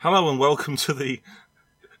Hello and welcome to the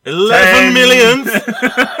 11 millionth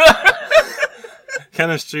Ken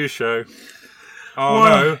And Stu Show. Oh what?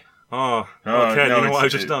 No. Oh, Ken, no, you know what I've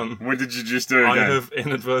just done? What did you just do again? I have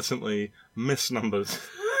inadvertently misnumbered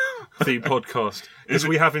the podcast. Because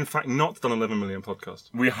we have in fact not done 11 million podcasts.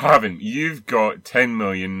 We haven't. You've got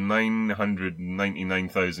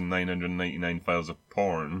 10,999,999 files of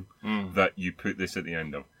porn that you put this at the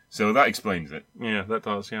end of. So that explains it. Yeah, that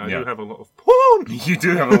does. Yeah, I do have a lot of porn. You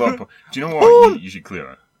do have a lot of porn. Do you know what? You should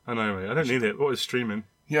clear it. I know, mate. I don't need it. What is streaming?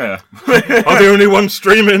 Yeah. I'm the only one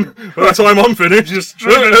streaming. By the time I'm finished, just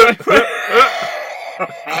streaming it.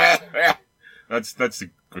 That's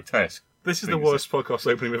grotesque. This is the worst podcast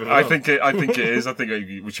opening we've ever done. I think it is.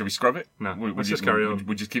 Should we scrub it? No. Let's just carry on.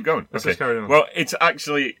 We just keep going. Let's just carry on. Well, it's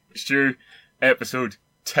actually, Stu, episode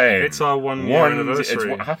 10. It's our one year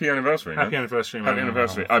anniversary. Happy anniversary, man. Happy anniversary, man. Happy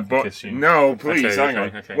anniversary. I bought... No, please, hang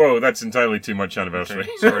on. Okay. Whoa, that's entirely too much anniversary.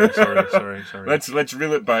 Okay. Sorry. Let's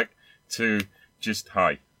reel it back to just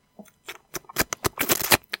hi.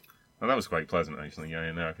 Well, that was quite pleasant, actually.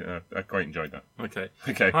 Yeah, I quite enjoyed that. Okay.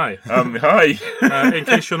 Hi. Hi. In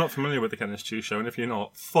case you're not familiar with the Ken And Stu Show, and if you're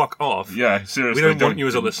not, fuck off. Yeah, seriously. We don't want you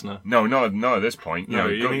as a listener. No, not at this point. No,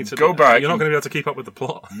 you need to go back. You're not going to be able to keep up with the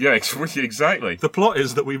plot. Yeah, exactly. The plot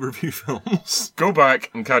is that we review films. Go back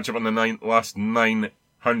and catch up on the last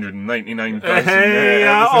 999,000. Hey,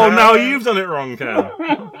 now you've done it wrong, Ken.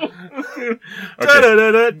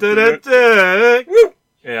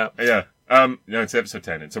 Yeah. No, it's episode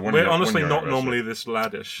 10. It's a one. We're honestly not normally this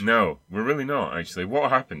laddish. No, we're really not, actually. What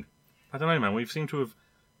happened? I don't know, man. We seem to have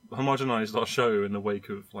homogenized our show in the wake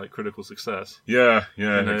of, like, critical success. Yeah,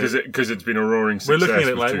 because it's been a roaring success. We're looking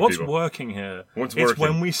at it like, what's working here? It's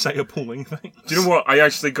when we say appalling things. Do you know what? I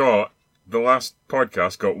actually got, the last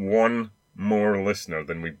podcast got one more listener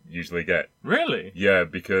than we usually get. Really? Yeah,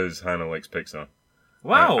 because Hannah likes Pixar.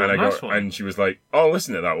 Wow, nice one. And she was like, "Oh,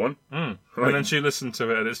 listen to that one." Like, and then she listened to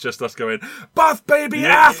it, and it's just us going, "Bath baby,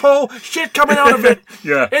 asshole, shit coming out of it,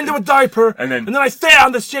 into a diaper, and then I stay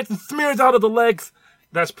on the shit and smear it out of the legs."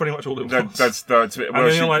 That's pretty much all it was. That's it. Well,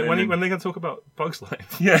 and then you're like, when are they going to talk about Bug's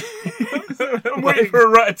Life? Yeah, I'm waiting for a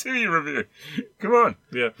Ratatouille review. Come on.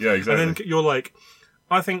 Yeah, exactly. And then you're like,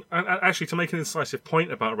 I think, actually, to make an incisive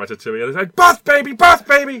point about Ratatouille, it's like, bath baby!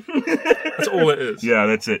 That's all it is. Yeah,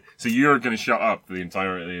 that's it. So you're going to shut up for the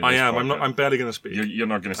entirety of this I am. podcast. I'm barely going to speak. You're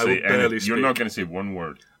not going to say anything. You're not going to say one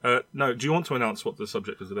word. No, do you want to announce what the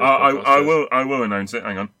subject of today's podcast is? I will announce it.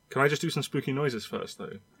 Hang on. Can I just do some spooky noises first,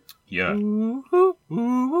 though? Yeah. Ooh, ooh,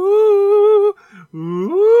 ooh,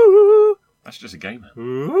 ooh. That's just a game.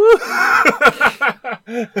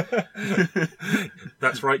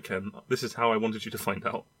 That's right, Ken. This is how I wanted you to find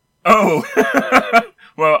out. Oh!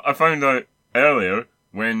 Well, I found out earlier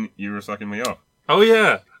when you were sucking me off. Oh,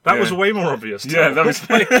 yeah. That was way more obvious. Yeah, that was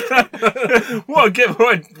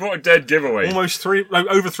what a dead giveaway. Almost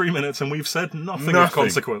over 3 minutes, and we've said nothing of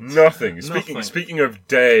consequence. Nothing. Speaking of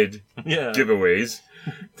dead giveaways,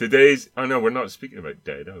 today's... Oh, no, we're not speaking about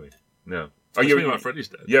dead, are we? No. Oh, you're about Freddy's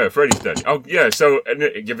dead. Yeah, Freddy's dead. Oh, yeah, so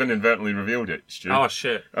you've inadvertently revealed it, Stu. Oh,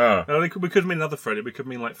 shit. We could mean another Freddy. We could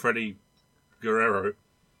mean, like, Freddy Guerrero.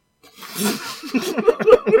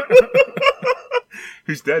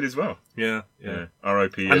 Who's dead as well. Yeah.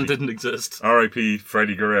 R.I.P. And didn't exist. R.I.P.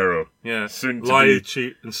 Freddy Guerrero. Yeah. Soon to lie,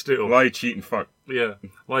 cheat, and steal. Lie, cheat, and fuck. Yeah.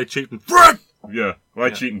 Lie, cheat, and Fred! Yeah. Lie,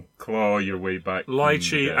 cheat, and claw your way back. Lie,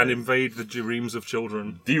 cheat, and invade the dreams of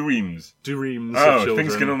children. Dreams of children.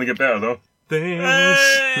 Things can only get better, though. Things.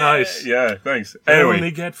 Hey! Nice. Yeah, thanks. Anyway.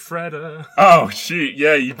 Only get Fredder. Oh, shit.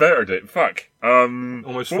 Yeah, you bettered it. Fuck.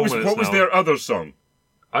 Almost 4 minutes What was their other song?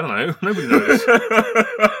 I don't know. Nobody knows.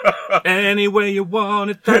 Any way you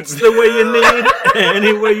want it, that's the way you need it.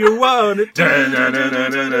 Any way you want it.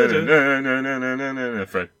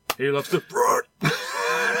 Fred. He loves the Fred.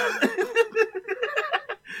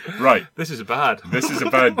 Right. This is bad. This is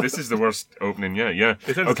the worst opening yet, yeah.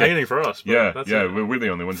 It's entertaining for us. Yeah, we're the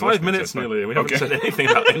only ones. 5 minutes nearly, and we haven't said anything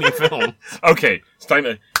about any film. Okay, it's time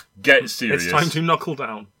to get serious. It's time to knuckle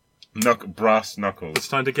down. Brass knuckles. It's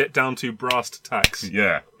time to get down to brass tacks.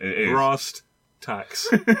 Yeah, it is. Brass tacks.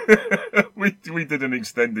 we did an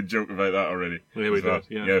extended joke about that already. Yeah, we did.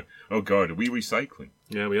 Yeah. Oh God, are we recycling?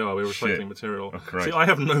 Yeah, we are. We're recycling material. Oh, see, I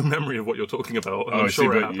have no memory of what you're talking about. And I'm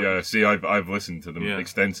sure it happened. See, I've listened to them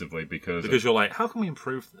extensively because you're like, how can we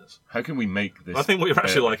improve this? How can we make this? I think what you're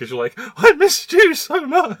actually like is you're like, I missed you so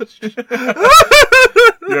much.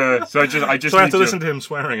 Yeah, so I just. So I have to listen to him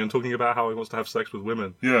swearing and talking about how he wants to have sex with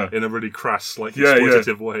women. Yeah. In a really crass,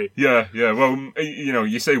 exploitative way. Yeah. Well,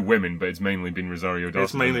 you say women, but it's mainly been Rosario Dawson.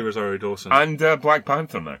 It's mainly Rosario Dawson and Black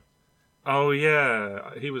Panther now. Oh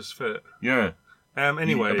yeah, he was fit. Yeah.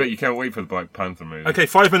 Anyway. I bet you can't wait for the Black Panther movie. Okay,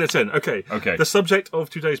 5 minutes in. Okay. Okay. The subject of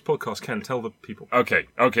today's podcast, Ken, tell the people. Okay.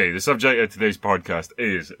 The subject of today's podcast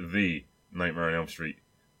is the Nightmare on Elm Street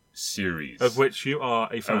series. Of which you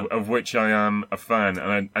are a fan. Of which I am a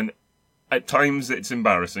fan. And at times it's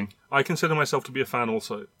embarrassing. I consider myself to be a fan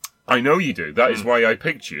also. I know you do. That is why I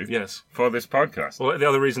picked you for this podcast. Well, the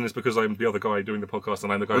other reason is because I'm the other guy doing the podcast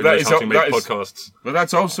and I'm the guy who knows how to make podcasts. But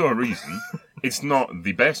that's also a reason. It's not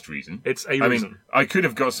the best reason. It's a reason. Mean, I could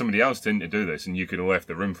have got somebody else in to do this and you could have left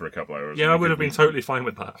the room for a couple hours. Yeah, I would have been totally fine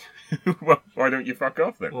with that. Well, why don't you fuck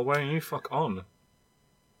off then? Well, why don't you fuck on?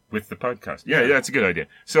 With the podcast. Yeah, it's a good idea.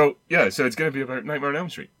 So it's going to be about Nightmare on Elm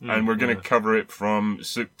Street. And we're going to cover it from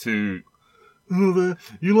soup to... Oh,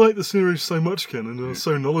 you like the series so much, Ken, and are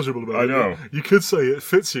so knowledgeable about it. I know. You could say it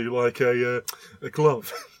fits you like a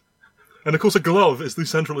glove. And of course, a glove is the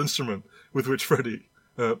central instrument with which Freddy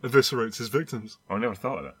eviscerates his victims. I never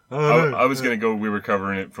thought of that. I was going to go, we were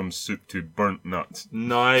covering it from soup to burnt nuts.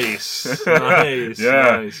 Nice.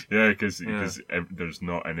 Yeah, because there's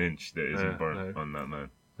not an inch that isn't burnt on that man.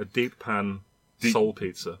 A deep pan soul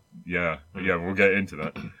pizza. Yeah, we'll get into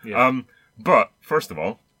that. But, first of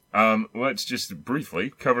all, let's just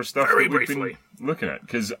briefly cover stuff we've been looking at.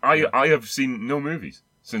 Because I have seen no movies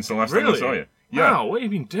since the last time I saw you. Yeah. Wow, what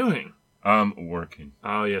have you been doing? Working.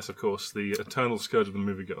 Oh, yes, of course. The eternal scourge of the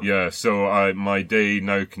moviegoer. Yeah, so my day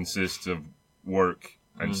now consists of work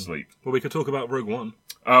and sleep. Well, we could talk about Rogue One.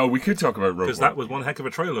 We could talk about Rogue One. Because that was one heck of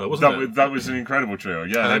a trailer, wasn't it? That was an incredible trailer,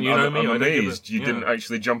 yeah. And you know me, I'm amazed you didn't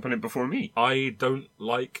actually jump on it before me.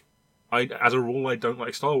 As a rule, I don't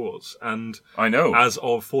like Star Wars. And I know. As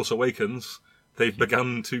of Force Awakens, they've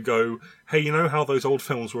begun to go, hey, you know how those old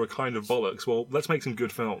films were a kind of bollocks? Well, let's make some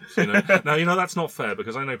good films, you know? Now, that's not fair,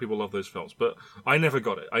 because I know people love those films, but I never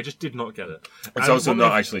got it. I just did not get it. It's also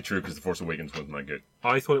not actually true, because The Force Awakens wasn't that good.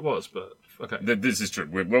 I thought it was, but okay. This is true.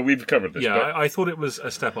 We've covered this. Yeah, but... I thought it was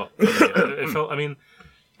a step up. It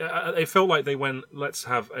felt like they went, let's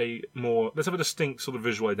have a distinct sort of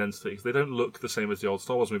visual identity. They don't look the same as the old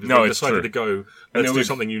Star Wars movies. No, they decided to go, let's do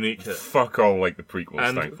something unique here. Fuck all like the prequels,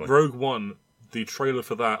 and thankfully. Rogue One, the trailer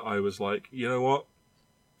for that, I was like, you know what?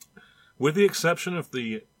 With the exception of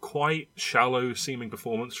the quite shallow-seeming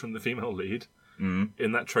performance from the female lead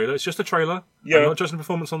in that trailer, it's just a trailer. Yeah. I'm not judging the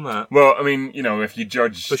performance on that. Well, I mean, if you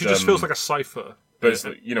judge... But she just feels like a cipher. But,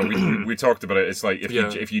 we talked about it. It's like,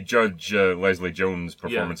 if you judge Leslie Jones'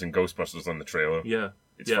 performance in Ghostbusters on the trailer,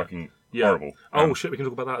 it's fucking horrible. Oh, shit, we can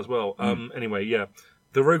talk about that as well. Anyway,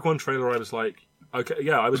 the Rogue One trailer, I was like, okay,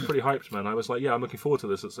 I was pretty hyped, man. I was like, I'm looking forward to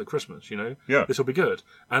this. It's like Christmas, Yeah. This will be good.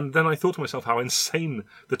 And then I thought to myself how insane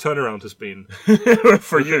the turnaround has been.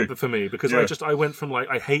 For me. Because I went from like,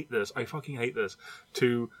 I fucking hate this,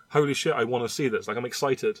 to, holy shit, I want to see this. Like, I'm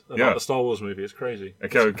excited about the Star Wars movie. It's crazy.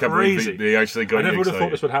 It's crazy. They actually got I never you would have excited.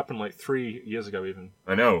 thought this would happen like 3 years ago even.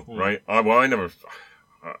 I know, right?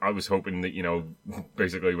 I was hoping that,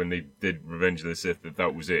 basically when they did Revenge of the Sith,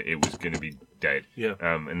 that was it. It was going to be dead. Yeah.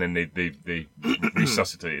 And then they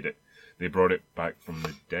resuscitated it. They brought it back from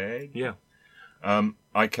the dead. Yeah. I'm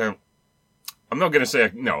not going to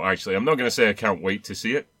say I can't wait to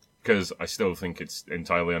see it, because I still think it's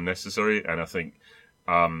entirely unnecessary, and I think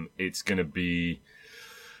it's going to be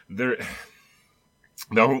there.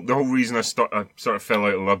 The whole reason I sort of fell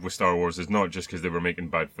out of love with Star Wars is not just because they were making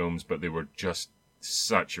bad films, but they were just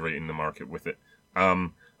saturating the market with it.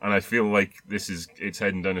 And I feel like it's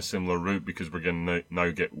heading down a similar route, because we're going to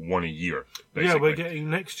now get one a year. Basically. Yeah, we're getting,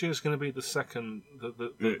 next year's going to be the second,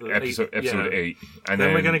 the episode 8. And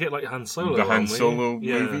then we're going to get like Han Solo. The Han Solo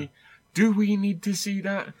movie. Do we need to see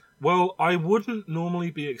that? Well, I wouldn't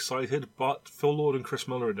normally be excited, but Phil Lord and Chris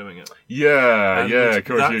Miller are doing it. Yeah, of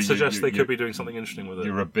course. That suggests they could be doing something interesting with it.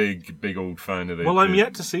 You're a big old fan of it. Well, I'm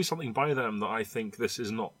yet to see something by them that I think this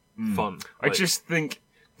is not fun. I just think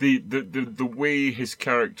the way his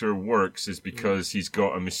character works is because he's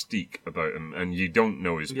got a mystique about him, and you don't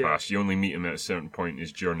know his past. You only meet him at a certain point in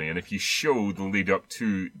his journey, and if you show the lead up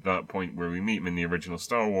to that point where we meet him in the original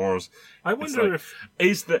Star Wars, I wonder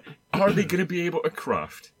are they going to be able to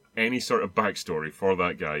craft any sort of backstory for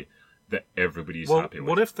that guy that everybody's happy with?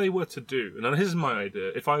 What if they were to do, and here's my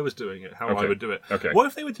idea, if I was doing it, how I would do it. Okay. What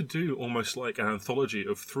if they were to do almost like an anthology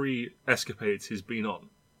of 3 escapades he's been on?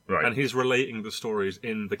 Right. And he's relating the stories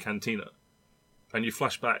in the cantina. And you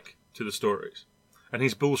flash back to the stories. And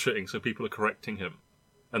he's bullshitting, so people are correcting him.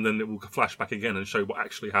 And then it will flash back again and show what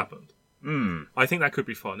actually happened. I think that could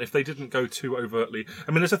be fun if they didn't go too overtly.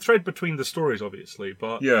 I mean, there's a thread between the stories, obviously,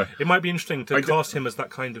 but it might be interesting to cast him as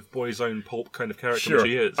that kind of boy's own pulp kind of character, which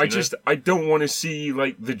he is. I don't want to see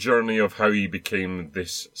like the journey of how he became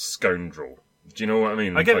this scoundrel Do you know what I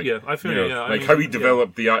mean? I get it, yeah. I feel it, yeah. Like how he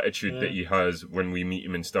developed the attitude that he has when we meet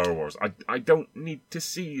him in Star Wars. I don't need to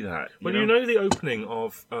see that. But you know the opening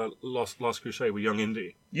of Last Crusade with young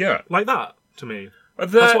Indy? Yeah. Like that, to me.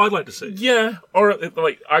 That's what I'd like to see. Yeah. Or,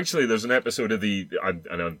 like, actually, there's an episode of the...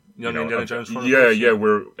 Young Indiana Jones Chronicles. Yeah,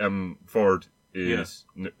 where Ford is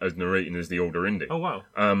as narrating as the older Indy. Oh, wow.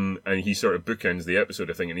 And he sort of bookends the episode,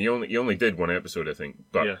 I think, and he only did one episode, I think.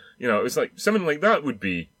 But, it's like, something like that would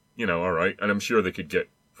be, all right. And I'm sure they could get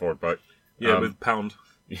Ford back. Yeah, with Pound.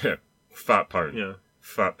 Yeah, Fat Pound. Yeah.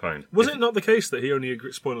 Fat Pound. Was it not the case that he only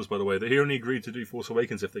agreed, spoilers by the way, that he only agreed to do Force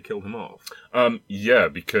Awakens if they killed him off? Yeah,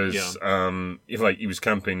 because he was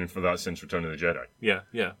campaigning for that since Return of the Jedi.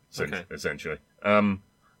 Yeah. Essentially.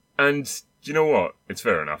 And do you know what? It's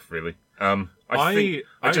fair enough, really. I honestly,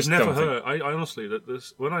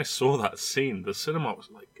 when I saw that scene, the cinema was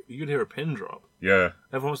like, you could hear a pin drop. Yeah.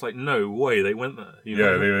 Everyone was like, no way, they went there.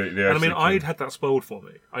 Yeah, they and I mean, I'd had that spoiled for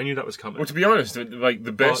me. I knew that was coming. Well, to be honest, like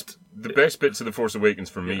the best bits of The Force Awakens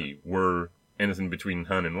for me were anything between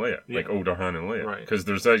Han and Leia, like older Han and Leia. Right. Because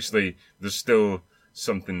there's still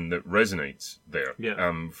something that resonates there.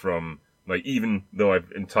 Yeah. From, like, even though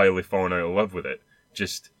I've entirely fallen out of love with it,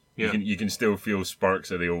 just, you can still feel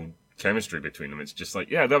sparks of the old chemistry between them. It's just like,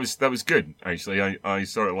 that was good, actually. I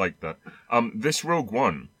sort of liked that. This Rogue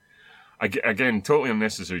One, again, totally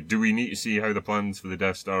unnecessary. Do we need to see how the plans for the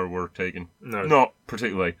Death Star were taken? No. Not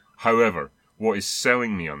particularly. However, what is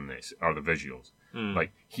selling me on this are the visuals.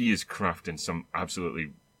 Like, he is crafting some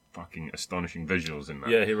absolutely fucking astonishing visuals in that.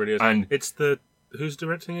 Yeah, he really is. And it's who's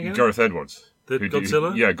directing again? Gareth Edwards.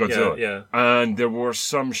 Godzilla? Yeah, Godzilla. Yeah. And there were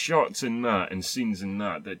some shots in that and scenes in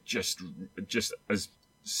that just as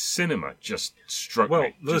cinema just struck me.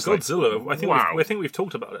 Well, the Godzilla, wow. I think we've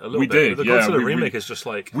talked about it a little we bit. Did, the Godzilla remake is just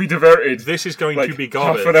like... We diverted... This is going to be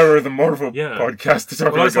garbage. half an hour of the Marvel podcast to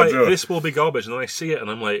talk about Godzilla. Like, this will be garbage, and then I see it,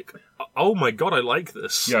 and I'm like, oh my god, I like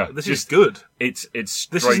this. Yeah, this is good. It's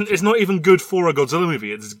It's not even good for a Godzilla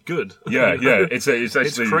movie, it's good. Yeah. It's actually...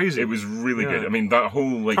 It's crazy. It was really good. I mean, that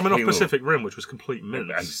whole, like, coming Halo... off Pacific Rim, which was complete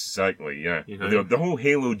mince. Exactly, yeah. You know? The whole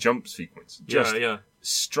Halo jump sequence. Just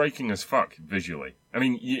striking as fuck, visually. I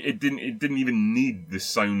mean, it didn't even need the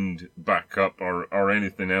sound backup or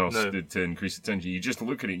anything else to increase the tension. You just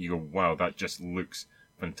look at it and you go, wow, that just looks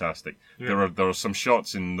fantastic. Yeah. There are some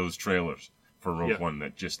shots in those trailers for Rogue One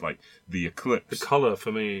that just, like, the eclipse. The colour,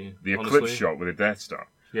 for me, the eclipse shot with the Death Star.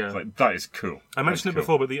 Yeah. It's like, that is cool. I mentioned it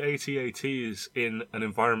before, but the AT-ATs in an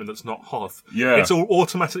environment that's not Hoth, yeah, it's all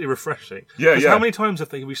automatically refreshing. Yeah, how many times have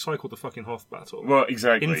they recycled the fucking Hoth battle? Well,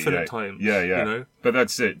 exactly. Infinite times. Yeah. You know? But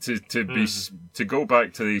that's it. To go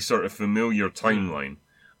back to the sort of familiar timeline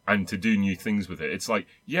and to do new things with it. It's like,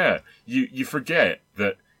 you forget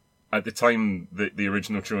that at the time that the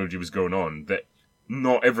original trilogy was going on, that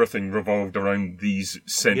not everything revolved around these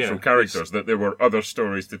central characters, that there were other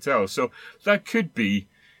stories to tell. So that could be,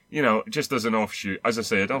 just as an offshoot. As I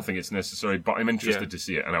say, I don't think it's necessary, but I'm interested to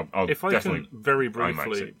see it, and I'll if definitely... I can very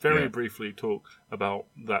briefly talk about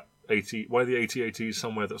that why the AT-AT is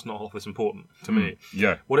somewhere that's not Hoth is important to me.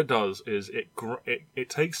 Yeah. What it does is it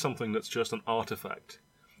takes something that's just an artifact.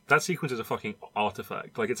 That sequence is a fucking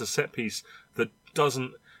artifact. Like, it's a set piece that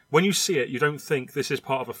doesn't... When you see it, you don't think this is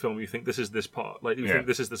part of a film. You think this is this part. Like, you think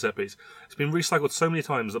this is the set piece. It's been recycled so many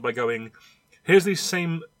times that by going, here's these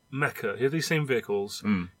same mecha, here's these same vehicles,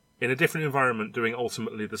 in a different environment doing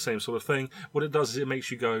ultimately the same sort of thing, what it does is it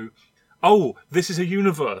makes you go, oh, this is a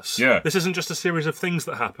universe. Yeah. This isn't just a series of things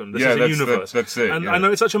that happen. This is a universe. That's it. And I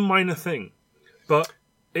know it's such a minor thing, but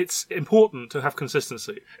it's important to have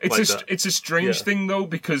consistency. It's a strange thing, though,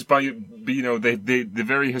 because by the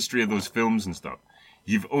very history of those films and stuff,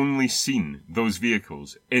 you've only seen those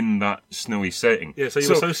vehicles in that snowy setting. Yeah, so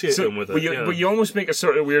you associate them with it. But you almost make a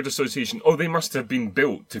sort of weird association. Oh, they must have been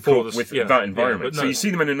built to cope with that environment. So you see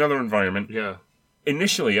them in another environment. Yeah.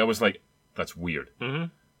 Initially, I was like, that's weird. Mm-hmm.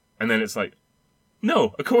 And then it's like,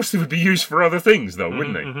 no, of course they would be used for other things, though,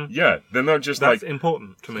 wouldn't they? Mm-hmm. Yeah, they're not just That's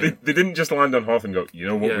important to me. They didn't just land on Hoth and go, you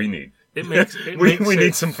know what we need? We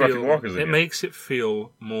need some fucking walkers again. It makes it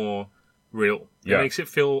feel more real. It makes it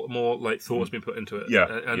feel more like thought's been put into it.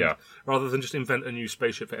 Yeah. Rather than just invent a new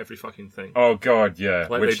spaceship for every fucking thing. Oh, God, yeah.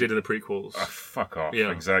 Like they did in the prequels. Fuck off. Yeah.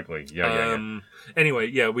 Exactly. Yeah. Anyway,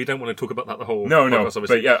 we don't want to talk about that the whole No, podcast,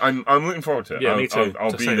 obviously. But I'm looking forward to it. Yeah, me too.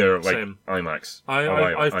 I'll be there, like, IMAX.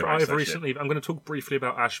 I've recently... I'm going to talk briefly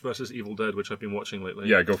about Ash vs. Evil Dead, which I've been watching lately.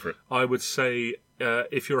 Yeah, go for it. I would say,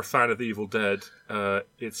 if you're a fan of The Evil Dead,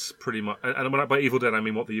 it's pretty much... And by Evil Dead, I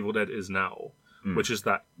mean what The Evil Dead is now. Which is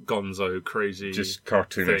that gonzo, crazy... Just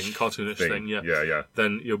cartoonish thing, yeah.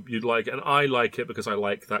 Then you'd like it. And I like it because I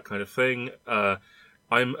like that kind of thing.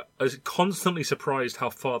 I'm constantly surprised how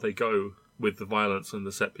far they go with the violence and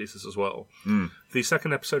the set pieces as well. The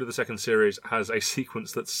second episode of the second series has a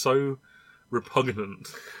sequence that's so repugnant,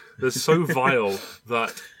 that's so vile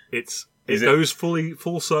that it goes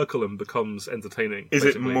full circle and becomes entertaining. Is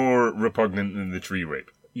basically. it more repugnant than the tree rape?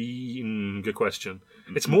 Good question.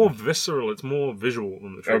 It's more visceral, it's more visual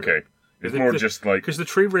than the tree rape. Okay. It's more just like... Because the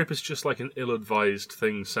tree rape is just like an ill-advised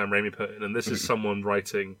thing Sam Raimi put in, and this is someone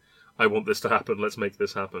writing, I want this to happen, let's make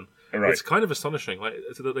this happen. Right. It's kind of astonishing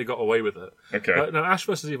that they got away with it. Okay. Now, Ash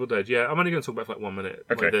vs. Evil Dead, I'm only going to talk about it for like 1 minute.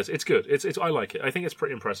 Okay. Like this. It's good. I like it. I think it's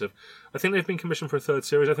pretty impressive. I think they've been commissioned for a third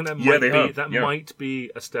series. I think that might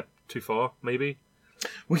be a step too far, maybe.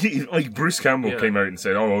 Well, like Bruce Campbell came out and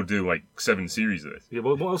said, "Oh, I'll do like 7 series of this." Yeah,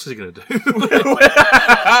 well, what else is he going to do?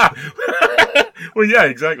 Well, yeah,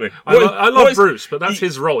 exactly. I love Bruce, but that's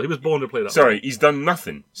his role. He was born to play that role. Sorry, he's done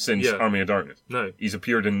nothing since Army of Darkness. No. He's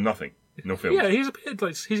appeared in nothing. No films. Yeah, he's appeared,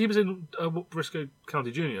 like, he was in Briscoe County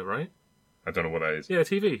Jr., right? I don't know what that is. Yeah,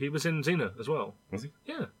 TV. He was in Xena as well. Was he?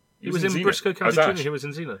 Yeah. He was in Xena? Briscoe County As Jr., Ash? he was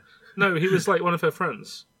in Xena. No, he was like one of her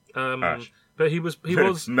friends. Ash. But he was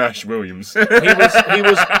Nash Williams. he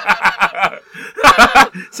was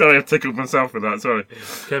Sorry, I've tickled myself with that. Sorry.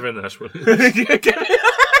 Kevin Nash.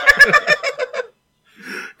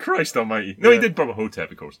 Christ almighty. No, he did Bubba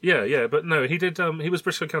Hotep, of course. Yeah, but no, he did. He was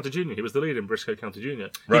Briscoe County Jr. He was the lead in Briscoe County Jr.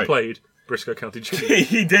 Right. He played Briscoe County Jr.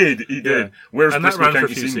 He did. Yeah. Where's and Briscoe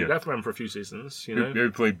County Senior? That ran for a few seasons, you know.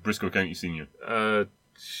 Who played Briscoe County Senior?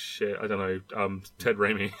 Shit, I don't know. Ted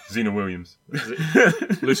Raimi. Xena Williams.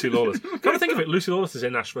 Lucy Lawless. Come to think of it, Lucy Lawless is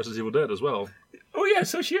in Ash vs. Evil Dead as well. Oh yeah,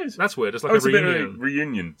 so she is. That's weird. It's like it's a reunion. bit of a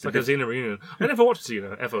reunion. It's like a Xena reunion. I never watched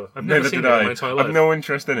Xena, ever. I've never seen it did in my entire life. I've no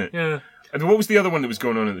interest in it. Yeah. And what was the other one that was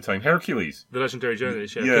going on at the time? Hercules. The Legendary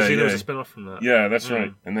Journeys, yeah. Yeah, Because Xena yeah. was a spin-off from that. Yeah, that's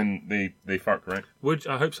right. And then they fucked, right?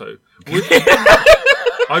 I hope so.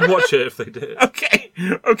 I'd watch it if they did.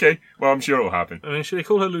 Okay. Well, I'm sure it'll happen. I mean, should they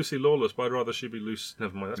call her Lucy Lawless? But I'd rather she be Lucy.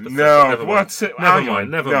 Never mind. That's pathetic. No, Never mind. what's it? Never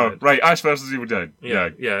mind. Never mind. Right, Ash vs. Evil Dead.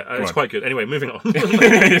 Yeah, it's quite good. Anyway, moving on.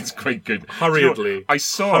 It's quite good. Hurriedly. You know, I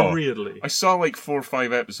saw like 4 or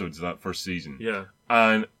 5 episodes of that first season. Yeah.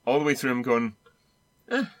 And all the way through, I'm going,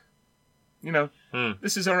 this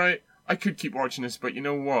is all right. I could keep watching this, but you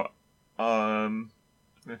know what? Well,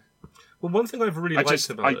 one thing I've really liked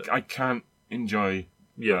about it, I can't enjoy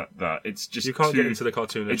that. It's just you can't get into the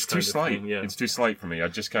cartoonish. It's too slight. Thing, yeah. It's too slight for me. I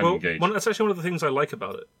just can't engage. That's actually one of the things I like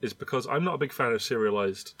about it is because I'm not a big fan of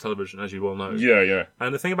serialized television, as you well know. Yeah.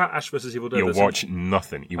 And the thing about Ash vs. Evil Dead, He'll watch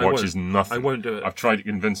nothing. He watches nothing. I won't do it. I've tried to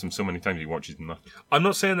convince him so many times. He watches nothing. I'm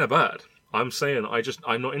not saying they're bad. I'm saying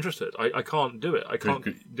I'm not interested. I can't do it. I can't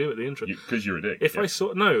do it. The interest because you're a dick. If I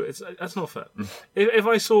saw that's not fair. if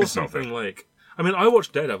I saw something like, I mean, I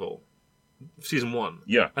watched Daredevil. Season 1.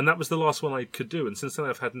 Yeah. And that was the last one I could do, and since then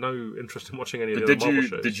I've had no interest in watching any of the other Marvel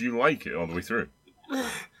shows. Did you like it all the way through?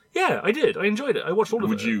 Yeah, I did. I enjoyed it. I watched all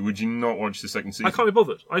of it. Would you not watch the second season? I can't be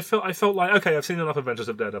bothered. I felt like, okay, I've seen enough Adventures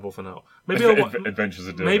of Daredevil for now. Maybe Adventures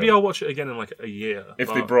of Daredevil. Maybe I'll watch it again in like a year.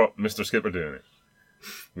 If they brought Mr. Skipper doing it,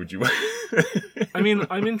 would you? I mean,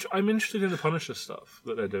 I'm interested in the Punisher stuff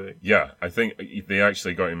that they're doing. Yeah, I think they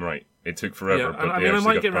actually got him right. It took forever, but I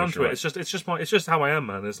might get around to it. It's just how I am,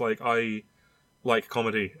 man. It's like I like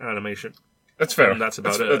comedy and animation. That's fair. And that's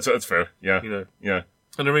about it. That's fair. Yeah. You know. Yeah.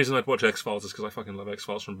 And the reason I'd watch X-Files is because I fucking love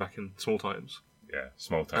X-Files from back in small times. Yeah,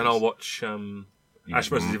 small times. And I'll watch Ash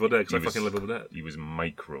vs. Evil Dead because I fucking love Evil Dead. He was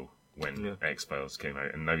micro when X-Files came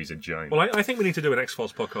out, and now he's a giant. Well, I think we need to do an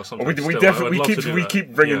X-Files podcast sometime. We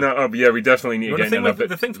keep bringing that up. Yeah, we definitely need to get into that.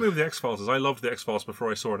 The thing for me with the X-Files is I loved the X-Files before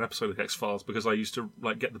I saw an episode of the X-Files because I used to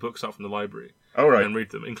get the books out from the library and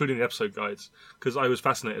read them, including the episode guides, because I was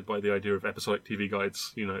fascinated by the idea of episodic TV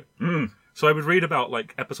guides, you know. So I would read about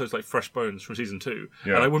episodes like Fresh Bones from season 2,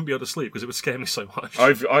 and I wouldn't be able to sleep because it would scare me so much.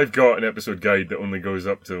 I've got an episode guide that only goes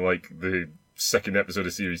up to the second episode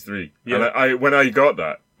of series 3. Yeah. And when I got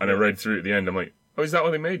that and I read through at the end, I'm like, oh, is that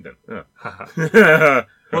what they made then? Yeah.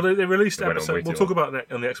 Well, they released episode. We'll talk about it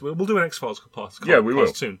on the X. We'll do an X-Files podcast. Yeah, we will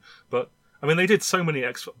soon. But I mean, they did so many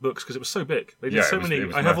X books because it was so big. They did so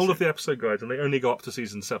many. I have all of the episode guides, and they only go up to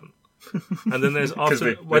season 7. And then there's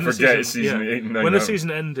after when the season 8 and 9 when the season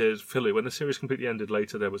ended, when the series completely ended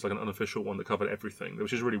later, there was an unofficial one that covered everything,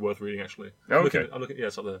 which is really worth reading actually. Oh, okay, I'm looking. Yeah,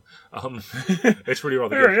 it's up there. It's really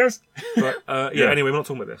rather good. There it is. But anyway, we're not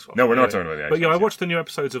talking about this one. No, we're not talking about the X-Files. But I watched the new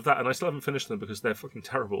episodes of that, and I still haven't finished them because they're fucking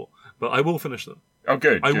terrible. But I will finish them. Oh,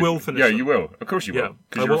 good. I will finish them. Yeah, you will. Of course you will.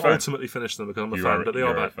 I will ultimately finish them because I'm a fan, but they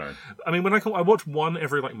are bad. I mean, when I watch one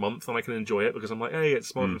every month, and I can enjoy it because I'm like, hey,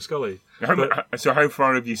 it's Mulder and Scully. So how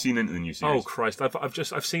far have you seen into the new series? Oh Christ!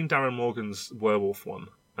 I've seen Darren Morgan's Werewolf one,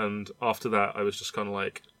 And after that, I was just kind of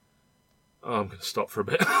like, oh, I'm going to stop for a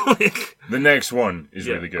bit. Like, The next one is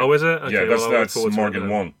really good. Oh, is it? Okay, yeah, well, I'll look that's forward to Morgan that then.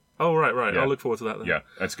 Wong. Oh, right. Yeah. I'll look forward to that then. Yeah,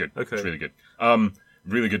 that's good. Okay. It's really good.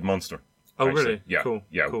 Really good monster. Oh, actually. really? Yeah. Cool.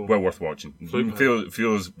 Yeah, Cool. well worth watching.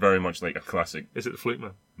 Feels very much like a classic. Is it the Fluke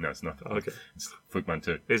Man? No, it's not. Oh, okay. It's Fluke Man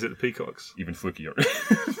 2. Is it the Peacocks? Even flukier.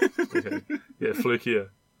 Okay. Yeah, Flukier.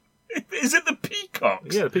 Is it the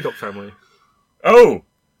peacocks? Yeah, the Peacock family. Oh!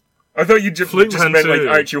 I thought you just Fluke meant Man like 2.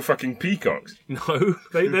 actual fucking peacocks. No,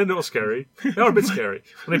 they're not scary. They are a bit scary.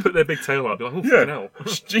 When they put their big tail up, you're like, oh, Yeah. fucking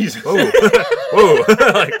hell. Jesus. Whoa.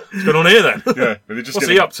 Like, what's going on here then? Yeah, they just What's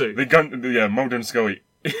he up to? They Mulder and Scully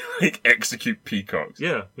like execute peacocks.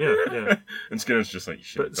 Yeah. And Skinner's just like,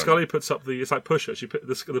 shit. But Scully puts up it's like Pusher. She put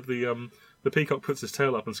the peacock puts his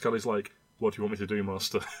tail up, and Scully's like, "What do you want me to do,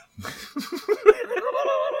 Master?"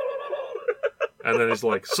 And then it's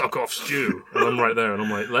like, "Suck off, Stu." And I'm right there, and I'm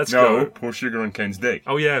like, "Let's No, go." pour sugar on Ken's dick.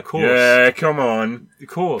 Oh yeah, of course. Yeah, come on. Of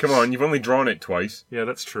course. Come on, you've only drawn it twice. Yeah,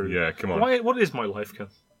 that's true. Yeah, come on. What is my life, Ken?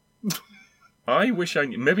 I wish I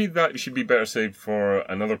knew. Maybe that should be better saved for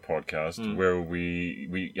another podcast where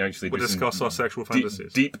we actually We'll do some discuss our sexual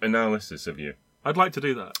fantasies. deep analysis of you. I'd like to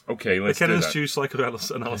do that. Okay, The let's Ken do and that. Stu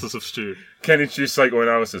psychoanalysis of Stu. Ken and Stu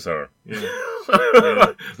psychoanalysis hour. Yeah.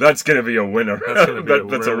 That's going to be a winner. That's gonna be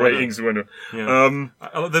That's a real ratings winner. Yeah.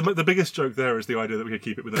 The biggest joke there is the idea that we could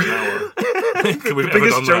keep it within an hour. The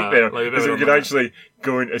biggest joke there is that we could actually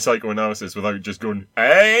go into psychoanalysis without just going,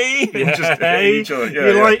 hey? Yeah, just hey, hitting each other.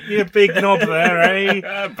 Yeah, you like your big knob there,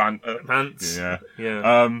 eh? Banter. Pants. Yeah.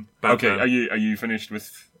 Yeah. Okay, Batman. are you finished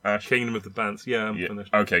with Ash? Kingdom of the Bants. Yeah, I'm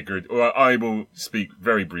finished. Okay, good. Well, I will speak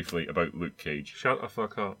very briefly about Luke Cage. Shut the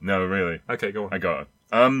fuck up. No, really. Okay, go on. I got it.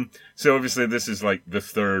 So obviously this is like the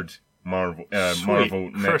third Marvel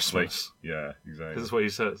Netflix. Christmas. Yeah, exactly. This is what he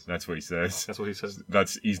says. That's what he says. That's what he says.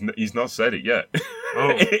 He's not said it yet.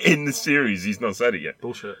 Oh. In the series, he's not said it yet.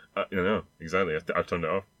 Bullshit. No, exactly. I've turned it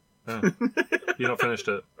off. Oh. You've not finished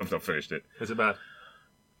it. I've not finished it. Is it bad?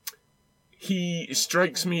 He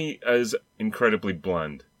strikes me as incredibly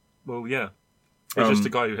bland. Well, yeah. He's just a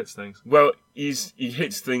guy who hits things. Well, he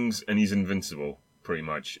hits things and he's invincible, pretty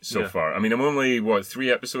much, so far. I mean, I'm only,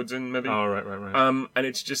 3 episodes in, maybe? Oh, right. And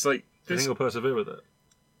it's just like... Do you think he'll persevere with it?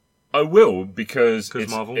 I will, because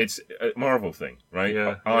Marvel? it's a Marvel thing, right?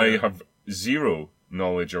 Yeah, I have zero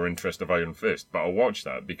knowledge or interest of Iron Fist, but I'll watch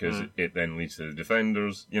that because it then leads to the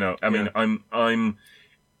Defenders. You know, I mean, I'm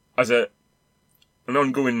as an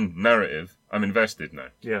ongoing narrative, I'm invested now.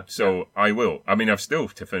 Yeah. So I will. I mean, I've still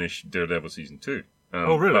to finish Daredevil season 2.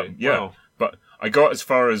 Oh, really? But, yeah. Wow. But I got as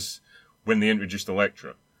far as when they introduced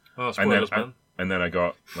Elektra. Oh, spoilers, man. And then I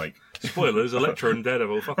got, like... Spoilers, Elektra and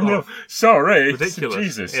Daredevil, fuck No, off. sorry. Ridiculous.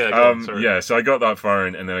 Jesus. Yeah, go on, sorry. Yeah, so I got that far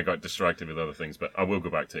and then I got distracted with other things, but I will go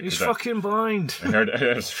back to it. He's fucking blind. I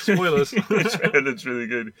heard Spoilers. it's really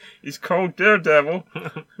good. He's called Daredevil.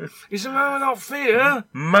 He's a man without fear.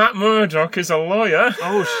 Matt Murdock is a lawyer.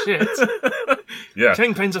 Oh, shit. Yeah.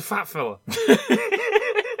 Kingpin's a fat fella.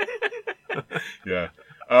 Yeah.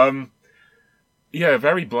 Yeah,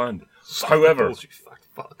 very bland. However... Balls, you fat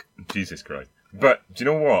fuck. Jesus Christ. But, do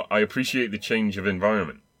you know what? I appreciate the change of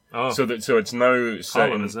environment. Oh. So it's now set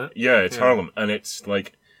Harlem, in, isn't it? Yeah, it's Harlem, and it's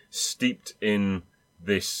like steeped in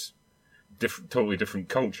this totally different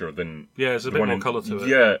culture than. Yeah, there's a bit more colour to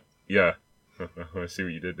it. Yeah. I see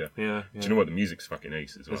what you did there. Yeah. Do you know what? The music's fucking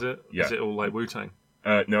ace as well. Is it? Yeah. Is it all like Wu-Tang?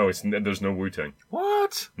 No, there's no Wu-Tang.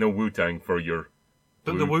 What? No Wu-Tang for your.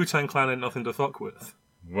 But the Wu-Tang Clan ain't nothing to fuck with.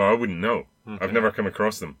 Well, I wouldn't know. Okay. I've never come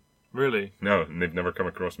across them. Really? No, and they've never come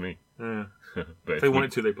across me. Yeah. But If they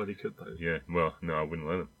wanted to, they bloody could, though. Yeah. Well, no, I wouldn't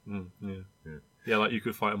let them. Yeah, like you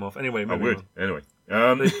could fight them off. Anyway, I moving would. on. Anyway.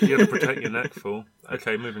 You have to protect your neck, fool.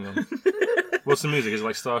 Okay, moving on. What's the music? Is it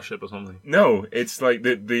like Starship or something? No, it's like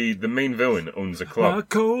the main villain owns a club.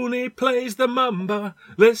 Marconi plays the mamba.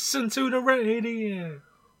 Listen to the radio.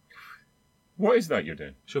 What is that you're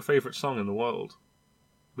doing? It's your favourite song in the world.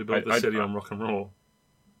 We built the I- city on rock and roll.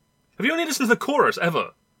 Have you only listened to the chorus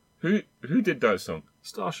ever? Who did that song?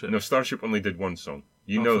 Starship. No, Starship only did one song.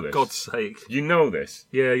 You know for this. God's sake. You know this.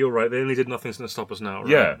 Yeah, you're right. They only did Nothing's Gonna Stop Us Now, right?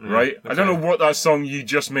 Yeah, right? Okay. I don't know what that song you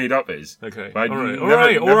just made up is. Okay. But All right. I'd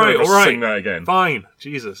All never right. ever sing that again. Fine.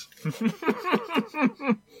 Jesus.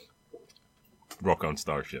 Rock on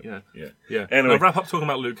Starship. Yeah. Yeah. Anyway, Anyway. wrap up talking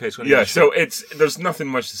about Luke Cage. Yeah, so there's nothing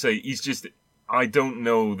much to say. He's just, I don't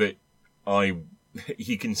know that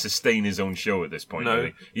he can sustain his own show at this point. No.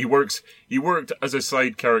 Really. He worked as a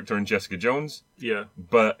side character in Jessica Jones. Yeah.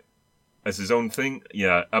 But as his own thing,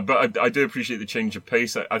 yeah. But I do appreciate the change of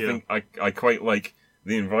pace. I think I quite like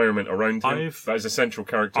the environment around him. That is a central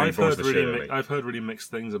character. I've heard really mixed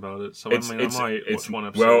things about it, so I might watch one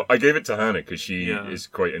episode. Well, I gave it to Hannah because she is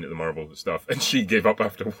quite into the Marvel stuff, and she gave up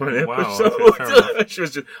after one episode. Wow, okay, she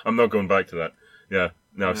was just, I'm not going back to that. Yeah,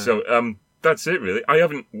 no. Yeah. So that's it really. I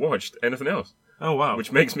haven't watched anything else. Oh wow,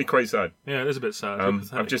 which makes me quite sad. Yeah, it is a bit sad.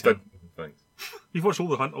 I've just had. Thanks. You've watched all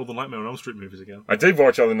the Nightmare on Elm Street movies again. I did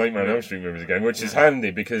watch all the Nightmare on Elm Street movies again, which is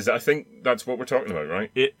handy because I think that's what we're talking about,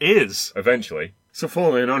 right? It is. Eventually. So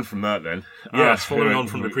following on from that then. Yes, following on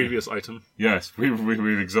from the previous item. Yes,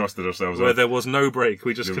 we've exhausted ourselves. Where there was no break.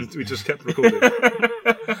 We just kept recording.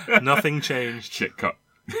 Nothing changed. Shit, cut.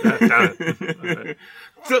 Damn it.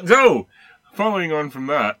 So, following on from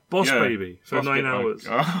that. Boss Baby for 9 hours.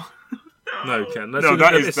 Oh. No, Ken.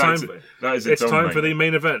 It's time for the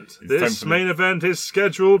main event. This main event is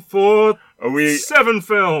scheduled for 7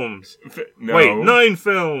 films. No. Wait, 9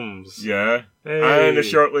 films. Yeah. Hey. And a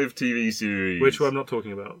short-lived TV series. Which I'm not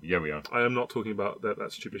talking about. Yeah, we are. I am not talking about that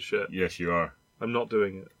stupid shit. Yes, you are. I'm not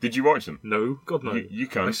doing it. Did you watch them? No, God no. You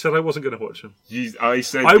can't. I said I wasn't going to watch them.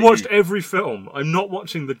 I watched every film. I'm not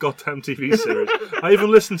watching the goddamn TV series. I even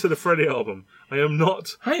listened to the Freddy album. I am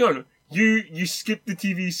not. Hang on. You skipped the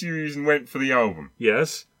TV series and went for the album?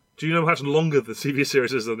 Yes. Do you know how much longer the TV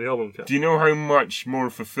series is than the album? Ken? Do you know how much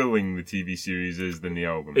more fulfilling the TV series is than the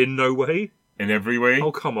album? In no way. In every way?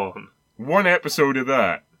 Oh, come on. One episode of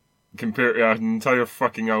that compared to an entire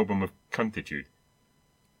fucking album of cuntitude.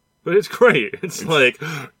 But it's great. It's like,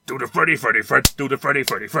 do the Freddy Fred, do the Freddy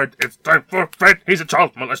Fred. It's time for Fred. He's a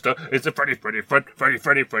child molester. It's the Freddy Fred,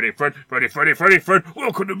 Fred.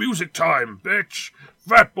 Welcome to music time, bitch.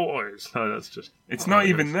 Fat boys. No, that's just. It's not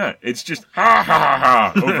even that. It's just ha ha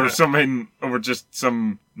ha ha over just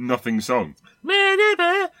some nothing song.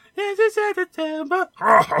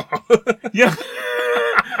 Yeah.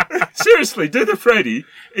 Seriously, Do the Freddy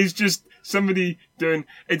is just somebody doing.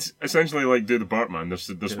 It's essentially like Do the Bartman.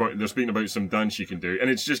 They're speaking about some dance you can do, and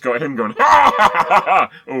it's just got him going ha ha ha ha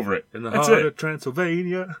over it. In the heart of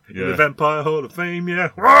Transylvania, in the Vampire Hall of Fame, yeah.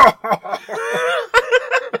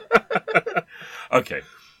 Okay.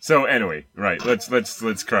 So anyway, right,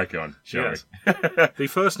 let's crack on, shall we? The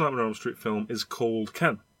first Nightmare on Elm Street film is called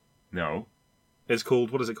Ken. No. It's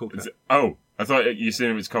called, what is it called, Ken? I thought you said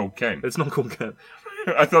it was called Ken. It's not called Ken.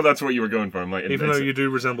 I thought that's what you were going for. I'm like, even though you do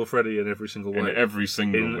resemble Freddy in every single way. In every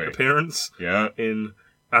single way. In appearance. Yeah. In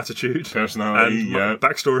attitude. Personality. And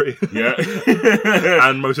backstory. Yeah.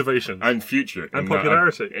 And motivation. And future. And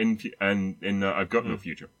popularity. I've got no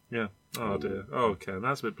future. Yeah. Oh dear. Oh, Ken,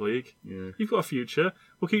 that's a bit bleak. Yeah. You've got a future.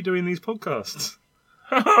 We'll keep doing these podcasts.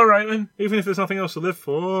 All right then. Even if there's nothing else to live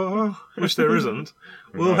for, which there isn't,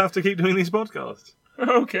 we'll have to keep doing these podcasts.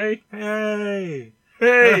 Okay. Hey.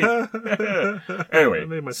 Anyway, I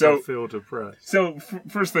made myself feel depressed. So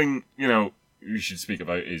first thing we should speak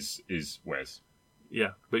about is Wes.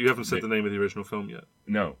 Yeah, but you haven't said the name of the original film yet.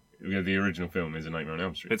 No, the original film is A Nightmare on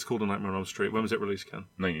Elm Street. It's called A Nightmare on Elm Street. When was it released, Ken?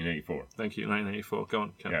 1984. Thank you, 1984. Go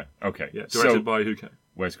on, Ken. Yeah. Okay. Yeah. Directed by who, Ken?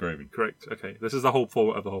 Wes Craven. Correct. Okay. This is the whole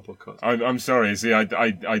format of the whole podcast. I'm sorry. See, I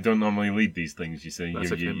don't normally lead these things. You see,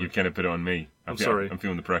 you kind of put it on me. I'm sorry. I'm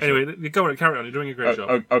feeling the pressure. Anyway, go on. Carry on. You're doing a great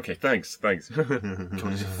job. Okay. Thanks. Johnny's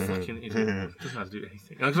a fucking idiot. Doesn't have to do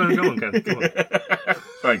anything. Go on, Ken. Go on.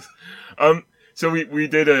 Thanks. So we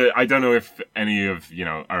did I don't know if any of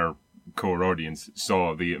our core audience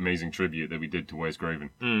saw the amazing tribute that we did to Wes Craven.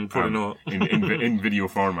 Probably not. in video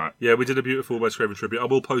format. Yeah, we did a beautiful Wes Craven tribute. I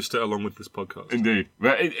will post it along with this podcast. Indeed.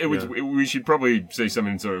 But we should probably say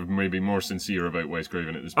something sort of maybe more sincere about Wes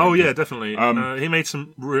Craven at this point. Oh, yeah, definitely. He made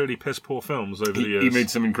some really piss-poor films over the years. He made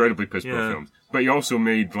some incredibly piss-poor films. But he also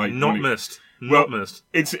made, like... Not missed.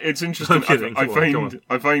 It's interesting. I'm kidding.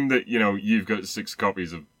 I find that, you've got 6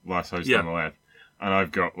 copies of Last House on the Left. And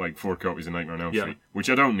I've got like 4 copies of Nightmare on Elm Street, which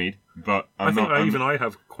I don't need, but I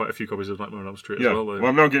have quite a few copies of Nightmare on Elm Street as well. Though. Well,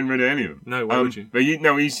 I'm not getting rid of any of them. No, why would you? But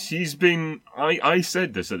he's been. I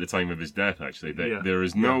said this at the time of his death, actually, that there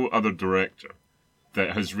is no other director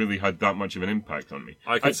that has really had that much of an impact on me.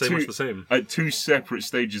 I could say much the same. At 2 separate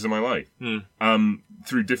stages of my life,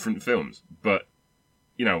 through different films. But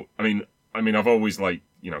I've always liked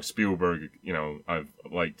Spielberg. I've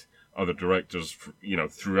liked other directors,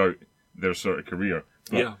 throughout their sort of career.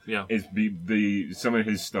 But some of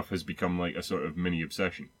his stuff has become like a sort of mini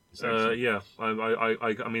obsession.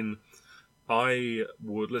 I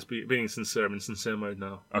would. Let's be being sincere. I'm in sincere mode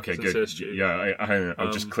now. Okay, sincere good. Stu. Yeah,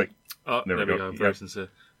 I'll just click. There we go. Very sincere.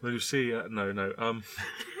 Well, you see, no.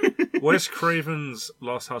 Wes Craven's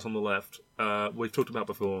Last House on the Left. We've talked about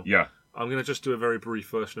before. Yeah. I'm going to just do a very brief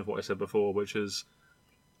version of what I said before, which is,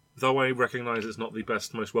 though I recognise it's not the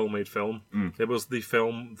best, most well-made film, it was the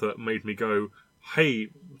film that made me go, hey,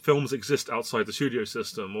 films exist outside the studio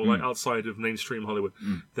system or like outside of mainstream Hollywood.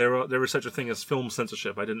 There is such a thing as film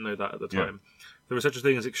censorship. I didn't know that at the time. There is such a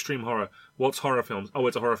thing as extreme horror. What's horror films? Oh,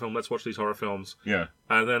 it's a horror film. Let's watch these horror films. Yeah.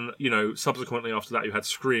 And then, subsequently after that, you had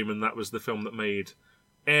Scream, and that was the film that made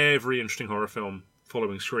every interesting horror film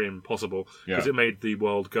following Scream possible. Because it made the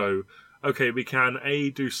world go, okay, we can A,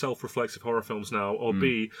 do self-reflexive horror films now, or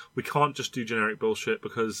B, we can't just do generic bullshit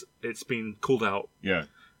because it's been called out. Yeah.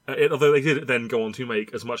 Although they did then go on to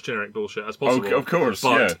make as much generic bullshit as possible. Oh, of course,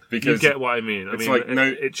 but yeah. Because you get what I mean. I mean, like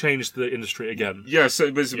it changed the industry again. Yeah, so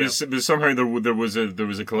it was somehow there was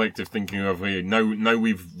a collective thinking of, hey, now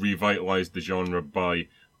we've revitalized the genre by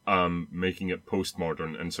making it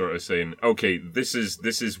postmodern and sort of saying, okay, this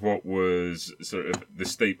is what was sort of the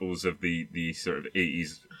staples of the sort of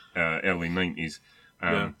 80s, early 90s,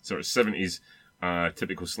 sort of 70s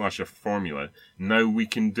typical slasher formula. Now we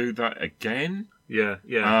can do that again. Yeah.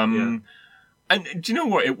 And do you know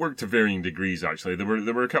what? It worked to varying degrees. Actually, there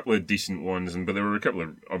were a couple of decent ones, but there were a couple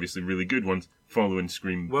of obviously really good ones following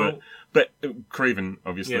Scream. Well, but Craven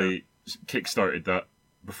obviously kickstarted that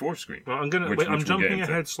before Scream. Well, I'm jumping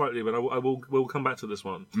ahead slightly, but we'll come back to this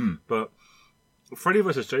one. But Freddy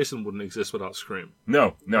vs. Jason wouldn't exist without Scream.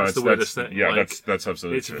 No, that's the weirdest thing. Yeah, like, that's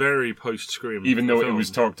absolutely it's true. very post-Scream. Even though film. it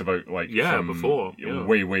was talked about before,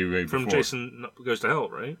 way before. From Jason Goes to Hell,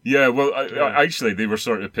 right? Yeah, well, actually, they were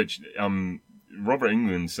sort of pitched. Robert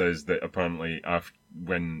Englund says that apparently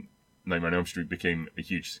when Nightmare on Elm Street became a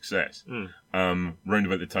huge success, round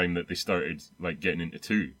about the time that they started like getting into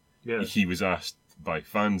 2, he was asked by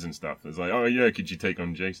fans and stuff. It's like, oh yeah, could you take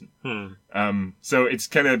on Jason? So it's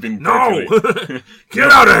kind of been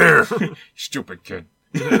get out of here, stupid kid.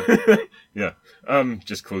 Yeah.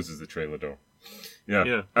 Just closes the trailer door.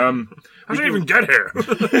 Yeah. How did you even get here?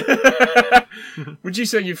 Would you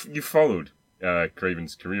say you followed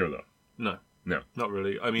Craven's career though? No, not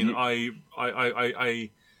really. I mean, I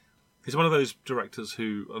he's one of those directors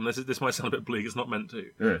who, and this might sound a bit bleak, it's not meant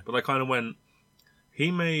to, but I kind of went.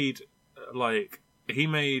 He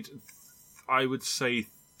made, I would say,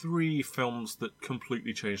 3 films that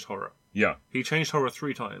completely changed horror. Yeah. He changed horror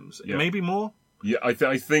 3 times. Yeah. Maybe more. Yeah, I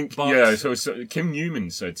think, but, yeah, so Kim Newman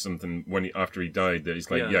said something after he died that he's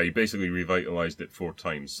like, he basically revitalized it 4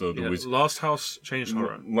 times. So there was... Last House changed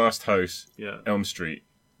horror. Last House, Elm Street,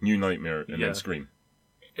 New Nightmare, and then Scream.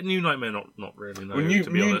 New Nightmare, not really, no, to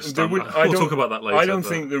be honest. We'll talk about that later. I don't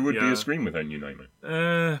think there would be a Scream without New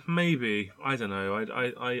Nightmare. Maybe. I don't know.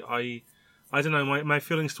 I don't know. My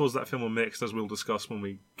feelings towards that film are mixed, as we'll discuss when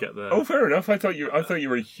we get there. Oh, fair enough. I thought you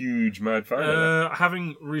were a huge mad fan of it.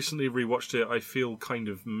 Having recently rewatched it, I feel kind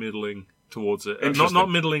of middling towards it. Not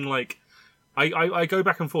middling like... I go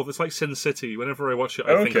back and forth. It's like Sin City. Whenever I watch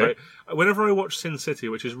it, whenever I watch Sin City,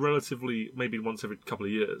 which is relatively maybe once every couple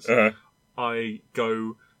of years, I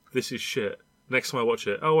go, this is shit. Next time I watch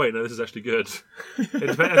it, oh wait, no, this is actually good. I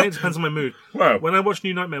think it depends on my mood. Wow. When I watch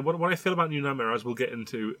New Nightmare, what I feel about New Nightmare, as we'll get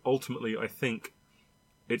into, ultimately, I think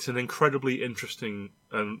it's an incredibly interesting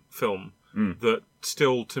film that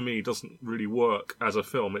still, to me, doesn't really work as a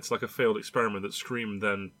film. It's like a failed experiment that Scream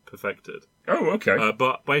then perfected. Oh, okay.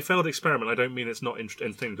 But by failed experiment, I don't mean it's not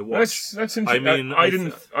entertaining to watch. That's interesting. I mean, I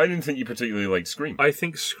didn't think you particularly liked Scream. I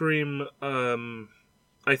think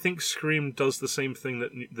Scream does the same thing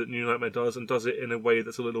that New Nightmare does, and does it in a way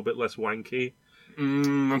that's a little bit less wanky.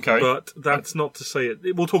 Okay. But that's not to say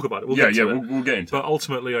it. We'll talk about it. We'll get into it. But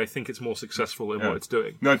ultimately, I think it's more successful in what it's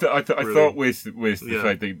doing. No, I thought with the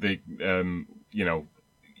fact that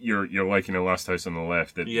you're liking The Last House on the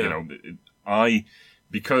Left, that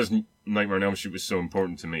because Nightmare on Elm Street was so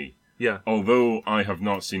important to me. Yeah. Although I have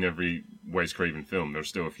not seen every Wes Craven film, there's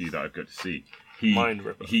still a few that I've got to see. Mind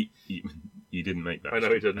ripper. He didn't make that. I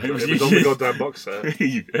know he didn't. It was on the goddamn box set.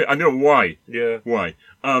 I know why. Yeah. Why?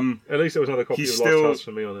 At least there was another copy of Last House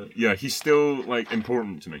for me on it. Yeah, he's still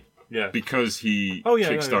important to me. Yeah. Because he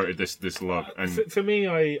kickstarted this love, and for me,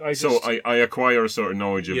 I acquire a sort of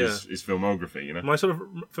knowledge of his filmography. You know,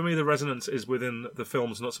 for me, the resonance is within the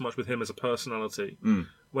films, not so much with him as a personality.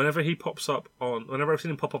 Whenever I've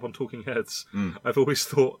seen him pop up on Talking Heads, I've always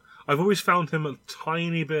found him a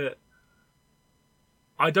tiny bit.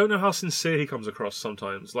 I don't know how sincere he comes across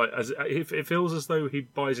sometimes. Like, it feels as though he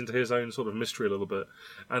buys into his own sort of mystery a little bit,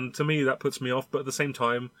 and to me that puts me off. But at the same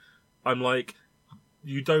time, I'm like,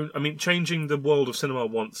 you don't. I mean, changing the world of cinema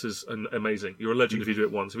once is amazing. You're a legend if you do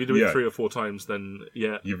it once. If you do it 3 or 4 times, then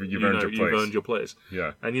you've earned your place.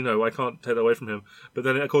 Yeah, and I can't take that away from him. But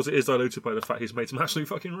then, of course, it is diluted by the fact he's made some absolute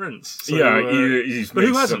fucking rents. So, he's but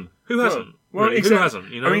who hasn't? Who hasn't? Well, really, exactly. who hasn't?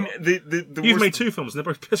 I mean, you've made 2 films and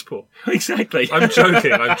they're both piss poor. Exactly. I'm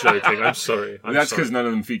joking. I'm sorry. That's because none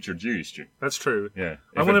of them featured Jews, Stu. That's true. Yeah.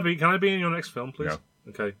 I want to be. Can I be in your next film, please? No.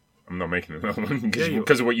 Okay. I'm not making another one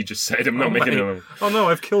because of what you just said. I'm not making another one. Oh no,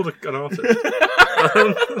 I've killed an artist.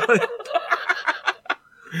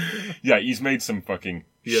 Yeah, he's made some fucking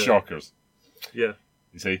shockers. Yeah.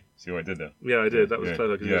 You see what I did there? Yeah, I did. That was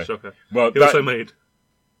clever because he was a shocker. Well, he also made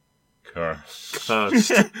Cursed.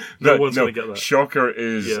 No one's going to get that. Shocker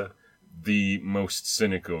is the most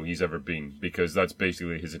cynical he's ever been because that's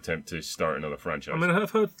basically his attempt to start another franchise. I mean,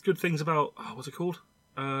 I've heard good things about what's it called?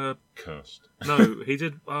 Cursed. No, he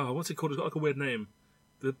did. What's it called? It's got like a weird name.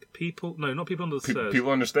 The people. No, not People Under the Stairs.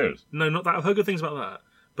 People Under the Stairs. No, not that. I've heard good things about that.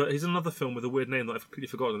 But he's in another film with a weird name that I've completely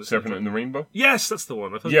forgotten. Serpent in the Rainbow? Yes, that's the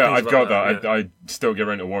one. I've got that. I still get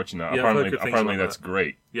around to watching that. Yeah, apparently that's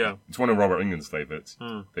great. Yeah. It's one of Robert England's favourites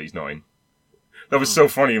that he's not in. That was so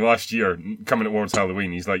funny last year, coming towards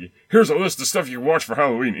Halloween. He's like, here's a list of stuff you can watch for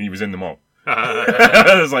Halloween. And he was in them all.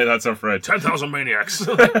 I was like, that's our Fred. 10,000 Maniacs.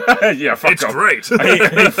 Yeah, fuck it's off. Great. I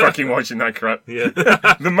hate fucking watching that crap. Yeah.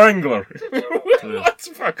 The Mangler. What?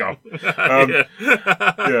 Fuck off.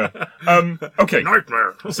 Okay.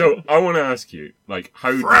 Nightmare. So I want to ask you, like,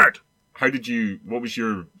 Fred. What was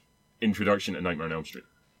your introduction to Nightmare on Elm Street?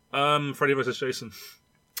 Freddy vs. Jason.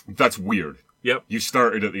 That's weird. Yep. You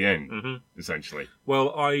started at the end, essentially.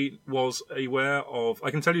 Well, I was aware of...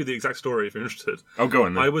 I can tell you the exact story if you're interested. Oh, go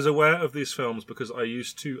on then. I was aware of these films because I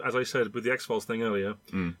used to, as I said with the X-Files thing earlier,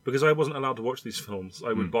 because I wasn't allowed to watch these films,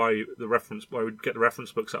 I would I would get the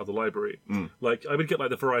reference books out of the library. Like, I would get,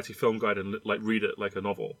 like, the Variety Film Guide and, like, read it like a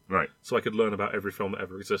novel. Right. So I could learn about every film that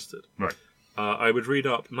ever existed. Right. I would read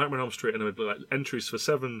up Nightmare on Elm Street and there would be like entries for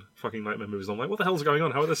 7 fucking Nightmare movies. I'm like, what the hell's going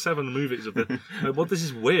on? How are there 7 movies of this? Like, what? This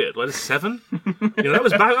is weird. Like, there's 7? That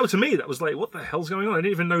was bad. To me, that was like, what the hell's going on? I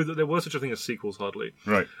didn't even know that there was such a thing as sequels, hardly.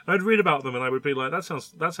 Right. I'd read about them and I would be like, that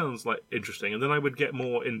sounds like interesting. And then I would get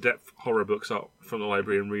more in-depth horror books out from the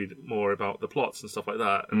library and read more about the plots and stuff like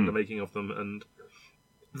that and the making of them. And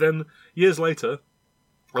then years later,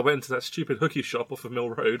 I went into that stupid hooky shop off of Mill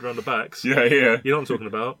Road, round the backs. Yeah. You know what I'm talking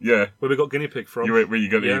about? Yeah. Where we got guinea pig from. Where you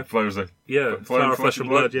got the flowers of... Yeah, Flower, Flesh and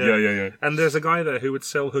Blood, yeah. Yeah. And there's a guy there who would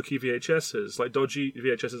sell hooky VHSs, like dodgy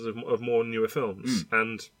VHSs of more newer films.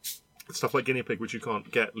 And stuff like guinea pig, which you can't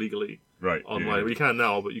get legally online. Well, you can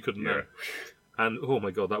now, but you couldn't then. And, oh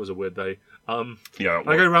my god, that was a weird day. I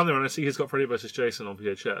go around there and I see he's got Freddy vs. Jason on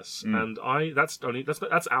VHS. And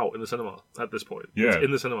that's out in the cinema at this point. Yeah. It's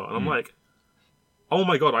in the cinema. And I'm like... oh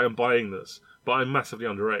my god, I am buying this, but I'm massively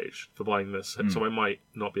underage for buying this, so I might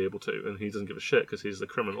not be able to. And he doesn't give a shit because he's the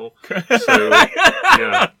criminal. So,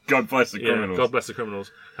 yeah. God bless the criminals. God bless the criminals.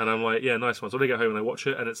 And I'm like, yeah, nice one. So I get home and I watch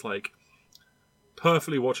it, and it's like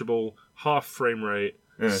perfectly watchable, half frame rate,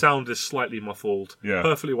 sound is slightly muffled,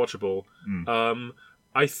 perfectly watchable.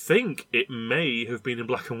 I think it may have been in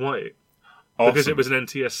black and white. Awesome. Because it was an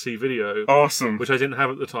NTSC video. Awesome. Which I didn't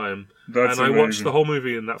have at the time. That's and I amazing. watched the whole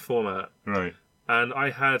movie in that format. Right. And I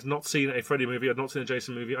had not seen a Freddy movie, I'd not seen a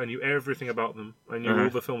Jason movie, I knew everything about them. I knew all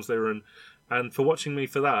the films they were in. And for watching me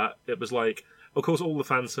for that, it was like, of course all the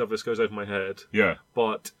fan service goes over my head. Yeah.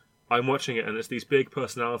 But I'm watching it and it's these big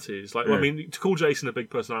personalities. Like, well, I mean, to call Jason a big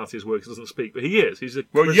personality is weird because he doesn't speak, but he is. He's a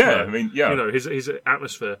charisma. You know, his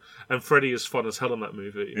atmosphere. And Freddy is fun as hell in that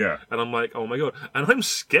movie. Yeah. And I'm like, oh my god. And I'm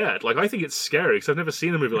scared. Like, I think it's scary because I've never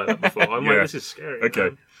seen a movie like that before. I'm like, this is scary. Okay.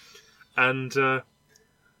 Man. And,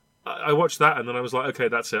 I watched that and then I was like, okay,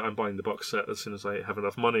 that's it. I'm buying the box set as soon as I have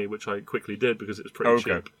enough money, which I quickly did because it was pretty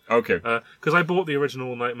cheap. Okay. Because I bought the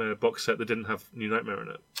original Nightmare box set that didn't have New Nightmare in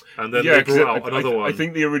it. And then they brought out another one. I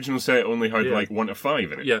think the original set only had like 1 to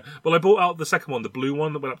 5 in it. Yeah. Well, I bought out the second one, the blue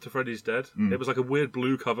one that went up to Freddy's Dead. It was like a weird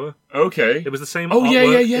blue cover. Okay. It was the same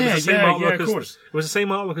artwork. Of course. It was the same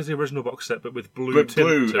artwork as the original box set, but with blue tint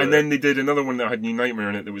to and it. then they did another one that had New Nightmare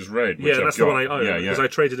in it that was red. Yeah, that's the one I own. Because I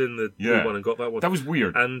traded in the blue one and got that one. That was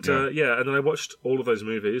weird. And and then I watched all of those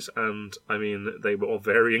movies, and I mean, they were all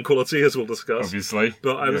varying quality, as we'll discuss. Obviously.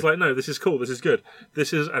 But I was like, no, this is cool, this is good.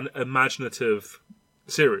 This is an imaginative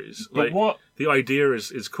series. But what? The idea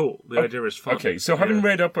is cool. The idea is fun. Okay, so having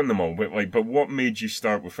read up on them all, but what made you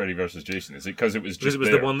start with Freddy vs. Jason? Is it because it was just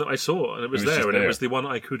the one that I saw, and it was there, and it was the one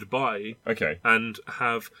I could buy. Okay. And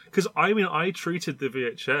have... Because, I mean, I treated the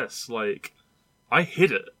VHS like... I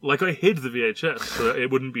hid it. Like, I hid the VHS so that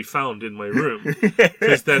it wouldn't be found in my room.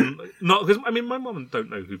 Because my mum don't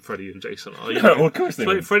know who Freddy and Jason are. You know? Well, of course they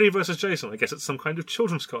don't. Freddy versus Jason, I guess it's some kind of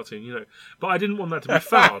children's cartoon, you know. But I didn't want that to be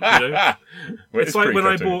found, you know. Well, it's like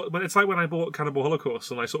when I bought Cannibal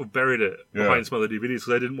Holocaust and I sort of buried it behind some other DVDs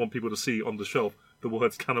because I didn't want people to see on the shelf the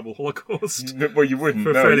words Cannibal Holocaust. Well, you wouldn't.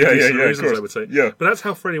 For fairly decent reasons, I would say. Yeah. But that's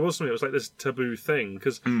how Freddy was to me. It was like this taboo thing.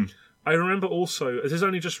 Because I remember also, I've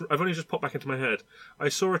only just popped back into my head, I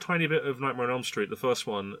saw a tiny bit of Nightmare on Elm Street, the first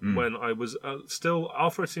one, when I was still,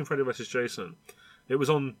 after I'd seen Freddy vs. Jason. It was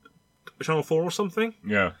on Channel 4 or something.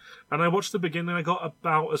 Yeah. And I watched the beginning, I got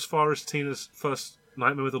about as far as Tina's first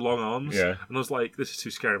Nightmare with the Long Arms. Yeah. And I was like, this is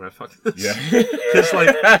too scary, man, fuck this. Yeah. It's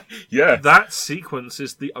like, yeah. that sequence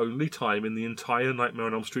is the only time in the entire Nightmare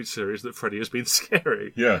on Elm Street series that Freddy has been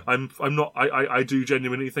scary. Yeah. I do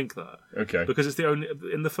genuinely think that. Okay. Because it's the only,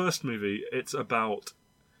 in the first movie, it's about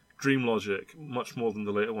dream logic much more than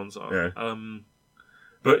the later ones are. Yeah.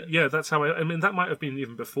 But yeah, that's how I mean, that might have been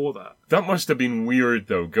even before that. That must have been weird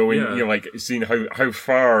though, going, you know, like, seeing how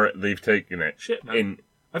far they've taken it. Shit, man.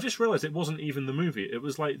 I've just realised it wasn't even the movie. It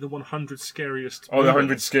was like the 100 scariest the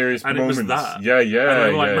 100 scariest and moments. And it was that. Yeah. And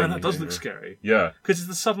I'm like, man, that does look scary. Yeah. Because it's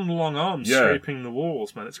the sudden long arms scraping the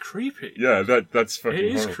walls, man. It's creepy. Yeah, that's fucking It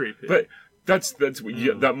is horrible. creepy. But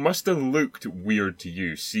that must have looked weird to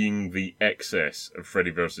you, seeing the excess of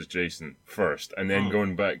Freddy vs. Jason first, and then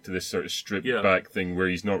going back to this sort of stripped back thing where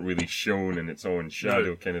he's not really shown and it's all in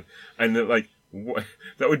shadow, kind of. And like, what,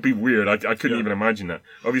 that would be weird. I couldn't even imagine that.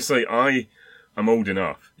 Obviously, I'm old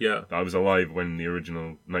enough. Yeah. I was alive when the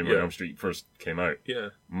original Nightmare on Elm Street first came out.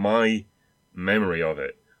 Yeah. My memory of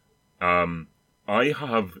it, I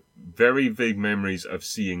have very vague memories of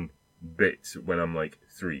seeing bits when I'm like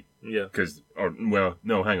 3. Yeah. Hang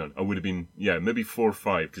on. I would have been, maybe 4 or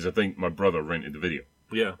 5, because I think my brother rented the video.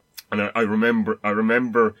 Yeah. And I remember, I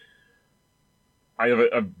have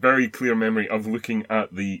a very clear memory of looking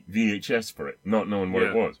at the VHS for it, not knowing what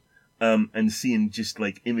it was, and seeing just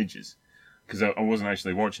like images. Because I wasn't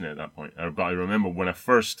actually watching it at that point. But I remember when I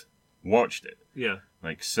first watched it,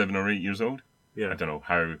 like 7 or 8 years old. Yeah. I don't know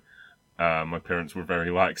how my parents were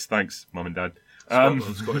very lax. Thanks, Mum and Dad.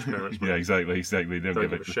 Scottish parents. Man. Yeah, exactly. They don't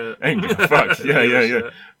give a shit. Ain't give a fuck. Yeah.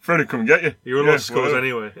 Freddy, come get you. You were lost scores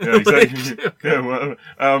anyway. Yeah, exactly. Yeah, whatever.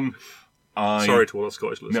 Sorry to all the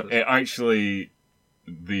Scottish listeners. No, actually,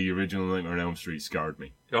 the original Nightmare on Elm Street scarred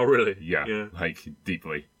me. Oh, really? Yeah. Like,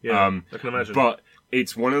 deeply. Yeah, I can imagine. But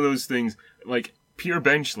it's one of those things, like, Peter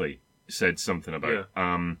Benchley said something about it.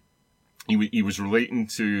 He was relating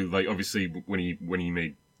to, like, obviously, when he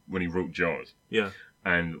wrote Jaws. Yeah.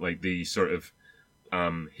 And, like, the sort of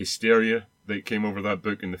hysteria that came over that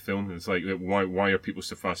book in the film. It's like, why are people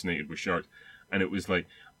so fascinated with sharks? And it was like,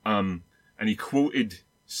 and he quoted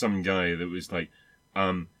some guy that was like,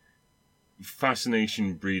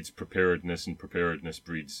 fascination breeds preparedness and preparedness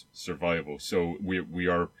breeds survival. So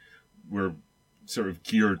we're sort of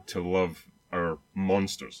geared to love our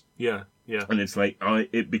monsters. Yeah. And it's like,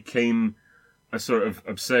 it became a sort of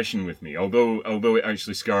obsession with me. Although it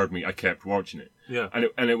actually scarred me, I kept watching it. Yeah.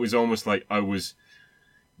 And it was almost like I was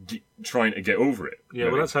trying to get over it. Yeah,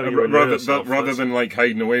 well, that's how you rather than like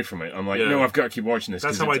hiding away from it. I'm like, no, I've got to keep watching this.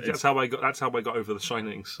 That's how I got over The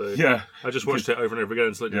Shining. So yeah, I just watched it over and over again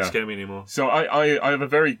until it didn't scare me anymore. So I have a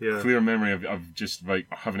very clear memory of just like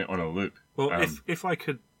having it on a loop. Well, if I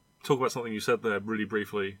could talk about something you said there really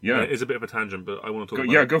briefly. Yeah, it's a bit of a tangent, but I want to talk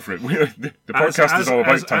about it. Yeah, go for it. The podcast is all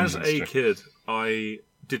about tangents. As a kid, I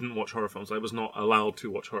didn't watch horror films. I was not allowed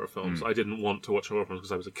to watch horror films. I didn't want to watch horror films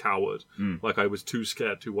because I was a coward. Like, I was too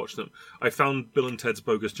scared to watch them. I found Bill and Ted's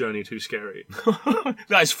Bogus Journey too scary.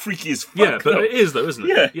 That is freaky as fuck. Yeah, but it is though, isn't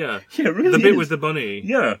it? Yeah, it really is. The bit with the bunny.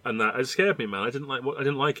 Yeah, and that it scared me, man. I didn't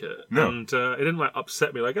like it. No. And it didn't like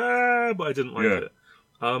upset me, like but I didn't like it.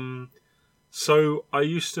 So I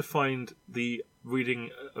used to find the reading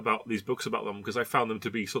about these books about them because I found them to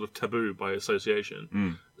be sort of taboo by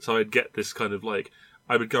association. So I'd get this kind of like,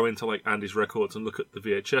 I would go into like Andy's Records and look at the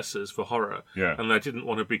VHSs for horror. Yeah. And I didn't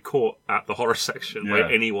want to be caught at the horror section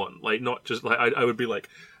by anyone. Like, not just like, I would be like,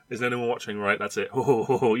 is anyone watching? Right, that's it.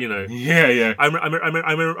 You know. Yeah. I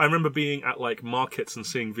remember being at like markets and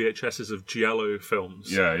seeing VHSs of Giallo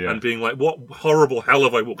films. Yeah. And being like, what horrible hell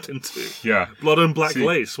have I walked into? Yeah. Blood and black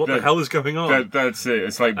lace. What the hell is going on? That's it.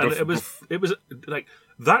 It's like, and it was like,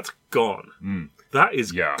 that's gone. That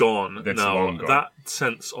is gone now. Long gone. That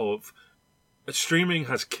sense of streaming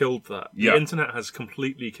has killed that. The internet has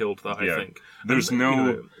completely killed that. I think there's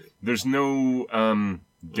no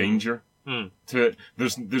danger. To it.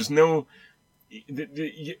 There's no,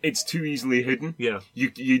 it's too easily hidden. Yeah.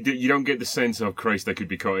 You don't get the sense of, Christ, I could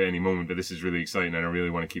be caught at any moment, but this is really exciting and I really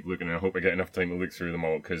want to keep looking and I hope I get enough time to look through them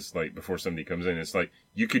all because, like, before somebody comes in, it's like,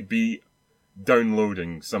 you could be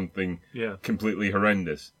downloading something completely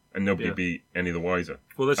horrendous and nobody be any the wiser.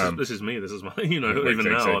 Well, this is me. This is my, even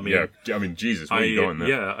now. I mean, I mean, Jesus, where are you going there?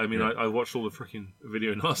 Yeah, I mean, I watched all the freaking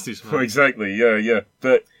video nasties. Man. Well, exactly. Yeah.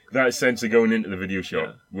 But that sense of going into the video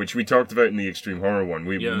shop, which we talked about in the extreme horror one,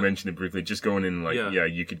 we mentioned it briefly. Just going in, like,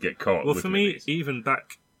 you could get caught. Well, for me, even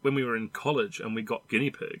back when we were in college and we got Guinea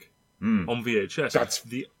Pig on VHS, that's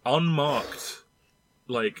the unmarked.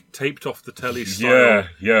 Like, taped off the telly style.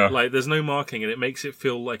 Yeah. Like, there's no marking, and it makes it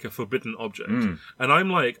feel like a forbidden object. And I'm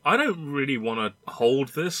like, I don't really want to hold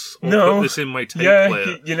this or put this in my tape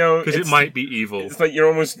player. Because it might be evil. It's like you're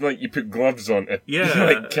almost like you put gloves on it. Yeah.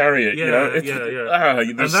 You, like, carry it,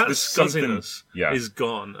 and that scuzziness is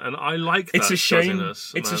gone. And I like that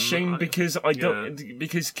scuzziness. It's a shame because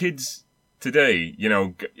because kids today,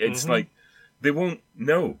 it's like, they won't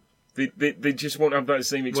know. They just won't have that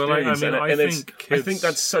same experience. Well, I think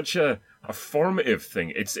that's such a formative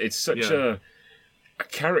thing. It's such a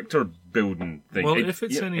character building thing. Well, if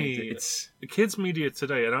it's it's kids media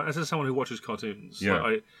today, and as someone who watches cartoons,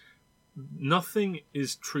 nothing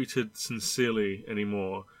is treated sincerely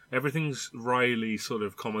anymore. Everything's wryly sort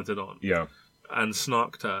of commented on, and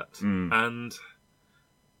snarked at, and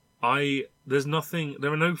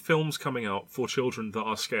there are no films coming out for children that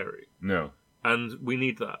are scary. No. And we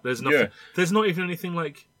need that. There's nothing. There's not even anything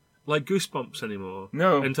like Goosebumps anymore.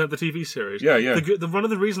 No. In terms of the TV series. Yeah. One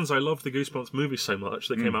of the reasons I love the Goosebumps movie so much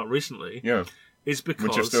that came out recently. Is because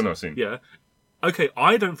which I've still not seen. Yeah. Okay,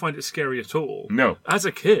 I don't find it scary at all. No. As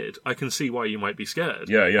a kid, I can see why you might be scared.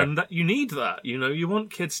 Yeah. And you need that. You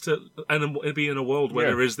want kids to be in a world where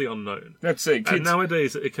there is the unknown. That's it. And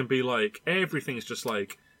nowadays, it can be like everything's just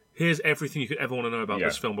like. Here's everything you could ever want to know about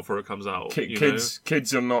this film before it comes out.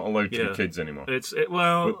 Kids are not allowed to be kids anymore.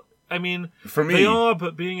 I mean, for me, they are,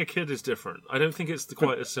 but being a kid is different. I don't think it's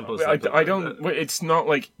quite as simple as that. I don't. It's not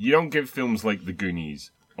like you don't get films like The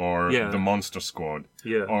Goonies or The Monster Squad.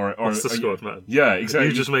 Yeah, or Monster Squad, man. Yeah, exactly.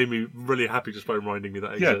 You just made me really happy just by reminding me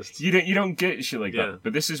that exists. You don't get shit like that.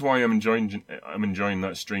 But this is why I'm enjoying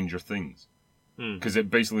that Stranger Things. Because it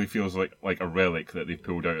basically feels like a relic that they've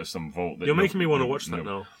pulled out of some vault. You're making me want to watch that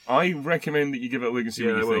now. I recommend that you give it a look and see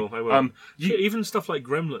what you think. I will. Even stuff like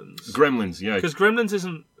Gremlins. Gremlins, yeah. Because Gremlins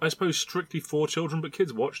isn't, I suppose, strictly for children, but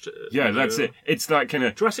kids watched it. Yeah, that's it. It's that kind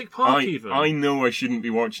of... Jurassic Park, even. I know I shouldn't be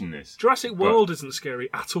watching this. Jurassic World isn't scary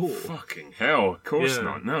at all. Fucking hell, of course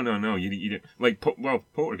not. No. You don't... Like,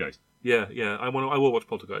 Poltergeist. Yeah. I will watch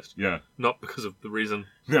Poltergeist. Yeah. Not because of the reason.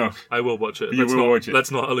 No. I will watch it. You will watch it. Let's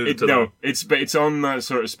not allude to that. No, it's on that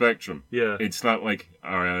sort of spectrum. Yeah. It's not like,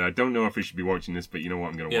 alright, I don't know if I should be watching this, but you know what,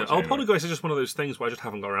 I'm going to watch it anyway. Poltergeist is just one of those things where I just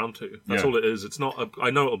haven't got around to. That's all it is. It's not, I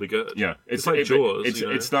know it'll be good. Yeah. It's like Jaws.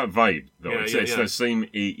 It's that vibe, though. It's that same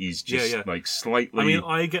 80s, just like slightly... I mean,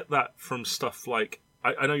 I get that from stuff like,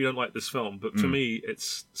 I know you don't like this film, but to me,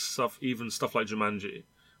 it's stuff like Jumanji.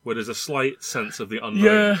 Where there's a slight sense of the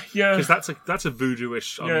unknown. Yeah. Because that's a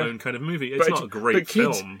voodoo-ish, unknown kind of movie. It's not a great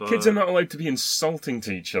film, but... Kids are not allowed to be insulting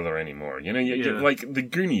to each other anymore. Like the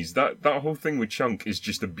Goonies, that whole thing with Chunk is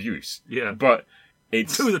just abuse. Yeah. But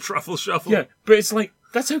it's... To the truffle shuffle. Yeah, but it's like,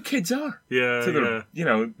 that's how kids are. Yeah, to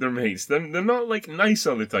their, their mates. They're not, like, nice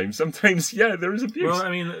all the time. Sometimes, there is abuse. Well,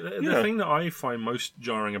 I mean, the thing that I find most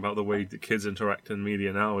jarring about the way that kids interact in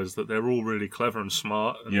media now is that they're all really clever and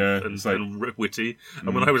smart and witty.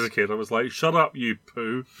 And when I was a kid, I was like, shut up, you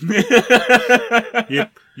poo.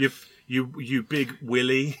 you big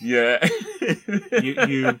willy. Yeah.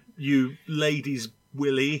 you ladies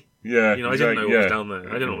willy. Yeah, I didn't know what was down there.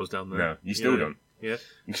 I didn't know what was down there. No, you still don't. Yeah.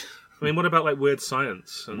 I mean, what about like weird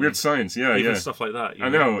science? Weird science, even stuff like that. I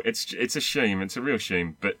know it's a shame. It's a real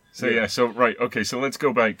shame. But so so let's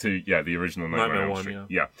go back to the original Nightmare on Elm Street.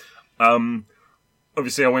 Yeah.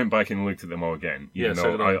 Obviously, I went back and looked at them all again.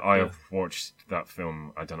 I have watched that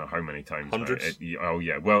film. I don't know how many times. Hundreds.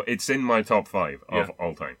 Well, it's in my top 5 of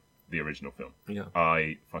all time. The original film. Yeah.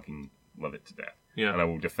 I fucking love it to death. Yeah. And I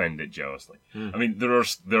will defend it jealously. I mean,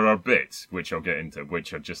 there are bits which I'll get into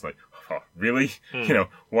which are just like, oh, really?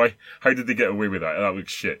 Why? How did they get away with that? That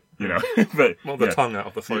looks shit. But the tongue out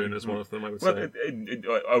of the phone is one of them. I would say.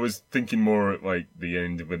 I was thinking more like the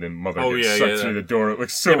end when the mother gets sucked through the door. It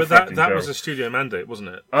looks so. Yeah, but that was a studio mandate, wasn't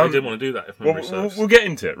it? They didn't want to do that. If memory serves. We'll get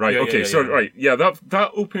into it, right?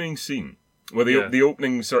 That opening scene, the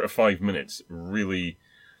opening sort of 5 minutes really.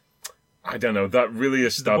 I don't know. That really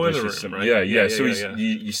establishes some. Right? So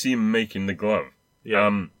you see him making the glove. Yeah.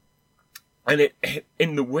 And it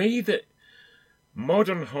in the way that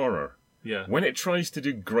modern horror Yeah. When it tries to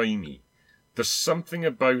do grimy, there's something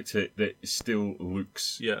about it that still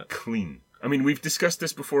looks clean. I mean, we've discussed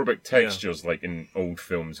this before about textures, like in old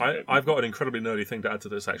films. I've got an incredibly nerdy thing to add to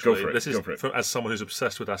this, actually. Go for it. This is, Go for it. as someone who's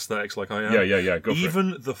obsessed with aesthetics like I am. Yeah. Go for it.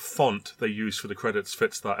 Even the font they use for the credits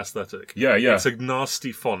fits that aesthetic. Yeah. It's a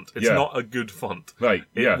nasty font. It's not a good font. Right,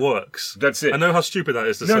 It works. That's it. I know how stupid that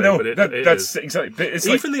is to say, but that's is. exactly. It's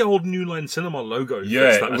Even the old New Line Cinema logo fits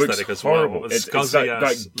that it aesthetic looks as horrible. well. It's scuzzy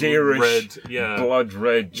that garish, red, blood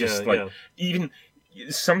red, even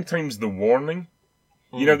sometimes the warning.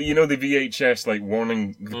 You know the VHS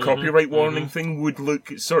warning, the copyright warning thing would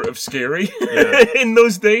look sort of scary in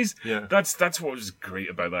those days. Yeah. That's what was great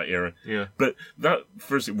about that era. Yeah. But that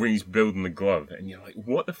first when he's building the glove and you're like,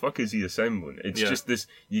 what the fuck is he assembling? It's just this.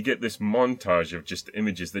 You get this montage of just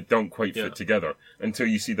images that don't quite fit together until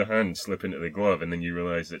you see the hand slip into the glove, and then you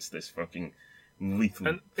realise it's this fucking lethal.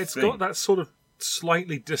 And it's thing. got that sort of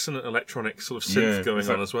slightly dissonant electronic sort of synth going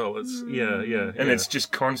on as well. It's and it's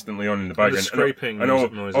just constantly on in the background. And the scraping and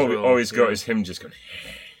noise as well. All he's got is him just going.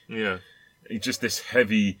 Yeah, just this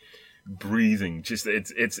heavy breathing. Just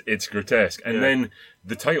it's grotesque. And then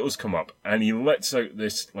the titles come up, and he lets out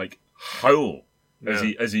this howl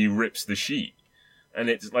as he rips the sheet. And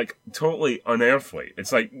it's totally unearthly.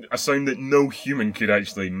 It's like a sound that no human could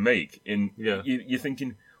actually make. You're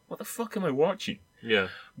thinking, what the fuck am I watching? Yeah.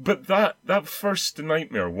 But that first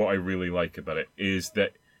nightmare, what I really like about it is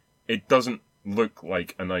that it doesn't look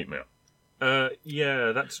like a nightmare.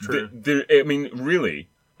 Yeah, that's true. I mean, really,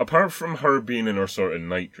 apart from her being in her sort of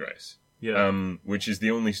nightdress, which is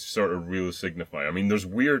the only sort of real signifier. I mean, there's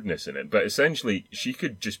weirdness in it, but essentially, she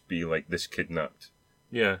could just be like this kidnapped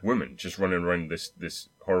woman, just running around this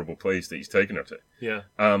horrible place that he's taken her to. Yeah.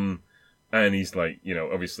 And he's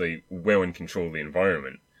obviously well in control of the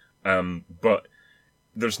environment. But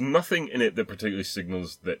there's nothing in it that particularly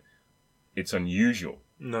signals that it's unusual.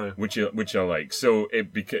 No. Which I like. So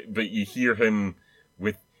but you hear him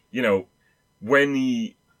with, when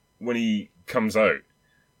he comes out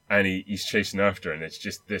and he's chasing after her, and it's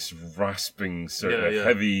just this rasping sort of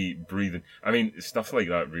heavy breathing. I mean, stuff like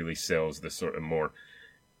that really sells the sort of more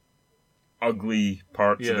ugly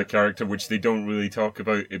parts of the character, which they don't really talk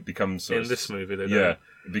about. It becomes sort in of, this movie, they don't.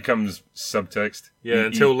 It becomes subtext.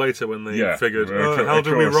 Until later when they figured, how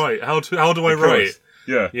do we write? How do I write?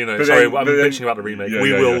 Yeah. I'm bitching about the remake.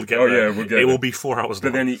 We will get there. We'll get it will be 4 hours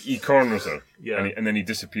long. But then he corners her. And then he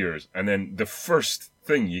disappears. And then the first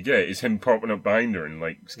thing you get is him popping up behind her and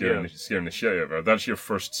scaring the shit out of her. That's your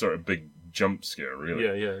first sort of big jump scare,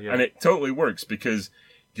 really. Yeah. And it totally works because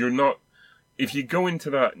you're not... If you go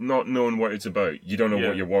into that not knowing what it's about, you don't know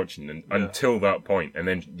what you're watching until that point, and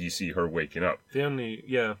then you see her waking up. The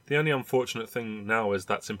only unfortunate thing now is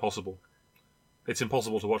that's impossible. It's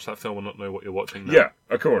impossible to watch that film and not know what you're watching now. Yeah,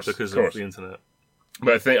 of course. Because of the internet.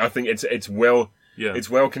 But I think it's well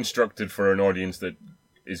constructed for an audience that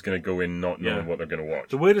is going to go in not knowing what they're going to watch.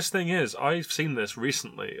 The weirdest thing is, I've seen this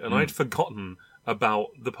recently, and I'd forgotten about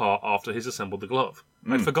the part after he's assembled the glove.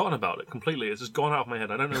 I'd forgotten about it completely. It's just gone out of my head.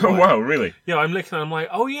 I don't know why. Oh, wow, really? Yeah, I'm looking and I'm like,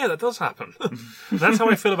 oh yeah, that does happen. That's how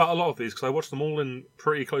I feel about a lot of these, because I watch them all in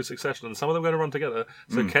pretty close succession, and some of them are going to run together.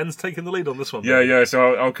 So Ken's taking the lead on this one. Yeah,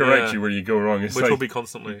 so I'll correct you where you go wrong. It's which will be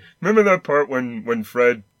constantly. Remember that part when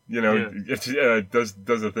Fred...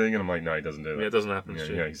 does a thing, and I'm like, no, he doesn't do that. Yeah, it doesn't happen.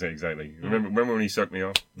 Yeah, exactly. Remember when he sucked me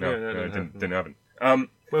off? No, it didn't happen.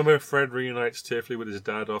 When Fred reunites tearfully with his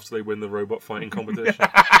dad after they win the robot fighting competition.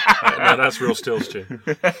 No, that's real stills, Stu.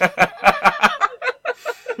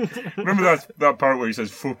 Remember that part where he says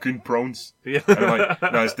 "fucking prawns"? Yeah. And I'm like,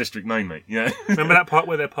 no, it's District 9, mate. Yeah. Remember that part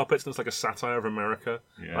where they're puppets and it's like a satire of America?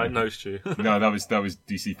 Yeah. I know, Stu. No, that was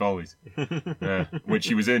DC Follies, which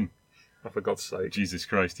he was in. For God's sake. Jesus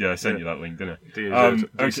Christ, I sent you that link, didn't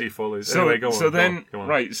I? DC Follies. Anyway, go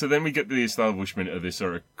on. So then we get the establishment of this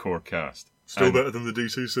sort of core cast. Still better than the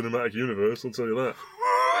DC Cinematic Universe, I'll tell you that.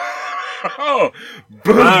 Oh!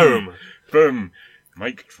 Boom!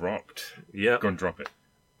 Mic dropped. Yeah. Go and drop it.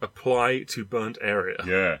 Apply to burnt area.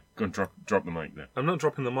 Yeah. Go and drop the mic there. I'm not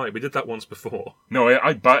dropping the mic. We did that once before. No,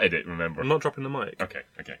 I batted it, remember? I'm not dropping the mic. Okay,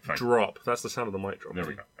 fine. Drop. That's the sound of the mic drop. There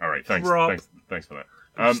we go. Alright, thanks. Drop. Thanks for that.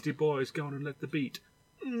 Beastie Boys, go on and let the beat.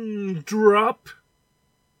 Drop.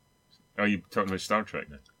 Are you talking about Star Trek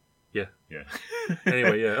now? Yeah.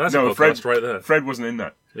 Anyway, that's a podcast right there. Fred wasn't in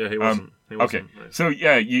that. Yeah, he wasn't. Okay, no. So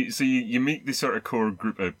you meet this sort of core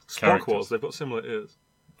group of characters. Spock was. They've got similar ears.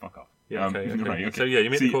 Fuck off. Yeah, okay. Right, okay. So you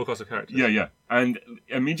meet the core cast of characters. Yeah, and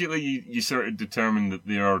immediately you sort of determine that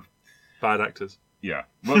they are bad actors. Yeah.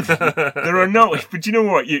 Well, there are no... But you know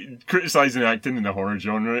what? Criticising acting in the horror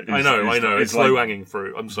genre is... I know. It's like, low-hanging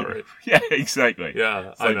fruit. I'm sorry. Yeah, exactly.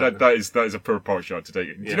 Yeah, I know. That is a poor pot shot to take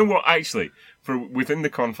it. Do you know what? Actually, for within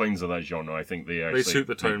the confines of that genre, I think they suit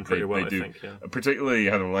the tone pretty well, they do. I think, yeah. Particularly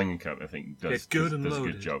Heather Langenkamp, I think, does a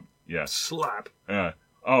good job. Yeah. Slap.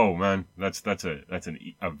 Oh, man. That's a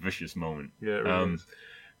vicious moment. Yeah, it really is.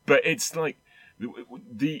 But it's like...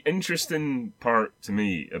 The interesting part to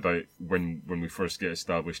me about when we first get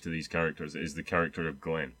established to these characters is the character of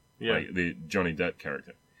Glenn, like the Johnny Depp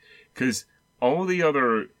character, because all the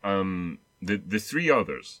other the three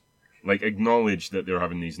others like acknowledge that they're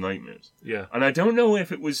having these nightmares, and I don't know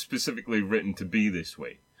if it was specifically written to be this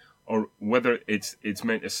way, or whether it's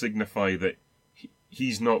meant to signify that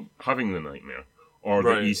he's not having the nightmare, or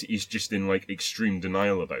that he's just in like extreme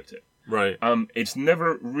denial about it. Right. It's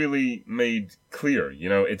never really made clear, you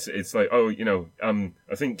know. It's like, oh, you know,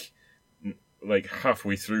 I think like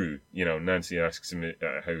halfway through, you know, Nancy asks him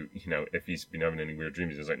how, you know, if he's been having any weird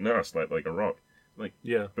dreams. He's like, no, I slept like a rock. Like,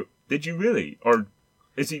 but did you really? Or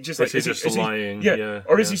is he just like, is he lying?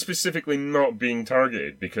 Or is he specifically not being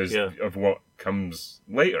targeted because of what comes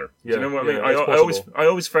later? Do you know what I mean? I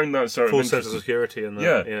always found that sort full of sense of security in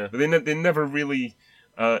that. Yeah. But they never really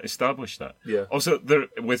establish that. Yeah. Also,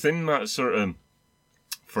 within that sort of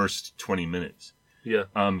first 20 minutes,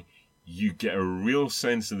 you get a real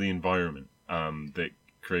sense of the environment that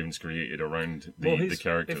Craven's created around the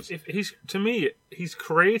characters. To me, he's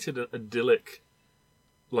created an idyllic,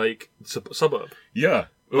 like suburb. Yeah.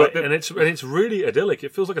 Like, and it's really idyllic.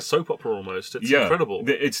 It feels like a soap opera almost. It's incredible.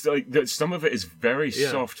 It's like some of it is very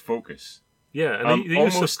soft focus. Yeah, and the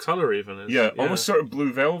use of colour even is... almost sort of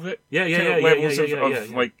Blue Velvet.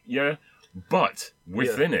 But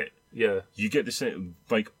within it, you get the sense,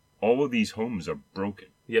 like, all of these homes are broken.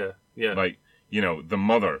 Yeah. Like, you know, the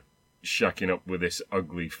mother shacking up with this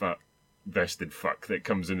ugly, fat, vested fuck that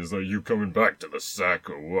comes in and is like, you coming back to the sack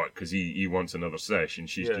or what? Because he wants another sesh, and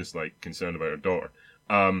she's just, like, concerned about her daughter.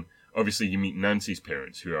 Obviously, you meet Nancy's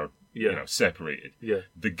parents, who are, you know, separated. Yeah.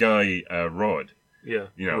 The guy, Rod... Yeah,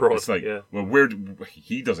 you know, Rod, it's like, well,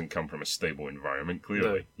 he doesn't come from a stable environment,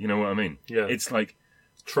 clearly. No. You know what I mean? Yeah. It's like...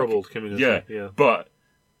 troubled community. Yeah. But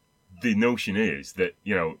the notion is that,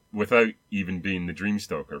 you know, without even being the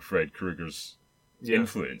Dreamstalker, Fred Krueger's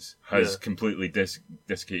influence has completely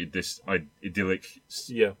desiccated this idyllic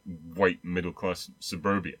white middle-class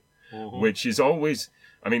suburbia, which is always...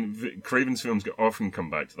 I mean, Craven's films often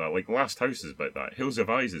come back to that. Like, Last House is about that. Hills Have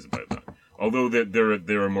Eyes is about that. Although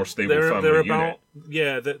they're a more stable family unit.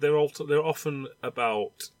 Yeah, they're often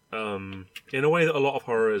about, in a way that a lot of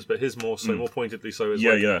horror is, but his more pointedly so. Is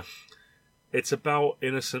it's about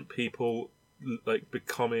innocent people, like,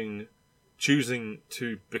 choosing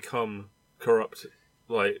to become corrupt,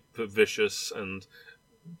 like, vicious, and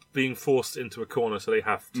being forced into a corner, so they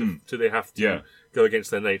have to go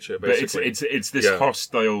against their nature. Basically, but it's this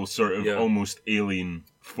hostile sort of almost alien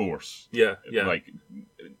force. Like,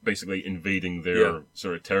 basically invading their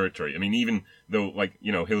sort of territory. I mean, even though, like,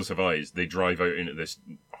 you know, Hills Have Eyes, they drive out into this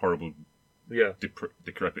horrible,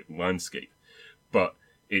 decrepit landscape, but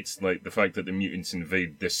it's like the fact that the mutants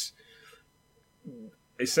invade this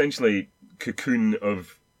essentially cocoon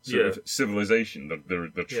of sort of civilization,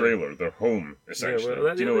 their trailer, their home, essentially.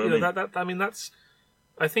 Do you know what I mean? I mean,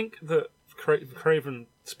 I think that Craven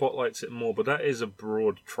spotlights it more, but that is a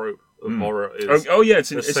broad trope of horror.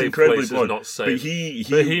 It's incredibly broad. Not safe.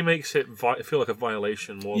 But he makes it feel like a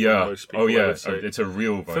violation more than most people. It's a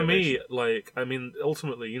real violation. For me, like, I mean,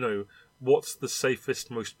 ultimately, you know, what's the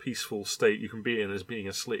safest, most peaceful state you can be in is being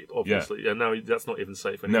asleep, obviously. And now that's not even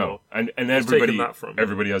safe anymore. No, and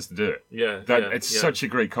everybody has to do it. It's such a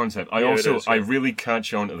great concept. I really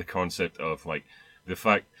catch on to the concept of, like, the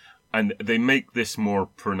fact, and they make this more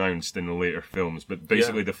pronounced in the later films, but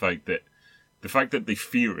basically the fact that they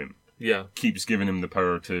fear him keeps giving him the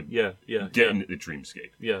power to get into the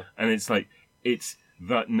dreamscape. And it's like, it's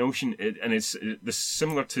that notion, and it's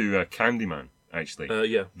similar to Candyman. Actually,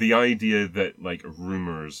 the idea that, like,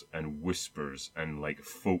 rumors and whispers and, like,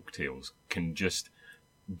 folk tales can just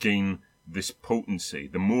gain this potency.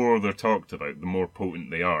 The more they're talked about, the more potent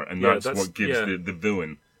they are, and that's what gives the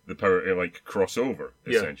villain the power to, like, cross over,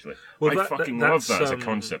 essentially. Well, I fucking love that as a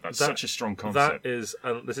concept. That's such a strong concept. That is,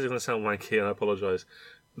 and this is going to sound wanky, and I apologise.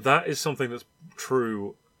 That is something that's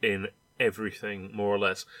true in everything, more or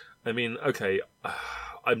less. I mean, okay,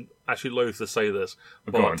 I'm actually loath to say this,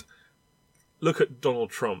 but look at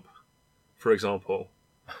Donald Trump, for example.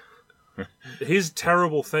 his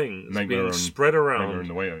terrible things being spread around, in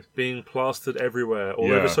the White House. being plastered everywhere,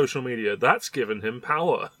 all over social media, that's given him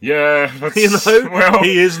power. Yeah, that's,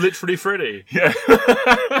 he is literally Freddy. Yeah.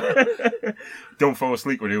 Don't fall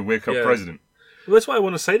asleep when he'll wake up president. Well, that's what I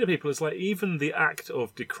want to say to people. Is like even the act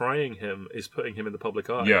of decrying him is putting him in the public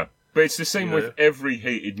eye. Yeah, but it's the same with every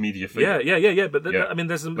hated media figure. Yeah. But I mean,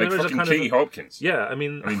 there's like there is a kind Katie of Hopkins. Yeah, I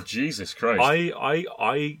mean, Jesus Christ.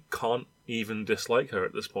 I can't even dislike her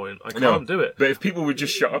at this point. I can't do it. But if people would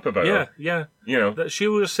just shut up about her, that she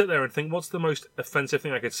will just sit there and think, "What's the most offensive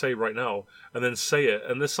thing I could say right now?" and then say it.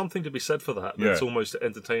 And there's something to be said for that. That's almost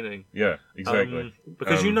entertaining. Yeah, exactly.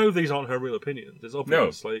 Because these aren't her real opinions. It's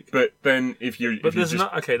obvious. No, but then if you're,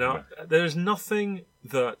 there's nothing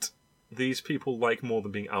that these people like more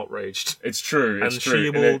than being outraged. It's true. It's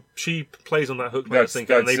true. She plays on that hook by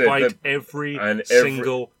thinking, and they bite every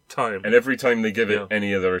single time. And every time they give it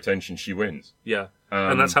any other attention, she wins. Yeah.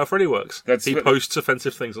 And that's how Freddy works. He posts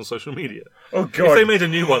offensive things on social media. Oh, God. If they made a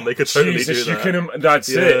new one, they could totally do that. That's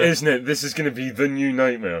it, isn't it? This is going to be the new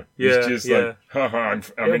nightmare. It's just like, haha, I'm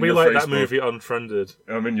It'll in be your like Facebook. that movie Unfriended.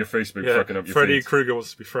 I'm in your Facebook fucking up your Freddy feed. Krueger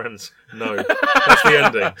wants to be friends. No. That's the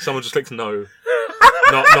ending. Someone just clicks no.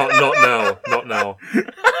 Not now.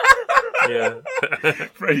 Yeah.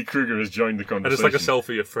 Freddy Krueger has joined the conversation. And it's like a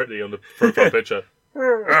selfie of Freddy on the profile picture.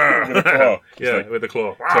 With a claw. With the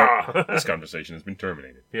claw. So, this conversation has been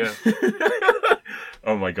terminated. Yeah.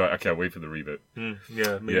 Oh my God, I can't wait for the reboot.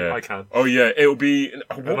 I can. Oh yeah, it'll be...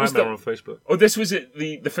 What was that on Facebook? Oh, this was it,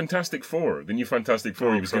 the Fantastic Four, the new Fantastic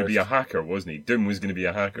Four. He was going to be a hacker, wasn't he? Doom was going to be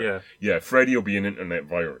a hacker. Yeah. Yeah, Freddy will be an internet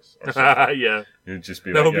virus. Or something. Yeah. It'll just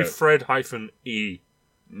be That'll be Fred-E.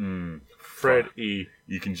 Fred E.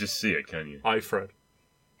 You can just see it, can you? iFred.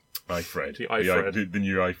 iFred. The iFred. The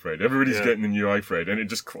new iFred. Everybody's getting the new iFred, and it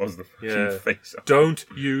just claws the fucking face up. Don't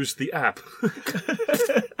use the app.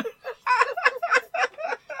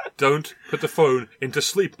 Don't put the phone into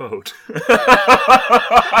sleep mode.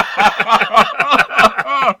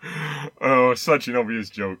 Oh, such an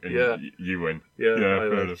obvious joke. And you win. Yeah,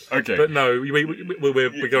 fair enough. Okay. But no,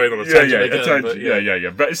 we're going on a tangent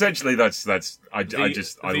again. But essentially, that's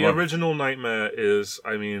the original Nightmare is,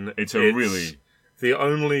 I mean, it's really the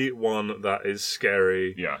only one that is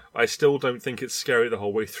scary. Yeah. I still don't think it's scary the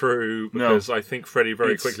whole way through because I think Freddy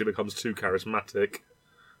very quickly becomes too charismatic.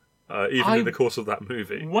 Even in the course of that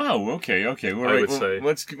movie. Wow. Okay. Well, I would say.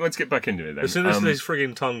 Let's get back into it then. As soon as his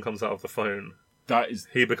frigging tongue comes out of the phone,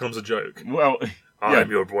 he becomes a joke. Well, I'm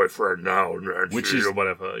your boyfriend now, Nancy, or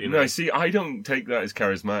whatever. No, see, I don't take that as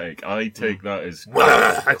charismatic. I take that as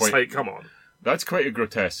come on. That's quite a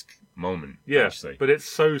grotesque moment. Yeah, actually. But it's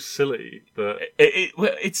so silly that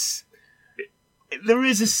there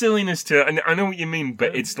is a silliness to it, and I know what you mean.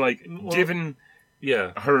 But it's like given.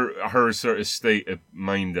 Yeah, her sort of state of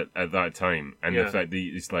mind at that time, and the fact that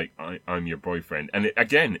it's like I'm your boyfriend, and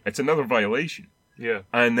again, it's another violation. Yeah,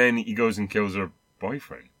 and then he goes and kills her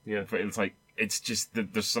boyfriend. Yeah, but it's like it's just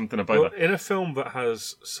that there's something about that in a film that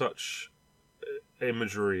has such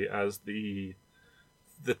imagery as the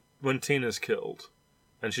when Tina's killed.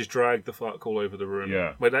 And she's dragged the fuck all over the room.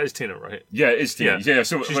 Yeah. Wait, that is Tina, right? Yeah, it is Tina. Yeah,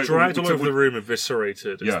 so she's dragged all over the room,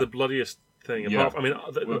 eviscerated. It's the bloodiest thing. Apart,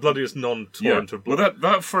 the bloodiest non-torrent of blood.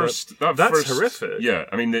 Well, that's horrific. Yeah,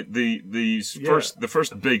 I mean the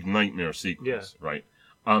first big nightmare sequence, right?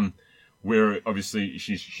 Where obviously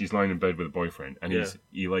she's lying in bed with a boyfriend, and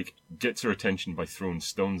he like gets her attention by throwing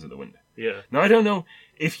stones at the window. Yeah. Now I don't know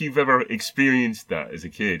if you've ever experienced that as a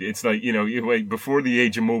kid. It's like like before the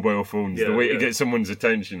age of mobile phones, the way to get someone's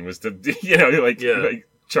attention was to like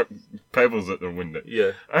chuck pebbles at their window.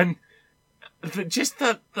 Yeah. And just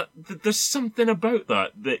that there's something about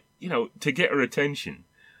that to get her attention,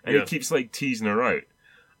 and he keeps like teasing her out,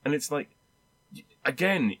 and it's like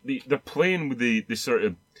again they're playing with the sort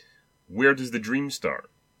of where does the dream start.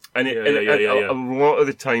 And a lot of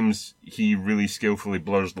the times he really skillfully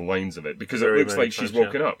blurs the lines of it because it looks like she's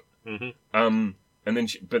woken up. Mm-hmm. And then,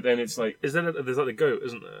 but then it's like there's like the goat,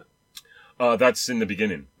 isn't there? That's in the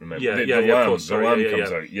beginning. Remember, the lamb, of course. the lamb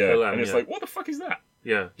comes out. Yeah, the lamb, and it's like, what the fuck is that?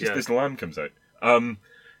 Yeah, this lamb comes out.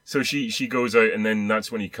 So she goes out, and then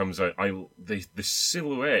that's when he comes out. The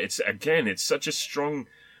silhouette. It's such a strong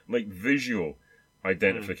like visual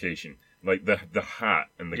identification. Like the hat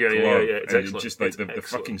and the glove, it's and just like the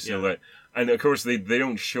fucking silhouette. And of course they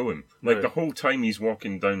don't show him. Like the whole time he's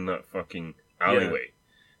walking down that fucking alleyway,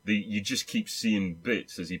 you just keep seeing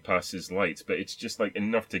bits as he passes lights, but it's just like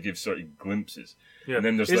enough to give sort of glimpses. Yeah. And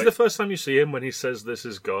then there's the first time you see him when he says this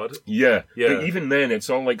is God. Yeah. But even then it's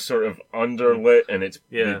all like sort of underlit, and it's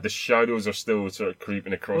the shadows are still sort of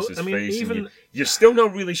creeping across his face. You're still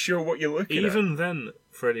not really sure what you're looking at. Even then,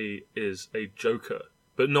 Freddy is a Joker,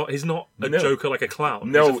 but he's not a No. Joker like a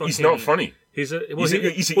clown. No, he's not funny. His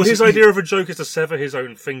He's- idea of a joke is to sever his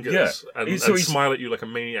own fingers Yeah. and He's- smile at you like a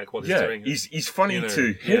maniac while he's doing it. he's funny You know,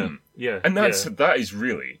 to him. Yeah. And that is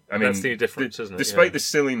really, I mean, That's the difference, isn't it? Despite Yeah. the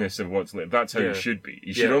silliness of what's lit, that's how Yeah. it should be.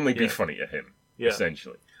 You should Yeah, only be yeah. funny to him, Yeah.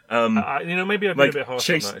 essentially. Maybe I've been a bit harsh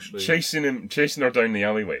on that, actually. chasing her down the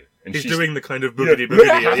alleyway. And He's she's doing the kind of boogity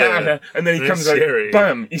boogity, yeah. And then he And comes it's out, scary.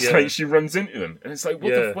 bam! He's Yeah. like, she runs into them, and it's like,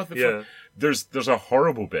 what the fuck? There's a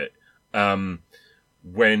horrible bit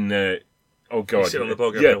when oh god, You sit on the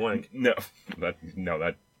bog and have a wank. No,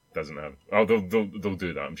 that doesn't happen. Oh, they'll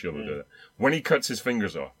do that. I'm sure they'll do that. When he cuts his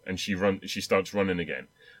fingers off and she starts running again,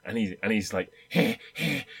 and he's like, and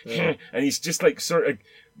he's just like sort of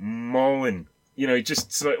mauling. You know,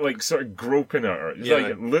 just sort of groping at her. It's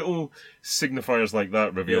like little signifiers like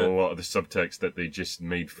that reveal a lot of the subtext that they just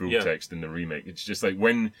made full text in the remake. It's just like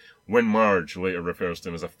when Marge later refers to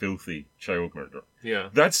him as a filthy child murderer. Yeah.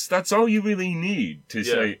 That's all you really need to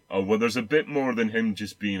say, oh, well, there's a bit more than him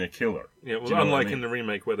just being a killer. Yeah, well, Do you know unlike what I mean? in the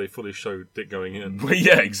remake where they fully showed it going in. But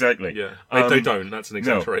yeah, exactly. Yeah, they don't. That's an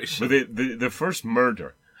exaggeration. No, but the first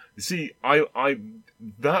murder. See, I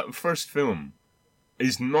that first film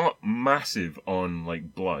is not massive on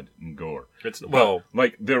like blood and gore. It's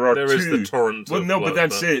like there there is the torrent. Well, of no, blood, but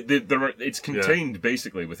that's it. It's contained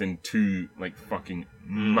basically within two like fucking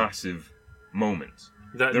massive moments.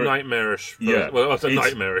 That nightmarish. Yeah. Well, it's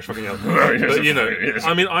nightmarish fucking hell. But But you know,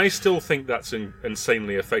 I mean, I still think that's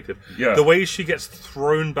insanely effective. Yeah. The way she gets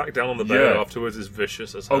thrown back down on the bed Yeah. afterwards is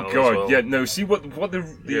vicious as hell. Oh god, as well. yeah. No, see what the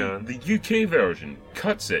UK version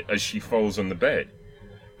cuts it as she falls on the bed,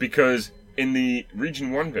 because in the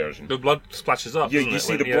Region 1 version, The blood splashes up. yeah, doesn't you it,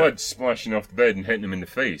 see when- the blood splashing off the bed and hitting him in the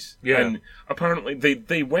face. Yeah. And apparently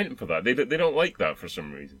they went for that. They don't like that for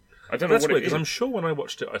some reason. I don't know That's what weird it is. because I'm sure when I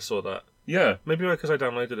watched it, I saw that. Yeah, Maybe because I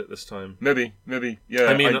downloaded it this time. maybe. Yeah,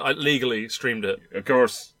 I mean, I legally streamed it of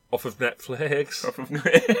course. off of Netflix, Off of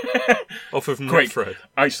off of Quick, Netflix.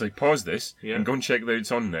 actually, pause this Yeah. and go and check that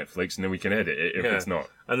it's on Netflix, and then we can edit it if Yeah. it's not.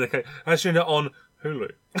 And I streamed it on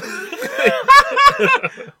Hulu.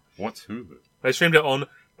 What's Hulu? I streamed it on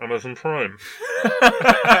Amazon Prime.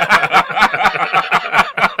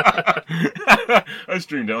 I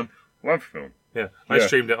streamed it on Live Film. Yeah, I Yeah.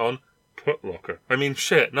 streamed it on Putlocker. I mean,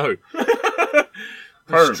 shit, no. I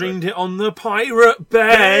Pirate streamed it on the Pirate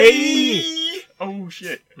Bay. Oh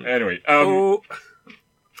shit. Anyway, Oh,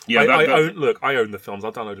 yeah, I own the films.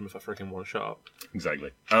 I'll download them if I freaking want to shut up.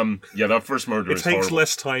 exactly. Yeah, that first murder It is takes horrible.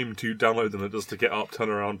 less time to download than it does to get up, turn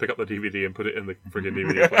around, pick up the DVD, and put it in the freaking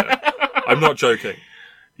DVD player. I'm not joking.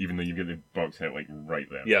 Even though you get the box set like right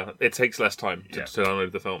there. Yeah, it takes less time to Yeah.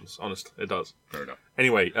 download the films. Honest, it does. Fair enough.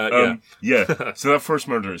 Anyway, Yeah. So that first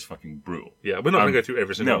murder is fucking brutal. yeah, we're not going to go through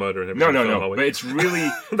every single murder in every No, single no, film, no. are we? But it's really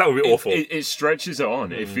That would be awful. It stretches it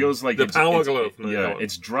on. It feels like The it's, power it's, glove. Yeah,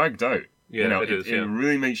 it's dragged out. Yeah, you know, it is, It yeah.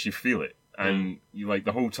 really makes you feel it, and you like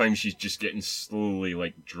the whole time she's just getting slowly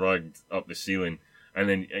like dragged up the ceiling, and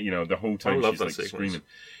then the whole time love she's that like sequence. screaming.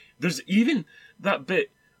 There's even that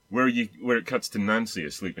bit where it cuts to Nancy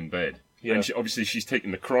asleep in bed, Yeah. and obviously she's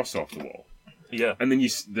taking the cross off the wall, yeah. and then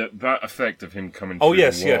that effect of him coming. Oh through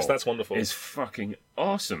yes, the wall yes, that's wonderful. is fucking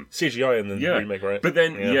awesome. CGI in the Yeah, remake, right? But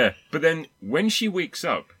then when she wakes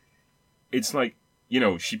up, it's like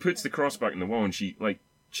she puts the cross back in the wall and she like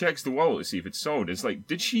checks the wall to see if it's solid. It's like,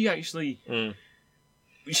 did she actually?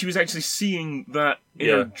 She was actually seeing that in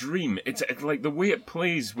her dream. It's like the way it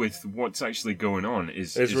plays with what's actually going on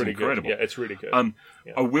is really incredible. good. Yeah, it's really good.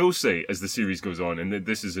 I will say, as the series goes on, and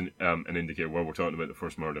this is an indicator while we're talking about the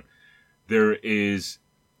first murder, there is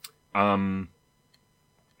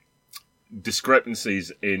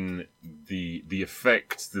discrepancies in the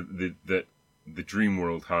effect that the dream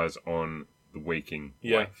world has on the waking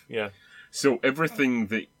wife. Yeah. So everything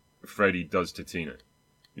that Freddy does to Tina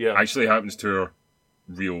Yeah. actually happens to her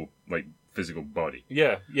real, like, physical body.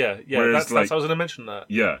 Yeah. Whereas, That's like- I was going to mention that.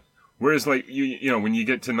 Yeah. Whereas, like, you know, when you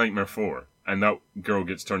get to Nightmare 4 and that girl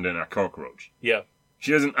gets turned into a cockroach, Yeah.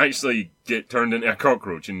 she doesn't actually get turned into a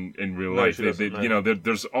cockroach in real No, life. she doesn't, no. You know,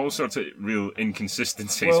 there's all sorts of real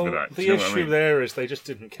inconsistencies Well, with that. Do the you know what issue I mean? there is they just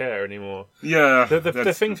didn't care anymore. Yeah.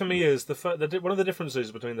 The thing for me is one of the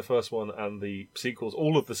differences between the first one and the sequels,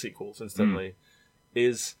 all of the sequels, incidentally,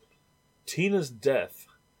 is Tina's death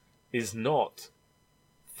is not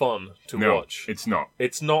fun to No, watch. it's not.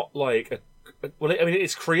 It's not like well, I mean,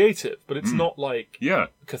 it's creative, but it's not like Yeah.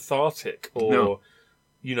 cathartic or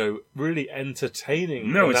No. really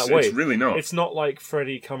entertaining. No, in it's that way. it's really not. It's not like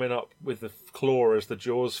Freddy coming up with the claw as the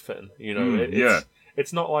Jaws fin. Yeah.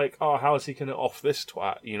 It's not like, oh, how is he going to off this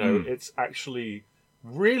twat? It's actually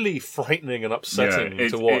really frightening and upsetting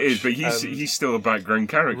to watch. It is, but he's still a background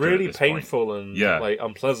character. Really at this painful point. and like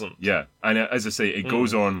unpleasant. Yeah, and as I say, it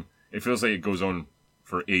goes on. It feels like it goes on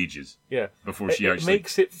for ages. Yeah, before she actually it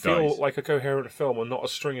makes it feel dies. like a coherent film and not a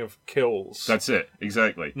string of kills. That's it,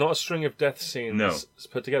 exactly. Not a string of death scenes No.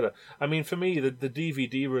 put together. I mean, for me, the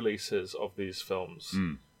DVD releases of these films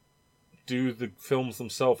do the films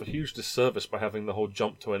themselves a huge disservice by having the whole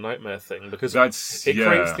jump to a nightmare thing, because it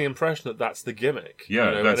creates the impression that that's the gimmick.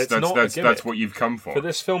 Yeah, you know? that's what you've come for. For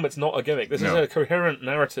this film, it's not a gimmick. This is a coherent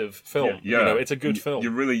narrative film. Yeah. You know, it's a good film.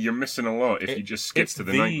 You're missing a lot if you just skip to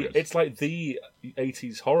the nightmares. It's like the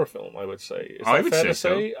 80s horror film, I would say. Is I that would fair say to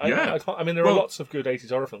so. say? Yeah. I mean, there are lots of good 80s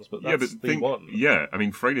horror films, but that's the one. Yeah, I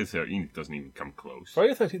mean, Friday the 13th doesn't even come close.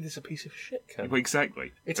 Friday the 13th is a piece of shit, Ken. Well,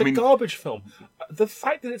 exactly. It's a garbage film. The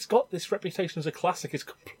fact that it's got this reputation as a classic is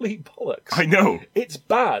complete bollocks. I know. It's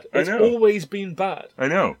bad. It's always been bad. I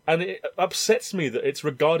know. And it upsets me that it's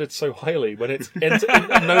regarded so highly when it's in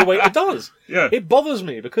no way it does. Yeah. It bothers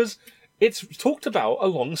me because it's talked about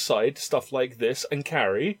alongside stuff like this and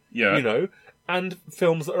Carrie, you know, and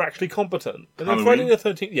films that are actually competent. And then Friday the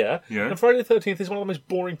 13th, and Friday the 13th is one of the most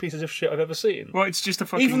boring pieces of shit I've ever seen. Well, it's just a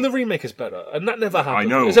fucking... Even the remake is better, and that never happened. I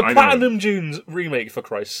know, It's a Platinum Dunes remake, for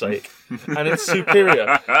Christ's sake, and it's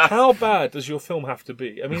superior. How bad does your film have to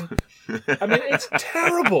be? I mean, it's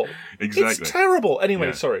terrible. Exactly. It's terrible.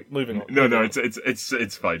 Anyway, sorry, moving on. No,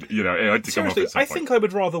 it's fine. You know, I had to Seriously, come up with I think I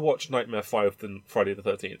would rather watch Nightmare 5 than Friday the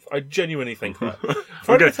 13th. I genuinely think that.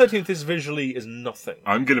 Friday the 13th is nothing.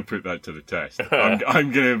 I'm going to put that to the test.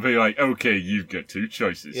 I'm going to be like, okay, you've got two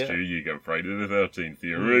choices, Stu. You got Friday the 13th,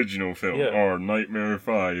 the original film, or Nightmare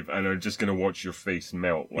 5, and I'm just going to watch your face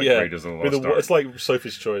melt like Raiders of the Lost Ark. It's like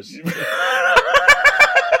Sophie's Choice.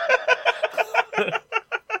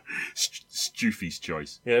 Stufy's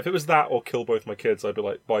Choice. Yeah, if it was that or Kill Both My Kids, I'd be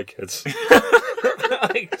like, bye, kids.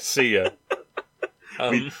 See ya.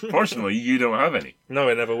 Fortunately, you don't have any. No,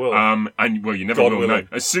 I never will. And you never will now.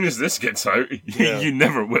 As soon as this gets out, you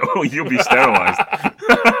never will. You'll be sterilised.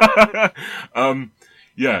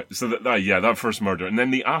 So that first murder, and then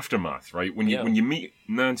the aftermath, right? When you meet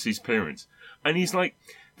Nancy's parents, and he's like,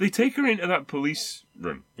 they take her into that police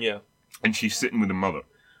room, and she's sitting with the mother.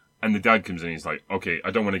 And the dad comes in and he's like, okay,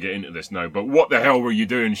 I don't want to get into this now, but what the hell were you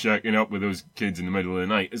doing shacking up with those kids in the middle of the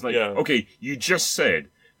night? It's like, okay, you just said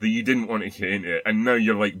that you didn't want to get into it, and now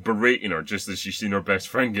you're like berating her just as she's seen her best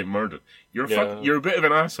friend get murdered. You're a bit of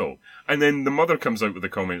an asshole. And then the mother comes out with the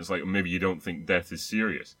comments like, maybe you don't think death is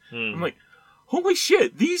serious. I'm like, holy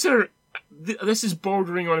shit, this is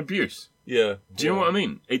bordering on abuse. Yeah. Do you know what I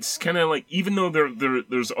mean? It's kind of like, even though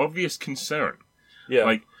there's obvious concern,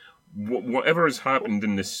 like, whatever has happened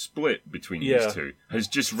in this split between these two has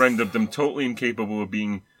just rendered them totally incapable of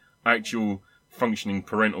being actual functioning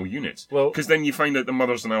parental units. Well, because then you find out the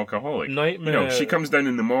mother's an alcoholic. Nightmare. You know, she comes down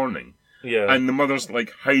in the morning, and the mother's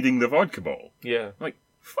like hiding the vodka bottle. Yeah, like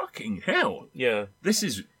fucking hell. Yeah, this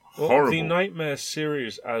is horrible. The Nightmare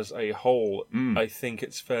series as a whole, I think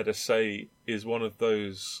it's fair to say, is one of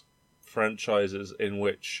those franchises in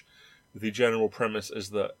which the general premise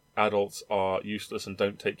is that adults are useless and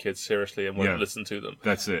don't take kids seriously and won't listen to them.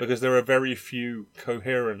 That's it. Because there are very few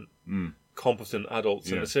coherent, competent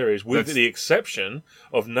adults in the series, with the exception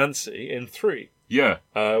of Nancy in 3. Yeah.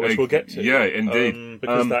 Which we'll get to. Yeah, indeed.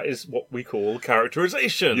 Because that is what we call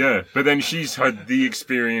characterization. Yeah, but then she's had the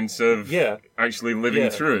experience of actually living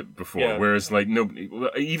through it before, whereas like nobody...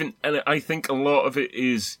 And I think a lot of it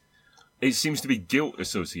seems to be guilt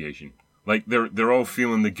association. Like, they're all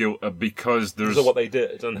feeling the guilt because there's... Because of what they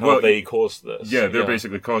did and how they caused this. Yeah, they're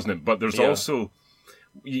basically causing it. But there's also...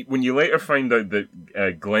 When you later find out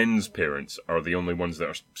that Glenn's parents are the only ones that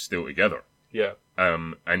are still together... Yeah.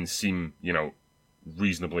 And seem,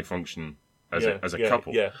 reasonably function as a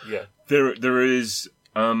couple... There is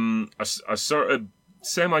a sort of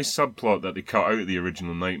semi-subplot that they cut out of the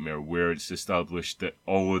original Nightmare where it's established that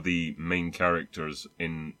all of the main characters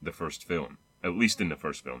in the first film, at least in the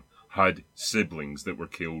first film, had siblings that were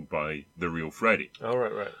killed by the real Freddy. Oh,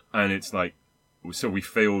 right. And it's like, so we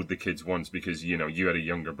failed the kids once because, you had a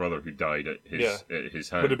younger brother who died at his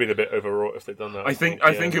hand. Would have been a bit overwrought if they'd done that. I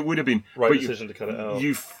think it would have been. Right decision to cut it out.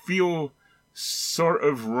 You feel sort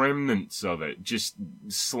of remnants of it, just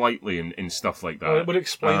slightly in stuff like that. Well, it would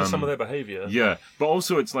explain some of their behaviour. Yeah, but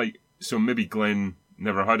also it's like, so maybe Glenn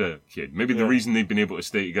never had a kid. Maybe the reason they've been able to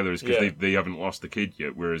stay together is because they haven't lost a kid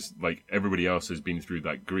yet, whereas like everybody else has been through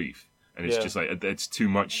that grief, and it's just like it's too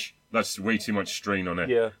much. That's way too much strain on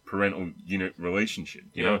a parental unit relationship.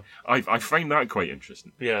 You know, I find that quite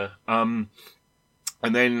interesting. Yeah. And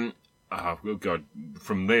then oh God,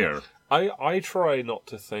 from there. I try not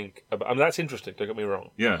to think about... I mean, that's interesting, don't get me wrong.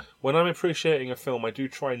 Yeah. When I'm appreciating a film, I do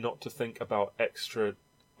try not to think about extra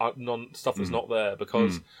stuff that's not there,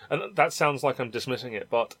 because... And that sounds like I'm dismissing it,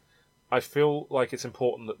 but I feel like it's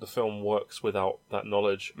important that the film works without that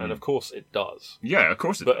knowledge, and of course it does. Yeah, of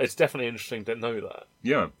course it does. But it's definitely interesting to know that.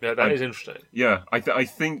 Yeah. Yeah, that is interesting. Yeah, I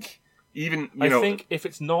think even, I think if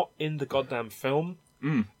it's not in the goddamn film,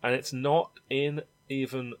 and it's not in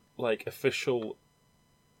even, like, official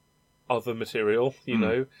other material, you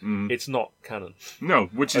know, it's not canon. No,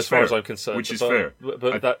 which is as far fair. as I'm concerned. Which is fair.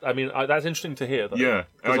 But that's interesting to hear, though. Yeah.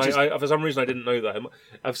 I for some reason I didn't know that.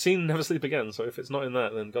 I've seen Never Sleep Again, so if it's not in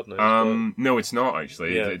that, then God knows. No, it's not,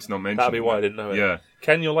 actually. Yeah. It's not mentioned. That'd be why I didn't know it. Yeah.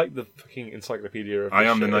 Ken, you're like the fucking encyclopedia of this I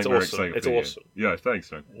am shit. the Nightmare It's awesome. Encyclopedia. It's awesome. Yeah,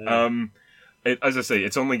 thanks, man. Yeah. As I say,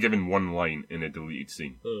 it's only given one line in a deleted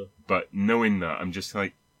scene. But knowing that, I'm just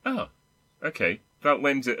like, oh, okay. That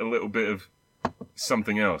lends it a little bit of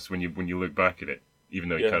something else when you look back at it, even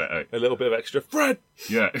though you cut it out. A little bit of extra Fred.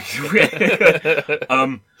 Yeah.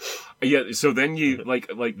 Yeah. So then you like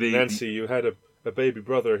the Nancy, you had a baby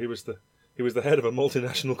brother. He was the head of a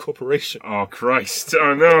multinational corporation. Oh Christ!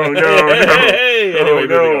 Oh no! Hey! Anyway,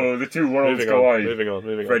 no! The two worlds collide. Moving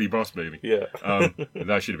on. Freddy Boss Baby. Yeah.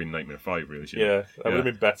 That should have been Nightmare 5, really. Shouldn't Yeah, it? that would have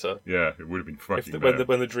been better. Yeah, it would have been fucking better.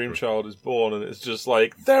 When the dream child is born and it's just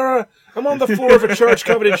like, I'm on the floor of a church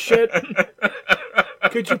covered in shit.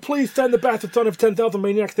 Could you please send the bastard son of 10,000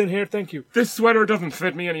 maniacs in here? Thank you. This sweater doesn't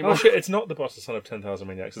fit me anymore. Oh shit, it's not the bastard son of 10,000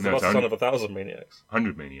 maniacs. It's the bastard son of 1,000 maniacs.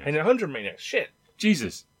 100 maniacs. And 100 maniacs. Shit.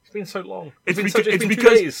 Jesus. It's been so long. It's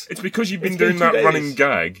It's because you've been doing that running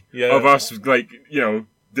gag of us, like,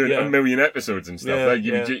 doing a million episodes and stuff.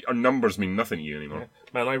 Our numbers mean nothing to you anymore. Yeah.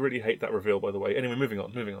 Man, I really hate that reveal, by the way. Anyway, moving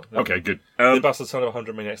on. Okay, good. The bastard son of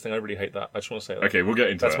 100 maniacs thing, I really hate that. I just want to say that. Okay, we'll get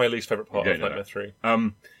into that. That's my least favourite part of Nightmare 3.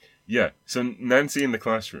 Yeah, so Nancy in the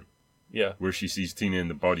classroom. Yeah. Where she sees Tina in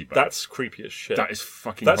the body bag. That's creepy as shit. That is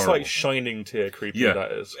fucking That's horrible. like Shining tier creepy, Yeah.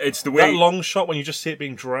 that is. It's the way... That long shot when you just see it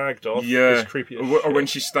being dragged off is creepy as shit. Or when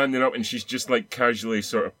she's standing up and she's just like casually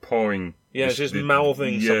sort of pawing... Yeah, she's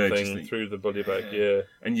mouthing something like, through the body bag, yeah.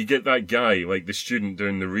 And you get that guy, like the student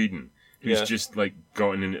doing the reading, who's just like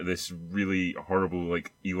gotten into this really horrible,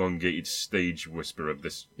 like elongated stage whisper of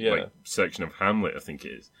this like section of Hamlet, I think it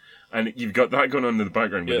is. And you've got that going on in the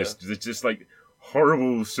background with this just like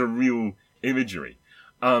horrible, surreal imagery.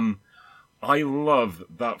 I love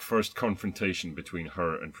that first confrontation between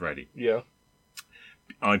her and Freddy. Yeah.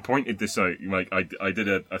 I pointed this out, like I did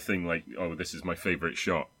a thing like, oh, this is my favourite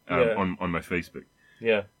shot on my Facebook.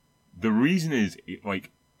 Yeah. The reason is,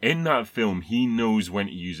 like, in that film, he knows when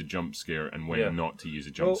to use a jump scare and when not to use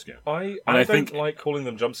a jump scare. I don't like calling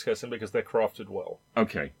them jump scares simply because they're crafted well.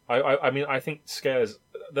 Okay. I mean, I think scares,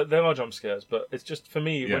 there are jump scares, but it's just, for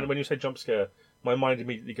me, when you say jump scare, my mind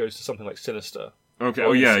immediately goes to something like Sinister. Okay.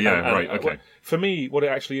 Oh, yeah, right. Okay. For me, what it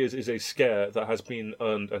actually is a scare that has been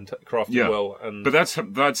earned and crafted well. And but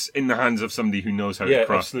that's in the hands of somebody who knows how to craft.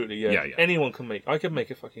 Yeah, absolutely. Yeah. Anyone can make. I could make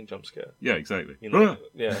a fucking jump scare. Yeah, exactly. Yeah.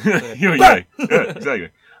 Yeah, exactly.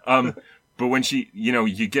 But when she,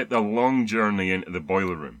 you get the long journey into the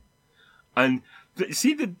boiler room, and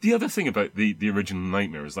see the other thing about the original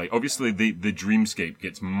Nightmare is, like, obviously the dreamscape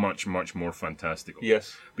gets much more fantastical.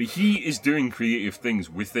 Yes. But he is doing creative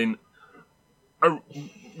things within a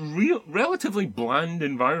relatively bland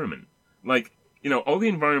environment. Like, all the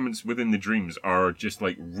environments within the dreams are just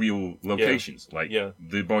like real locations, like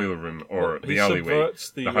the boiler room or the alleyway, subverts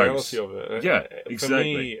the house. reality of it. Yeah,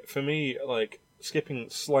 exactly. For me, like, skipping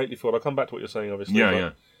slightly forward, I'll come back to what you're saying, obviously.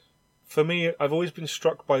 Yeah. For me, I've always been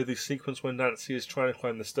struck by the sequence when Nancy is trying to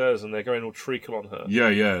climb the stairs and they're going all treacle on her.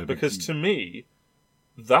 Yeah. Because to me,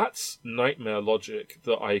 that's nightmare logic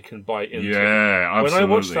that I can buy into. Yeah, absolutely. When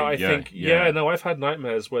I watch that, I think, I've had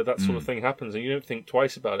nightmares where that sort of thing happens, and you don't think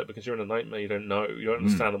twice about it because you're in a nightmare. You don't know, you don't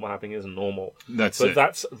understand that what happening isn't normal. But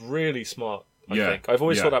that's really smart. I think I've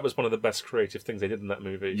always thought that was one of the best creative things they did in that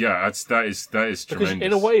movie. Yeah, that is tremendous. Because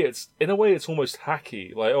in a way, it's almost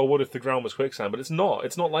hacky. Like, oh, what if the ground was quicksand? But it's not.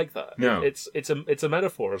 It's not like that. No, it's a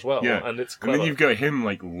metaphor as well. Yeah, and it's clever. And then you've got him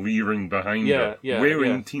like leering behind her,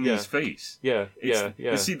 wearing Tina's face. Yeah.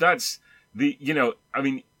 You see, that's the I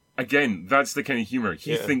mean, again, that's the kind of humor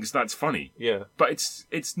he thinks that's funny. Yeah, but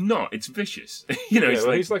it's not. It's vicious.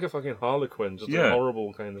 He's like a fucking harlequin, just a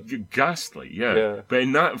horrible kind of ghastly. Yeah. But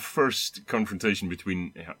in that first confrontation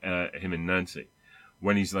between him and Nancy,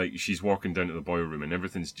 when she's walking down to the boiler room and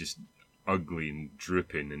everything's just ugly and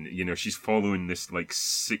dripping, and she's following this like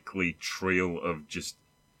sickly trail of just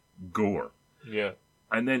gore. Yeah,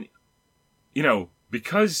 and then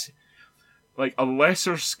because like a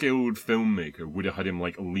lesser skilled filmmaker would have had him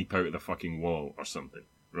like leap out of the fucking wall or something,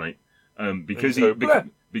 right? Because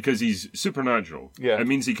because he's supernatural. Yeah. It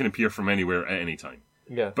means he can appear from anywhere at any time.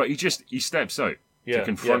 Yeah. But he steps out to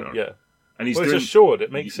confront her. Yeah. And he's it's assured.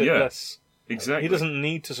 It makes it less. Exactly. He doesn't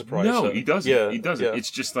need to surprise her. No, he doesn't. Yeah. He doesn't. Yeah.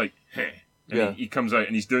 It's just like, heh. And he comes out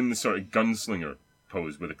and he's doing the sort of gunslinger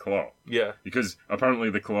pose with a claw. Yeah. Because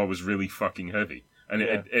apparently the claw was really fucking heavy. And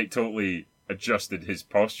it totally adjusted his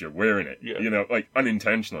posture wearing it. Yeah. You know, like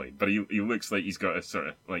unintentionally. But he looks like he's got a sort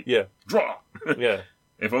of like, draw. Yeah.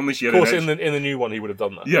 If only she had. Of course, in the new one, he would have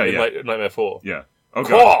done that. Yeah, in Nightmare 4. Yeah. Oh,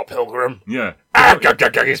 Claw, Pilgrim. Yeah. And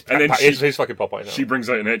then he's fucking Popeye now. She brings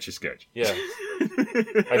out an Etch-a-Sketch. Yeah.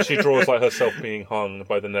 And she draws like herself being hung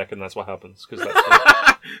by the neck, and that's what happens. Cause that's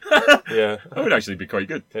that would actually be quite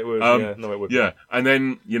good. It would. It would. Yeah. And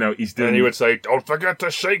then he's doing. And he would say, "Don't forget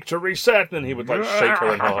to shake to reset," and he would like shake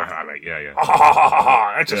her in half. Yeah. Ha ha ha ha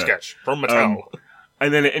ha! Etch-a-Sketch from Mattel.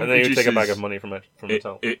 And then he would take a bag of money from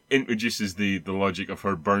Mattel. It introduces the logic of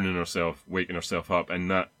her burning herself, waking herself up, and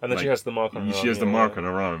that. And then she has the mark on her arm. She has the mark on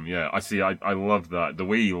her arm. Yeah, I see. I love that. The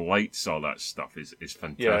way he lights all that stuff is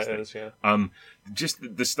fantastic. Yeah, it is. Yeah.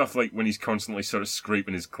 Just the stuff like when he's constantly sort of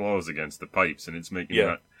scraping his claws against the pipes, and it's making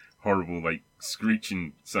that horrible like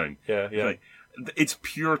screeching sound. Yeah. Like, it's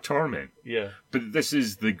pure torment. Yeah. But this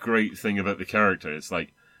is the great thing about the character. It's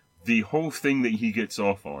like, the whole thing that he gets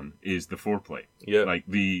off on is the foreplay. Yeah. Like,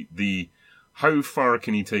 the how far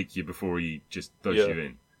can he take you before he just does you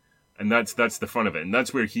in? And that's the fun of it. And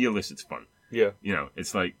that's where he elicits fun. Yeah. You know,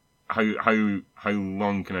 it's like, how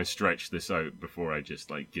long can I stretch this out before I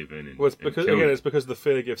just, like, give in and Well, it's because the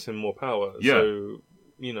fear gives him more power. Yeah. So,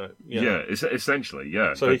 Yeah, essentially,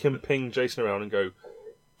 yeah. So he can ping Jason around and go,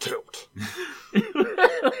 tilt.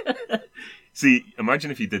 See,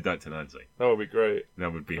 imagine if he did that to Nancy. That would be great.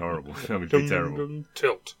 That would be horrible. That would be terrible.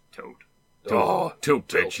 Tilt. Tilt,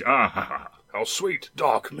 bitch. Ah, ha, ha. How sweet,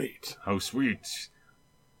 dark meat. How sweet,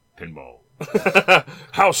 pinball.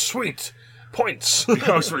 How sweet, points.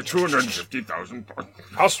 How sweet, 250,000 points.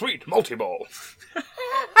 How sweet, multi-ball.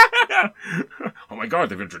 Oh my god,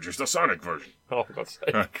 they've introduced a Sonic version. Oh, for God's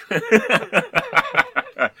sake.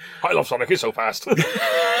 I love Sonic, he's so fast.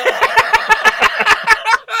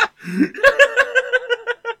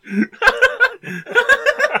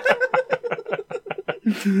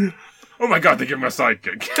 Oh my god, they give him a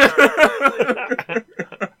sidekick.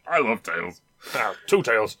 I love Tails. Two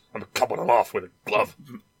Tails. I'm coupling them off with a glove.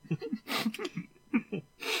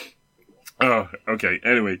 Oh, okay.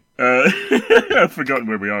 Anyway, I've forgotten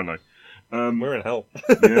where we are now. We're in hell.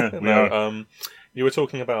 Yeah, we are. You were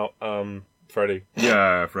talking about Freddy.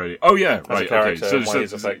 Yeah, Freddy. Oh, yeah, As a character, and why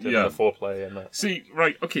he's affected, and the foreplay and that. See,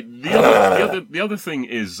 right, okay. The other thing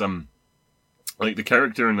is, like, the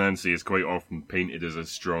character in Nancy is quite often painted as a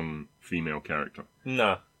strong female character.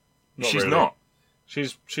 Nah, she's really. not.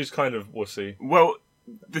 She's kind of wussy. Well,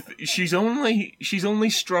 she's only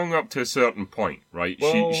strong up to a certain point, right?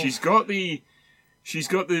 Well, she's got the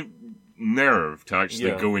nerve to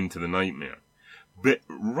actually go into the nightmare. But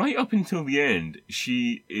right up until the end,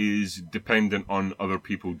 she is dependent on other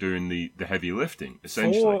people doing the heavy lifting,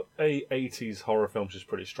 essentially. For a 80s horror film, she's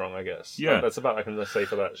pretty strong, I guess. Yeah. That's about all I can say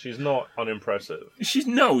for that. She's not unimpressive. She's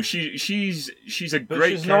a But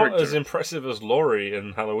great she's character. not as impressive as Laurie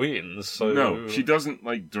in Halloween, so... No, she doesn't,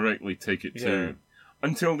 like, directly take it to...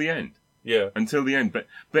 Until the end. Yeah. Until the end. But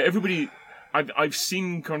everybody... I've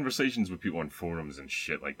seen conversations with people on forums and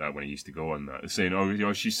shit like that when I used to go on that, saying,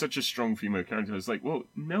 "Oh, she's such a strong female character." It's like, well,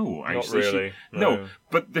 no, actually, not really. No.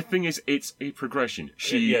 But the thing is, it's a progression.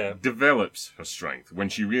 She develops her strength when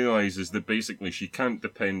she realizes that basically she can't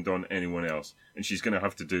depend on anyone else, and she's going to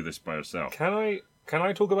have to do this by herself. Can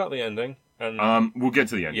I talk about the ending? And we'll get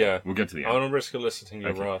to the end. Yeah, we'll get to the end. I don't risk eliciting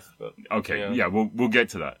your wrath, but okay, we'll get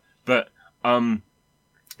to that. But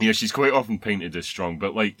yeah, she's quite often painted as strong,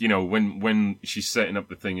 but like, when she's setting up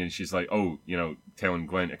the thing and she's like, telling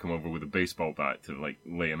Glenn to come over with a baseball bat to like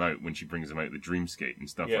lay him out when she brings him out of the dreamscape and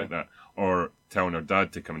stuff like that, or telling her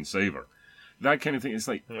dad to come and save her. That kind of thing. It's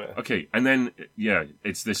like, okay. And then,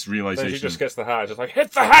 it's this realization. Then she just gets the hat, just like,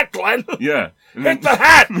 hit the hat, Glenn! Yeah. Hit the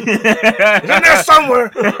hat! It's in there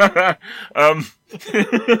somewhere!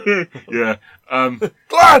 Yeah.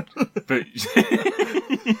 Glenn! But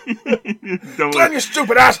Glenn, you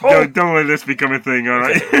stupid asshole! Don't let this become a thing,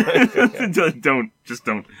 alright? Okay. Don't.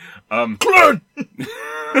 Glenn!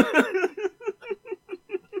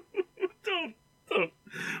 Don't.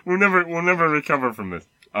 We'll never recover from this.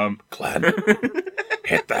 Glenn,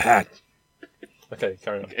 hit the hat. Okay,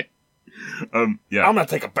 carry on. Okay. I'm gonna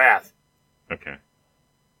take a bath. Okay.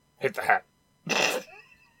 Hit the hat.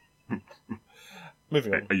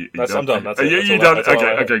 moving on. Are you I'm done. That's are it. you That's done? all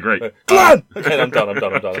I- Okay, great. Glenn! Okay, I'm done. Okay.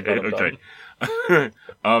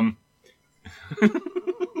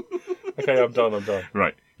 Okay, I'm done.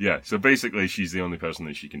 Right. Yeah. So basically, she's the only person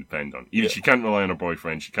that she can depend on. She can't rely on her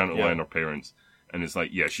boyfriend. She can't rely on her parents. And it's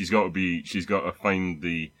like, she's got to find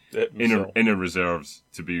the inner reserves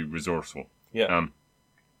to be resourceful. Yeah.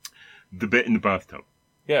 The bit in the bathtub.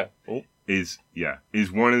 Yeah. Oh. Is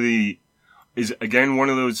one of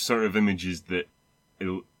those sort of images that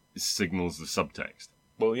it signals the subtext.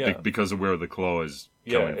 Well, yeah. Because of where the claw is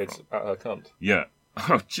coming it's from. at her cunt. Yeah.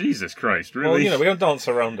 Oh, Jesus Christ, really? Well, we don't dance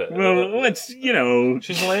around it. Well, let's,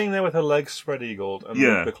 She's laying there with her legs spread eagled, and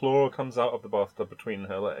the claw comes out of the bathtub between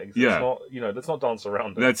her legs. Yeah. It's not, let's not dance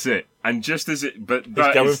around it. That's it. And just as it... But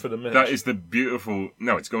it's going for the minge. That is the beautiful...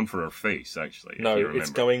 No, it's going for her face, actually. No, it's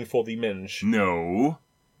going for the minge. No,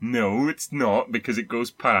 it's not, because it goes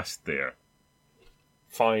past there.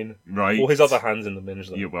 Fine. Right. Well, his other hand's in the minge,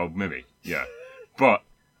 though. Yeah, well, maybe. Yeah. But...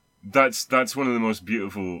 That's one of the most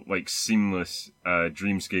beautiful, seamless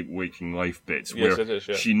dreamscape waking life bits where it is,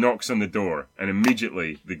 she knocks on the door and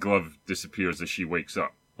immediately the glove disappears as she wakes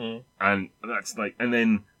up. And that's and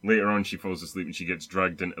then later on she falls asleep and she gets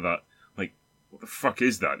dragged into that, what the fuck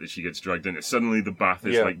is that she gets dragged into? Suddenly the bath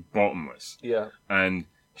is bottomless. Yeah. And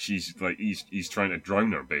she's he's trying to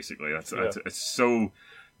drown her basically. That's it's so,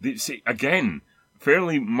 see, again,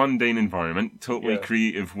 fairly mundane environment, totally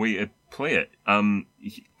creative way to play it.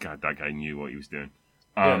 God, that guy knew what he was doing.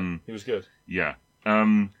 He was good. Yeah.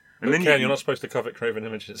 And then Ken, you're not supposed to covet Craven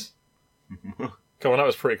Images. Come on, that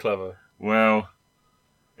was pretty clever. Well,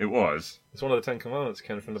 it was. It's one of the 10 Commandments,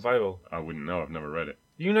 Ken, from the Bible. I wouldn't know. I've never read it.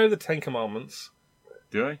 You know the 10 Commandments?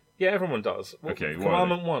 Do I? Yeah, everyone does. Okay.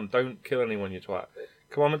 Commandment 1: don't kill anyone, you twat.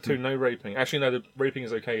 Commandment 2: no raping. Actually, no, the raping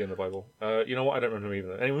is okay in the Bible. You know what? I don't remember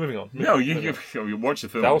either. Anyway, moving on. You watch the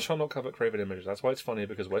film. Thou shalt not covet Craven Images. That's why it's funny,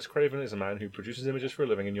 because Wes Craven is a man who produces images for a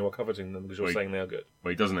living, and you are coveting them because you're saying they are good. Well,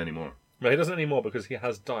 he doesn't anymore. No, he doesn't anymore because he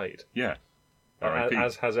has died. Yeah.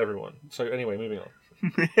 As has everyone. So anyway, moving on.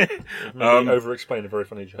 Over-explained a very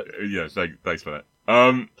funny joke. Yeah, thanks for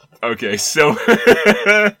that. Okay, so...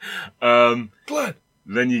 Glenn!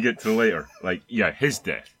 Then you get to later. His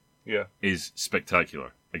death. Yeah. Is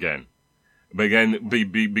spectacular again. But again,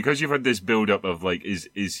 because you've had this build-up of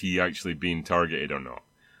is he actually being targeted or not?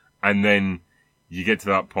 And then you get to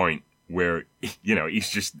that point where he's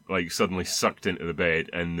just suddenly sucked into the bed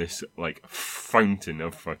and this fountain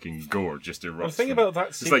of fucking gore just erupts. The thing about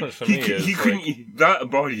that sequence for me is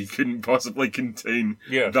that body couldn't possibly contain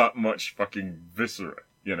that much fucking viscera.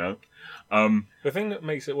 The thing that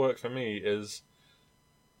makes it work for me is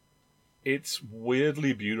it's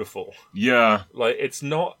weirdly beautiful. Yeah. It's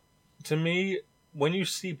not... To me, when you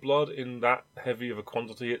see blood in that heavy of a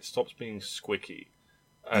quantity, it stops being squicky.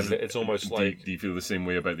 And it's almost do you feel the same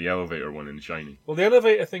way about the elevator one in The Shining? Well, the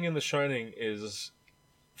elevator thing in The Shining is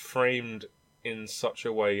framed in such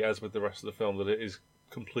a way, as with the rest of the film, that it is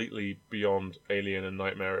completely beyond alien and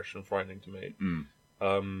nightmarish and frightening to me.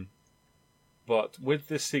 But with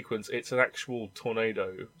this sequence, it's an actual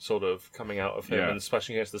tornado sort of coming out of him and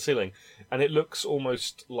smashing against the ceiling. And it looks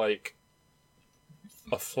almost like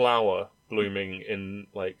a flower blooming in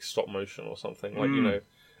stop motion or something.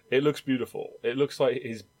 It looks beautiful. It looks like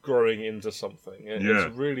he's growing into something.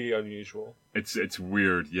 It's really unusual. It's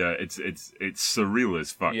weird. Yeah, it's surreal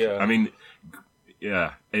as fuck. Yeah. I mean,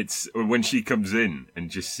 it's when she comes in and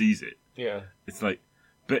just sees it. Yeah. It's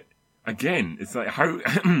but again, it's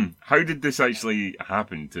how did this actually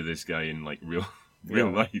happen to this guy in real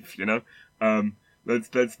life? That's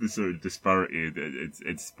the sort of disparity.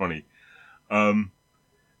 It's funny.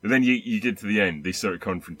 But then you get to the end, this sort of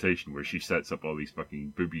confrontation where she sets up all these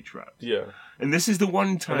fucking booby traps. Yeah. And this is the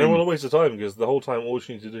one time... I don't want to waste the time, because the whole time all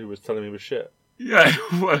she needed to do was tell me he was shit. Yeah,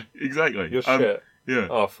 well, exactly. You're shit. Yeah.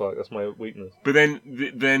 Oh, fuck, that's my weakness. But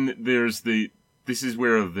then there's this is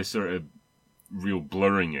where the sort of real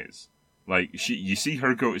blurring is. You see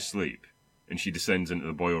her go to sleep, and she descends into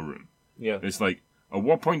the boiler room. Yeah. It's at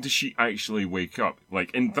what point does she actually wake up?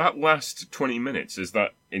 In that last 20 minutes, is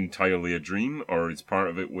that entirely a dream, or is part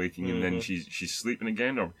of it waking and then she's sleeping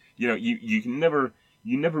again? Or you never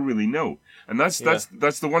really know. And that's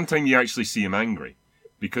the one time you actually see him angry,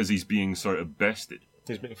 because he's being sort of bested.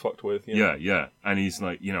 He's being fucked with. Yeah. And he's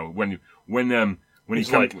when he's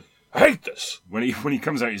he comes, I hate this. When he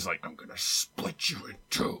comes out, he's like, I'm gonna split you in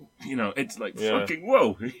two. It's fucking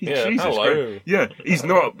whoa. Jesus hello. Christ. Yeah, he's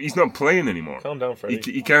not playing anymore. Calm down, Freddie.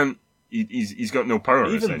 He can't. He's got no power.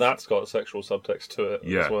 Even that's got sexual subtext to it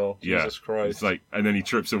as well. Jesus Christ. It's and then he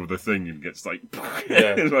trips over the thing and gets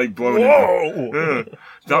yeah. blown.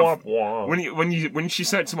 Whoa! When she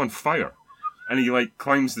sets him on fire, And he, like,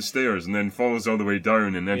 climbs the stairs and then falls all the way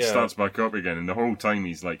down and then Yeah. starts back up again. And the whole time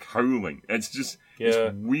he's, like, howling. It's just, Yeah.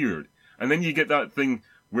 it's weird. And then you get that thing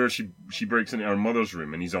where she breaks into her mother's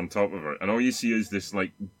room and he's on top of her. And all you see is this,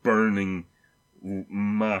 like, burning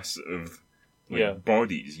mass of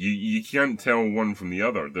bodies. You can't tell one from the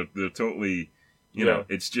other. They're totally, you know,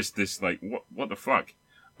 it's just this, like, what the fuck?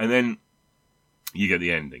 And then you get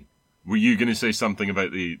the ending. Were you going to say something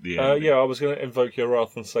about the ending? Yeah, I was going to invoke your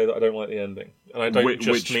wrath and say that I don't like the ending. And I don't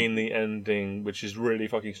Which mean the ending, which is really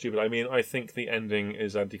fucking stupid. I mean, I think the ending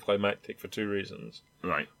is anticlimactic for two reasons.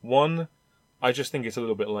 Right. One, I just think it's a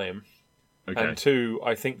little bit lame. Okay. And two,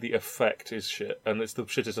 I think the effect is shit. And it's the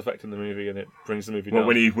shittest effect in the movie, and it brings the movie Well, down.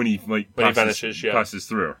 when he vanishes, yeah. passes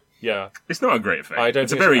through her. Yeah. It's not a great effect. I don't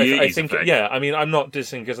it's a think very I 80s think, effect. yeah, I mean, I'm not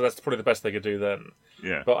dissing because that's probably the best they could do then.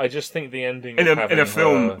 Yeah. But I just think the ending In a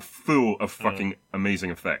film her, full of fucking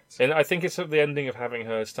amazing effects. and I think it's the ending of having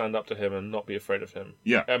her stand up to him and not be afraid of him.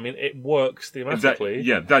 Yeah. I mean, it works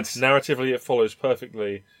thematically. That's... Narratively, it follows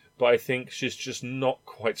perfectly. But I think she's just not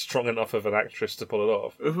quite strong enough of an actress to pull it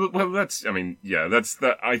off. Well, that's... I mean, yeah, that's...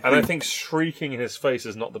 that. And I think shrieking in his face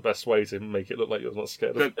is not the best way to make it look like you're not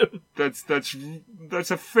scared of him.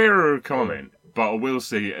 That's a fairer comment. But I will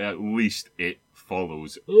say, at least it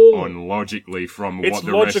follows on logically from what the rest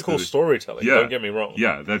of logical storytelling, don't get me wrong.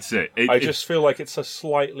 Yeah, that's it. I just feel like it's a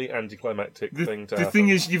slightly anticlimactic thing to happen. The thing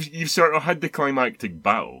is, you've sort of had the climactic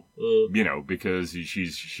battle, you know, because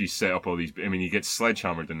she's set up all these... I mean, he gets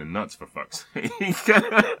sledgehammered in the nuts, for fuck's sake.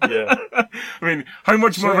 Yeah. I mean, how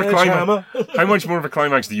much more of a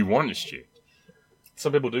climax do you want, Stu?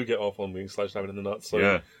 Some people do get off on being sledgehammered in the nuts, so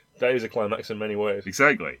Yeah. that is a climax in many ways.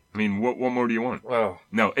 Exactly. I mean, what more do you want? Wow.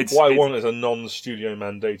 No, What I want is a non-studio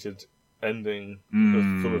mandated ending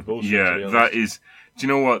full of bullshit. Yeah, to be honest. that is... Do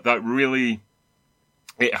you know what? That really...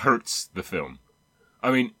 It hurts the film. I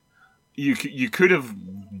mean, you could have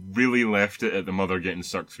really left it at the mother getting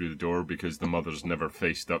sucked through the door because the mother's never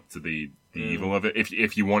faced up to the evil of it.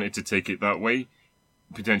 If you wanted to take it that way,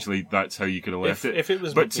 potentially that's how you could have left it. If it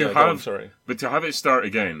was... But to have it start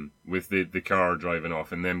again with the car driving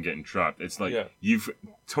off and them getting trapped, it's like you've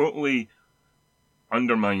totally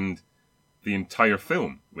undermined the entire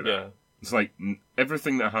film with that. It's like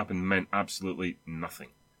everything that happened meant absolutely nothing.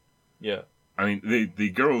 Yeah. I mean, the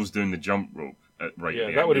girls doing the jump rope right at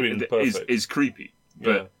the that end would have been perfect. Is creepy,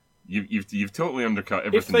 but you've totally undercut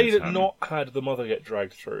everything. If they that's had happened. not had the mother get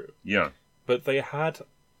dragged through, but they had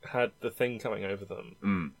the thing coming over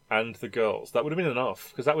them and the girls, that would have been enough,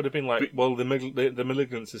 because that would have been like, the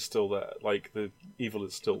malignance is still there, like the evil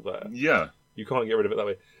is still there. Yeah, you can't get rid of it that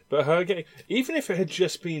way. But her getting, even if it had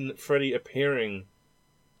just been Freddy appearing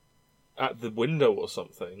at the window or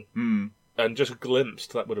something and just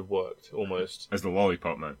glimpsed, that would have worked almost as the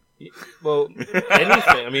lollipop man. Well,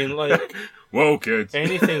 anything. I mean, like, whoa, kids,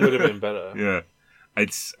 anything would have been better. Yeah,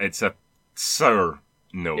 it's a sour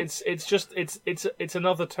note. It's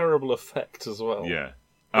another terrible effect as well. Yeah.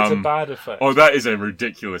 It's a bad effect. Oh, that is a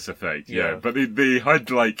ridiculous effect, But they had,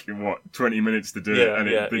 20 minutes to do it, and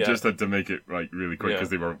they just had to make it, really quick, because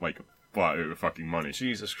they were, flat out of fucking money.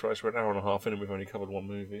 Jesus Christ, we're an hour and a half in and we've only covered one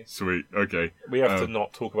movie. Sweet, okay. We have to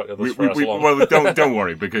not talk about the others for as long. Well, don't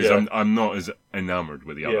worry, because I'm not as enamoured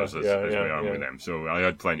with the others as we are with them, so I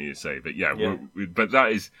had plenty to say. But but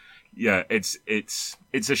that is... Yeah, it's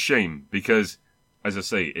a shame, because... As I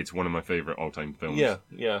say, it's one of my favourite all-time films.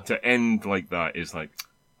 Yeah. To end like that is like...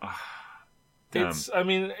 damn.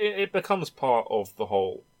 It becomes part of the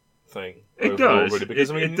whole thing. It does. Really, because,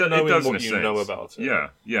 it knowing does what you know about it,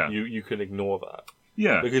 yeah. You can ignore that.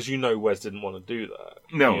 Yeah. Because Wes didn't want to do that.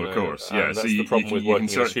 No, of course. Yeah. That's the problem with working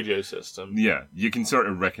in a studio system. Yeah, you can sort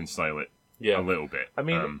of reconcile it a little bit. I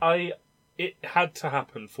mean, it had to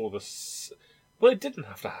happen for the... Well, it didn't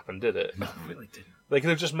have to happen, did it? No, it really didn't. They could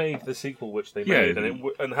have just made the sequel, which they made, and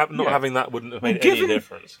not having that wouldn't have made any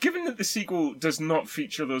difference. Given that the sequel does not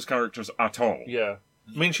feature those characters at all. Yeah.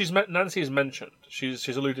 I mean, Nancy is mentioned. She's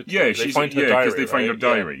alluded to. Yeah, they find her diary. Because they find her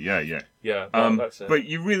diary. Yeah. That's it. But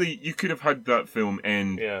you could have had that film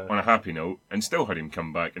end on a happy note and still had him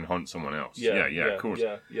come back and hunt someone else. Yeah, of course.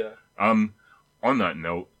 Yeah. On that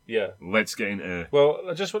note, let's get into... Well,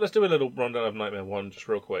 let's do a little rundown of Nightmare 1 just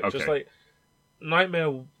real quick. Okay. Just Nightmare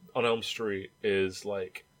on Elm Street is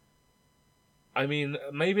I mean,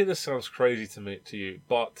 maybe this sounds crazy to you,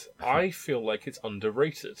 but I feel like it's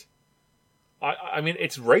underrated. I mean,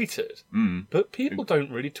 it's rated, but people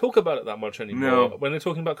don't really talk about it that much anymore when they're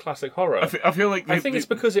talking about classic horror. I feel like... I think it's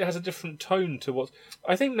because it has a different tone to what...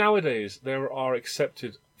 I think nowadays there are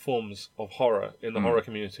accepted forms of horror in the horror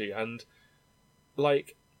community, and,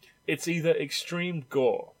 it's either extreme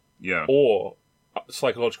gore or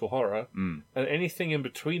psychological horror, and anything in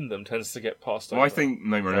between them tends to get passed over. Well, I think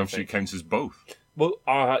Nightmare on Elm Street counts as both. Well,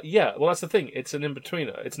 yeah. Well, that's the thing. It's an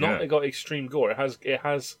in-betweener. It's not got extreme gore. It has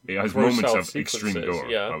moments of extreme gore,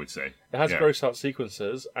 yeah. I would say. It has gross out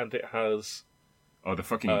sequences, and it has... Oh,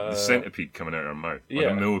 the centipede coming out of her mouth. Or yeah.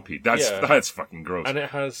 the millipede. That's fucking gross. And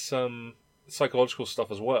it has some psychological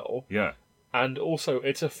stuff as well. Yeah. And also,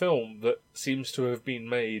 it's a film that seems to have been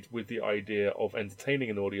made with the idea of entertaining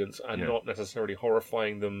an audience and not necessarily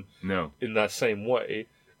horrifying them in that same way.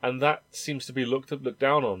 And that seems to be looked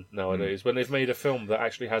down on nowadays when they've made a film that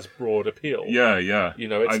actually has broad appeal. Yeah, yeah. You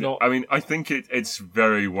know, it's not... I mean, I think it's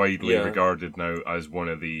very widely regarded now as one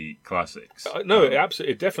of the classics. No,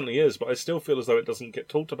 it definitely is, but I still feel as though it doesn't get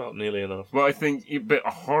talked about nearly enough. Well, I think but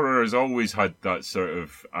horror has always had that sort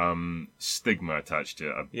of stigma attached to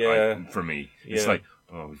it. For me, it's like,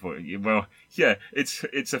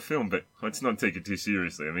 it's a film, but let's not take it too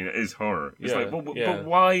seriously. I mean, it is horror. It's like, but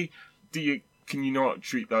why can you not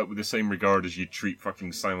treat that with the same regard as you treat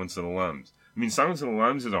fucking Silence of the Lambs? I mean, Silence of the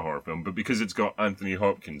Lambs is a horror film, but because it's got Anthony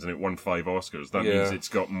Hopkins and it won 5 Oscars, that means it's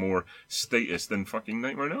got more status than fucking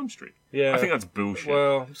Nightmare on Elm Street. Yeah. I think that's bullshit.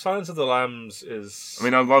 Well, Silence of the Lambs is... I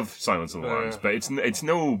mean, I love Silence of the Lambs, but it's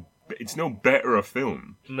no better a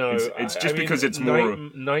film. No. It's just because it's more...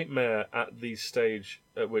 Nightmare at the stage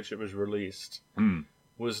at which it was released...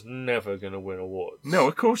 was never going to win awards. No,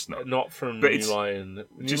 of course not. Not from New Line.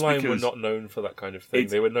 New Line were not known for that kind of thing.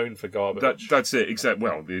 They were known for garbage. That's it.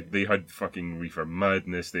 Well, they had fucking Reefer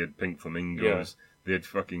Madness. They had Pink Flamingos. Yeah. They had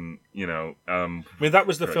fucking, I mean, that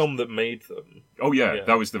was the film that made them. Oh, yeah.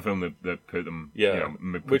 That was the film that put them... Yeah.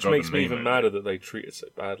 Which makes me even madder that they treat it so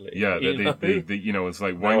badly. Yeah, they it's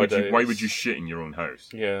like, why would you shit in your own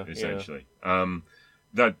house? Yeah. Essentially. Yeah.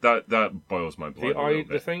 That boils my blood.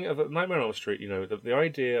 The thing of Nightmare on Elm Street, the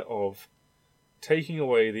idea of taking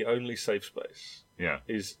away the only safe space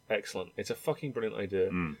is excellent. It's a fucking brilliant idea.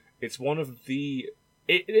 It's one of the...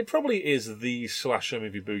 It probably is the slasher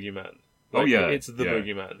movie boogeyman. It's the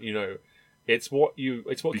boogeyman, It's what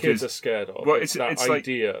kids are scared of. Well, it's that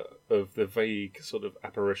idea of the vague sort of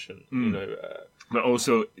apparition, But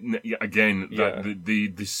also, again,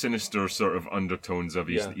 the sinister sort of undertones of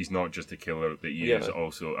he's not just a killer, that he is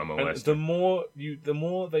also a molester. And the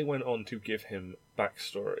more they went on to give him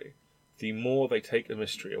backstory, the more they take the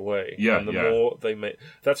mystery away. And the more they make...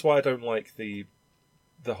 That's why I don't like the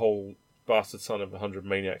whole bastard son of the 100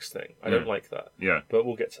 Maniacs thing. I don't like that. Yeah. But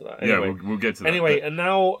we'll get to that. Anyway, we'll get to that. Anyway, and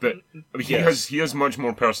now... But he has much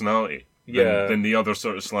more personality. Than the other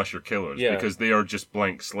sort of slasher killers, because they are just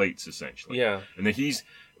blank slates essentially. Yeah, and he's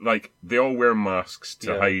like, they all wear masks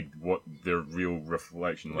to hide what their real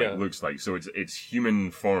reflection looks like. So it's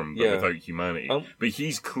human form, but without humanity. But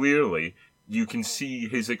he's clearly, you can see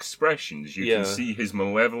his expressions, you can see his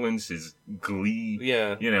malevolence, his glee.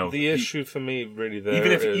 Yeah, the issue for me really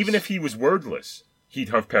there even if he was wordless, he'd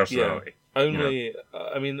have personality. Only,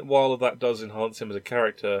 I mean, while that does enhance him as a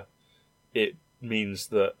character, it means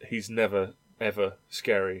that he's never ever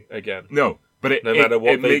scary again. No, but no matter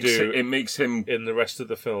what they do, it makes him in the rest of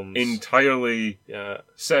the films entirely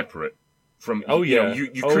separate from. You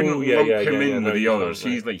couldn't lump him in with the others.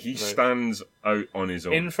 He stands out on his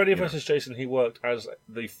own. In Freddy vs. Jason, he worked as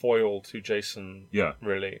the foil to Jason. Yeah,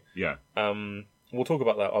 really. Yeah. We'll talk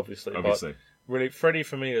about that obviously. But really, Freddy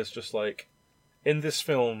for me is just like. In this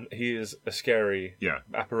film, he is a scary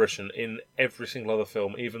apparition. In every single other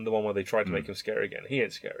film, even the one where they tried to make him scary again, he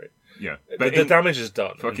ain't scary. Yeah, but the damage is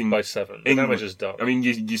done by 7. The damage is done. I mean,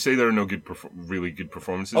 you say there are no really good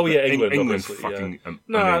performances. Oh yeah, England's fucking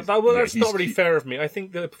no. That's not really fair of me. I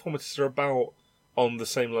think the performances are about on the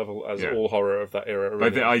same level as all horror of that era. Really.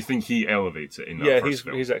 But I think he elevates it in that first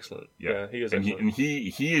film. He's excellent. Yeah, he is excellent. And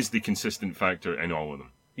he is the consistent factor in all of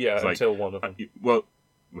them. Yeah, until one of them. Well,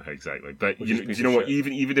 exactly. But you know what?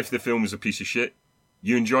 Even if the film is a piece of shit,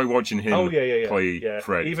 you enjoy watching him play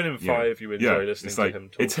Fred. Even in 5, you enjoy listening to him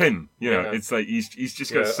talk. It's him. It's like he's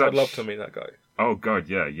just got such... I'd love to meet that guy. Oh god,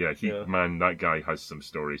 yeah. Man, that guy has some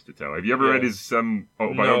stories to tell. Have you ever read his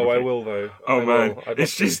autobiography? No, I will though. Oh man,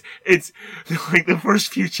 it's like the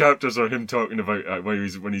first few chapters are him talking about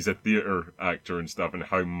when he's a theater actor and stuff, and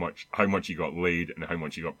how much he got laid and how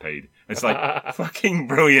much he got paid. It's like fucking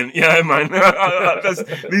brilliant. Yeah, man.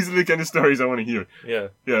 These are the kind of stories I want to hear. Yeah.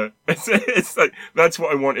 It's like that's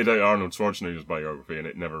what I wanted out of Arnold Schwarzenegger's biography, and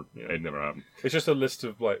it never happened. It's just a list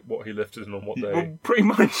of like what he lifted and on what day. Well, pretty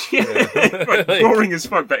much. Yeah. Boring as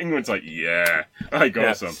fuck, but England's like, I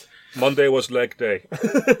got some. Monday was leg day.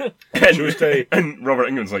 Tuesday. And Robert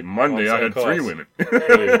England's like, Monday I had 3 women.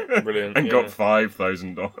 Brilliant. And got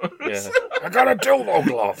 $5,000. Yeah. I got a dildo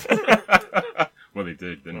glove. Well, they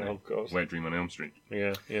did, didn't Oh, they? God. Wet Dream on Elm Street.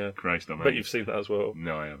 Yeah, yeah. Christ, I bet you've seen that as well.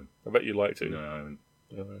 No, I haven't. I bet you'd like to. No, I haven't.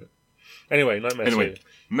 All right. Anyway, Nightmare 2.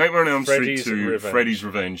 Nightmare on Elm Freddy's Street 2, Revenge. Freddy's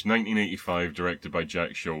Revenge, 1985, directed by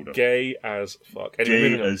Jack Shoulder. Gay as fuck. Anyway, Gay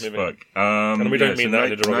moving on, as moving on. fuck. And we don't mean that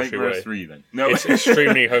in a derogatory Nightmare way. 3, then. No, It's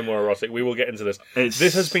extremely homoerotic. We will get into this. It's-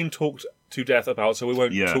 This has been talked to death about, so we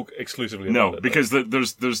won't Yeah. talk exclusively no, about it. because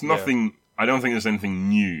there's nothing. I don't think there's anything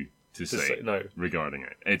new to say, say- no. regarding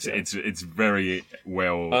it. It's Yeah. it's very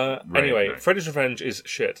well. read Anyway, now. Freddy's Revenge is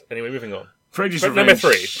shit. Anyway, moving on. Freddy's Number Revenge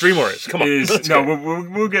 3, Dream Warriors. Come on. is no.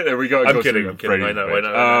 We'll get there. We got to I'm go kidding, through I'm kidding. Freddy's I know,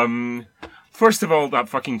 Revenge. First of all, that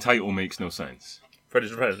fucking title makes no sense.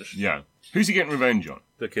 Freddy's Revenge. Yeah, who's he getting revenge on?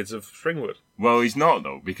 The kids of Springwood. Well, he's not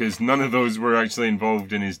though, because none of those were actually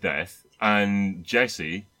involved in his death, and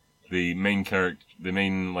Jesse, the main character, the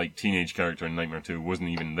main like teenage character in Nightmare 2, wasn't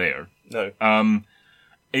even there. No.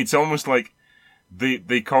 It's almost like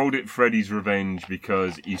they called it Freddy's Revenge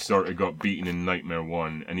because he sort of got beaten in Nightmare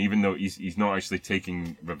 1, and even though he's not actually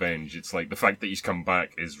taking revenge, it's like the fact that he's come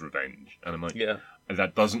back is revenge. And I'm like, Yeah.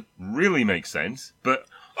 that doesn't really make sense, but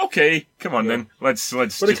okay, come on then, let's. But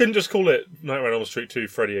they couldn't just call it Nightmare on Elm Street 2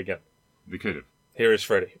 Freddy again. They could have. Here is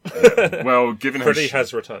Freddy. Well, given Freddy how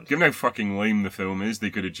has returned. given how fucking lame the film is, they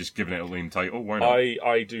could have just given it a lame title. Why not?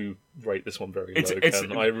 I do rate this one very low, It's-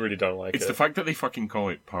 Ken. I really don't like It's it. the fact that they fucking call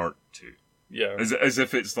it Part 2. Yeah. As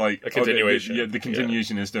if it's like... A continuation. The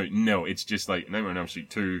continuation is... No, it's just like Nightmare on Elm Street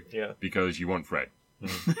 2 Yeah. because you want Fred. you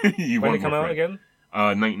When did want it come more out Fred. again?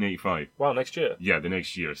 1985. Wow, next year. Yeah, the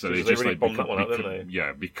next year. So They just really like... bombed that one out, didn't they?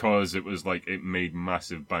 Yeah, because it was like, it made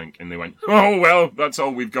massive bank and they went, oh, well, that's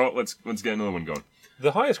all we've got. Let's get another one going.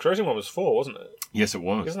 The highest grossing one was 4, wasn't it? Yes, it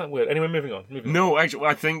was. Isn't that weird? Anyway, moving on. No, actually,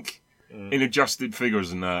 I think in adjusted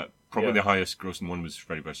figures and that, probably Yeah. the highest grossing one was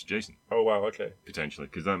Freddy vs. Jason, Oh, wow, okay. potentially,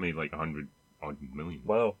 because that made like 100 odd million.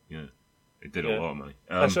 Wow. Yeah, it did Yeah. a lot of money.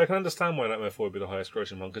 Actually, I can understand why Nightmare 4 would be the highest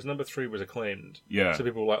grossing one, because number 3 was acclaimed. Yeah. So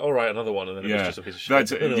people were like, alright, another one, and then it was Yeah, just a piece of shit.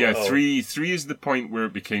 that's And then yeah. like, oh. Three is the point where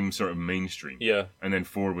it became sort of mainstream. Yeah, And then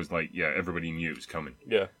 4 was like, yeah, everybody knew it was coming.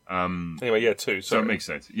 yeah. So Anyway, yeah, 2. So that makes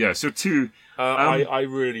sense. Yeah. So 2. I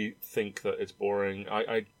really think that it's boring.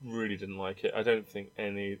 I really didn't like it. I don't think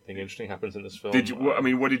anything interesting happens in this film. Did you?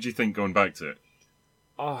 What did you think going back to it?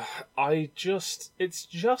 It's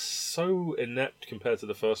just so inept compared to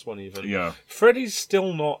the first one. Even Yeah. Freddy's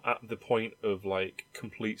still not at the point of like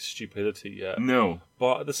complete stupidity yet. No.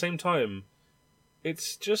 But at the same time,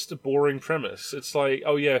 it's just a boring premise. It's like,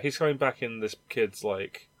 oh yeah, he's going back in this kid's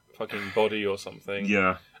like fucking body or something.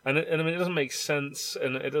 Yeah. And I mean, it doesn't make sense,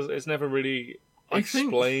 and it's never really I think-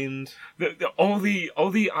 explained. All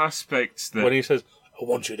the aspects that When he says, "I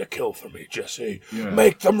want you to kill for me, Jesse. Yeah.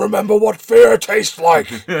 Make them remember what fear tastes like."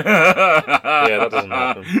 Yeah, that doesn't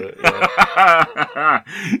happen. But,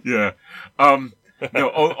 yeah. yeah. No,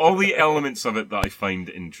 all the elements of it that I find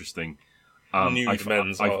interesting, Nude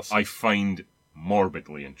men's arse. I find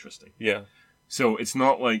morbidly interesting. Yeah. So it's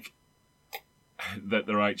not like that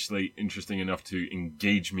they're actually interesting enough to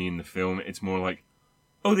engage me in the film. It's more like,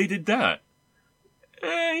 oh, they did that.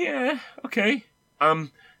 Yeah, okay.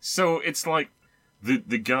 So it's like the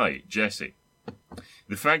guy, Jesse.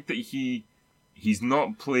 The fact that he's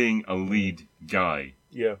not playing a lead guy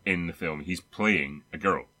Yeah. in the film. He's playing a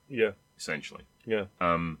girl, Yeah. essentially. Yeah.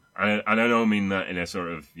 And I don't mean that in a sort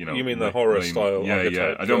of, you know... You mean the horror lame, style Yeah,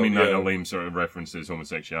 archetype, I don't mean that in yeah. a lame sort of reference to his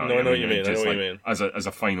homosexuality. No, I know what you it mean, I know just what you like mean. As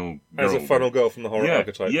a final girl. As a final girl from the horror yeah,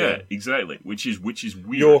 archetype. Yeah, exactly. Which is weird.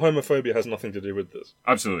 Your homophobia has nothing to do with this.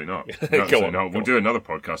 Absolutely not. Go Absolutely on, not. go We'll on. do another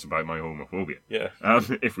podcast about my homophobia. Yeah.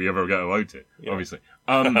 If we ever get allowed to, Yeah. obviously.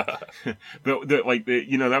 But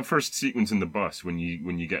you know, that first sequence in the bus when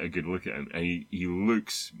you get a good look at him, and he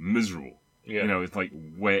looks miserable. Yeah. You know, it's like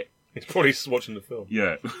wet. He's probably watching the film.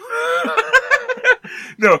 Yeah.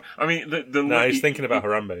 No, I mean the. No, he's thinking about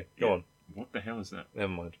Harambe. Go on. What the hell is that? Never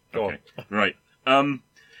mind. Go on. Right.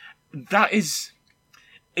 That is.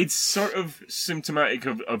 It's sort of symptomatic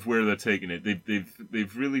of where they're taking it.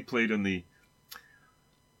 They've really played on the.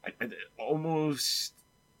 Almost.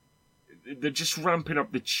 They're just ramping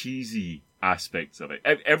up the cheesy aspects of it.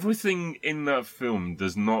 Everything in that film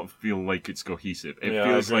does not feel like it's cohesive. It Yeah,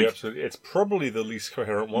 feels I agree, like absolutely. It's probably the least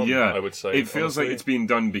coherent one, yeah, I would say. it feels like honestly. it's being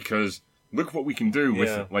done because look what we can do with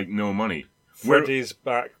Yeah. like no money. Freddy's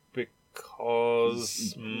back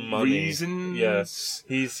because money. Reasons? Yeah.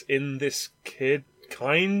 He's in this kid,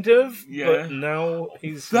 kind of, Yeah. but now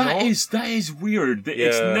he's not. That is weird.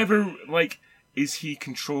 It's Yeah. never like, is he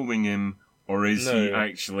controlling him or is he No.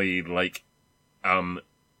 actually like,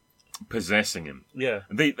 possessing him? Yeah.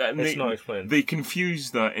 They It's not explained. They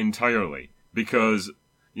confuse that entirely because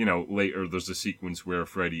later there's a sequence where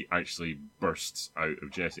Freddy actually bursts out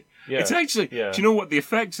of Jesse. Yeah. It's actually, do you know what, the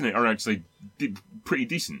effects in it are actually pretty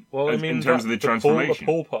decent. Well, I mean, in terms of the transformation.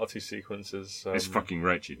 The pool party sequences. It's fucking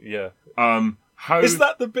wretched. Yeah. Is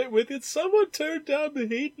that the bit with "Did someone turn down the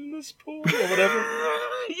heat in this pool" or whatever?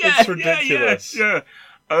 Yeah, it's ridiculous. Yeah.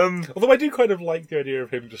 Although I do kind of like the idea of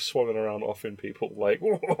him just swanning around offing people, like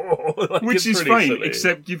which is fine, silly.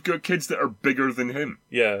 except you've got kids that are bigger than him.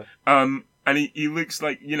 Yeah. And he looks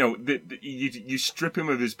like, you strip him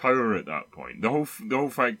of his power at that point. The whole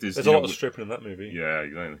fact is... There's a lot of stripping in that movie. Yeah,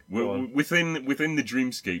 exactly. Within the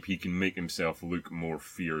dreamscape, he can make himself look more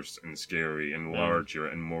fierce and scary and larger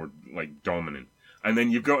and more, dominant. And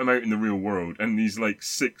then you've got him out in the real world, and these,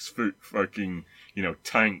 6-foot fucking,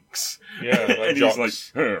 tanks. Yeah, and jocks.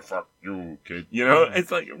 he's like, hey, fuck you, kid.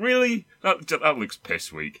 It's like, really? That looks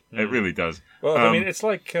piss weak. It really does. Well, I mean, it's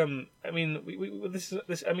like, I'm not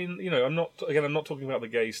talking about the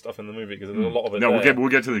gay stuff in the movie, because there's a lot of it No, there. we'll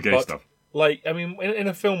get to the gay stuff. In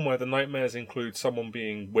a film where the nightmares include someone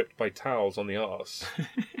being whipped by towels on the arse,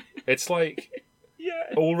 it's like...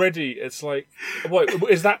 Yeah. Already, it's like, what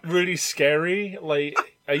is that really scary? Like,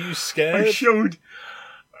 are you scared?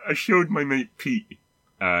 I showed my mate Pete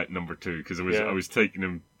number 2 because I was taking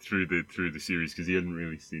him through the series because he hadn't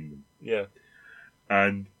really seen them. Yeah.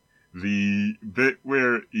 And the bit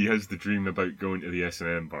where he has the dream about going to the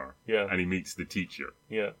S&M bar, and he meets the teacher,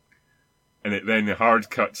 and it then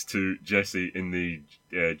hard cuts to Jesse in the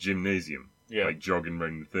gymnasium, jogging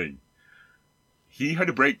around the thing. He had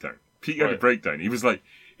a breakdown. Pete had a breakdown. He was like,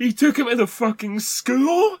 he took him to the fucking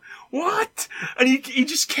school? What? And he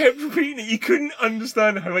just kept repeating it. He couldn't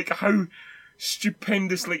understand how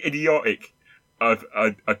stupendously idiotic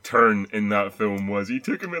a turn in that film was. He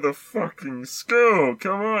took him to the fucking school.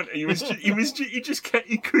 Come on. He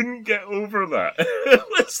couldn't get over that.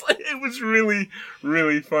 It was really,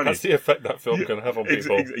 really funny. That's the effect that film can have on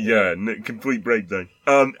people. Complete breakdown.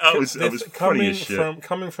 That was funny as shit.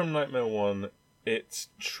 Coming from Nightmare 1, it's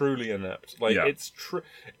truly inept.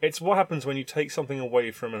 It's what happens when you take something away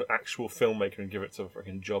from an actual filmmaker and give it to a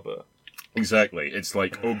freaking jobber. Exactly. It's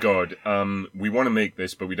like, oh god, we want to make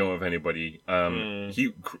this, but we don't have anybody.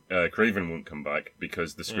 Craven won't come back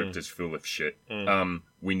because the script is full of shit.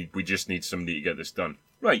 We just need somebody to get this done.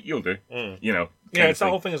 Right, you'll do. It's that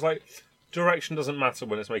whole thing is like, direction doesn't matter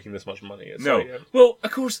when it's making this much money. Well,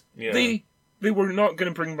 of course, they were not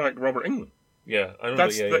going to bring back Robert Englund. Yeah, I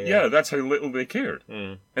remember. That's how little they cared.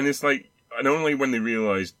 And it's like, and only when they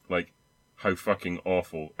realised, how fucking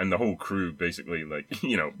awful, and the whole crew basically,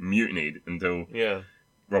 mutinied until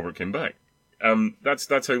Robert came back.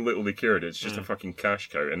 That's how little they cared. It's just a fucking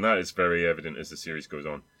cash cow, and that is very evident as the series goes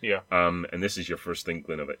on. Yeah. And this is your first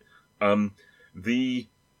inkling of it. The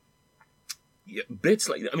bits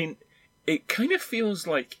it kind of feels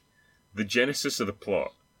like the genesis of the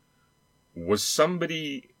plot was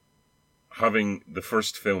somebody having the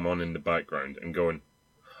first film on in the background and going,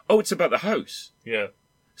 oh, it's about the house. Yeah.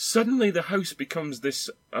 Suddenly the house becomes this,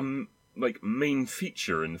 main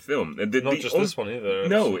feature in the film. Not just this one either.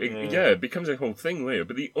 No, it becomes a whole thing later.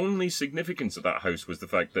 But the only significance of that house was the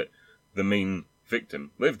fact that the main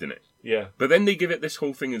victim lived in it. Yeah. But then they give it this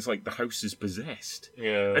whole thing as the house is possessed.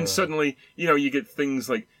 Yeah. And suddenly, you get things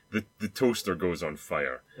like the toaster goes on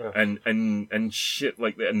fire. Yeah. And shit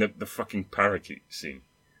like that. And the fucking parakeet scene.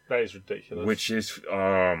 That is ridiculous. Which is,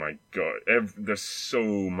 oh my god, there's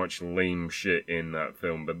so much lame shit in that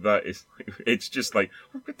film, but that is, it's just and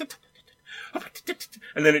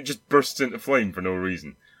then it just bursts into flame for no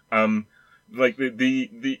reason. They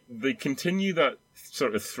continue that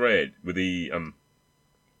sort of thread with the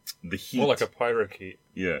heat. More like a parakeet.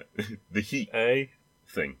 Yeah, the heat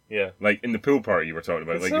thing. Yeah. In the pool party you were talking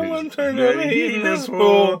about. Someone turn on the heat in this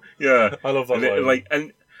pool. Yeah. I love that line.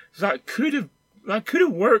 And that could have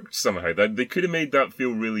worked somehow. They could have made that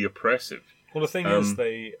feel really oppressive. Well, the thing is,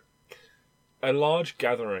 a large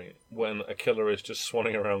gathering when a killer is just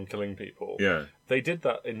swanning around killing people. Yeah. They did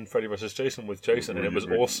that in Freddy vs. Jason with Jason, and it was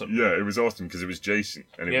awesome. Yeah, it was awesome because it was Jason,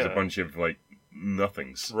 and it was a bunch of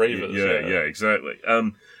nothings. Ravers. Yeah, exactly.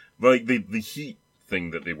 The heat thing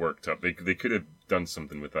that they worked up, they could have done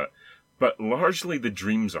something with that. But largely the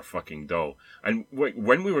dreams are fucking dull. And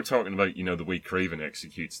when we were talking about, the way Craven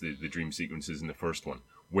executes the dream sequences in the first one,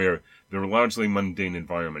 where they're largely mundane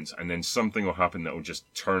environments, and then something will happen that will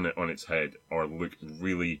just turn it on its head or look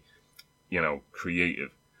really,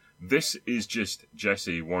 creative. This is just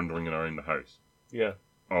Jesse wandering around the house. Yeah.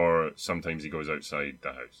 Or sometimes he goes outside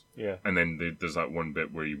the house. Yeah. And then there's that one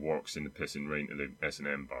bit where he walks in the pissing rain to the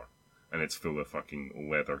S&M bar, and it's full of fucking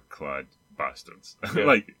leather-clad bastards.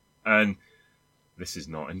 Yeah. And this is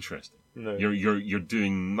not interesting. No. You're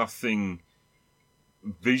doing nothing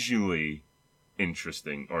visually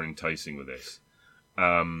interesting or enticing with this.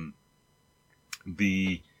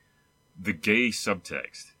 The gay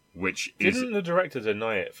subtext, which didn't the director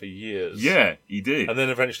deny it for years? Yeah, he did, and then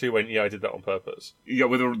eventually went, "Yeah, I did that on purpose." Yeah,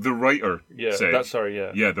 well, the writer said,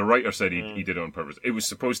 yeah, the writer said he did it on purpose. It was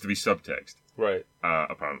supposed to be subtext, right?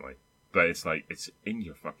 Apparently, but it's like it's in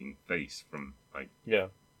your fucking face from like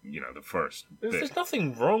the first. There's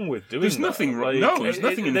nothing wrong with doing. There's nothing wrong. No, there's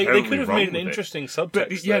nothing inherently wrong. They could have made an interesting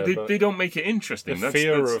subtext. But they don't make it interesting. The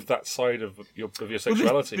fear of that side of your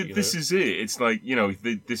sexuality. Well, this is it. It's like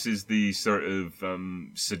this is the sort of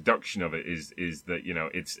seduction of it. Is that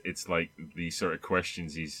it's like the sort of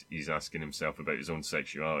questions he's asking himself about his own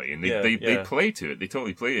sexuality, and they play to it. They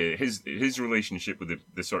totally play it. His relationship with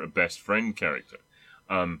the sort of best friend character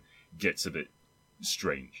gets a bit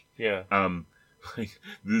strange. Yeah. Like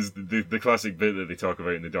there's the classic bit that they talk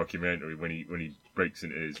about in the documentary when he breaks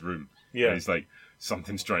into his room. Yeah. And he's like,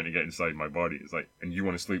 something's trying to get inside my body. It's like, and you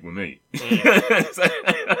want to sleep with me? And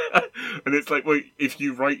it's like, well, if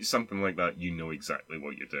you write something like that, you know exactly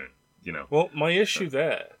what you're doing. Well, my issue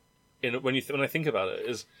there, when I think about it,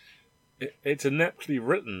 is it's ineptly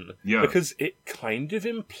written because it kind of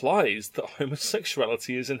implies that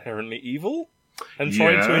homosexuality is inherently evil. And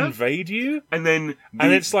trying to invade you, and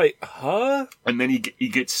it's like, huh? And then he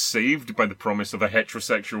gets saved by the promise of a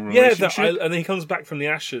heterosexual relationship. And then he comes back from the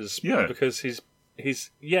ashes, because he's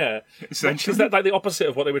essentially that's like the opposite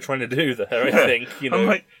of what they were trying to do there. I think I'm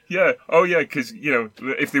like, because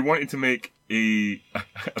if they wanted to make the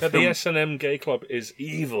S&M gay club is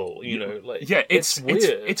evil, it's weird,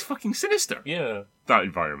 it's fucking sinister, that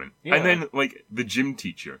environment, and then like the gym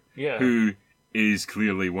teacher, who is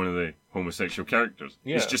clearly one of the homosexual characters.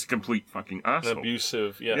 It's just a complete fucking asshole.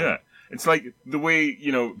 Abusive, It's like the way,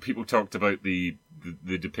 people talked about the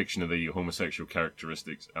depiction of the homosexual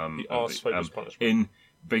characteristics the arse-focused punishment in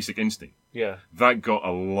Basic Instinct. Yeah. That got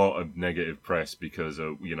a lot of negative press because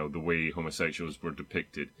of, the way homosexuals were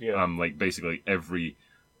depicted. Yeah. Like basically every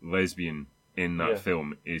lesbian in that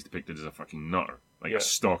film is depicted as a fucking nutter. Like a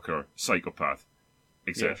stalker, psychopath,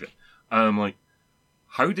 etc. And I'm like,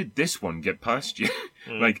 how did this one get past you?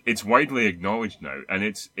 Like, it's widely acknowledged now, and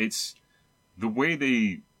it's the way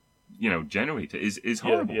they, generate it is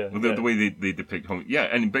horrible. The way they depict homo. Yeah,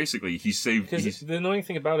 and basically he's saved. Because the annoying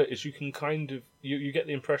thing about it is you can kind of you get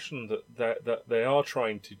the impression that they are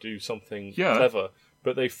trying to do something clever,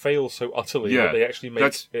 but they fail so utterly that they actually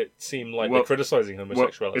make it seem like they're criticizing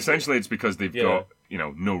homosexuality. Well, essentially, it's because they've got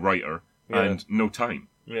no writer and no time.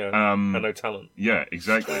 Yeah, and no talent. Yeah,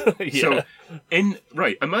 exactly. So,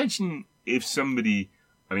 imagine if somebody...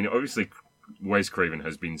 I mean, obviously, Wes Craven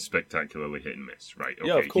has been spectacularly hit and miss, right? Okay,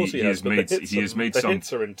 yeah, of course he has. He has made some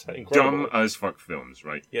dumb as fuck films,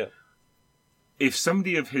 right? Yeah. If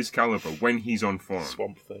somebody of his caliber, when he's on form...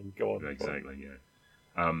 Swamp Thing, go on. Exactly,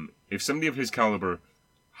 yeah. If somebody of his caliber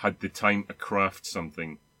had the time to craft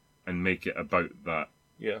something and make it about that,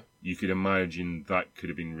 you could imagine that could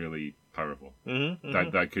have been really powerful.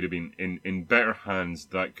 That could have been in better hands.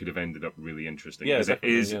 That could have ended up really interesting. Yeah,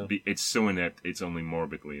 it's so inept. It's only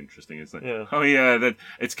morbidly interesting. It's like, that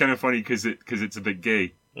it's kind of funny because it's a bit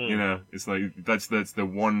gay. It's like that's the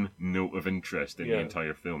one note of interest in the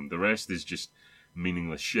entire film. The rest is just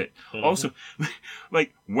meaningless shit. Also,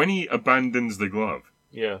 like when he abandons the glove.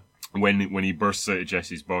 Yeah. When he bursts out of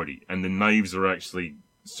Jesse's body and the knives are actually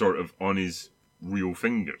sort of on his real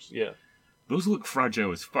fingers. Yeah. Those look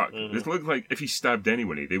fragile as fuck. They look like if he stabbed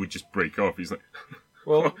anybody, they would just break off. He's like,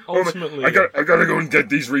 well, ultimately, I gotta go and get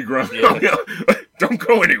these reground. Yeah. Don't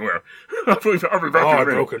go anywhere. I'll be back. I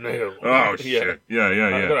broke a nail. Oh shit. Yeah.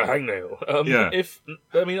 I got a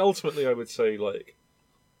hangnail. Ultimately, I would say like,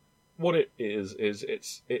 what it is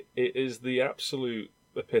it is the absolute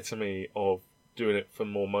epitome of doing it for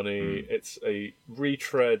more money. It's a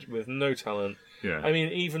retread with no talent. Yeah. I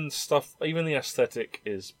mean, even the aesthetic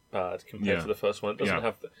is bad compared to the first one. It doesn't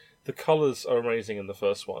have the colours are amazing in the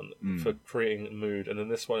first one for creating mood, and then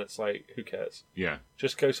this one it's like, who cares? Yeah.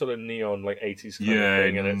 Just go sort of neon, like 80s kind of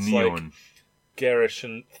thing, and it's neon. Like garish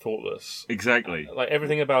and thoughtless. Exactly. Like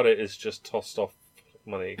everything about it is just tossed off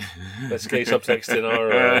money. There's gay subtext in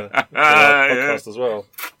our podcast as well.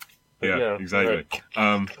 Yeah, exactly.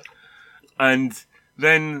 Right. And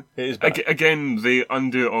then again, they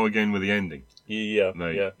undo it all again with the ending. Yeah,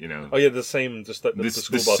 like, Oh yeah, the same. Just like the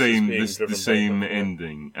school bus is being driven the same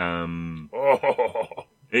ending.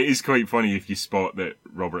 It is quite funny if you spot that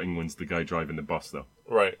Robert Englund's the guy driving the bus, though.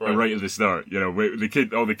 Right. And right at the start,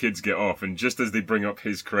 all the kids get off, and just as they bring up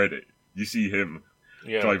his credit, you see him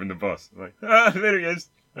driving the bus. I'm like, there he is.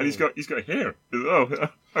 And he's got hair. Oh,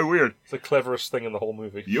 how weird. It's the cleverest thing in the whole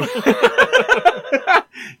movie.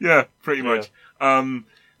 Yeah, pretty much.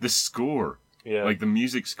 The score. Yeah. Like the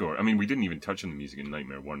music score. I mean, we didn't even touch on the music in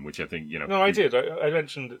Nightmare 1, which I think, No, I did. I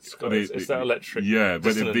mentioned it's that electric. Yeah,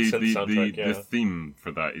 but the theme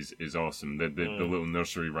for that is awesome. The little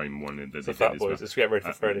nursery rhyme one. The Fat Boys. It's Get Ready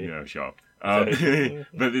for Freddy. Yeah, shut up. But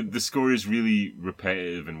the score is really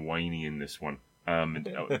repetitive and whiny in this one.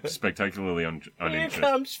 Spectacularly uninteresting. Here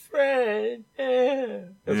comes Fred. Yeah.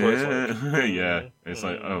 That's what it's like. Yeah. It's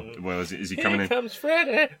like, oh, well, is he coming in? Here comes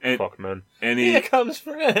Freddy. Fuck, man. Here comes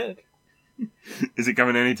Fred. Is it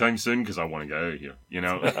coming anytime soon? Because I want to get out of here, you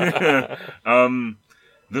know?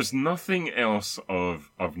 There's nothing else of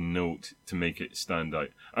note to make it stand out.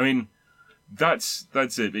 I mean, that's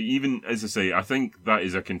it. But even, as I say, I think that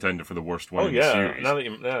is a contender for the worst one in the series. Now that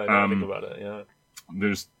you think about it, yeah.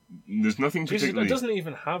 There's nothing particularly... It doesn't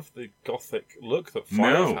even have the gothic look that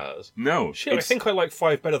 5 has. No. Shit, I think I like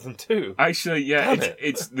 5 better than 2. Actually, yeah,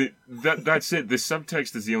 that's it. The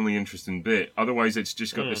subtext is the only interesting bit. Otherwise, it's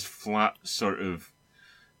just got this flat sort of...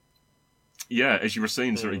 Yeah, as you were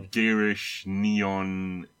saying, sort of garish,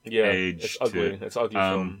 neon edge. It's ugly. It's ugly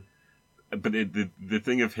film. But the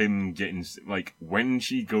thing of him getting... Like, when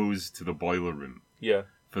she goes to the boiler room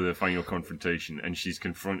for the final confrontation, and she's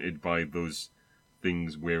confronted by those...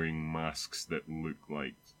 things wearing masks that look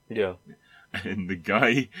like... Yeah. And the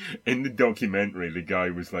guy, in the documentary, the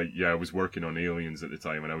guy was like, yeah, I was working on Aliens at the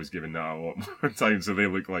time and I was giving that a lot more time so they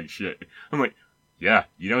look like shit. I'm like, yeah,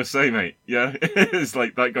 you don't say, mate. Yeah. It's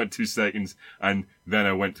like, that got 2 seconds and then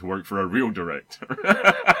I went to work for a real director.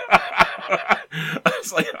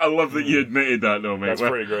 It's like, I love that you admitted that, though, mate. That's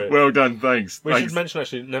pretty great. Well done, thanks. We should mention,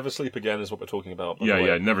 actually, Never Sleep Again is what we're talking about.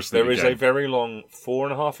 Yeah, Never Sleep Again. There is a very long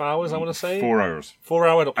 4.5 hours, I want to say. 4 hours.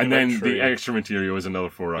 4-hour documentary. And then the extra material is another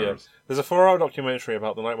 4 hours. Yeah. There's a 4-hour documentary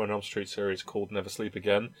about the Nightmare on Elm Street series called Never Sleep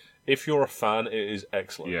Again. If you're a fan, it is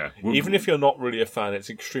excellent. Yeah. Even if you're not really a fan, it's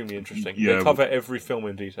extremely interesting. Yeah, they cover every film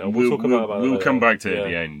in detail. We'll talk about it. We'll come back to it at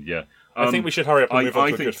the end, yeah. I think we should hurry up and move on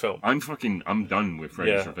to a good film. I'm done with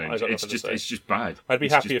Freddy's Revenge. It's just bad. I'd be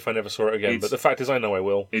happy if I never saw it again, but the fact is I know I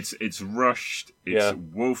will. It's rushed, it's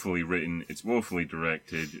woefully written, it's woefully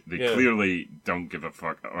directed. They clearly don't give a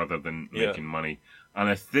fuck other than making money. And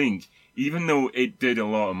I think, even though it did a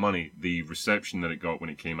lot of money, the reception that it got when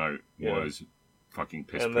it came out was fucking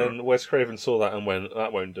piss poor. And then Wes Craven saw that and went,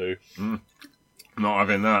 that won't do. Not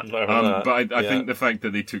having that. But I think the fact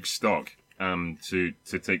that they took stock to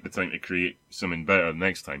take the time to create something better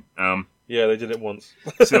next time. Yeah, they did it once.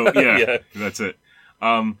 So, yeah, that's it.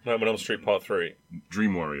 Nightmare on Elm Street Part 3.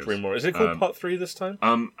 Dream Warriors. Is it called Part 3 this time?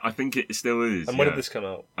 I think it still is. And when did this come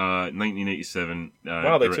out? 1987.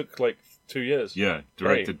 Wow, they took like 2 years. Yeah,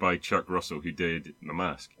 directed by Chuck Russell, who did The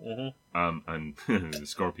Mask. And The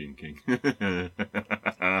Scorpion King.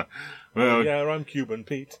 Well, yeah, I'm Cuban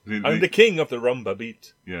Pete. I'm the king of the rumba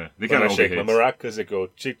beat. Yeah, they can't all shake my maracas, it go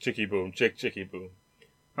chick chicky boom, chick chicky boom.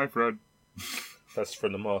 Hi, Fred. That's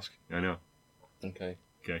from The Mask. I know. Okay.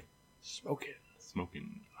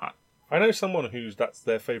 Smoking hot. I know someone that's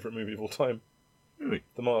their favourite movie of all time. Really?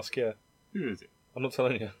 The Mask, yeah. Who is it? I'm not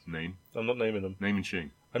telling you. Name? I'm not naming them. Name and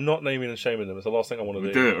shame. I'm not naming and shaming them. It's the last thing I want to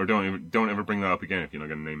do. Do it, or don't ever bring that up again if you're not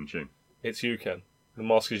going to name and shame. It's you, Ken. The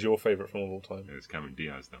Mask is your favourite film of all time. Yeah, it's Cameron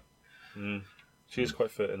Diaz, though. She is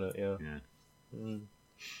quite fit in it, yeah.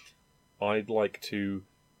 I'd like to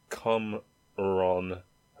come on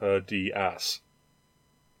her D-ass.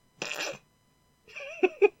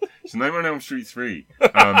 So Nightmare on Elm Street 3.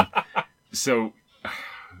 So,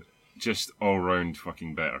 just all round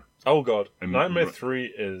fucking better. Oh god. Nightmare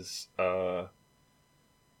 3 is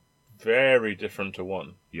very different to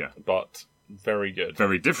 1. Yeah. But very good.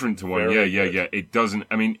 Very different to 1. Yeah. It doesn't,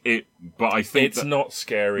 I mean, but I think it's not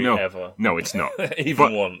scary ever. No, it's not.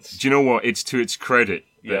 Even once. Do you know what? It's to its credit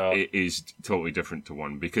that it is totally different to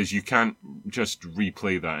 1, because you can't just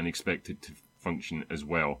replay that and expect it to function as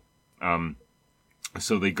well.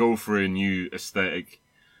 So they go for a new aesthetic,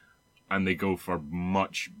 and they go for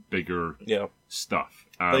much bigger stuff.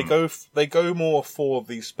 They go more for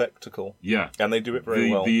the spectacle. Yeah, and they do it very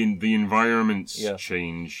well. The environments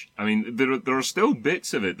change. I mean, there are still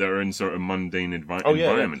bits of it that are in sort of mundane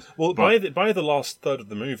environments. Yeah. Well, by the last third of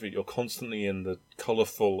the movie, you're constantly in the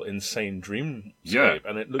colourful, insane dreamscape,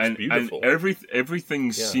 and it looks beautiful. And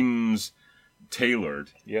everything seems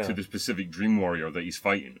tailored to the specific Dream Warrior that he's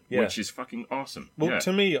fighting, which is fucking awesome. Well,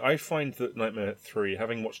 to me, I find that Nightmare 3,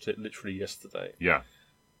 having watched it literally yesterday,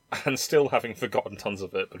 and still having forgotten tons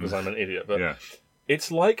of it because I'm an idiot, but It's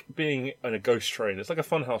like being on a ghost train. It's like a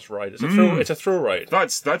funhouse ride. It's a thrill. It's a thrill ride.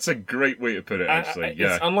 That's a great way to put it. Actually,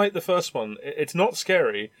 It's unlike the first one. It's not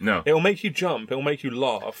scary. No, it'll make you jump. It'll make you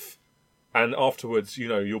laugh, and afterwards,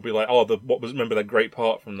 you'll be like, "Oh, remember that great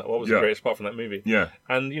part from that? What was the greatest part from that movie?" Yeah,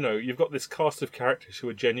 and you've got this cast of characters who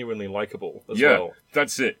are genuinely likable as well. Yeah,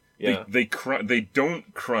 that's it. Yeah, they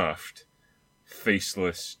don't craft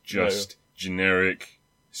faceless, just generic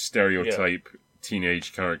stereotype.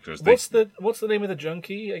 Teenage characters. What's the name of the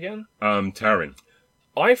junkie again? Taryn.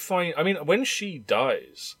 When she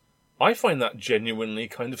dies, I find that genuinely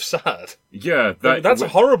kind of sad. Yeah, that's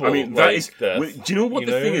horrible. That is. Death, do you know what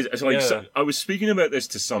the thing is? It's like I was speaking about this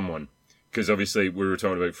to someone because obviously we were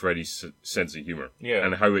talking about Freddy's sense of humor,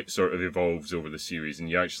 and how it sort of evolves over the series, and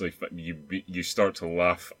you actually you start to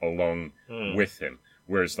laugh along with him,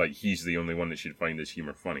 whereas like he's the only one that should find his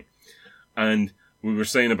humor funny, and we were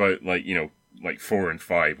saying about like 4 and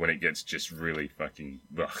 5 when it gets just really fucking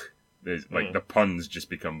ugh. There's like the puns just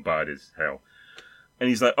become bad as hell. And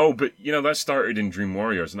he's like, "Oh, but that started in Dream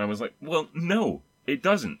Warriors," and I was like, "Well, no, it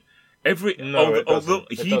doesn't.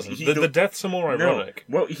 The deaths are more ironic.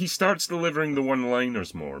 Well, he starts delivering the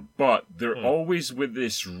one-liners more, but they're always with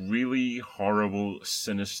this really horrible,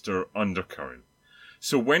 sinister undercurrent.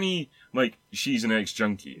 So when he she's an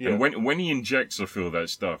ex-junkie, and when he injects her full of that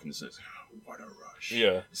stuff and says, "Oh, what a rush."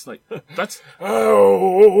 Yeah. It's like, that's...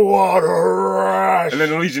 Oh, what a rush! And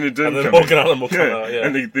then the Legion of Doom come out,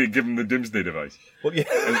 and they give him the Doomsday device. Well, yeah.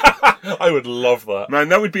 I would love that. Man,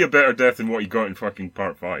 that would be a better death than what he got in fucking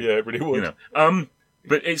part 5. Yeah, it really would.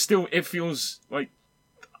 But it feels like...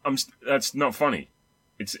 that's not funny.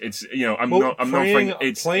 It's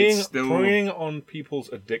Preying on people's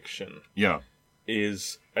addiction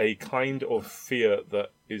is a kind of fear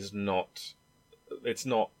that is not... It's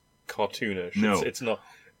not cartoonish. No. It's not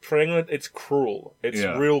preying on it. It's cruel. It's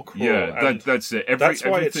real cruel. Yeah, that's it. That's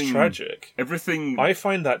why it's tragic. Everything. I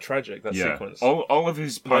find that tragic. That sequence. All of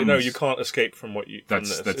his puns. I know you can't escape from what you.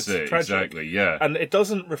 That's it. Tragic. Exactly. Yeah. And it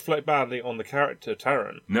doesn't reflect badly on the character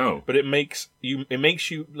Taron. No. But it makes you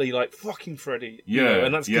like fucking Freddy. Yeah.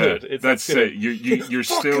 And that's good. That's good. it. You're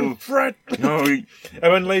still Fred. No. And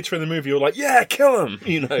then later in the movie, you're like, yeah, kill him.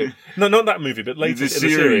 No, not that movie, but later in the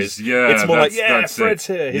series, it's more like, yeah, Fred's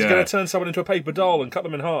here. He's going to turn someone into a paper doll and cut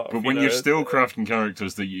them in half. But when you're still crafting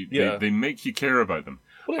characters that they make you care about them.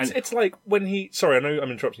 Well, it's like when he... Sorry, I know I'm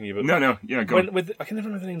interrupting you, but... No, yeah, go on. I can never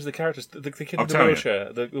remember the names of the characters. The kid in the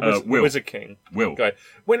wheelchair, the Wizard King guy.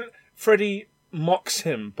 When Freddy mocks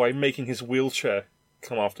him by making his wheelchair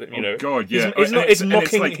come after him, Oh, God, yeah. He's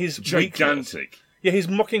mocking like his gigantic. Weakness. Yeah, he's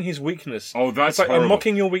mocking his weakness. Oh, that's horrible. I'm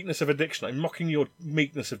mocking your weakness of addiction. I'm mocking your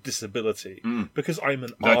weakness of disability. Because I'm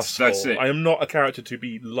an arsehole. That's it. I am not a character to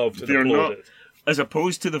be loved and applauded. As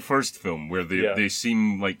opposed to the first film, where they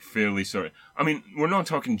seem like fairly sort of... I mean, we're not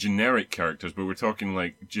talking generic characters, but we're talking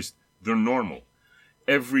like just... They're normal.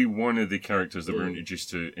 Every one of the characters that we're introduced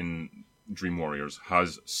to in Dream Warriors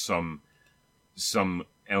has some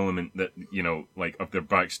element that, like of their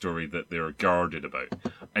backstory that they're guarded about.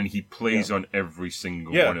 And he plays on every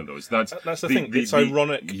single one of those. That's the thing. It's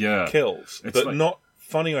ironic kills, but not...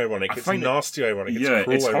 funny ironic. It's nasty ironic. It's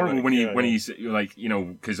cruel it's horrible ironic. when he's like,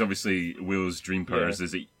 because obviously Will's dream powers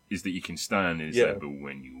is that he can stand, and but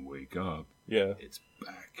when you wake up, it's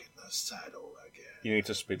back in the saddle again. You need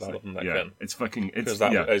to speak louder than that, Ken. It's fucking... Because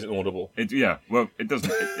that is inaudible. Well, it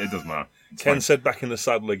doesn't matter. Ken said back in the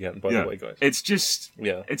saddle again, by the way, guys. It's just...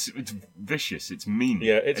 It's vicious. It's mean.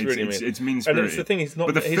 Yeah, it's really mean. It's mean-spirited. And it's the thing, he's not...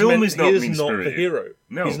 But the film is not mean-spirited. He is not the hero.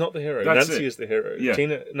 No. He's not the hero. That's Nancy is the hero. Yeah.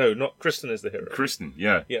 Kristen is the hero. Kristen,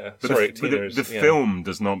 yeah. Yeah, but sorry, Tina is... The film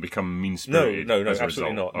does not become mean-spirited. No,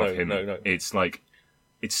 absolutely not. No. It's like...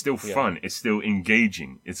 It's still fun. It's still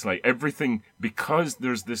engaging. It's like everything, because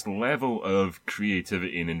there's this level of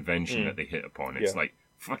creativity and invention that they hit upon. It's like,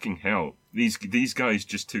 fucking hell. These guys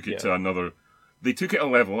just took it to another... They took it a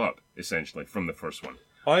level up, essentially, from the first one.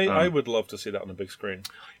 I would love to see that on a big screen.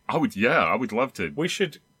 I would love to. We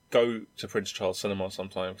should go to Prince Charles Cinema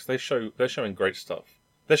sometime, because they're showing great stuff.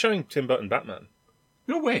 They're showing Tim Burton Batman.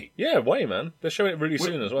 No way. Yeah, man. They're showing it really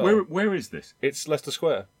soon as well. Where is this? It's Leicester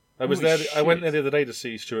Square. I was there. I went there the other day to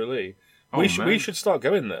see Stuart Lee. We should start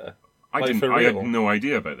going there. I had no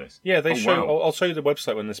idea about this. Yeah, they show. Wow. I'll show you the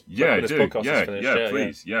website when this podcast is finished. Yeah,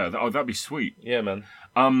 please. Yeah. That'd be sweet. Yeah, man.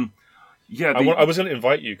 I was going to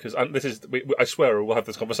invite you because I swear we'll have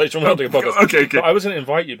this conversation when I'm doing a podcast. Okay. But I was going to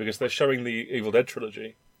invite you because they're showing the Evil Dead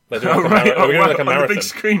trilogy. They're doing a marathon. On the big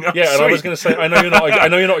screen. Yeah, and I was going to say, I know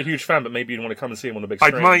you're not a huge fan, but maybe you'd want to come and see him on the big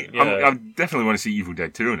screen. I definitely want to see Evil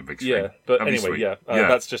Dead 2 on a big screen. Yeah, but anyway,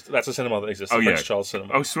 that's a cinema that exists. Prince Charles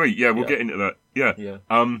Cinema. Oh, sweet. Yeah, we'll get into that. Yeah.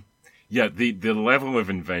 Yeah, the level of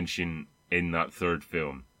invention in that third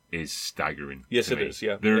film is staggering. Yes, to it me. is,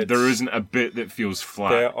 yeah. There isn't a bit that feels flat.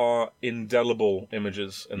 There are indelible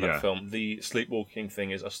images in that film. The sleepwalking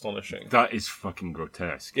thing is astonishing. That is fucking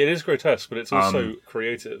grotesque. It is grotesque, but it's also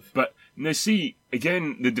creative. But, now see,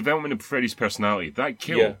 again, the development of Freddy's personality, that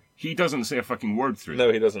kill, he doesn't say a fucking word through it.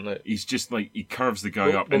 No, he doesn't, no. He's just like, he carves the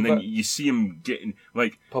guy up, and then you see him getting,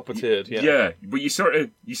 like... Puppeteered, yeah. Yeah, but you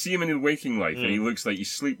see him in his waking life, and he looks like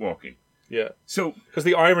he's sleepwalking. Yeah. So, because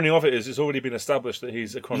the irony of it is, it's already been established that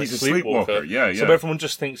he's a chronic sleepwalker. Yeah. So everyone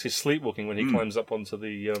just thinks he's sleepwalking when he climbs up onto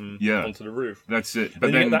the onto the roof. That's it.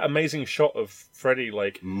 But then you get that amazing shot of Freddy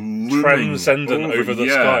transcendent over the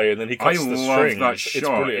sky, and then he cuts the strings. I love that shot. It's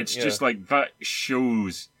brilliant. It's just like that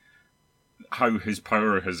shows how his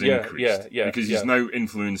power has increased. Because he's now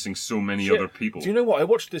influencing so many other people. Do you know what? I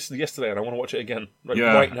watched this yesterday and I want to watch it again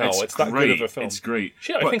right now. It's that good of a film. It's great.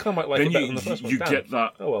 Shit, I think I might like it better than the first one. You get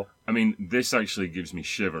that. Oh well. I mean, this actually gives me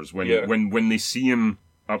shivers when they see him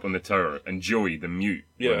up on the tower and Joey, the mute,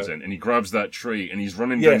 runs in and he grabs that tray and he's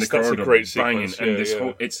running down the corridor banging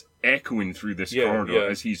and it's echoing through this corridor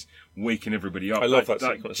as he's waking everybody up. I love that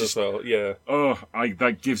sequence as well. Yeah. Oh,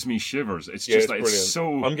 that gives me shivers. It's just like brilliant. it's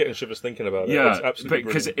so. I'm getting shivers thinking about it. Yeah, it's absolutely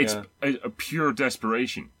because it's a pure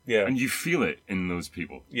desperation. Yeah, and you feel it in those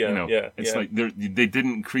people. Yeah, it's like they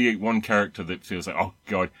didn't create one character that feels like, oh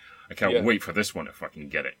god, I can't wait for this one to fucking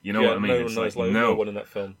get it. You know what I mean? No one in that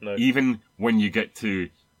film. No. Even when you get to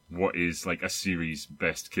what is like a series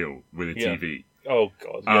best kill with a TV. Oh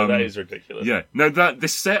god, that is ridiculous. Yeah, now the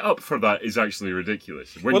setup for that is actually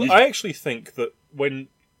ridiculous. I actually think that when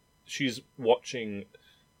she's watching,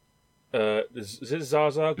 is it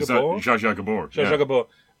Zsa Zsa Gabor? Zsa Zsa Gabor. Zsa Zsa Gabor,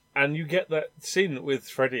 and you get that scene with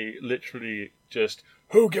Freddy literally just,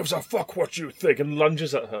 who gives a fuck what you think, and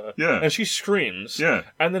lunges at her. Yeah, and she screams. Yeah,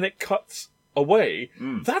 and then it cuts away.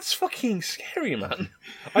 That's fucking scary, man.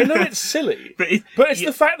 I know it's silly, but it's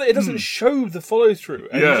the fact that it doesn't show the follow through,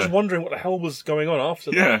 and you're just wondering what the hell was going on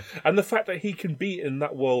after that, and the fact that he can be in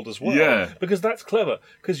that world as well, because that's clever.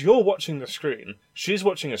 Because you're watching the screen, she's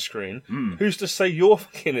watching a screen. Who's to say you're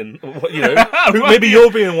fucking in? Maybe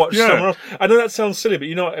you're being watched somewhere else. I know that sounds silly, but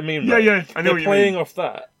you know what I mean. Right? Yeah, I know. They're what you playing mean. off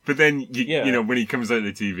that. But then, you know, when he comes out of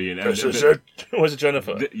the TV and... Was it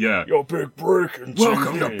Jennifer? Your big break and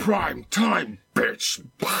welcome to prime time, bitch.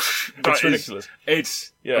 It's ridiculous.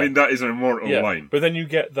 I mean, that is an immortal line. But then you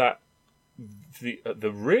get that...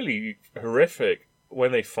 The really horrific...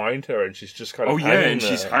 When they find her and she's just kind of hanging there.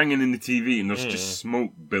 She's hanging in the TV and there's just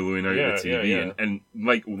smoke billowing out of the TV. And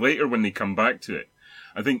like, later when they come back to it,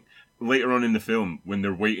 I think later on in the film, when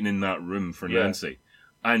they're waiting in that room for Nancy,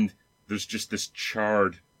 and there's just this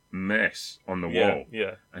charred mess on the wall.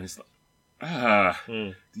 Yeah. And it's like,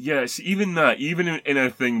 yes, even that, even in a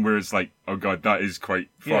thing where it's like, oh god, that is quite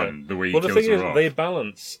fun, the way he kills her off. Well, the thing is, they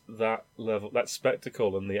balance that level, that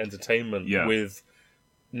spectacle and the entertainment with,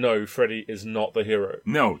 no, Freddy is not the hero.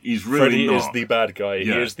 No, he's really not. Freddy is the bad guy.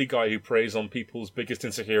 Yeah. He is the guy who preys on people's biggest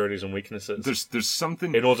insecurities and weaknesses. There's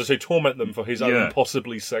something... in order to torment them for his own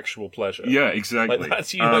possibly sexual pleasure. Yeah, exactly. Like,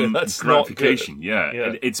 that's gratification, not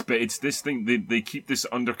good. Yeah. It's this thing, they keep this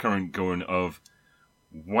undercurrent going of,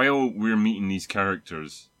 while we're meeting these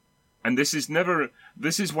characters, and this is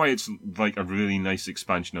why it's like a really nice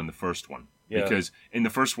expansion on the first one. Yeah. Because in the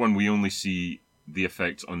first one, we only see the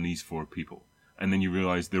effects on these 4 people. And then you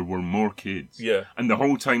realise there were more kids. Yeah. And the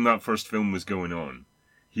whole time that first film was going on,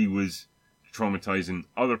 he was traumatising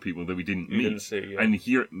other people that we didn't meet. Didn't see, And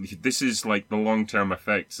here, this is like the long-term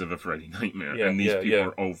effects of a Freddy nightmare. And these people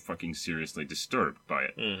are all fucking seriously disturbed by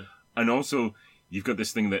it. And also, you've got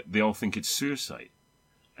this thing that they all think it's suicide.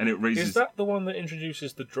 And it raises... Is that the one that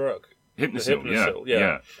introduces the drug? Hypnosil,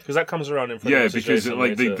 yeah. Because that comes around in front of us. Yeah, because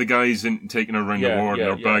like the guy's taking her around the ward and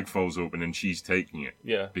her bag falls open and she's taking it.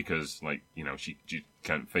 Yeah. Because, like, you know, she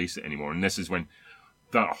can't face it anymore. And this is when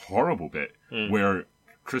that horrible bit where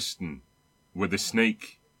Kristen, with the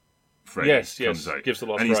snake Freddy comes out. Gives the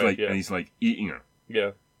last and he's ride, and he's like eating her.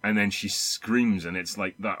 Yeah. And then she screams, and it's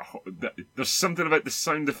like that. There's something about the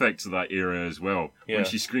sound effects of that era as well. Yeah. When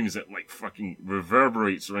she screams, it like fucking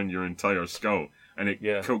reverberates around your entire skull, and it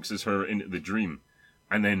coaxes her into the dream.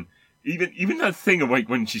 And then even that thing of like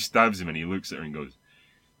when she stabs him, and he looks at her and goes,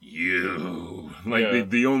 "You," like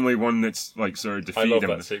the only one that's like sort of defeated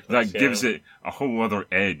him. That gives it a whole other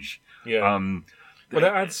edge. Yeah. But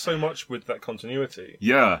it adds so much with that continuity.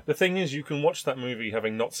 Yeah. The thing is, you can watch that movie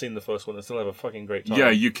having not seen the first one and still have a fucking great time. Yeah,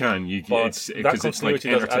 you can. But that continuity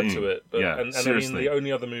does add to it. But, yeah, and seriously. I mean, the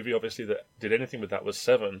only other movie, obviously, that did anything with that was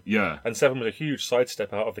Seven. Yeah. And Seven was a huge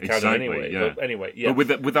sidestep out of the canon anyway. Yeah. But anyway, yeah.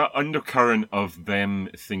 But with that undercurrent of them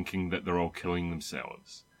thinking that they're all killing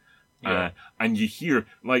themselves, And you hear,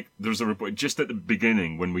 like, there's a report, just at the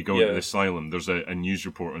beginning, when we go into the asylum, there's a news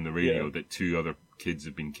report on the radio that 2 other kids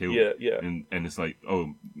have been killed. And it's like,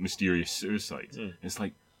 oh, mysterious suicide. It's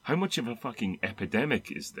like, how much of a fucking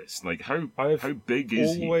epidemic is this? Like, how big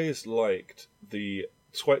is he? I've always liked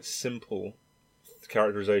it's quite simple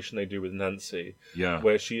characterization they do with Nancy,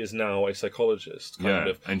 where she is now a psychologist, kind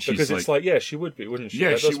of, and she's because it's like, she would be, wouldn't she?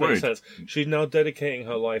 Yeah, that does she make would. sense. She's now dedicating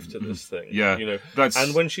her life to this thing, That's...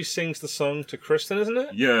 And when she sings the song to Kristen, isn't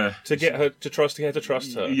it? Yeah, to get her to trust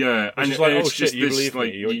her. Yeah, and she's like, oh shit, you believe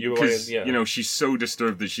me? You know, she's so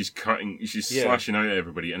disturbed that she's slashing out at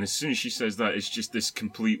everybody, and as soon as she says that, it's just this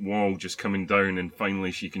complete wall just coming down, and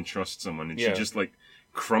finally she can trust someone, and she just like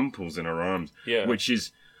crumples in her arms, which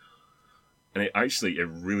is. And it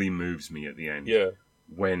really moves me at the end. Yeah.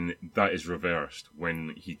 When that is reversed,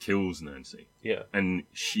 when he kills Nancy. Yeah. And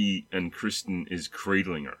Kristen is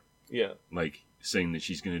cradling her. Yeah. Like, saying that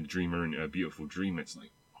she's going to dream her into a beautiful dream. It's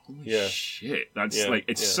like, holy shit. That's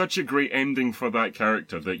it's such a great ending for that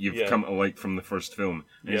character that you've come to like from the first film.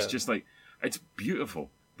 And it's just like, it's beautiful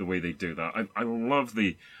the way they do that. I love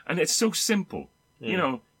and it's so simple. You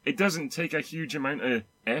know, it doesn't take a huge amount of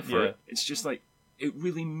effort. Yeah. It's just like, it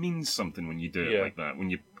really means something when you do it like that,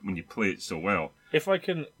 when you play it so well. If I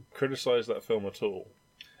can criticise that film at all,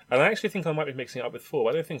 and I actually think I might be mixing it up with 4,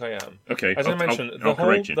 but I don't think I am. Okay, as I mentioned,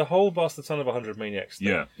 the whole Bastard Son of 100 Maniacs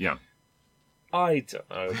thing. Yeah. I don't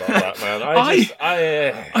know about that, man.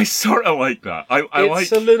 I sort of like that.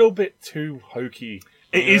 It's a little bit too hokey.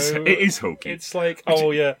 It is hokey. It's like,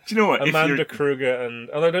 do you know what? Amanda Kruger, and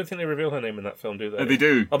I don't think they reveal her name in that film, do they? They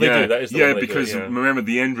do. Oh, they do. That is the one they because do, remember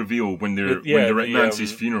the end reveal when they're at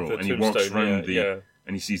Nancy's funeral and he walks around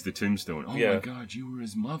and he sees the tombstone. Oh my God, you were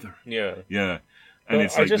his mother. Yeah. Yeah. And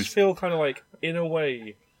I just feel kind of like, in a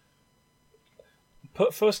way.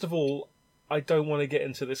 But first of all, I don't want to get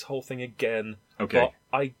into this whole thing again. Okay. But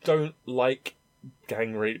I don't like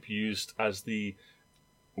gang rape used as the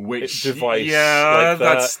device. Yeah, like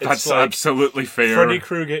that's like, absolutely fair. Freddy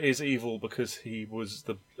Krueger is evil because he was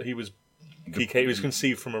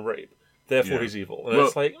conceived from a rape. Therefore, he's evil. And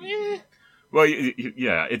it's like, well,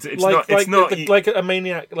 yeah, it's like, not like a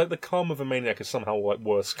maniac. Like the cum of a maniac is somehow like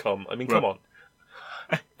worse cum. I mean, come on.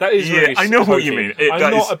 That is really I know what you mean.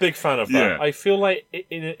 I'm not a big fan of that. I feel like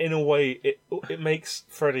in a way it makes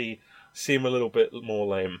Freddy seem a little bit more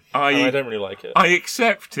lame. And I don't really like it. I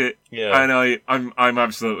accept it, and I'm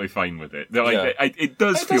absolutely fine with it. Like, it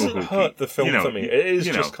does feel hokey. It doesn't hurt the film for me. It is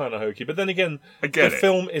just kind of hokey. But then again, the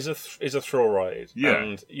film is a thrill ride,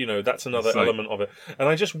 and that's another element of it. And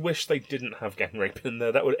I just wish they didn't have gang rape in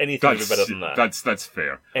there. Anything would be better than that. That's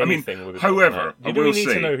fair. Anything would be however, better than that. You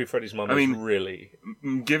need to know who Freddy's mum is really.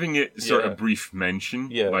 Giving it sort of brief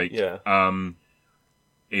mention,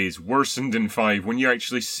 is worsened in 5 when you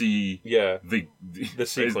actually see the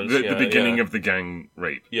sequence, the beginning of the gang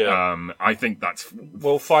rape. I think that's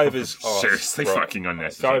 5 is seriously fucking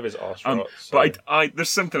unnecessary. 5 is arse but there's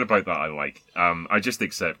something about that I like. I just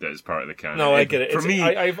accept it as part of the canon. No, I get it. For me,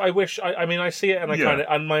 I wish. I mean, I see it, and I kind of,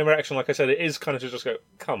 and my reaction, like I said, it is kind of to just go,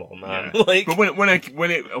 "Come on, man!" Like, but when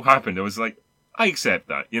it happened, I was like, I accept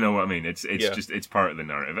that. You know what I mean? It's just it's part of the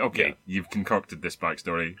narrative. Okay, you've concocted this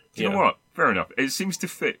backstory. You know what? Fair enough. It seems to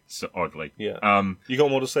fit so oddly. Yeah. You got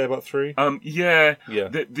more to say about 3? Yeah.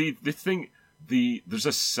 The thing, there's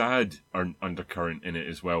a sad undercurrent in it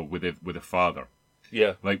as well with a father.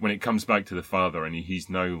 Yeah. Like when it comes back to the father and he's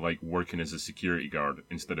now like working as a security guard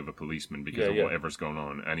instead of a policeman because of whatever's going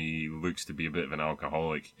on, and he looks to be a bit of an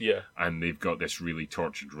alcoholic. Yeah. And they've got this really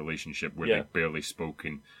tortured relationship where they've barely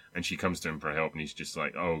spoken. And she comes to him for help, and he's just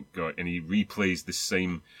like, "Oh God!" And he replays the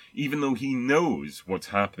same, even though he knows what's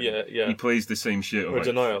happened. He plays the same shit. Or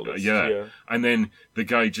denialist. Yeah. And then the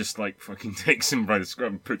guy just like fucking takes him by the scruff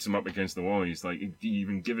and puts him up against the wall. And he's like, "Do you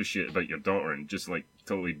even give a shit about your daughter?" And just like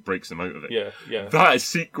totally breaks him out of it. Yeah. That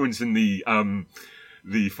sequence in the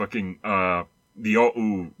fucking the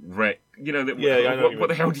auto wreck. You know, what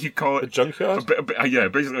the hell do you call it? A junkyard.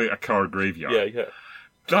 Basically a car graveyard. Yeah.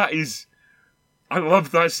 That is. I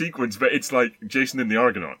love that sequence, but it's like Jason and the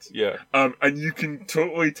Argonauts. Yeah. And you can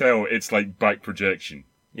totally tell it's like back projection.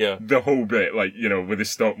 Yeah. The whole bit, like, with the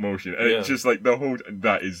stop motion. And it's just like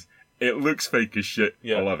it looks fake as shit.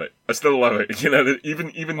 Yeah. I love it. I still love it. Even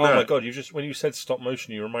oh that. My God, when you said stop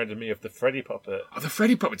motion, you reminded me of the Freddy puppet. Oh, the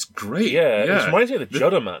Freddy puppet's great. Yeah. It reminds me of the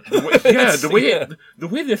Judder Man. The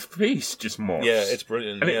way the face just morphs. Yeah, it's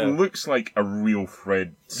brilliant. And it looks like a real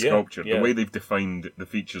Fred sculpture. The way they've defined the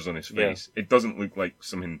features on his face. It doesn't look like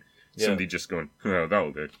somebody just going, "Oh,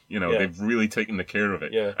 that'll do." They've really taken the care of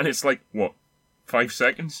it. Yeah. And it's like, what, 5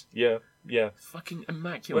 seconds? Yeah. Yeah. Fucking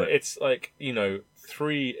immaculate. But it's like,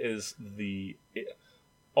 3 is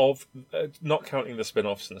of not counting the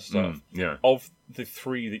spin-offs and stuff. Yeah. Of the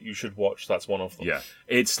 3 that you should watch, that's one of them. Yeah.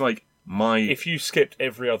 It's like if you skipped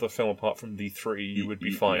every other film apart from the 3, you would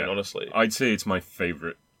be fine, honestly. I'd say it's my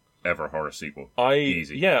favourite ever horror sequel.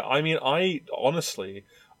 Easy. Yeah, I mean, honestly,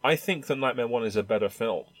 I think that Nightmare 1 is a better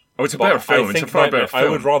film. Oh, it's a better film. It's a far better film. I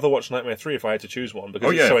would rather watch Nightmare 3 if I had to choose one,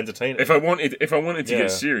 because it's so entertaining. If I wanted to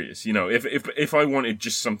get serious, if I wanted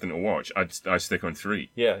just something to watch, I'd stick on 3.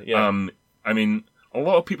 Yeah. I mean, a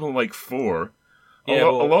lot of people like 4. A Yeah,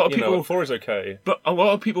 lot of people 4 is okay. But a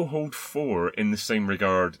lot of people hold 4 in the same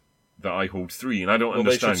regard that I hold 3, and I don't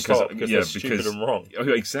understand because they're stupid and wrong. Oh,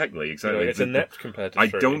 exactly. It's inept compared to 3.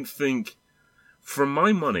 I don't think, from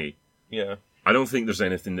my money, Yeah. I don't think there's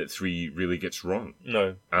anything that 3 really gets wrong.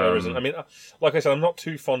 No, there isn't. I mean, like I said, I'm not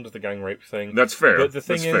too fond of the gang rape thing. That's fair. But the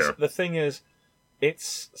thing is,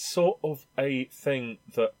 it's sort of a thing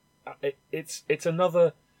that it's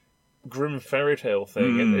another grim fairy tale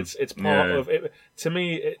thing, and it's part of it. To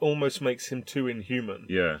me, it almost makes him too inhuman.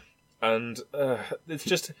 Yeah. And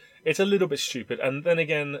it's a little bit stupid. And then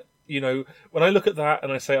again, when I look at that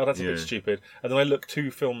and I say, oh, that's a bit stupid, and then I look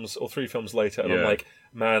 2 films or 3 films later and I'm like,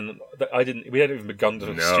 man, we hadn't even begun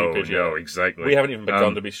to be stupid yet. No, exactly. We haven't even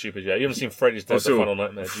begun to be stupid yet. You haven't seen Freddy's Dead the Final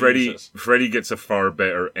Nightmare. Freddy gets a far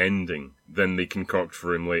better ending than they concoct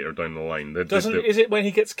for him later down the line. Is it when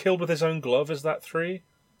he gets killed with his own glove? Is that 3?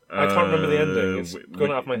 I can't remember the ending. It's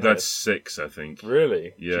gone out of my head. That's 6, I think.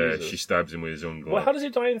 Really? Yeah, Jesus. she stabs him with his own glove. Well, how does he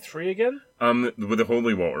die in 3 again? With the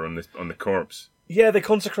holy water on the corpse. Yeah, they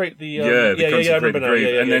consecrate the. They consecrate the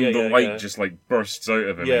grave, and then the light just like bursts out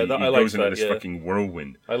of him. Yeah, and he goes into this fucking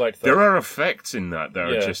whirlwind. I liked that. There are effects in that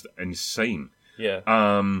are just insane. Yeah.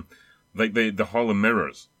 Like the hollow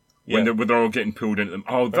mirrors. When they're all getting pulled into them.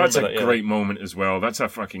 Oh, that's a great moment as well. That's a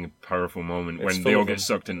fucking powerful moment when they all get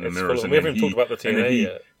sucked into the mirrors. And we haven't talked about the TNA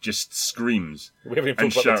yet. Just screams we haven't even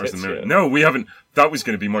and talked about shatters the the mirror. yet. No, we haven't. That was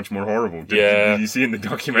going to be much more horrible. Did you see in the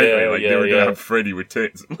documentary? They were going to have Freddy with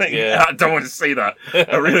tits. I don't want to say that.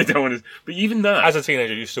 I really don't want to. But even that, as a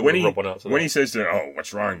teenager, you still want to rub one out. When he says to her, "Oh,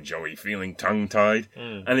 what's wrong, Joey? Feeling tongue-tied?"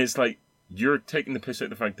 And it's like, you're taking the piss out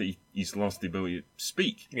of the fact that he's lost the ability to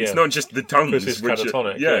speak. Yeah. It's not just the tongues. Because it's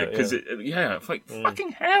catatonic. It's like,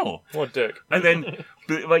 fucking hell. What a dick. And then,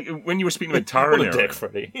 like, when you were speaking about Taran what a dick,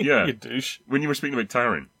 Freddie. Yeah. You douche. When you were speaking about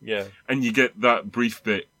Taran. Yeah. And you get that brief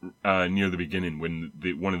bit near the beginning when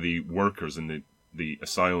one of the workers in the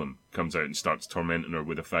asylum comes out and starts tormenting her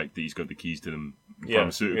with the fact that he's got the keys to the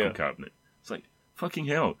pharmaceutical cabinet. It's like, fucking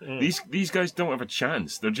hell. These guys don't have a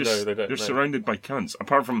chance. They're just they're surrounded by cunts.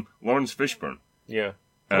 Apart from Lawrence Fishburne. Yeah.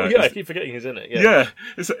 I keep forgetting he's in it. Yeah.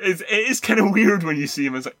 It is kind of weird when you see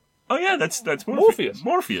him. It's like, oh yeah, that's Morpheus.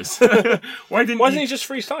 Morpheus. Why isn't he just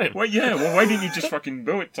freeze time? Why didn't you just fucking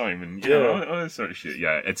bullet time and all that sort of shit?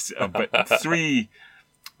 Yeah, it's but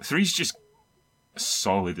three's just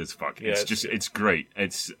solid as fuck. It's great.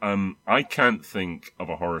 It's I can't think of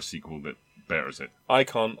a horror sequel that betters it. I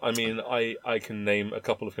can't. I mean, I can name a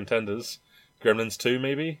couple of contenders. Gremlins 2,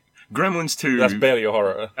 maybe? Gremlins 2... That's barely a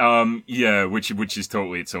horror. Yeah, which is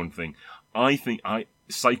totally its own thing. I think...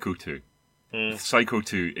 Psycho 2. Psycho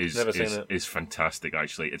 2 is fantastic,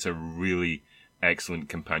 actually. It's a really excellent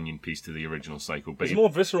companion piece to the original Psycho. But it's more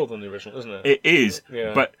visceral than the original, isn't it? It is,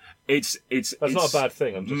 but it's not a bad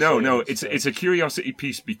thing. I'm just saying it's a curiosity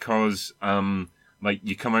piece because... like,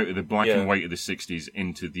 you come out of the black and white of the 60s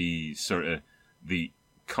into the sort of the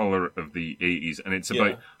colour of the 80s, and it's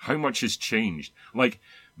about how much has changed. Like,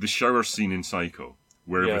 the shower scene in Psycho,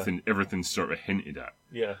 where everything's sort of hinted at.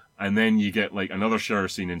 Yeah. And then you get, like, another shower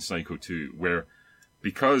scene in Psycho 2, where,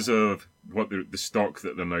 because of what the stock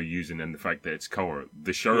that they're now using and the fact that it's colour,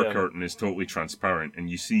 the shower curtain is totally transparent, and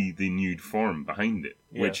you see the nude form behind it,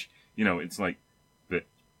 which, it's like,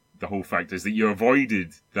 the whole fact is that you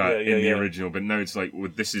avoided that in the original, but now it's like,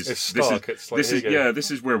 well, this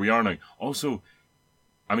is where we are now. Also,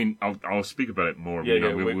 I mean, I'll speak about it more.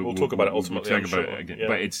 We'll talk about it ultimately. We'll talk about it again.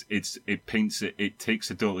 But it paints it. It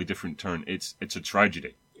takes a totally different turn. It's a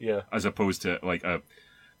tragedy. Yeah. As opposed to like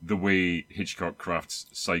the way Hitchcock crafts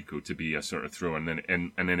Psycho to be a sort of thrill, and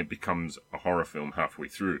then it becomes a horror film halfway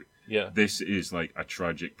through. Yeah. This is like a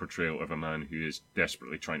tragic portrayal of a man who is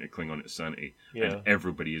desperately trying to cling on to sanity, and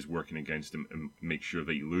everybody is working against him and make sure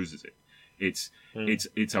that he loses it.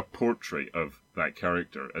 It's a portrait of that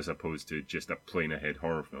character as opposed to just a plain ahead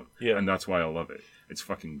horror film. Yeah. And that's why I love it. It's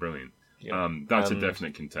fucking brilliant. Yeah. That's a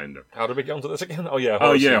definite contender. How did we get onto this again? Oh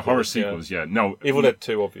yeah. Horror sequels. Yeah. No. Evil Dead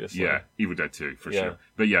 2, obviously. Yeah, Evil Dead 2 for sure.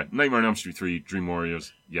 But yeah, Nightmare on Elm Street 3, Dream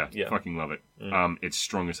Warriors. Yeah, fucking love it. It's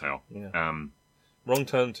strong as hell. Yeah. Wrong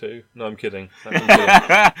Turn 2. No, I'm kidding.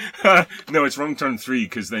 No, it's Wrong Turn 3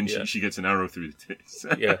 because then Yeah. she gets an arrow through the tits.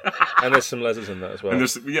 Yeah, and there's some letters in that as well. And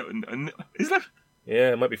there's is that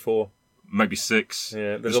Yeah, it might be 4. might be 6?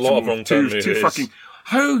 Yeah, there's a lot of Wrong Turn movies. Two fucking.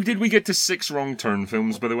 How did we get to 6 Wrong Turn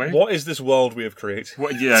films? By the way, What is this world we have created?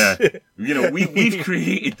 What, yeah, we've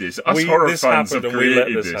created this. Us horror this fans have happened and we let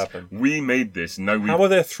created this this. happen. We made this. Now we. How are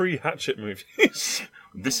there 3 Hatchet movies?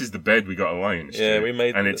 This is the bed we got a lion. Yeah, we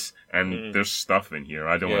made and this. There's stuff in here.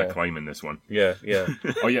 I don't want Yeah. to climb in this one. Yeah.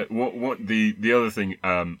 Oh yeah, what the other thing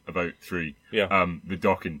about 3? Yeah. The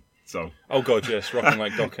docking song. Oh god, yes, Rockin'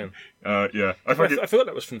 Like Dockin'. Yeah, I feel like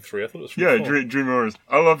that was from 3. I thought it was from Yeah, 4. Dream Horrors.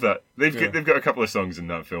 I love that. They've Yeah. got a couple of songs in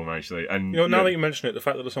that film actually, and Now that you mention it, the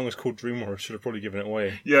fact that the song is called Dream Horror should have probably given it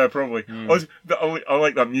away. yeah, probably. I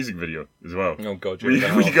like that music video as well. Oh god, We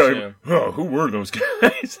yeah. go, oh, who were those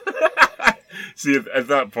guys? See, at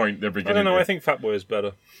that point they're I beginning. don't know. to- I think Fatboy is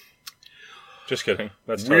better. Just kidding.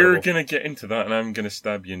 That's We're terrible. gonna get into that, and I'm gonna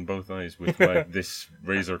stab you in both eyes with this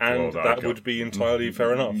razor claw. And I that got. would be entirely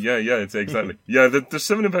fair enough. Yeah, it's exactly. Yeah, there's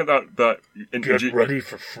something about that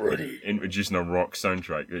for Freddy. introducing a rock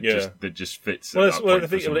soundtrack that just fits. Well, at it's, that well, point I for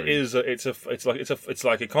think some what it reason. is. It's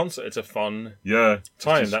like a concert. It's a fun Yeah,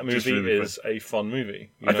 time. just- That just movie really is a fun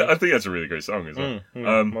movie. I think that's a really great song as well.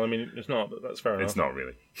 Well, I mean, it's not, but that's fair enough. It's not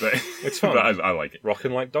really, but It's fun. but I like it.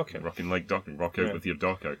 Rockin' Like Dockin'. Rocking like docking, rock out Yeah. with your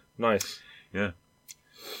dock out. Nice. Yeah.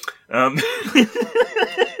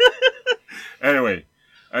 Anyway,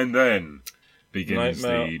 and then begins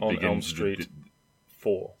Nightmare on Elm begins Street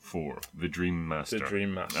 4. The Dream Master. The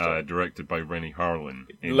Dream Master. Directed by Rennie Harlan.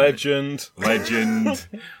 Legend. Legend.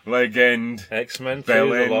 X-Men 3, Bell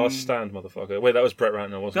The End. Last Stand, motherfucker. Wait, that was Brett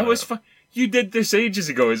Ratner, wasn't it? That was fun. You did this ages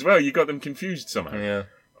ago as well. You got them confused somehow. Yeah.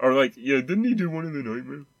 Or like, didn't he do one in the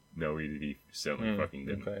Nightmare? No, he certainly fucking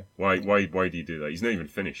didn't. okay. Why do you do that? He's not even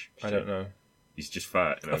finished. I don't know. He's just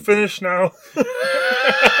fat. And I finished now.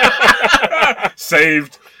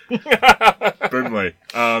 Saved. Boomley.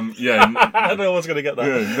 I know I was going to get that.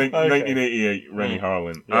 Yeah, Okay. 1988, Rennie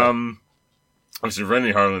Harlan. Yeah. So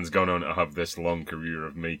Rennie Harlan's gone on to have this long career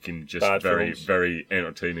of making just Bad very, films. very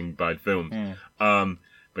entertaining bad films.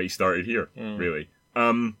 But he started here, really.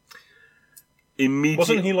 Wasn't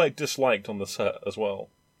he like disliked on the set as well?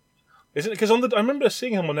 Isn't it? Because I remember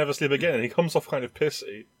seeing him on Never Sleep Again, and he comes off kind of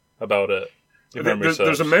pissy about it. if memory There's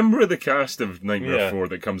serves. a member of the cast of Nightmare Yeah. 4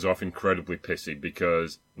 that comes off incredibly pissy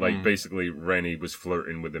because, basically, Rennie was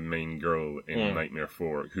flirting with the main girl in Nightmare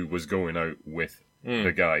 4 who was going out with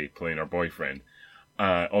the guy playing her boyfriend.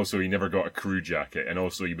 Also, he never got a crew jacket, and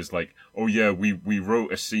also he was like, oh yeah, we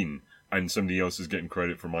wrote a scene, and somebody else is getting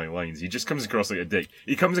credit for my lines. He just comes across like a dick.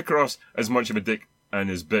 He comes across as much of a dick and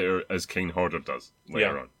as bitter as Kane Hodder does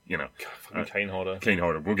later on. You know, Fucking Kane Hodder. Kane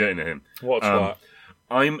Hodder. We'll get into him. Watch that.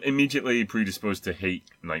 I'm immediately predisposed to hate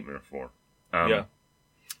Nightmare 4. Yeah.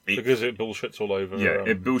 Because it bullshits all over.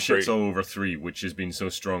 It bullshits 3. all over 3, which has been so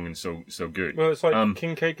strong and so good. Well, it's like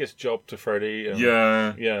Kincaid gets jobbed to Freddy. And,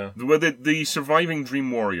 Yeah. Yeah. Well, the surviving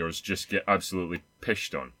Dream Warriors just get absolutely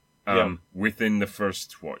pished on. Within the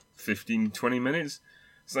first, 15, 20 minutes?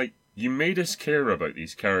 It's like, you made us care about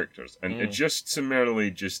these characters, and just summarily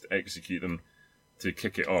just execute them to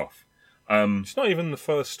kick it off. It's not even the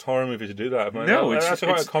first horror movie to do that. Man. No, that's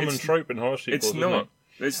quite a it's common trope in horror sequels. It's isn't not.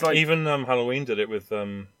 it? It's like... Even Halloween did it with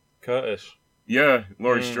Curtis. Yeah,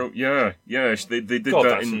 Laurie Strode. Yeah. They did God, that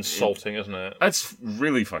that's insulting, isn't it? That's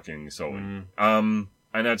really fucking insulting. And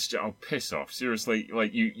that's just, oh, piss off. Seriously,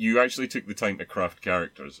 like, you actually took the time to craft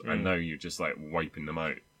characters, and now you're just, like, wiping them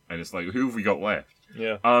out. And it's like, who have we got left?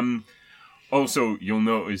 Yeah. Also, you'll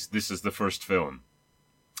notice this is the first film.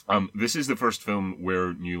 This is the first film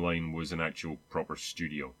where New Line was an actual proper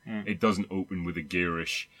studio. It doesn't open with a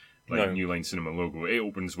garish, New Line Cinema logo. It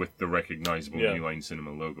opens with the recognisable New Line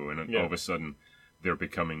Cinema logo, and all of a sudden, they're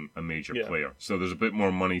becoming a major player. So there's a bit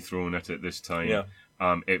more money thrown at it this time. Yeah.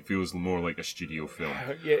 It feels more like a studio film.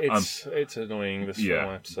 Yeah, it's annoying, this film,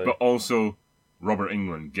 I have to say. But also, Robert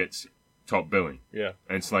Englund gets top billing. Yeah.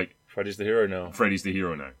 And it's like, Freddy's the hero now. Freddy's the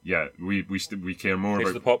hero now. Yeah, we care more He's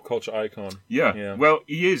about... the pop culture icon. Yeah. Well,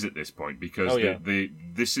 he is at this point, because Oh, yeah.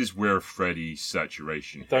 this is where Freddy's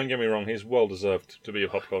saturation... Don't get me wrong, he's well deserved to be a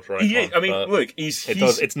pop culture icon. Yeah, I mean, but look,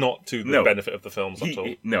 it's not to the benefit of the films at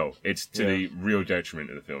all. No, it's to the real detriment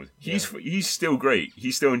of the films. He's still great.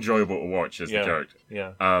 He's still enjoyable to watch as the character.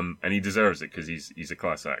 Yeah. And he deserves it because he's a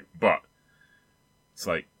class act. But it's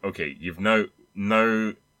like, okay, you've now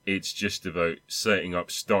it's just about setting up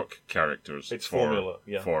stock characters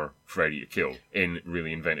for Freddy to kill in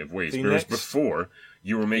really inventive ways. Whereas before,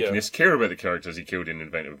 you were making us care about the characters he killed in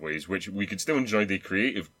inventive ways, which we could still enjoy the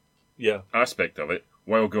creative aspect of it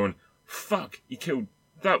while going, fuck, he killed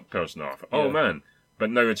that person off. Oh man. But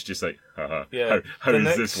now it's just like, haha, how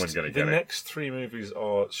is this one going to get it? The next 3 movies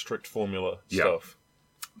are strict formula stuff.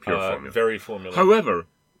 Pure formula. Very formula. However,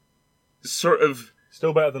 sort of...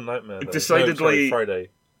 Still better than Nightmare, though. Decidedly... Friday.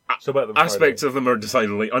 Still better than aspects Friday. of them are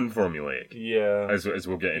decidedly unformulaic. Yeah. As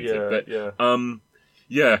we'll get into.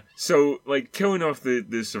 But, so, like, killing off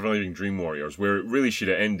the surviving Dream Warriors, where it really should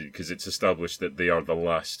have ended, because it's established that they are the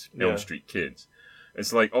last Elm Street kids.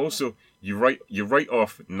 It's like, also... You write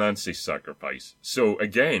off Nancy's sacrifice. So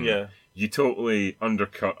again, you totally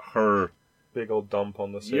undercut her big old dump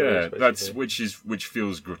on the series. Yeah, that's which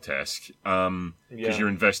feels grotesque. Because you're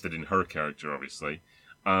invested in her character, obviously.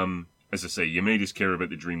 As I say, you made us care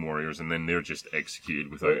about the Dream Warriors, and then they're just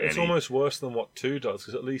executed without any. It's almost worse than what 2 does,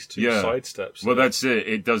 because at least 2 sidesteps. Well, that's it.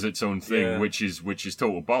 It does its own thing, which is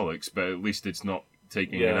total bollocks. But at least it's not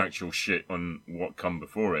taking an actual shit on what come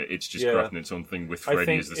before it. It's just crafting its own thing with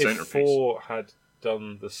Freddy as the centerpiece. If 4 had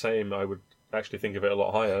done the same, I would actually think of it a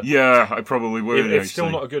lot higher. Yeah, I probably would. It's still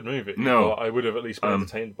not a good movie. No. But I would have at least been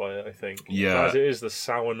entertained by it, I think. Yeah. As it is, the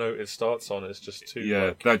sour note it starts on is just too...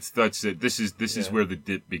 Yeah, that's it. This is where the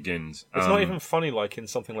dip begins. It's not even funny like in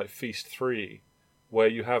something like Feast 3, where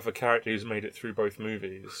you have a character who's made it through both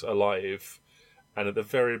movies alive, and at the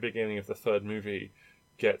very beginning of the 3rd movie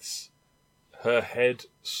gets her head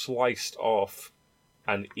sliced off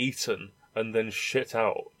and eaten and then shit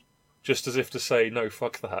out, just as if to say, no,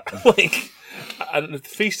 fuck that. And the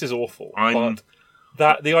Feast is awful.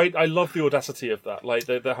 But I love the audacity of that. Like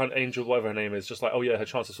the Hunt Angel, whatever her name is, just like, oh yeah, her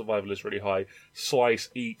chance of survival is really high.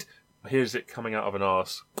 Slice, eat. Here's it coming out of an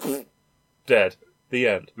arse. Dead. The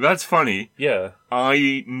end. That's funny. Yeah.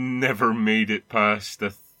 I never made it past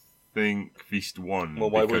Feast 1. Well,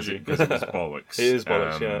 why would you? Because it was bollocks. It is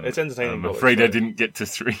bollocks, It's entertaining. I'm afraid I didn't get to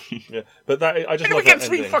 3. Yeah, but I just love we get that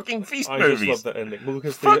 3 ending. fucking Feast I movies. just love that ending. Well,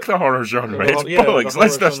 because fuck the horror genre. It's bollocks.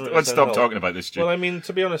 Let's stop talking about this shit. Well, I mean,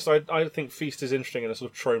 to be honest, I think Feast is interesting in a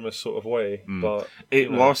sort of Troma sort of way, but it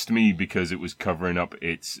lost me because it was covering up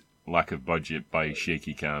its lack of budget by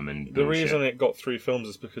shaky cam and the reason it got 3 films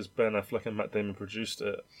is because Ben Affleck and Matt Damon produced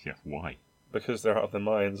it. Yeah, why? Because they're out of their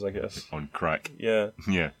minds, I guess. On crack. Yeah.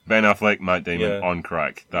 Yeah. Ben Affleck, Matt Damon, on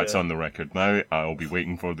crack. That's on the record now. I'll be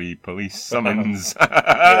waiting for the police summons.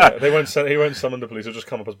 He won't summon the police. He'll just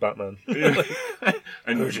come up as Batman.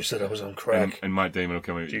 And who just said I was on crack? And Matt Damon will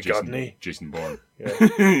come out as Jason Bourne. Yeah.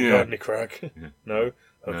 You got any crack? Yeah. No?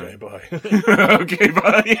 Okay, bye. Okay,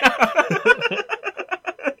 bye.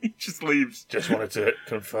 He just leaves. Just wanted to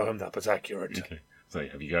confirm that was accurate. Okay. It's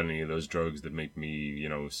like, have you got any of those drugs that make me,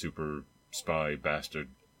 super spy bastard?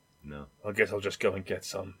 No. I guess I'll just go and get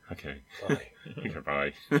some. Okay. Bye. Okay,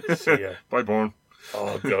 bye. See ya. Bye, Bourne.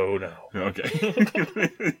 I'll go now. Okay.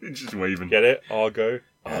 Just waving. Get it? I'll go.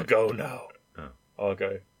 I'll go now. Oh. I'll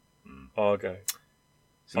go. I'll go.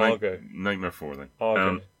 So I'll go. Nightmare 4 then. I'll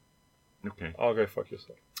go. Okay. I'll go fuck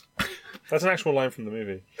yourself. That's an actual line from the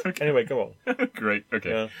movie. Okay. Anyway, go on. Great.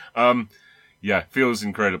 Okay. Yeah. Feels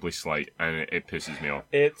incredibly slight, and it pisses me off.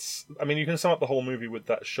 You can sum up the whole movie with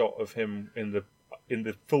that shot of him in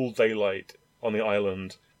the full daylight on the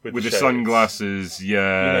island with the shades. Sunglasses.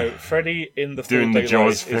 Yeah. Freddy in the doing full the daylight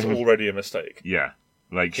Jaws is already a mistake. Yeah.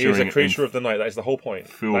 Like he is a creature of the night. That is the whole point.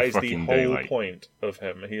 That is the whole daylight. point of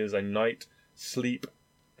him. He is a night sleep.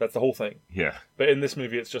 That's the whole thing. Yeah. But in this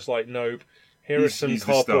movie, it's just like, nope. Here are some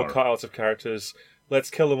cardboard cutouts of characters.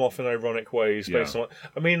 Let's kill them off in ironic ways based on.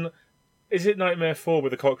 Is it Nightmare 4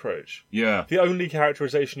 with the cockroach? Yeah. The only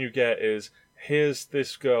characterization you get is, here's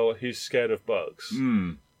this girl who's scared of bugs.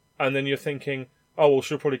 Mm. And then you're thinking, oh, well,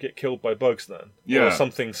 she'll probably get killed by bugs then. Yeah. Or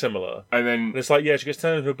something similar. And it's like, she gets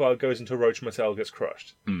turned into a bug, goes into a roach motel, gets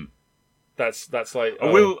crushed. Mm. That's like, I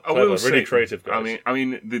will really say, creative, guys.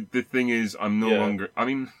 The thing is, I'm no longer...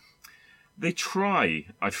 they try,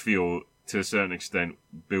 I feel, to a certain extent,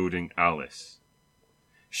 building Alice.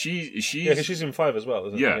 She's in 5 as well,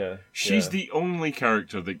 isn't she? Yeah. She's the only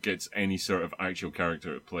character that gets any sort of actual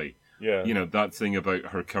character at play. Yeah. That thing about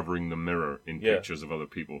her covering the mirror in pictures of other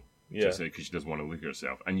people. Yeah. Just because she doesn't want to look at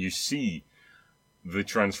herself. And you see the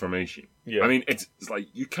transformation. Yeah. It's like,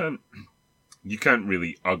 you can't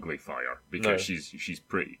really uglify her because she's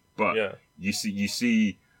pretty. But you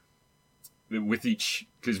see with each,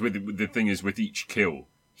 because the thing is, with each kill,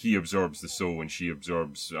 he absorbs the soul and she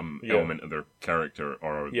absorbs some element of their character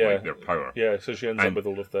or their power. Yeah, so she ends up with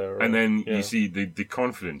all of their... and then you see the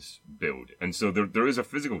confidence build. And so there is a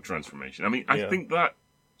physical transformation. I think that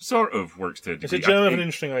sort of works to a degree. It's a germ of an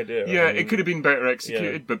interesting idea. Yeah, it could have been better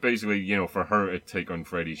executed, but basically, for her to take on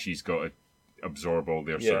Freddy, she's got to absorb all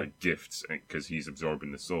their sort of gifts because he's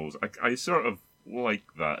absorbing the souls. I sort of like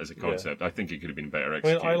that as a concept. I think it could have been better I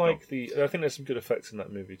executed. mean, I think there's some good effects in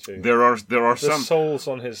that movie too. There are The some souls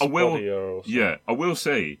on his body are also... Yeah, I will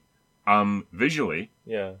say, visually,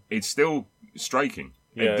 it's still striking.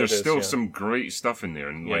 Yeah, There's still some some great stuff in there,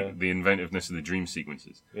 and like the inventiveness of the dream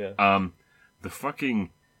sequences. Yeah. The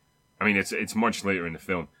fucking, I mean, it's much later in the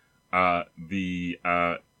film. The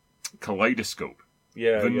kaleidoscope.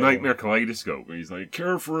 Yeah, Nightmare kaleidoscope, where he's like,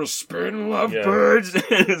 "Care for a spin,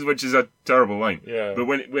 lovebirds," which is a terrible line. Yeah. But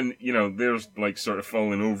when they're like sort of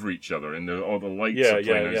falling over each other, and all the lights are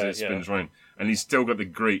playing as it spins round, and he's still got the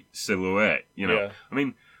great silhouette. I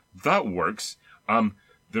mean, that works.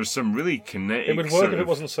 There's some really kinetic. It would work if it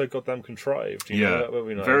wasn't so goddamn contrived. That would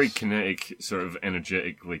be nice. Very kinetic, sort of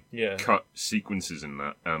energetically cut sequences in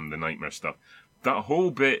that. The nightmare stuff. That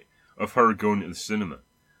whole bit of her going to the cinema.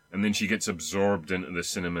 And then she gets absorbed into the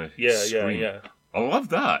cinema screen. Yeah. I love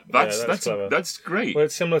that. That's great. Well,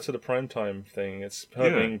 it's similar to the primetime thing. It's her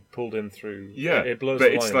being pulled in through. Yeah, it blows but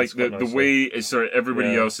the it's lines like the way it's sort of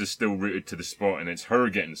everybody else is still rooted to the spot, and it's her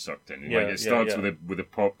getting sucked in. Like it starts with the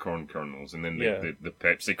popcorn kernels, and then the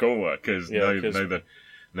Pepsi Cola because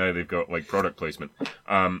now they've got like product placement.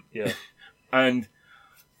 And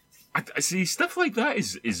I see stuff like that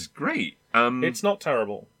is great. It's not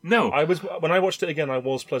terrible. No, when I watched it again, I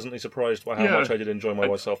was pleasantly surprised by how much I did enjoy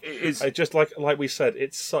myself. I just like we said,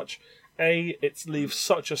 it's such it leaves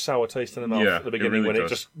such a sour taste in the mouth at the beginning when it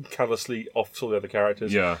just callously offs all the other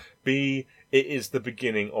characters. Yeah. B, it is the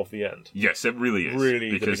beginning of the end. Yes, it really is. Really,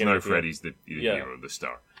 because now Freddy's the hero, the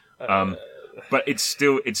star. But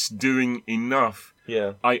it's doing enough.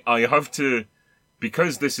 Yeah, I have to,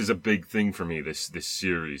 because this is a big thing for me. This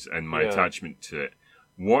series and my attachment to it.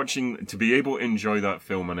 To be able to enjoy that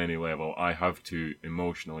film on any level, I have to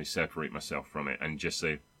emotionally separate myself from it and just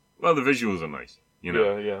say, well, the visuals are nice,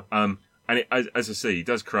 Yeah. And as I say, he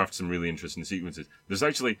does craft some really interesting sequences. There's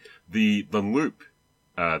actually the loop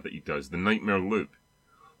that he does, the nightmare loop,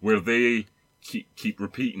 where they keep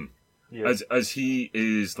repeating as he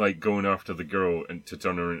is like going after the girl and to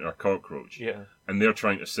turn her into a cockroach. Yeah, and they're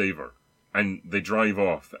trying to save her, and they drive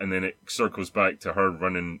off, and then it circles back to her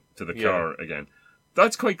running to the car again.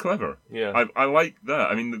 That's quite clever. Yeah, I like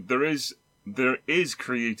that. I mean, there is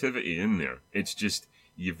creativity in there. It's just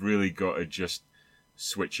you've really got to just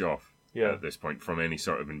switch off at this point from any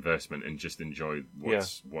sort of investment and just enjoy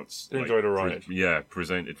what's enjoy the ride.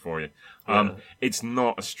 Presented for you. It's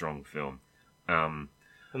not a strong film. And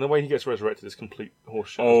the way he gets resurrected is complete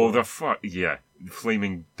horseshit. Oh, the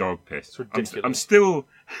flaming dog piss. It's ridiculous.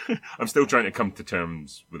 I'm still trying to come to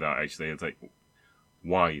terms with that. Actually, it's like,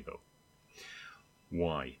 why though?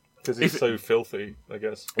 Why? Because it's so filthy, I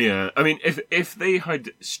guess. Yeah, I mean, if they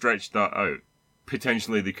had stretched that out,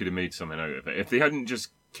 potentially they could have made something out of it. If they hadn't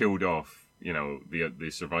just killed off, the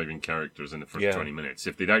surviving characters in the first 20 minutes,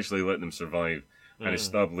 if they'd actually let them survive and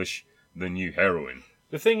establish the new heroine.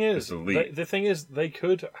 The thing is, they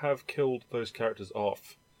could have killed those characters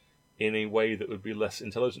off in a way that would be less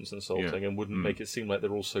intelligence insulting and wouldn't make it seem like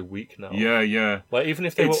they're all so weak now. Yeah. Like, even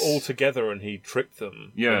if they were all together and he tricked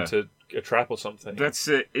them into a trap or something. That's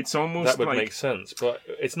it. It's almost that would make sense, but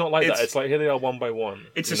it's not like that. It's like, here they are one by one.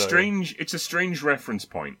 It's a strange reference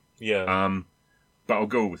point. Yeah. But I'll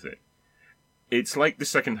go with it. It's like the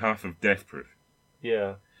second half of Death Proof.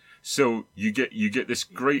 Yeah. So you get this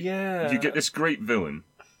great villain,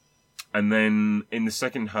 and then in the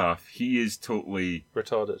second half he is totally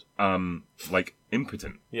retarded, like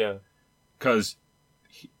impotent. Yeah, because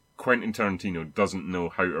Quentin Tarantino doesn't know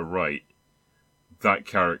how to write that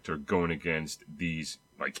character going against these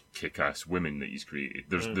like kick-ass women that he's created.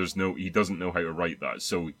 He doesn't know how to write that,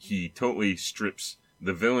 so he totally strips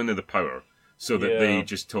the villain of the power so that they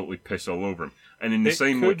just totally piss all over him. And in the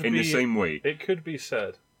same way, it could be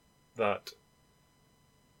said that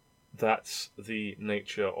that's the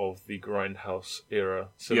nature of the Grindhouse era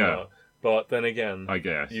cinema. Yeah. But then again, I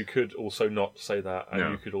guess you could also not say that,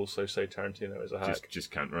 and you could also say Tarantino is a hack.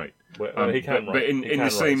 Just can't write. He can write. But in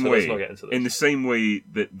the same way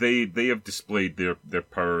that they have displayed their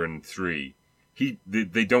power in 3,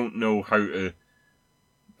 they don't know how to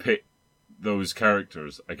pit those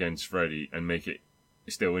characters against Freddy and make it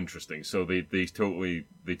still interesting. So they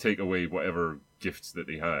take away whatever gifts that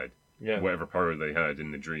they had, whatever power they had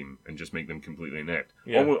in the dream, and just make them completely inept.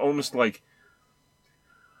 Yeah. Almost like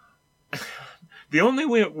the only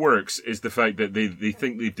way it works is the fact that they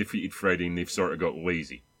think they've defeated Freddy and they've sort of got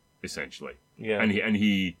lazy, essentially. Yeah. And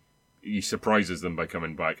he surprises them by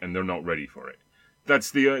coming back, and they're not ready for it.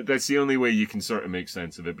 That's the only way you can sort of make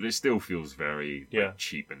sense of it, but it still feels very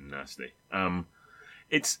cheap and nasty.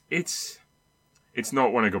 It's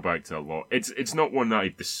not one I go back to a lot. It's not one that I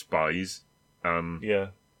despise. Yeah.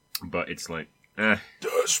 But it's like,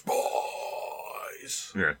 Despise.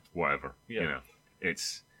 yeah, whatever. Yeah. You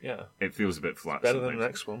know, it feels a bit flat. Better than the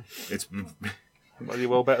next one. Bloody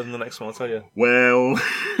well better than the next one, I'll tell you. Well,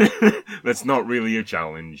 that's not really a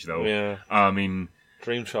challenge, though. Yeah. I mean,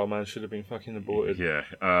 Dream Child, man, should have been fucking aborted. yeah.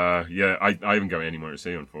 I haven't got any more to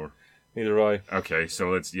say on 4. Neither do I. Okay,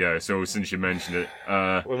 so so since you mentioned it,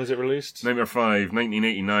 When was it released? Nightmare 5,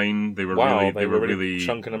 1989. They were they were really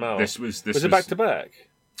chunking them out. This was it back to back?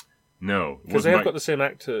 No, because they have got the same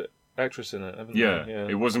actress in it, haven't they? Yeah, Yeah,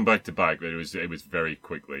 it wasn't back to back, but it was very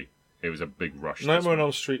quickly. It was a big rush. Nightmare on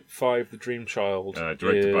Elm Street 5: The Dream Child,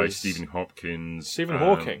 directed by Stephen Hopkins. Stephen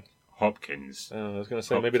Hawking. Hopkins. I was going to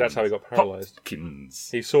say maybe that's how he got paralysed. Hopkins.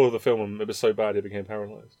 He saw the film and it was so bad he became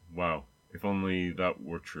paralysed. Wow, if only that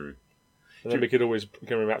were true. And then we could always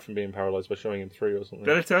get him back from being paralysed by showing him 3 or something.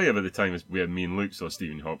 Did I tell you about the time we had me and Luke saw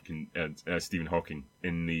Stephen Hawking in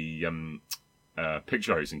the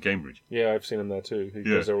Picture House in Cambridge? Yeah, I've seen him there too. He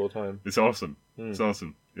goes there all the time. It's awesome. It's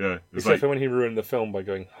awesome. Yeah. Except for when he ruined the film by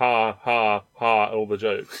going ha ha ha and all the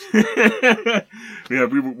jokes. Yeah,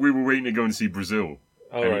 we were waiting to go and see Brazil.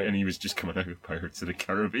 Oh, and, right. and he was just coming out with Pirates of the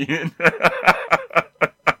Caribbean.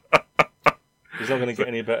 He's not going to get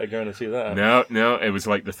any better going to see that. No, it was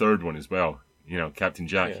like the third one as well. You know, Captain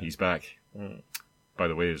Jack, he's back. By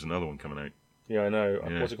the way, there's another one coming out. Yeah, I know.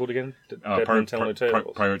 Yeah. What's it called again? Pirates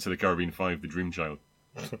of the Caribbean 5, The Dream Child.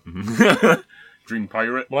 Dream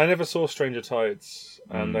Pirate. Well, I never saw Stranger Tides,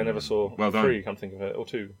 and I never saw 3, come think of it, or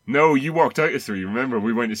 2. No, you walked out of 3, remember?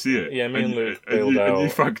 We went to see it. Yeah, me and Luke bailed out. And you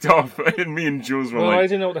fucked off, and me and Jules were I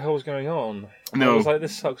didn't know what the hell was going on. No. I was like,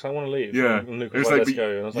 this sucks, I want to leave. Yeah. And Luke was like, let's go.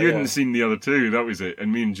 And I was you hadn't seen the other 2, that was it. And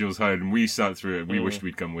me and Jules had, and we sat through it. We wished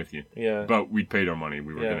we'd come with you. Yeah. But we'd paid our money.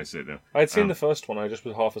 We were going to sit there. I'd seen the first one. I just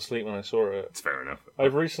was half asleep when I saw it. It's fair enough.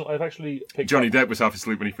 I've actually picked Johnny up... Depp was half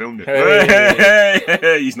asleep when he filmed it.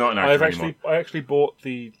 Hey. He's not an actor anymore. I actually bought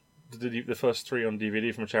the first 3 on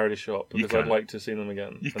DVD from a charity shop because I'd like to see them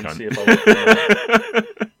again see if I like them.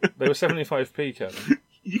 They were 75p, Ken.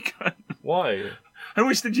 You can't. Why? How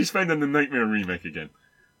much did you spend on the Nightmare remake again?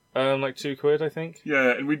 Like £2, I think.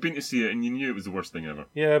 Yeah, and we'd been to see it, and you knew it was the worst thing ever.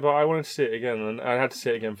 Yeah, but I wanted to see it again, and I had to see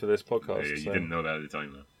it again for this podcast. Yeah, you didn't know that at the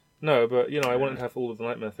time, though. No, but I wanted to have all of the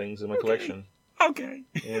Nightmare things in my collection. Okay.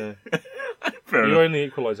 Yeah. Fair you enough. own the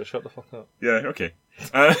Equalizer. Shut the fuck up. Yeah. Okay.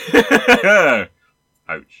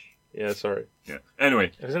 Ouch. Yeah, sorry. Yeah. Anyway,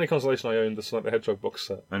 if there's any consolation, I owned the Sonic the Hedgehog box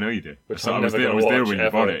set. I know you did. Which I was there when you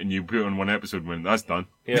bought it, and you put it on one episode and went, that's done.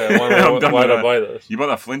 Yeah, why did I buy this? You bought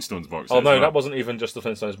that Flintstones box set. Oh, no, that wasn't even just the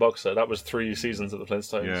Flintstones box set. That was 3 seasons of the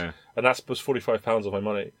Flintstones. Yeah. And that was £45 of my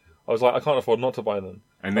money. I was like, I can't afford not to buy them.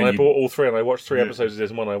 And then I bought all 3, and I watched 3 episodes of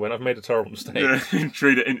season 1, and I went, I've made a terrible mistake. Yeah,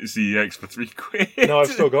 trade it into CEX for £3. No, I've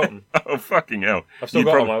still got them. Oh, fucking hell. I've still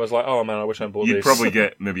got them. I was like, oh, man, I wish I hadn't bought these. You'd probably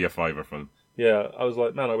get maybe a $5 from them. Yeah, I was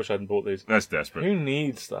like, man, I wish I hadn't bought these. That's desperate. Who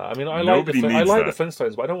needs that? I mean, I Nobody like needs the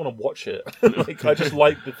Flintstones, but I don't want to watch it. I just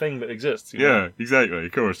like the thing that exists. Yeah, exactly.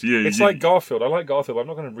 Of course. It's like Garfield. I like Garfield, but I'm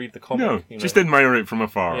not going to read the comic. No, just admire it from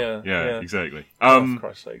afar. Yeah. Exactly. For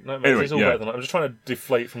Christ's sake. Nightmare anyway, it's all better than that. I'm just trying to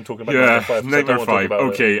deflate from talking about Nightmare 5. Nightmare 5.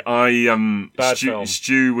 Okay, Bad film.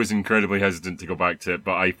 Stu was incredibly hesitant to go back to it,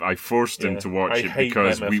 but I forced him to watch it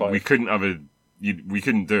because we couldn't have we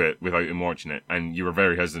couldn't do it without him watching it, and you were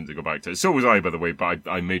very hesitant to go back to it. So was I, by the way, but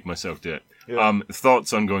I made myself do it. Yeah.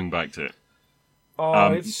 Thoughts on going back to it? Oh,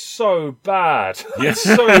 it's so bad. It's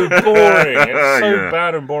so boring. It's so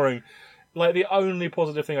bad and boring. Like, the only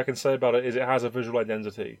positive thing I can say about it is it has a visual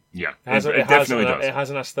identity. Yeah, it definitely does. It has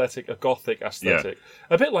an aesthetic, a gothic aesthetic.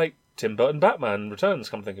 Yeah. A bit like Tim Burton Batman Returns,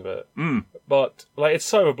 come to think of it. But, like, it's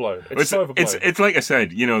so overblown. It's like I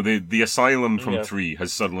said, the asylum from 3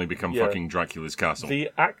 has suddenly become fucking Dracula's castle. The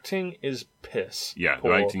acting is piss. Yeah,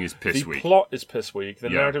 the acting is piss weak. The plot is piss weak. The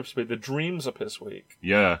narrative is piss weak. The dreams are piss weak.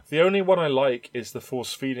 Yeah. The only one I like is the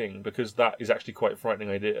force feeding, because that is actually quite a frightening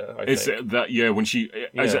idea, I think. When she,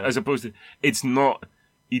 as opposed to, it's not,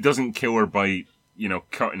 he doesn't kill her by,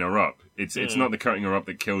 cutting her up. It's not the cutting her up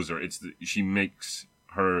that kills her. It's he makes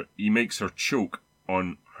her choke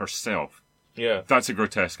on herself. Yeah. That's a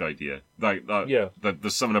grotesque idea.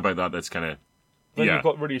 There's something about that that's kind of, then you've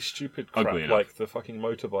got really stupid crap like the fucking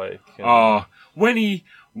motorbike. When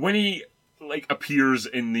he like appears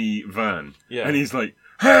in the van, and he's like,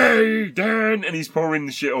 "Hey, Dan," and he's pouring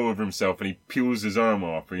the shit all over himself, and he peels his arm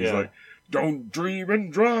off, and he's like, "Don't dream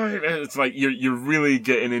and drive." And it's like you're really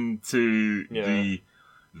getting into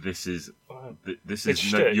This is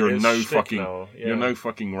you're now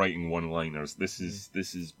fucking writing one-liners. This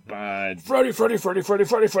is bad. Freddy.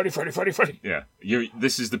 Yeah,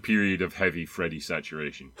 this is the period of heavy Freddy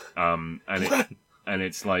saturation. And and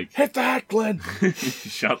it's like, hit the hat, Glenn.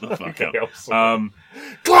 shut the fuck up.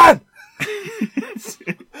 Glenn.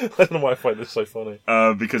 I don't know why I find this so funny.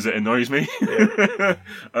 Because it annoys me.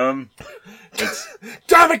 It's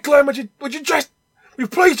damn it, Glenn! Would you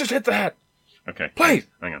please just hit the hat? okay. Please.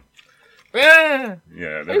 Hang on. Yeah.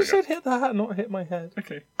 Yeah, there I we go. said hit the hat, not hit my head.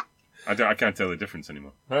 Okay. I can't tell the difference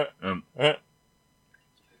anymore.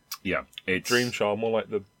 Yeah, it's Dream Child, more like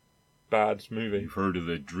the bad movie. You've heard of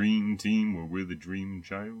the Dream Team, or we're the Dream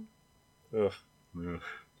Child? Ugh.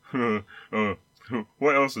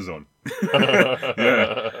 What else is on?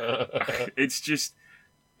 Yeah,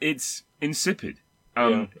 it's insipid.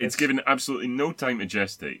 It's given absolutely no time to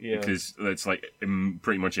gestate because it's like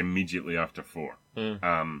pretty much immediately after 4.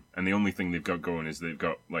 And the only thing they've got going is they've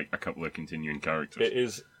got like a couple of continuing characters. It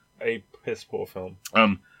is a piss poor film.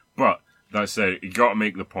 But that said, you got to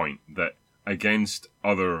make the point that against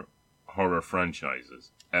other horror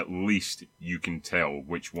franchises, at least you can tell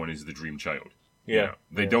which one is the Dream Child. Yeah, you know,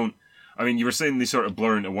 they don't. I mean, you were saying they sort of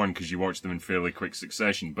blur into one because you watched them in fairly quick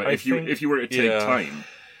succession. But if you were to take time,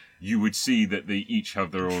 you would see that they each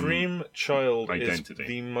have their own Dream Child identity. Is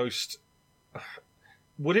the most.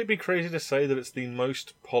 Would it be crazy to say that it's the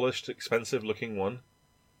most polished, expensive-looking one?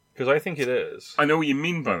 Because I think it is. I know what you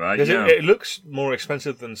mean by that. Because yeah. it looks more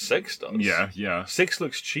expensive than 6 does. Yeah. 6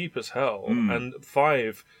 looks cheap as hell, and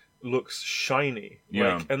 5 looks shiny.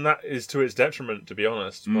 Yeah. And that is to its detriment, to be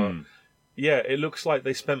honest. But yeah, it looks like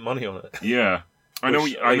they spent money on it. Yeah. I know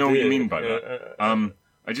what you mean by that.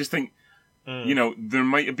 I just think, there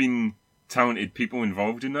might have been talented people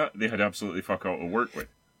involved in that. They had absolutely fuck all to work with.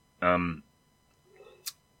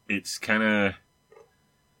 It's kind of...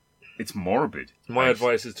 It's morbid. My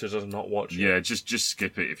advice is to just not watch it. Yeah, just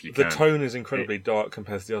skip it if you can. The tone is incredibly dark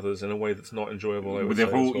compared to the others in a way that's not enjoyable. With the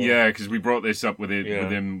whole, because we brought this up with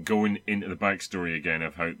him going into the backstory again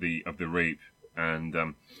of how the rape and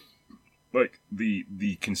like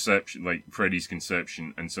the conception, like Freddy's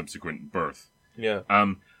conception and subsequent birth. Yeah.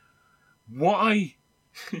 What I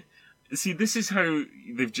see, this is how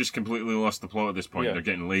they've just completely lost the plot at this point. Yeah. They're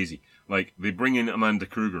getting lazy. Like they bring in Amanda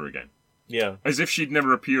Kruger again. Yeah. As if she'd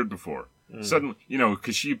never appeared before. Suddenly,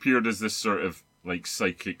 because she appeared as this sort of, like,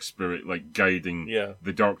 psychic spirit, like, guiding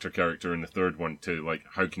the Doctor character in the third one to, like,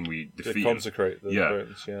 how can we defeat him? Consecrate the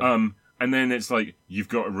prince, and then it's like, you've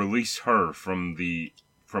got to release her from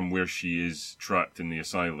where she is trapped in the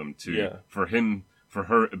asylum for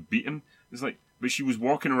her to beat him. It's like, but she was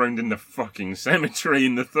walking around in the fucking cemetery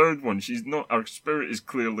in the third one. Her spirit is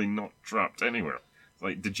clearly not trapped anywhere.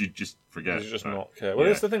 Like, did you just forget? Did you just not care? Well,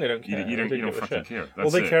 that's the thing, they don't care. You don't fucking care. All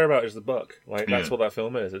they care about is the buck. Like, that's what that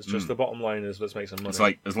film is. It's just the bottom line is let's make some money. It's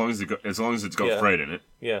like, as long as it's got Fred in it,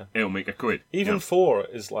 it'll make a quid. Even 4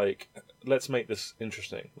 is like, let's make this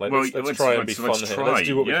interesting. Like, let's try and be fun here. Let's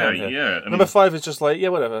do what we can here. Yeah. Number 5 is just like,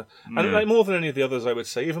 whatever. And like more than any of the others, I would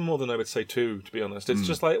say, even more than I would say 2, to be honest. It's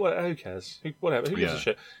just like, well, who cares? Whatever. Who gives a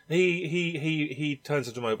shit? He turns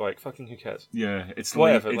into a motorbike. Fucking who cares? Yeah, it's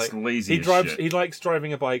whatever. It's like, lazy. He likes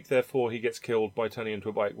driving a bike, therefore he gets killed by turning into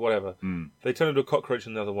a bike. Whatever. They turn into a cockroach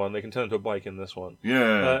in the other one. They can turn into a bike in this one.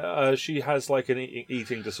 Yeah. She has like an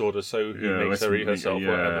eating disorder, so he makes her eat herself.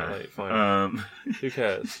 Whatever. Like, fine. Who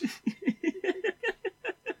cares?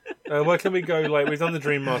 Where can we go? Like, we've done the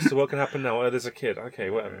Dream Master. What can happen now? There's a kid. Okay,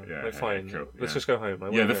 whatever. Like, fine. Cool. Let's just go home.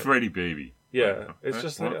 The Freddy baby. Yeah. It's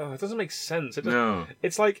just like, it doesn't make sense.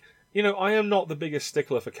 It's like, I am not the biggest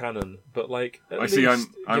stickler for canon, but like, I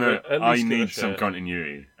need some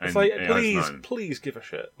continuity. It's like, please give a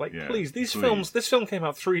shit. Like, please, this film came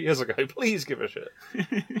out 3 years ago. Please give a shit.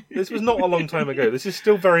 This was not a long time ago. This is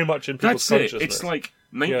still very much in people's consciousness. It's like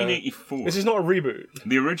 1984. This is not a reboot.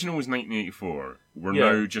 The original was 1984. We're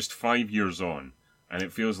now just 5 years on, and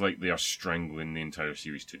it feels like they are strangling the entire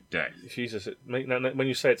series to death. Jesus, when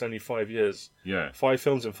you say it's only 5 years, 5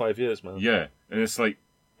 films in 5 years, man. Yeah, and it's like,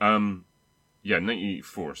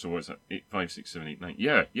 1984. So what's that? 8, 5, 6, 7, 8, 9.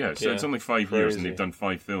 Yeah. So it's only 5 years, and they've done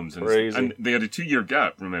 5 films, and they had a 2-year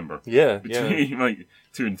gap. Remember? Yeah, between like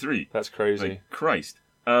 2 and 3. That's crazy. Like, Christ.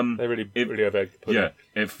 They really have egg.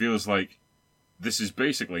 It feels like this is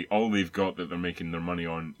basically all they've got that they're making their money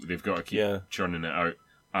on. They've got to keep churning it out.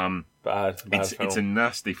 Bad film. It's a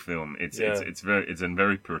nasty film. It's in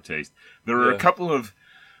very poor taste. There are a couple of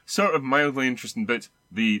sort of mildly interesting bits.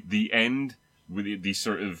 The end with the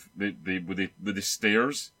sort of the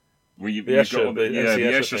stairs where you got the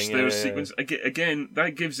Escher stairs sequence. Again,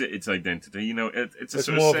 that gives it its identity. It's a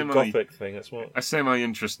sort more of of a gothic thing. It's more a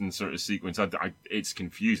semi-interesting sort of sequence. It's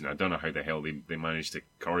confusing. I don't know how the hell they managed to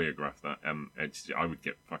choreograph that. I would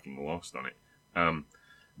get fucking lost on it.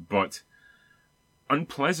 But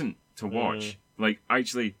unpleasant to watch. Like,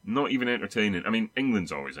 actually, not even entertaining. I mean,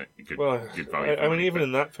 England's always a good value. I mean, even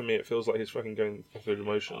in that, for me, it feels like he's fucking going through the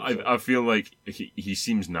motions. I feel like he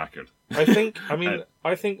seems knackered. I think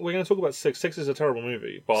we're going to talk about Six. Six is a terrible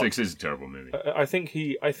movie. But 6 is a terrible movie. I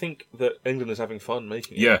think that England is having fun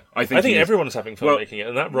making it. Yeah, I think everyone's having fun making it,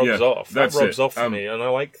 and that rubs off. That rubs off for me, and I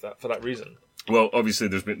like that for that reason. Well, obviously,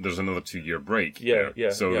 there's another 2-year break.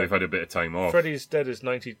 So they've had a bit of time off. Freddy's Dead is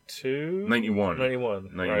 92? 91. 91.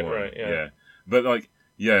 Right, yeah. But, like,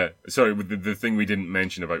 sorry, the thing we didn't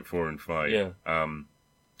mention about 4 and 5. Yeah.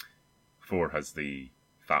 4 has the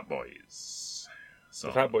Fat Boys. So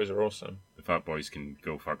the Fat Boys are awesome. The Fat Boys can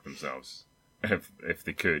go fuck themselves. If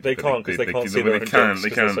they could. They can't, because they can't see their own jokes,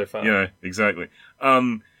 because they're so fat. Yeah, exactly.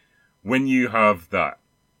 When you have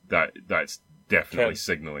that's definitely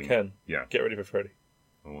signalling. Ken, yeah. Get ready for Freddy.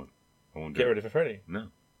 I won't get ready for Freddy. No.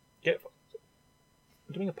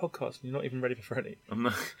 We're doing a podcast and you're not even ready for Freddy. I'm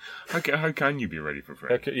not. How can you be ready for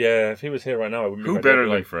Freddy? If he was here right now, I wouldn't be ready. Who better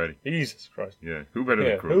than Freddy? Jesus Christ. Yeah, who better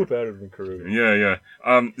than Kruger? Who better than Kruger? Yeah.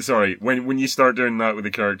 Sorry, when you start doing that with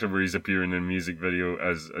the character where he's appearing in a music video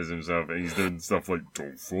as himself, and he's doing stuff like,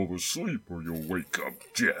 don't fall asleep or you'll wake up,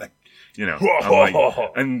 Jack. You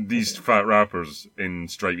know, and these fat rappers in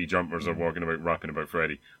stripy jumpers are walking about, rapping about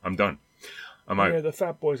Freddy. I'm done. I'm out. Yeah, the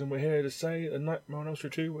Fat Boys, and we're here to say that Nightmare on Elm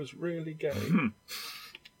Street 2 was really gay.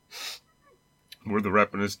 We're the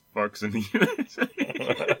rappinest fucks in the USA.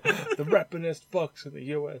 The rappinest fucks in the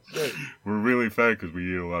USA. We're really fat because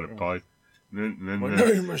we eat a lot of pie. My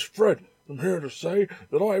name is Fred. I'm here to say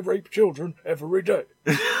that I rape children every day.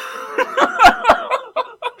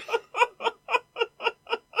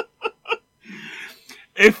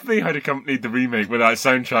 If they had accompanied the remake with that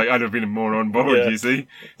soundtrack, I'd have been more on board, you see?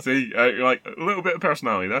 Like, a little bit of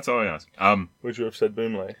personality, that's all I ask. Would you have said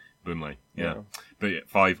Boomlay? Boomlay, yeah. But yeah,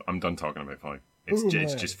 5, I'm done talking about 5.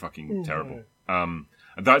 It's just fucking terrible.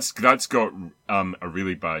 That's got a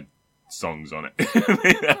really bad songs on it.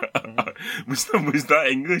 Was that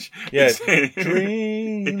English? Yeah.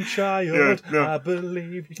 Dream child, I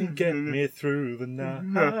believe you can get me through the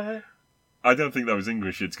night. I don't think that was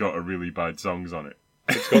English. It's got a really bad songs on it.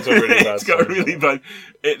 It's got a really bad. It's got a really bad.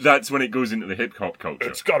 That's when it goes into the hip hop culture.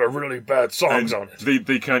 It's got a really bad songs on it.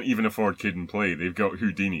 They can't even afford Kid and Play. They've got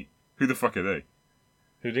Houdini. Who the fuck are they?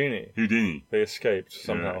 Houdini. They escaped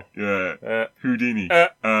somehow. Yeah. Houdini.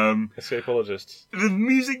 Escapologists. The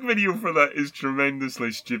music video for that is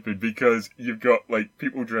tremendously stupid because you've got like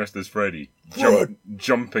people dressed as Freddy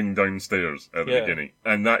jumping downstairs at the beginning,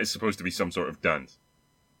 and that is supposed to be some sort of dance.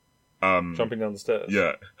 Jumping down the stairs.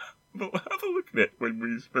 Yeah. But have a look at it when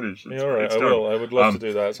we finish. Yeah, all right, I will. I would love to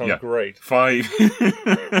do that. It sounds great. 5.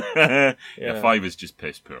 5 is just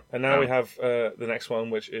piss poor. And now we have the next one,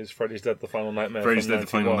 which is Freddy's Dead: The Final Nightmare. Freddy's Dead: The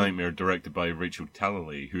Final Nightmare, directed by Rachel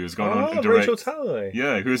Talalay, who has gone on to direct. Rachel Talalay.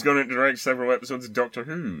 Yeah, who has gone on to direct several episodes of Doctor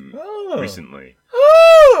Who recently.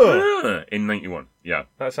 In 91. Yeah.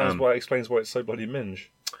 That sounds explains why it's so bloody minge.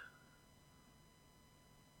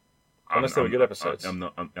 Unless they were good episodes.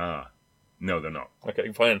 No, they're not.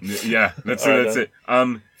 Okay, fine. Yeah, that's it.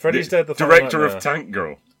 Freddy's Dead: The Final director Nightmare. of Tank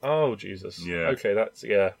Girl. Oh, Jesus. Yeah. Okay,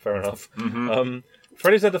 fair enough. Mm-hmm.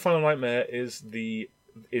 Freddy's Dead: The Final Nightmare is the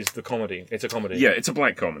comedy. It's a comedy. Yeah, it's a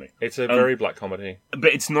black comedy. It's a very black comedy.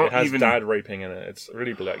 But it's not even... even... It has dad raping in it. It's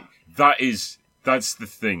really black. That's the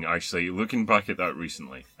thing, actually. Looking back at that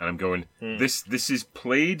recently, and I'm going, this is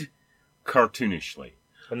played cartoonishly.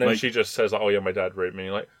 And then she just says, like, oh yeah, my dad raped me.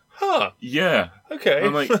 Like, huh. Yeah. Okay.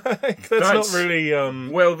 I'm like, that's not really...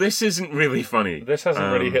 Well, this isn't really funny. This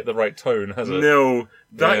hasn't really hit the right tone, has it? No.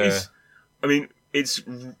 That is... I mean, it's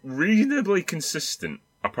reasonably consistent,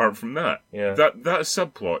 apart from that. Yeah. That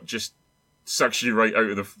subplot just sucks you right out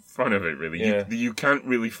of the fun of it, really. Yeah. You can't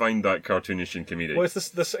really find that cartoonish and comedic. Well, it's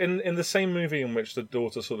this in the same movie in which the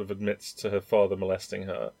daughter sort of admits to her father molesting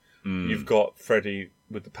her, you've got Freddy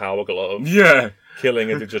with the power glove. Yeah.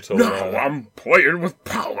 Killing a digital... No, I'm playing with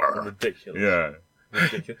power. Ridiculous. Yeah.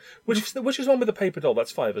 Ridiculous. Which is one with the paper doll?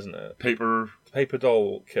 That's 5, isn't it? Paper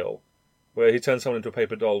doll kill. Where he turns someone into a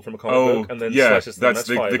paper doll from a comic book and then slices them. That's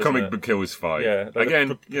 5, the comic book kill is 5. Yeah. Like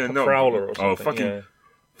again, no. Prowler or something. Oh, fucking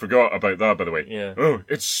forgot about that, by the way. Yeah. Oh,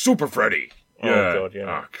 it's Super Freddy. Yeah. Oh, God,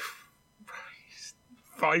 yeah. Oh, Christ.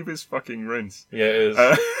 5 is fucking rinse. Yeah, it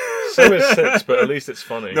is. So is 6, but at least it's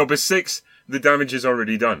funny. No, but 6, the damage is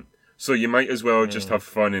already done. So you might as well just have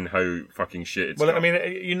fun in how fucking shit it's Well, I mean,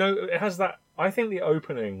 it has that... I think the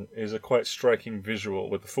opening is a quite striking visual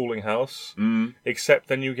with the falling house. Except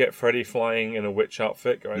then you get Freddy flying in a witch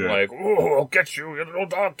outfit going like, oh, I'll get you, your little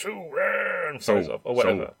dog too, and flies off, or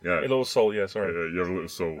whatever. Soul, Your little soul, yeah, sorry. Yeah, your little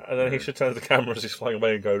soul. And then he should turn to the camera as he's flying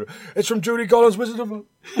away and go, it's from Judy Collins' Wizard of Oz.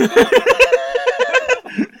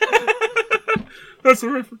 That's the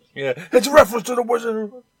reference. Yeah, it's a reference to the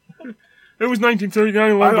Wizard. It was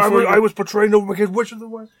 1939. Long before I was portraying the Wicked Witch of the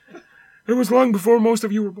West. It was long before most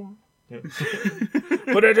of you were born. Yeah.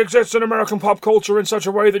 But it exists in American pop culture in such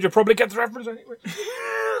a way that you probably get the reference anyway.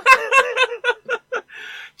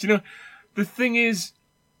 Do you know, the thing is,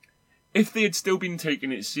 if they had still been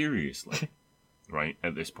taking it seriously, right,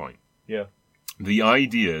 at this point, yeah, the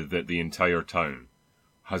idea that the entire town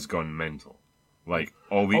has gone mental, like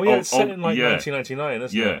all the it's set in like 1999,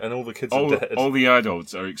 isn't it? And all the kids are dead. All the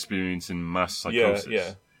adults are experiencing mass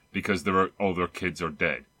psychosis, because all their kids are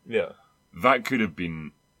dead. Yeah, that could have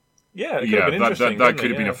been. Yeah, it could have been interesting. That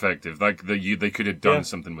could have been effective. They could have done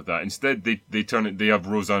something with that. Instead, they turn it. They have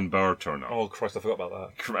Roseanne Barr turn up. Oh Christ, I forgot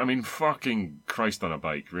about that. I mean, fucking Christ on a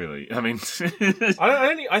bike, really. I mean,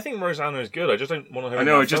 I think Roseanne is good. I just don't want to. I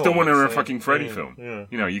know. I just don't want her in a fucking Freddy film. Yeah.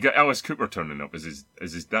 You know, you get Alice Cooper turning up as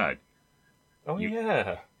his dad. Oh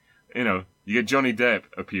yeah. You know, you get Johnny Depp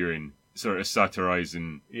appearing, sort of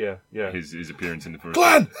satirizing. Yeah. His appearance in the first.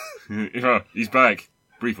 Glenn. You know, he's back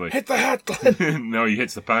briefly. Hit the hat, Glenn. No, he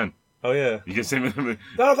hits the pan. Oh yeah. You can say,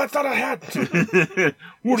 no, that's not a hat.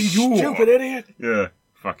 What are you, stupid idiot? Yeah,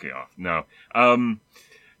 fuck it off. No,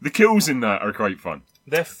 the kills in that are quite fun.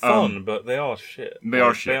 They're fun, but they are shit. They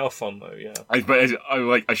are shit. They are fun though. Yeah.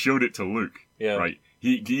 I showed it to Luke. Yeah. Right.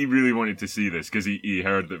 He really wanted to see this because he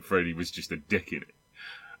heard that Freddy was just a dick in it,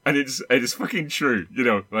 and it's fucking true. You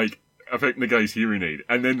know, like affecting the guy's hearing aid,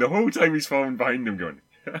 and then the whole time he's following behind him, going.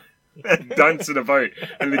 Dancing about,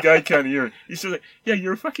 and the guy can't hear him. He's just like, yeah,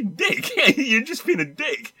 you're a fucking dick. You're just being a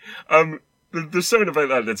dick. There's something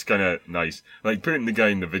about that's kind of nice. Like putting the guy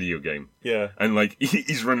in the video game. Yeah. And like,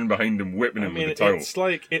 he's running behind him, whipping him with the towel. It's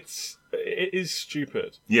like, it is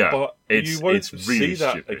stupid. Yeah. But you won't see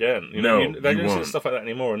that stupid. again. You know, they don't see stuff like that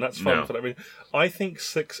anymore, and that's fun for that reason. I think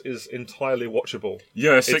 6 is entirely watchable.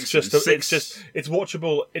 Yeah, it's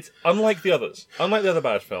watchable. It's unlike the others. Unlike the other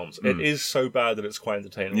bad films, it is so bad that it's quite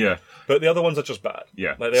entertaining. Yeah. But the other ones are just bad.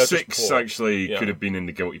 Yeah. Like, they are 6 just poor. actually could have been in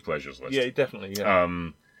the guilty pleasures list. Yeah, definitely. Yeah.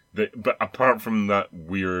 But apart from that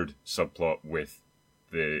weird subplot with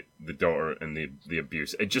the daughter and the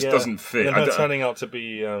abuse, it just doesn't fit. And her turning out to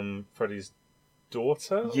be Freddy's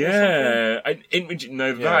daughter. Yeah,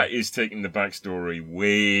 that is taking the backstory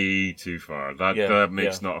way too far. That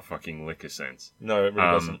makes not a fucking lick of sense. No, it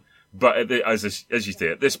really doesn't. But as you say,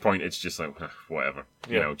 at this point, it's just like whatever.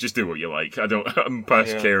 You know, just do what you like. I'm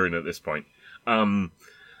past caring at this point. And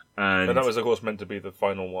that was, of course, meant to be the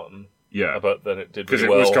final one. Yeah, but then it did because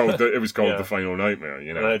really it was called The Final Nightmare.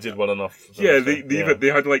 You know, and it did well enough. Yeah, they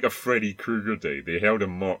had like a Freddy Krueger day. They held a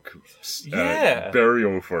mock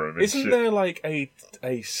burial for him. Isn't there like a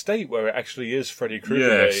state where it actually is Freddy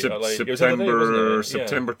Krueger Day?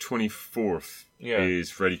 September 24th. Is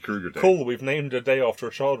Freddy Krueger Day. Cool, we've named a day after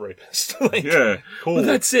a child rapist. Cool. Well,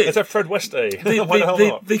 that's it. It's a Fred West Day.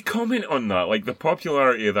 They comment on that, like the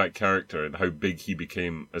popularity of that character and how big he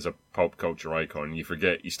became as a pop culture icon. You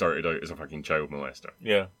forget he started out as a fucking child molester.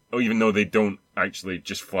 Yeah. Oh, even though they don't actually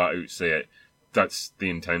just flat out say it, that's the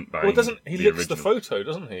intent behind. Well, doesn't he licks original. the photo,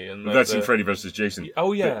 doesn't he? And that's in Freddy vs. Jason.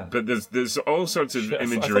 Oh yeah. But there's all sorts of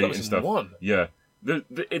imagery and stuff. Yeah.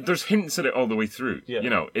 There's hints at it all the way through. Yeah. You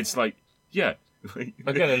know, it's like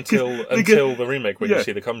again, until the remake when you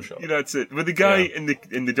see the cum shot. Yeah, that's it. But the guy in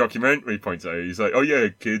the documentary points out, he's like, "Oh yeah,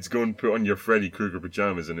 kids, go and put on your Freddy Krueger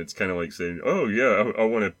pajamas," and it's kind of like saying, "Oh yeah, I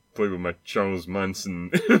want to play with my Charles Manson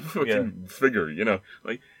fucking figure," you know?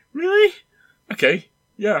 Like, really? Okay,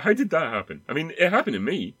 yeah. How did that happen? I mean, it happened to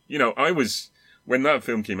me. You know, when that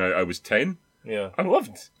film came out, I was 10. Yeah, I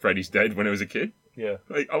loved Freddy's Dead when I was a kid. Yeah,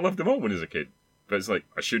 like I loved them all when I was a kid, but it's like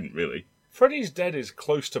I shouldn't really. Freddy's Dead is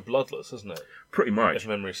close to bloodless, isn't it? Pretty much. If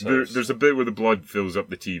memory serves. There's a bit where the blood fills up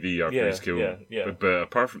the TV after he's killed. Yeah. But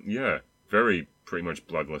apart from, pretty much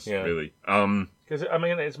bloodless, really. Because, I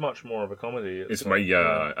mean, it's much more of a comedy. At this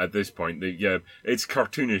point, it's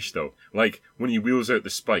cartoonish, though. Like, when he wheels out the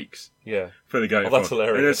spikes. Yeah. For the guy. That's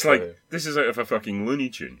hilarious. And it's like, this is out of a fucking Looney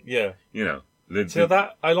Tune. Yeah. You know.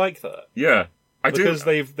 I like that. Yeah. Because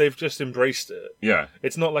they've just embraced it. Yeah.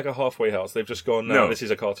 It's not like a halfway house. They've just gone, no, this is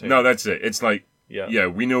a cartoon. No, that's it. It's like,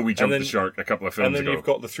 we know we jumped the shark a couple of films ago. And then you've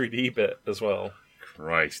got the 3D bit as well.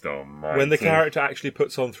 Christ almighty. When the character actually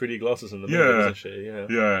puts on 3D glasses in the movie, doesn't she? Yeah.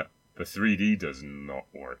 The 3D does not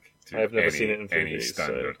work to I've never seen it in 3D, any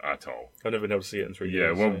standard at all. I've never been able to see it in 3D.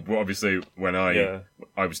 Yeah, well obviously, when I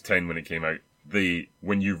was 10 when it came out,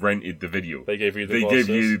 when you rented the video, they gave you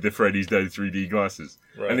the Freddy's Dead 3D glasses,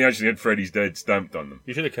 and they actually had Freddy's Dead stamped on them.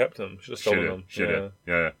 You should have kept them. Should have stolen them. Should have.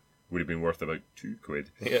 Yeah, would have been worth about £2.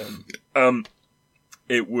 Yeah.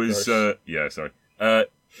 It was. Sorry.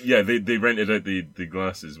 They rented out the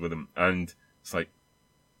glasses with them, and It's like,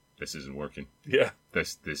 this isn't working. Yeah.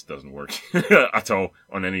 This doesn't work at all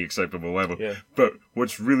on any acceptable level. Yeah. But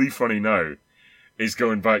what's really funny now is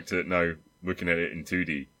going back to it now, looking at it in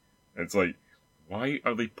 2D. And it's like, why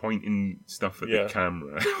are they pointing stuff at the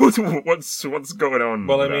camera? what's going on?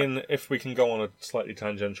 Well, I with mean, if we can go on a slightly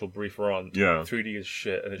tangential brief rant, 3D is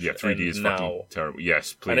shit, and it should 3D is now. fucking terrible.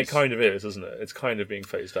 Yes, please. And it kind of is, isn't it? It's kind of being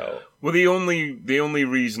phased out. Well, the only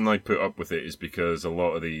reason I put up with it is because a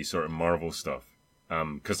lot of the sort of Marvel stuff,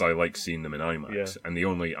 because I like seeing them in IMAX, and the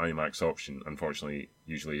only IMAX option, unfortunately,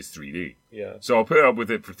 usually is 3D. Yeah. So I'll put up with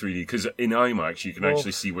it for 3D, because in IMAX you can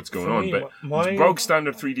actually see what's going on, but bog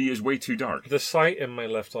standard 3D is way too dark. The sight in my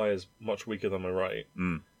left eye is much weaker than my right.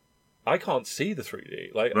 I can't see the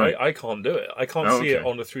 3D. Like, I can't do it. I can't see it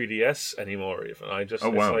on the 3DS anymore, even. It's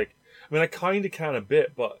like... I mean, I kind of can a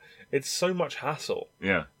bit, but it's so much hassle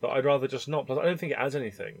that I'd rather just not. Plus, I don't think it adds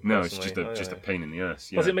anything. No, it's just a pain in the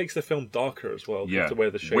ass. Yeah. Plus, it makes the film darker as well. Yeah, to wear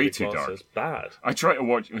the shaded way too glasses. dark. Bad. I try to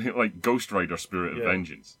watch like Ghost Rider: Spirit of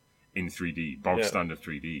Vengeance in 3D, bog standard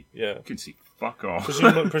 3D. Yeah, you can see fuck off.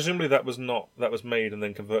 Presumably, that was made and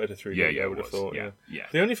then converted to 3D. Yeah, I would have thought. Yeah.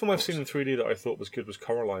 The only film I've seen in 3D that I thought was good was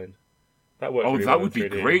Coraline. That worked. That would be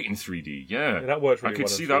great in 3D. Yeah, that worked. Really I could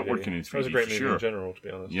see that working in 3D. That was a great for movie sure. in general, to be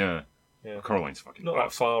honest. Yeah. Coraline's fucking not awesome.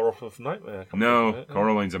 that far off of Nightmare. No,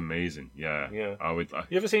 Coraline's amazing. Yeah. You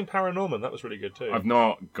ever seen Paranorman? That was really good too. I've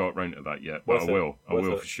not got round to that yet, but I will. I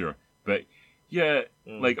will for sure. But yeah,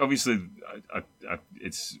 like obviously,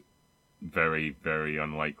 it's very, very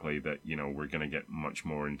unlikely that we're going to get much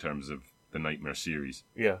more in terms of the Nightmare series.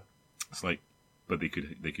 Yeah, it's like, but they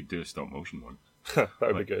could do a stop motion one. That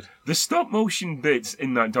would be good. The stop motion bits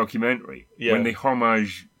in that documentary when they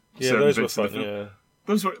homage certain those bits were of fun. the film.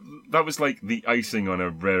 That was like the icing on a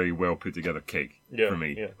very well put together cake for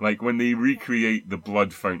me. Yeah. Like when they recreate the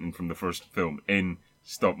blood fountain from the first film in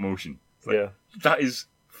stop motion. That is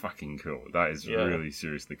fucking cool. That is really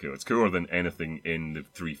seriously cool. It's cooler than anything in the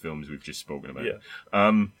 3 films we've just spoken about. Yeah.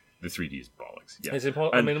 The 3D is bollocks. Yeah. It's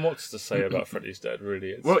important. I mean, what's to say about Freddy's Dead?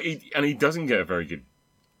 Really, well, he doesn't get a very good.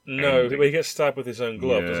 No, but he gets stabbed with his own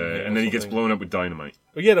glove, doesn't he? And then he gets blown up with dynamite.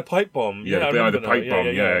 Oh yeah, the pipe bomb. The pipe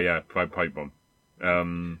bomb. Pipe bomb.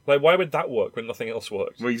 Like, why would that work when nothing else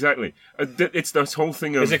works? Well, exactly. It's this whole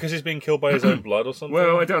thing of... Is it because he's being killed by his own blood or something?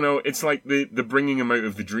 Well, I don't know. It's like the bringing him out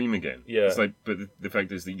of the dream again. Yeah. It's like, but the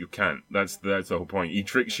fact is that you can't. That's the whole point. He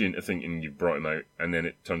tricks you into thinking you've brought him out, and then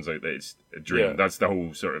it turns out that it's a dream. Yeah. That's the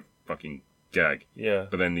whole sort of fucking gag. Yeah.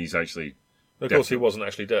 But then he's actually... Of course, he wasn't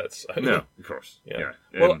actually dead. So. No, of course. Yeah.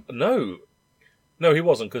 Well, no. No, he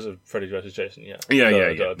wasn't because of Freddy vs. Jason, Yeah.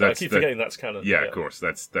 I keep forgetting that's canon. Yeah, of course.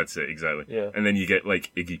 That's it, exactly. Yeah. And then you get,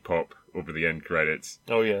 like, Iggy Pop over the end credits.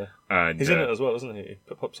 Oh, yeah. And he's in it as well, isn't he?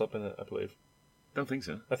 He pops up in it, I believe. Don't think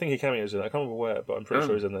so. I think he cameos in it. I can't remember where, but I'm pretty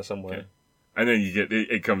sure he's in there somewhere. Okay. And then you get,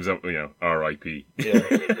 it comes up, R.I.P. Yeah.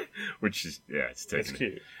 Which is, it's taken. It's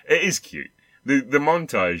cute. It is cute. The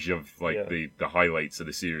montage of, like, the highlights of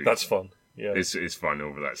the series. That's fun. Yeah, it's fun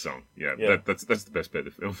over that song. Yeah. That's the best bit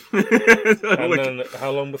of the film. And then,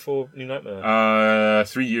 how long before New Nightmare?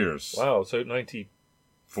 3 years. Wow, so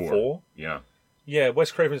 94? Yeah. Yeah,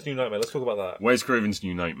 Wes Craven's New Nightmare. Let's talk about that. Wes Craven's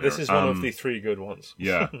New Nightmare. This is one of the 3 good ones.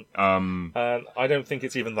 Yeah. And I don't think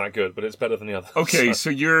it's even that good, but it's better than the others. Okay, so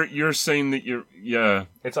you're saying that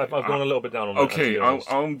I've gone a little bit down on that. Okay,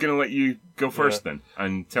 I'm gonna let you go first then,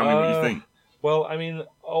 and tell me what you think. Well, I mean,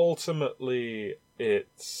 ultimately,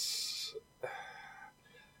 it's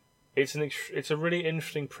a really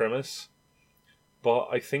interesting premise, but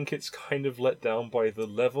I think it's kind of let down by the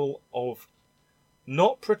level of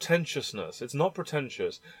not pretentiousness. It's not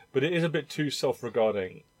pretentious, but it is a bit too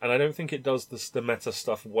self-regarding, and I don't think it does the meta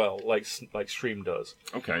stuff well, like Scream does.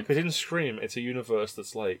 Okay. Because in Scream, it's a universe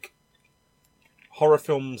that's like horror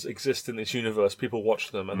films exist in this universe. People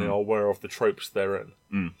watch them, and they are aware of the tropes they're in.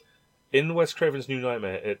 Mm. In Wes Craven's New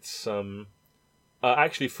Nightmare, it's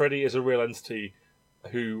actually Freddy is a real entity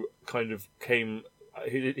who kind of came.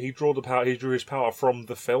 He drew his power from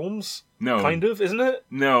the films. No, kind of, isn't it?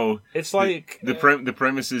 No, it's like the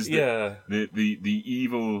premise is that the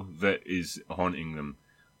evil that is haunting them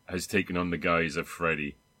has taken on the guise of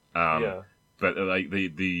Freddy. But like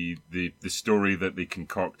the story that they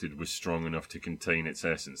concocted was strong enough to contain its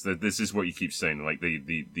essence. This is what you keep saying. Like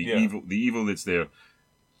the evil that's there.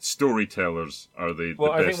 Storytellers are the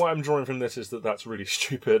best. I think what I'm drawing from this is that that's really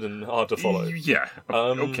stupid and hard to follow. Yeah.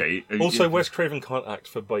 Okay. Also, Wes Craven can't act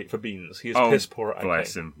for beans. He is piss poor at acting.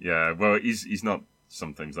 Bless him. Yeah. Well, he's not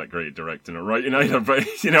sometimes that great at directing or writing either, but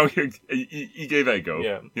he gave it a go.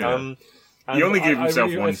 Yeah. He only gave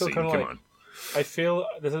himself one scene. Come on. I feel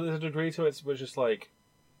there's a degree to it which is like,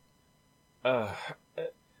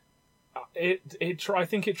 I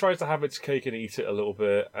think it tries to have its cake and eat it a little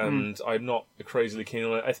bit, and I'm not crazily keen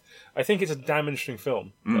on it. I think it's a damn interesting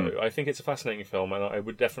film, though. I think it's a fascinating film, and I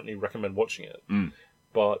would definitely recommend watching it.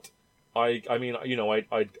 But I mean, you know, I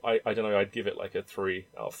don't know. I'd give it like a 3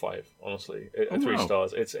 out of 5. Honestly, 3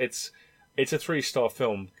 stars. It's a 3-star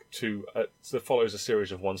film that follows a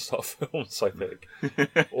series of 1-star films, I think,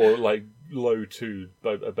 or like low 2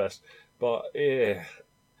 at best. But yeah.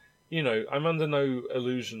 You know, I'm under no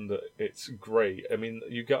illusion that it's great. I mean,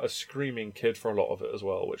 you get a screaming kid for a lot of it as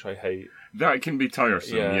well, which I hate. That can be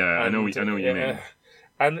tiresome. Yeah, I know what you mean.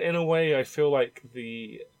 And in a way, I feel like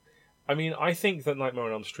I think that Nightmare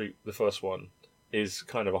on Elm Street, the first one, is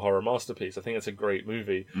kind of a horror masterpiece. I think it's a great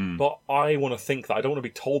movie, but I want to think that. I don't want to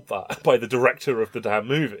be told that by the director of the damn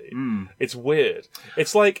movie. It's weird.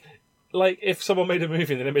 It's like if someone made a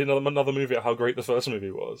movie and then they made another movie about how great the first movie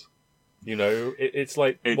was. You know, it's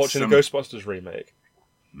like watching a Ghostbusters remake,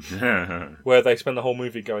 where they spend the whole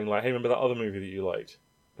movie going like, "Hey, remember that other movie that you liked?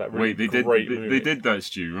 That really great movie." They did that,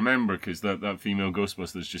 Stu. Remember, because that female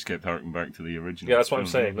Ghostbusters just kept harking back to the original. Yeah, that's what I'm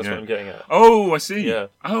saying. That's what I'm getting at. Oh, I see. Yeah.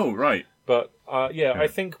 Oh, right. But I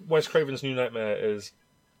think Wes Craven's New Nightmare is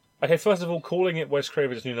okay. First of all, calling it Wes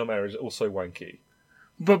Craven's New Nightmare is also wanky.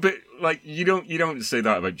 But like you don't say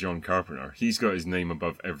that about John Carpenter. He's got his name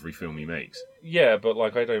above every film he makes. Yeah, but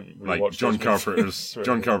like I don't really watch John Carpenter's.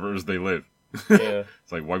 John Carpenter's They Live. Yeah,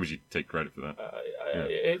 it's like, why would you take credit for that?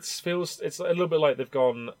 It's a little bit like they've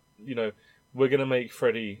gone. You know, we're going to make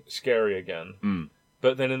Freddy scary again.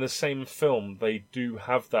 But then in the same film, they do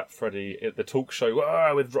have that Freddy at the talk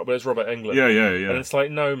show with Robert Englund. Yeah. And it's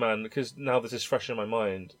like, no, man, because now this is fresh in my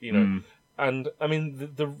mind. You know. And I mean,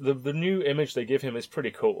 the new image they give him is pretty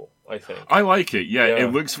cool. I think I like it. Yeah,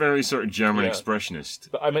 it looks very sort of German expressionist.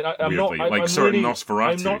 But I mean, I'm not like sort of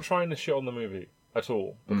Nosferatu. I'm not trying to shit on the movie at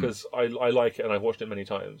all because I like it and I've watched it many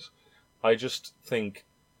times. I just think,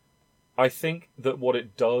 that what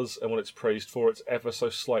it does and what it's praised for, it's ever so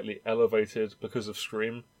slightly elevated because of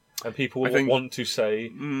Scream, and people want to say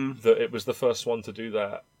that it was the first one to do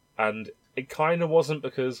that, and it kind of wasn't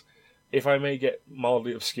because. If I may get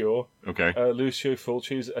mildly obscure, Lucio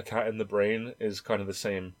Fulci's A Cat in the Brain is kind of the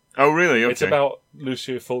same. Oh, really? Okay. It's about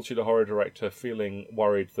Lucio Fulci, the horror director, feeling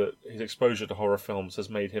worried that his exposure to horror films has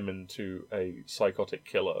made him into a psychotic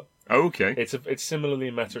killer. Oh, okay. It's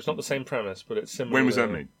similarly meta. It's not the same premise, but it's similar. When was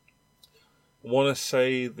that made? I want to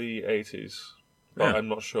say the 80s, but I'm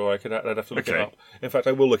not sure. I'd have to look it up. In fact,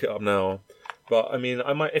 I will look it up now. But I mean,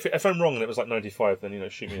 I might if I'm wrong and it was like 95, then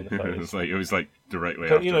shoot me in the face. it was like directly.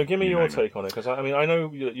 But give me your take on it, because I mean, I know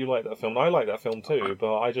you like that film. I like that film too,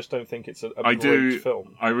 but I just don't think it's a great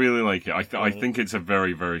film. I really like it. I think it's a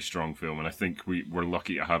very, very strong film, and I think we're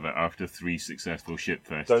lucky to have it after 3 successful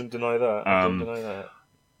shitfests. Don't deny that. Don't deny that.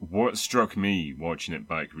 What struck me watching it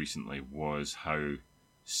back recently was how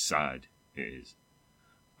sad it is.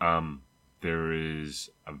 There is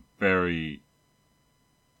a very.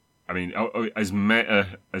 I mean, as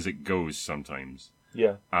meta as it goes sometimes.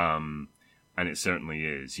 Yeah. And it certainly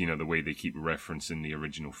is. You know, the way they keep referencing the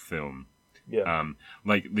original film. Yeah.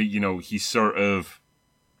 He sort of...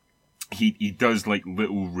 He does, like,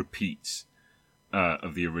 little repeats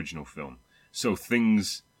of the original film. So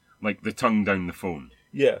things like the tongue down the phone.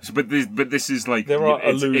 Yeah. So, but this is like... There are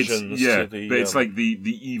allusions to the... but it's like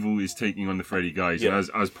the evil is taking on the Freddy guys. Yeah. And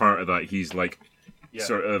as part of that, he's, like,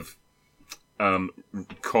 sort of...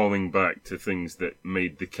 calling back to things that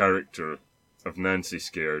made the character of Nancy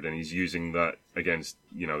scared, and he's using that against,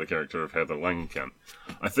 the character of Heather Langenkamp.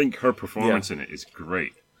 I think her performance in it is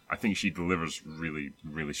great. I think she delivers really,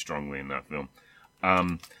 really strongly in that film.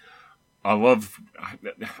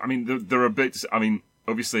 There are bits,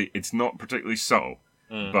 obviously it's not particularly subtle,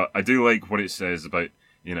 but I do like what it says about,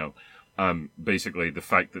 basically the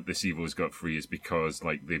fact that this evil has got free is because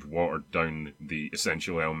they've watered down the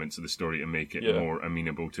essential elements of the story to make it more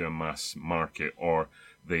amenable to a mass market, or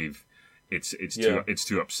it's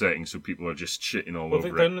too upsetting, so people are just shitting all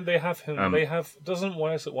over it. They have him. Doesn't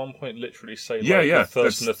Wes at one point literally say the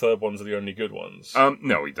first and the third ones are the only good ones?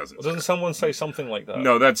 No, he doesn't. Doesn't someone say something like that?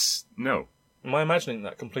 No. Am I imagining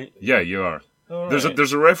that completely? Yeah, you are. All right.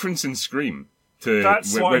 There's a reference in Scream.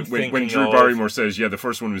 That's when Drew Barrymore says, the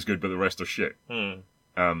first one was good, but the rest are shit.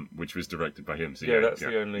 Which was directed by him. So that's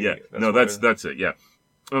the only... Yeah, that's it, yeah.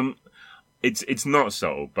 It's not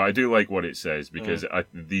subtle, but I do like what it says, because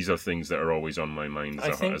these are things that are always on my mind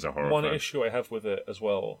as a horror one fan. issue I have with it as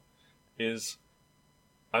well is,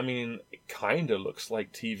 it kind of looks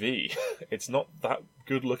like TV. It's not that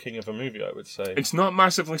good looking of a movie, I would say. It's not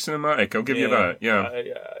massively cinematic, I'll give you that, yeah.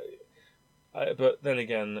 But then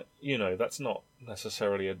again, that's not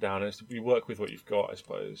necessarily a downer. You work with what you've got, I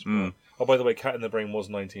suppose. But, oh, by the way, Cat in the Brain was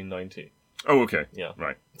 1990. Oh, okay. Yeah.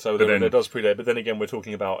 Right. So that does predate. But then again, we're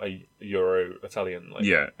talking about a Euro-Italian.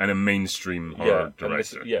 And a mainstream horror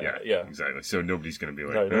director. Yeah. Exactly. So nobody's going to be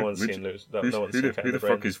like... No one's seen those. No one's seen Cat in the Who the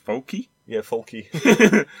fuck is Folky? Yeah, Folky.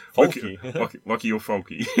 Folky. Lucky or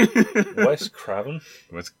Folky. Wes Craven.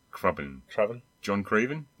 Wes Craven. Craven. John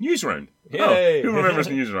Craven? Newsround. Yay! Oh, who remembers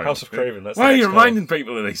Newsround? House of Craven. That's Why are you reminding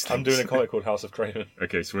people of these things? I'm doing a comic called House of Craven.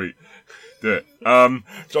 Okay, sweet. Do it.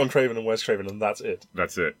 John Craven and Wes Craven, and that's it.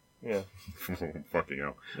 That's it. Yeah. Fucking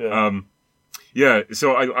hell. Yeah.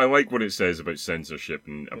 So I like what it says about censorship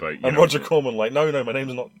and about... And Roger Corman, no, my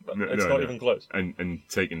name's not... It's not even close. And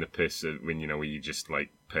taking the piss when you just,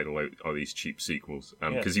 peddle out all these cheap sequels.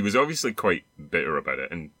 Because he was obviously quite bitter about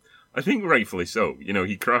it, and I think rightfully so.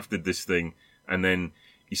 He crafted this thing, and then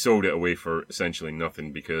he sold it away for essentially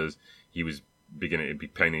nothing because he was beginning to be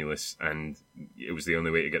penniless, and it was the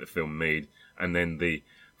only way to get the film made. And then they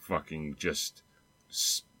fucking just...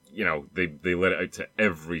 they let it out to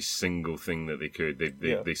every single thing that they could.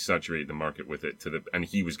 They saturated the market with it and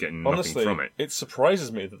he was getting nothing from it. It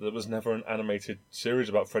surprises me that there was never an animated series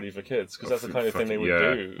about Freddy for kids, because that's the kind of thing they would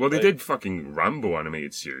do. Well, they did fucking Rambo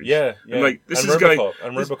animated series. Yeah. And this is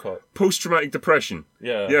RoboCop. Post-traumatic depression.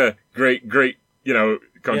 Yeah. Yeah, great,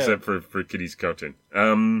 concept for kiddies cartoon.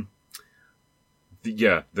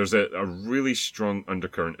 There's a really strong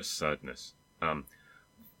undercurrent of sadness.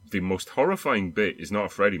 The most horrifying bit is not a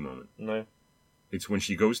Freddy moment. No. It's when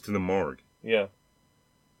she goes to the morgue. Yeah.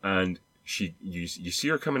 And you see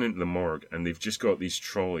her coming into the morgue, and they've just got these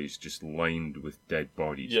trolleys just lined with dead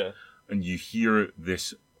bodies. Yeah. And you hear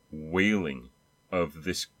this wailing of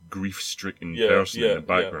this grief-stricken person in the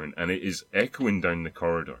background, and it is echoing down the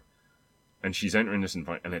corridor. And she's entering this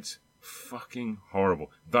environment, and it's fucking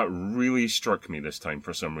horrible. That really struck me this time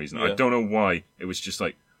for some reason. I don't know why. It was just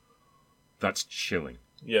that's chilling.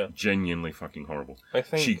 Yeah. Genuinely fucking horrible. I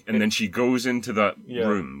think then she goes into that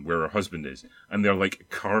room where her husband is, and they're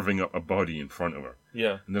carving up a body in front of her.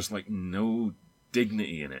 Yeah. And there's no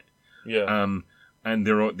dignity in it. Yeah.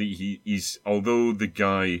 And he's although the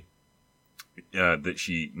guy that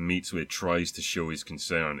she meets with tries to show his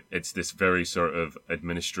concern, it's this very sort of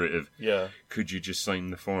administrative. Yeah. Could you just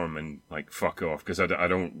sign the form and fuck off? Because I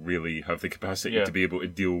don't really have the capacity to be able to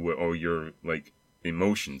deal with all your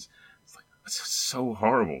emotions. It's so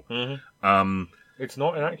horrible. Mm-hmm. It's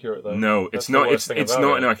not inaccurate though. No, it's not. It's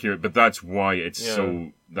not inaccurate, but that's why it's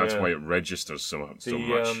so. That's why it registers so much.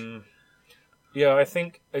 I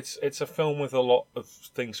think it's a film with a lot of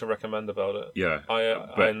things to recommend about it. Yeah,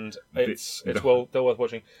 it's well worth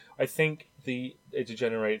watching. I think it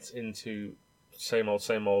degenerates into same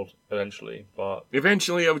old eventually, but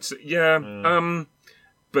eventually I would say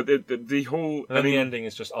but the whole the ending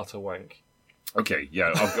is just utter wank. Okay,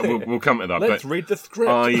 yeah, we'll come to that. Let's read the script.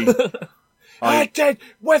 I did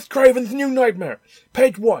Wes Craven's New Nightmare,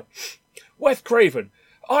 page 1. Wes Craven.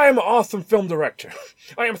 I am an awesome film director.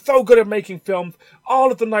 I am so good at making films.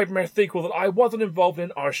 All of the Nightmare sequels that I wasn't involved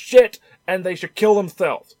in are shit, and they should kill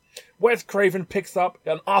themselves. Wes Craven picks up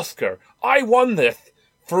an Oscar. I won this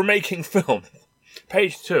for making films.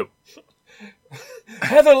 Page 2.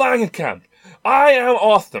 Heather Langenkamp. I am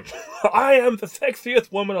awesome. I am the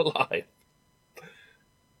sexiest woman alive.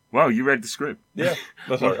 Wow, you read the script. Yeah.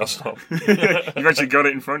 No, sorry, I'll stop. You've actually got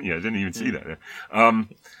it in front of you. I didn't even see that.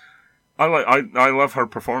 I love her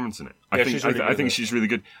performance in it. I think she's really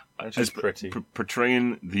good. And she's pretty.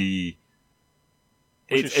 Portraying the...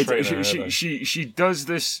 She does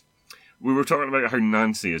this... We were talking about how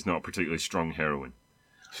Nancy is not a particularly strong heroine.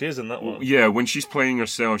 She is in that one. Yeah, when she's playing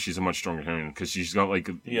herself, she's a much stronger heroine because she's got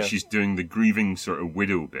she's doing the grieving sort of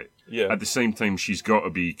widow bit. Yeah. At the same time, she's got to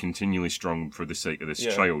be continually strong for the sake of this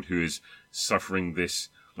child who is suffering this.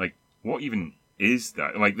 What even is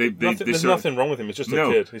that? There's nothing wrong with him. It's just a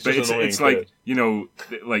kid. He's just an annoying kid.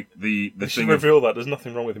 The they should thing. Reveal that there's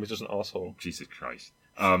nothing wrong with him. He's just an asshole. Jesus Christ.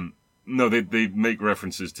 No, they make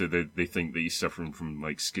references to they think that he's suffering from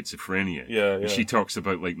schizophrenia. Yeah. And she talks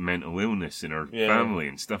about mental illness in her family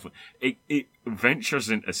and stuff. It ventures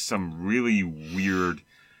into some really weird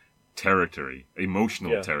territory,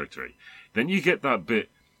 emotional territory. Then you get that bit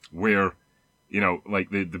where, the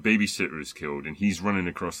babysitter is killed and he's running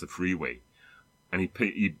across the freeway. And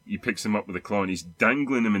he picks him up with a claw and he's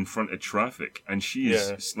dangling him in front of traffic. And she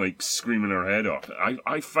is screaming her head off.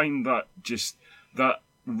 I find that that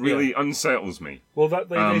really unsettles me. Well, that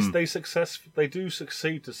they do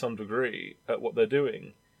succeed to some degree at what they're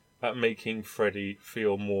doing, at making Freddy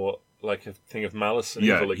feel more like a thing of malice and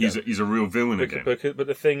Yeah, evil again. he's a real villain again. But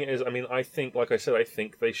the thing is, I mean, I think, like I said, I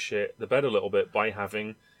think they shit the bed a little bit by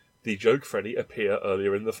having the joke Freddy appear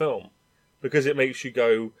earlier in the film. Because it makes you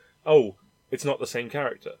go, oh, it's not the same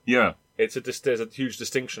character. Yeah. There's a huge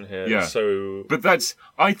distinction here. Yeah. So, but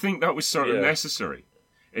I think that was sort of necessary.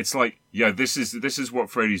 It's like, this is what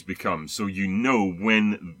Freddy's become. So you know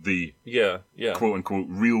when the quote unquote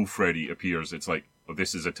real Freddy appears, it's like, oh,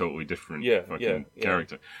 this is a totally different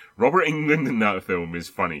character. Robert Englund in that film is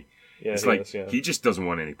funny. Yeah, it's like he just doesn't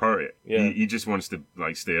want any part of it. Yeah. He just wants to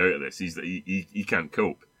like stay out of this. He can't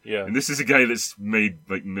cope. Yeah. And this is a guy that's made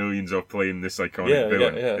like millions off playing this iconic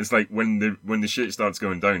villain. Yeah. It's like when the shit starts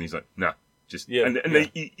going down, he's like, nah, just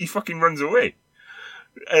he fucking runs away.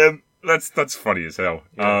 That's funny as hell.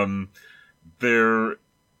 Yeah.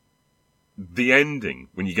 The ending,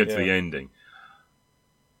 when you get to the ending,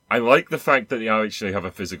 I like the fact that they actually have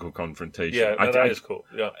a physical confrontation. Yeah, that is cool.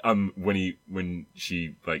 Yeah. When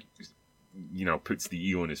she like, puts the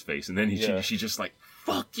E on his face, and then she just like,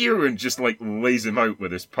 fuck you, and just like lays him out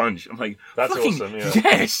with his punch. I'm like, that's awesome. Yeah.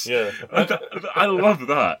 Yes. Yeah. I love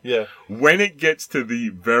that. Yeah. When it gets to the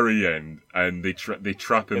very end and they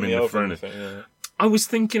trap him in the furnace. Yeah. I was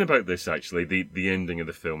thinking about this actually, the ending of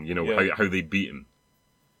the film, how they beat him.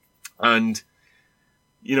 And,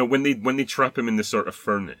 when they trap him in the sort of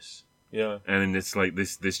furnace. Yeah. And it's like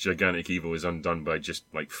this gigantic evil is undone by just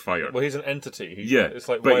like fire. Well, he's an entity. It's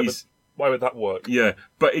like, why would that work? Yeah.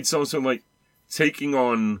 But it's also like taking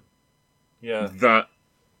on that,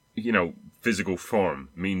 physical form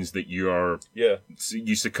means that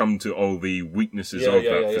you succumb to all the weaknesses of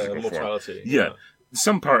that physical mortality. Form. Yeah.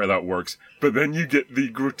 Some part of that works, but then you get the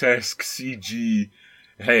grotesque CG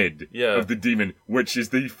head of the demon, which is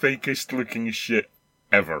the fakest looking shit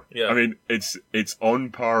ever. Yeah. I mean, it's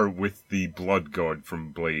on par with the blood god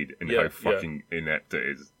from Blade and how fucking inept it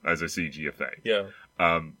is as a CG effect. Yeah.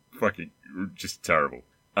 Fucking just terrible.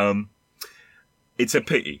 It's a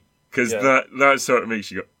pity, because that sort of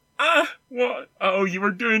makes you go, what? Oh, you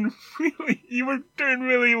were doing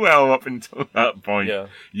really well up until that point. Yeah.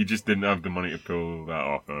 You just didn't have the money to pull that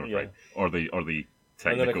off, right? Or the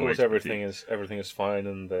technical. And then of course expertise. everything is fine,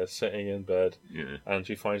 and they're sitting in bed. Yeah. And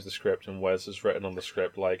she finds the script, and Wes has written on the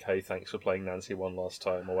script like, "Hey, thanks for playing Nancy one last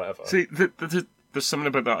time," or whatever. See, there's something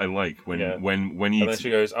about that I like when he. And then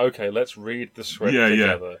she goes, "Okay, let's read the script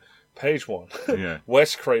together." Yeah. Page 1. Yeah.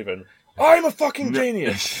 Wes Craven. I'm a fucking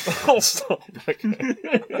genius. I'll stop.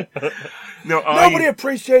 Nobody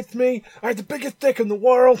appreciates me. I have the biggest dick in the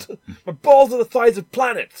world. My balls are the size of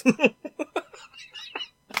planets.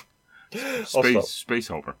 Space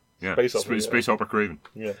Hopper. Yeah. Space Hopper Craven.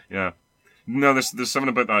 Yeah. Yeah. No, there's something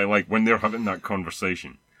about that I like when they're having that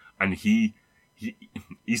conversation, and he's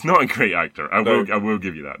not a great actor. I will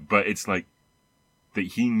give you that, but it's like that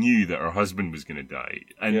he knew that her husband was going to die,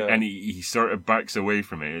 and he sort of backs away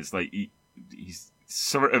from it. It's like he's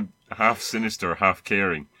sort of half sinister, half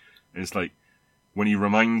caring. And it's like when he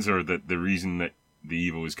reminds her that the reason that the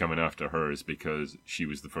evil is coming after her is because she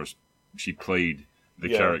played the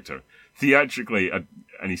character. Theatrically, and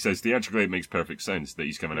he says theatrically it makes perfect sense that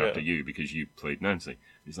he's coming after you because you played Nancy.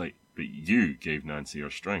 He's like, but you gave Nancy her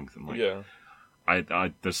strength. I'm like,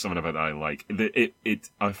 I there's something about that I like.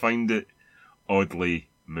 I find it oddly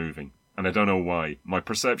moving, and I don't know why. My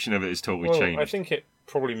perception of it is totally changed. I think it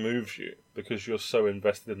probably moves you because you're so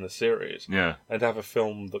invested in the series. Yeah. And to have a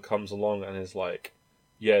film that comes along and is like,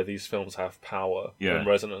 these films have power and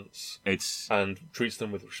resonance, and treats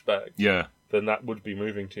them with respect. Yeah. Then that would be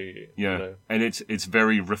moving to you. Yeah. And it's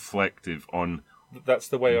very reflective on that's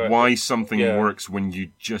the way why something works when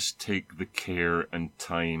you just take the care and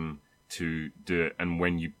time to do it, and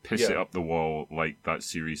when you piss it up the wall like that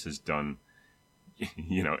series has done.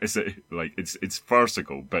 It's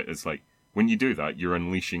farcical, but it's like when you do that, you're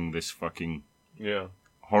unleashing this fucking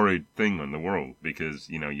horrid thing on the world because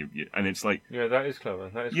you and it's like that is clever.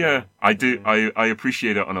 Clever. I do. I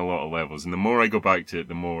appreciate it on a lot of levels, and the more I go back to it,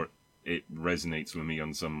 the more it resonates with me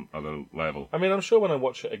on some other level. I mean, I'm sure when I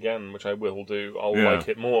watch it again, which I will do, I'll like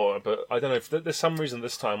it more. But I don't know if there's some reason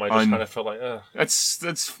this time I just kind of felt like,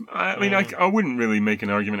 That's. I mean, I wouldn't really make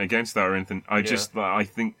an argument against that or anything. I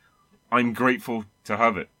think I'm grateful to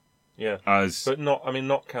have it. Yeah. But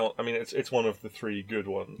not count. I mean, it's one of the 3 good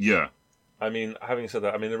ones. Yeah. I mean, having said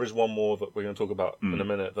that, there is one more that we're going to talk about in a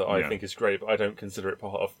minute that I think is great, but I don't consider it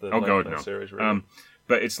part of the series. Really.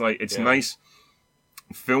 But it's like it's nice.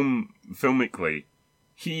 Filmically,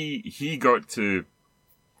 he got to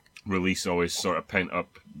release all his sort of pent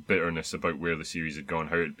up bitterness about where the series had gone,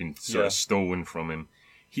 how it had been sort of stolen from him.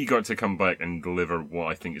 He got to come back and deliver what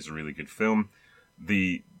I think is a really good film.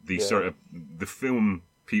 The sort of the film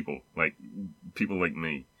people like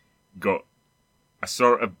me got a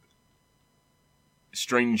sort of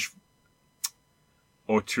strange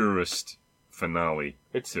auteurist finale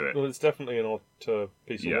to it. Well, it's definitely an auteur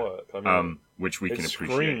piece of work. I mean, which we can appreciate.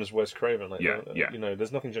 It screams Wes Craven. Like, yeah. You know,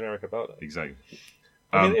 there's nothing generic about it. Exactly.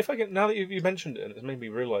 I mean, now that you mentioned it, it's made me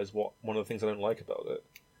realise one of the things I don't like about it.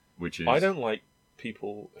 Which is... I don't like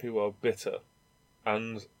people who are bitter.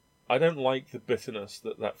 And I don't like the bitterness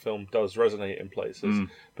that film does resonate in places.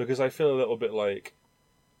 Because I feel a little bit like,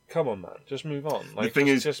 come on, man, just move on. Like, the thing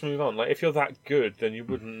is, just move on. Like, if you're that good, then you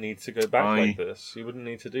wouldn't need to go back like this. You wouldn't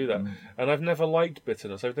need to do that. And I've never liked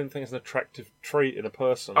bitterness. I don't think it's an attractive trait in a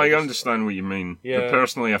person. I understand what you mean. Yeah. But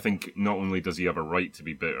personally, I think not only does he have a right to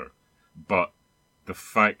be bitter, but the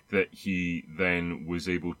fact that he then was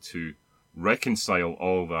able to reconcile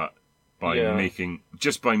all that by making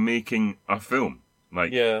a film.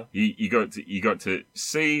 Like, he got to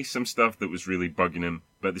say some stuff that was really bugging him,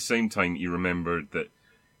 but at the same time, he remembered that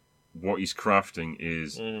what he's crafting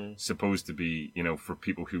is supposed to be, you know, for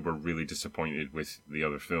people who were really disappointed with the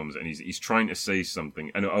other films, and he's trying to say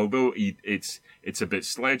something. And although it's a bit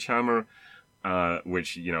sledgehammer,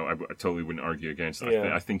 which, you know, I totally wouldn't argue against.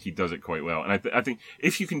 I think he does it quite well. And I think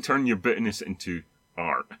if you can turn your bitterness into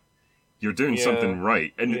art, you're doing something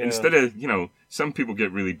right. And instead of, you know, some people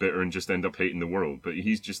get really bitter and just end up hating the world, but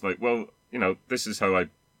he's just like, well, you know, this is how I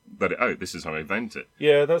let it out. This is how I vent it.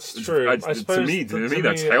 Yeah, that's true. I suppose to me,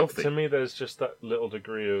 that's healthy. To me, there's just that little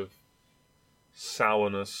degree of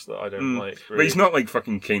sourness that I don't like. Really. But he's not like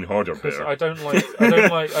fucking Kane Hodder bitter. I don't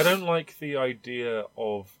like the idea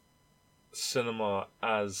of cinema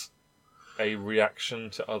as a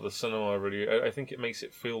reaction to other cinema. Really, I think it makes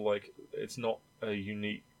it feel like it's not a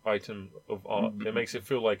unique item of art. It makes it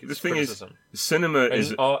feel like it's criticism. Cinema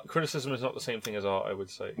is art. Criticism is not the same thing as art, I would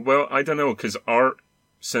say. Well, I don't know, because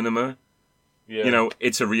cinema, you know,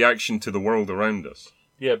 it's a reaction to the world around us.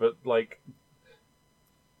 Yeah, but like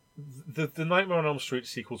the Nightmare on Elm Street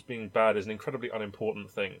sequels being bad is an incredibly unimportant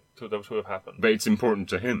thing to have happened. But it's important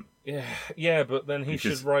to him. Yeah, but then he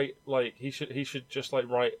should write he should just like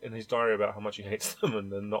write in his diary about how much he hates them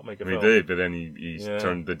and then not make a film. He did, but then he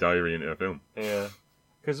turned the diary into a film. Yeah.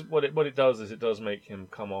 Because what it does is it does make him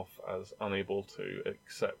come off as unable to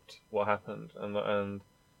accept what happened and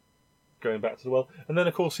going back to the well. And then,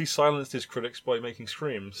 of course, he silenced his critics by making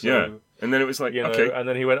Scream. So, and then it was like, you know, okay. and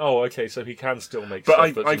then he went, oh, okay, so he can still make but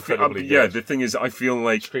stuff that's incredibly good. The thing is, I feel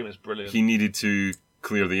like Scream is brilliant. He needed to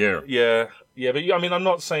clear the air. Yeah, but I mean, I'm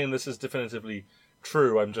not saying this is definitively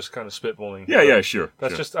true. I'm just kind of spitballing. Sure.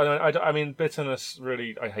 That's just, I mean, bitterness,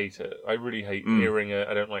 really, I hate it. I really hate hearing it.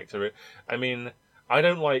 I don't like to I mean, I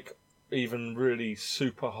don't like even really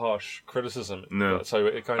super harsh criticism. No. So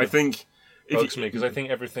it kind of bugs me, because I think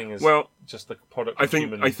everything is just the product of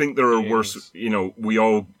human I think there are beings. worse, you know, we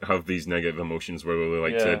all have these negative emotions whether we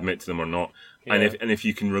like to admit to them or not. Yeah. And if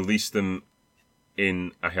you can release them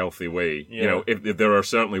in a healthy way, you know, if there are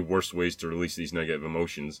certainly worse ways to release these negative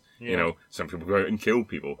emotions. You know, some people go out and kill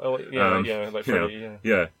people. Oh, like Freddy,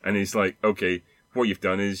 and it's like, okay, what you've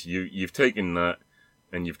done is you've taken that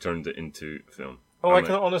and you've turned it into film. Oh, I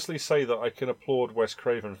can honestly say that I can applaud Wes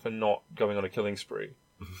Craven for not going on a killing spree.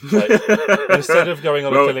 Like, instead of going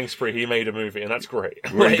on a killing spree, he made a movie, and that's great.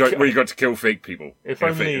 Where you got to kill fake people. If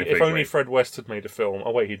only Fred West had made a film.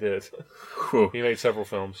 Oh wait, he did. He made several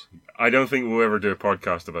films. I don't think we'll ever do a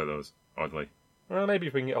podcast about those. Oddly. Well, maybe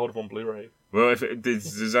if we can get hold of on Blu-ray. Well, if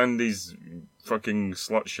there's Andy's fucking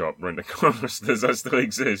slut shop round the corner, does that still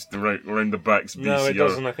exist? Round the back's VCR? No, it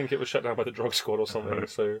doesn't. I think it was shut down by the drug squad or something.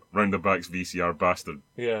 So round the back's VCR bastard.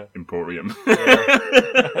 Emporium.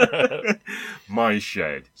 Yeah. My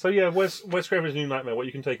shed. So yeah, Wes Craven's New Nightmare. What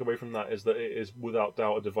you can take away from that is that it is without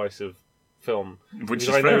doubt a divisive film. Which is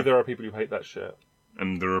I know fair. there are people who hate that shit,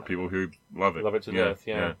 and there are people who love it. Love it to death.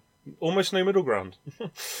 Yeah. Almost no middle ground.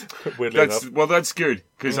 Weirdly enough. Well, that's good,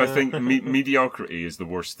 because I think mediocrity is the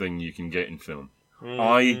worst thing you can get in film.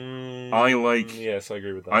 I like. Yes, I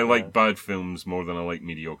agree with that. I like bad films more than I like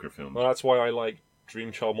mediocre films. Well, that's why I like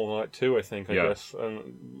Dream Child more than I like 2, I think, I guess.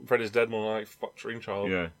 And Fred is Dead more than I like fuck Dream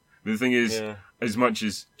Child. Yeah. The thing is, as much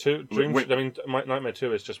as... Nightmare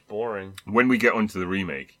 2 is just boring. When we get onto the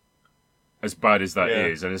remake, as bad as that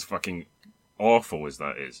is, and as fucking awful as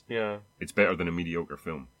that is, it's better than a mediocre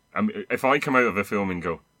film. I mean, if I come out of a film and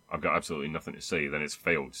go, I've got absolutely nothing to say, then it's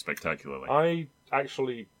failed spectacularly. I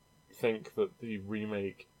actually think that the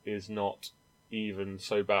remake is not even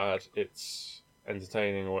so bad it's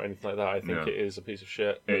entertaining or anything like that. I think it is a piece of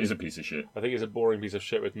shit. It is a piece of shit. I think it's a boring piece of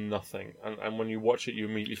shit with nothing. And when you watch it, you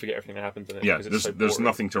immediately forget everything that happens in it. Yeah, there's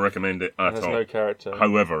nothing to recommend it at all. There's no character.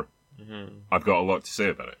 However, I've got a lot to say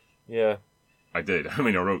about it. Yeah. I did. I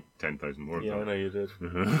mean, I wrote 10,000 words. Yeah, I know you did.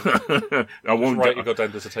 I won't write your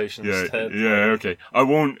goddamn dissertation yeah, instead. Yeah, okay. I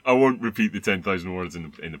won't repeat the 10,000 words in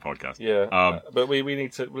the podcast. Yeah, but we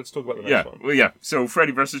need to. Let's talk about the next one. Well, yeah. So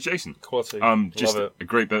Freddy versus Jason. Quality. Just Love it. a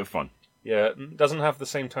great bit of fun. Yeah, doesn't have the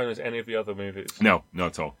same tone as any of the other movies. No, not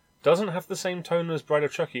at all. Doesn't have the same tone as Bride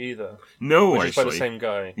of Chucky either. No, which actually. is by the same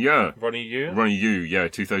guy. Yeah. Ronnie Yu? Ronnie Yu, yeah,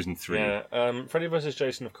 2003. Yeah. Freddy vs.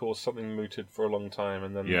 Jason, of course, something mooted for a long time,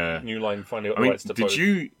 and then New Line finally got the rights to both. Did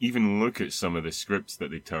you even look at some of the scripts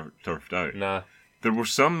that they turfed out? Nah. There were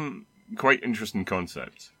some quite interesting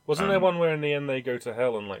concepts. Wasn't there one where in the end they go to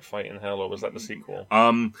hell and like fight in hell, or was that the sequel?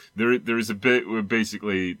 There is a bit where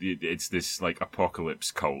basically it's this like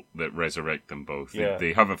apocalypse cult that resurrect them both. Yeah.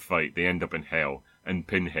 They have a fight, they end up in hell, and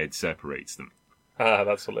Pinhead separates them. Ah,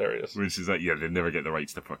 that's hilarious. Which is like, yeah, they never get the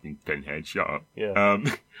rights to fucking Pinhead. Shut up. Yeah.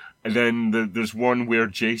 And then there's one where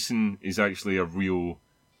Jason is actually a real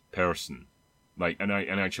person, like an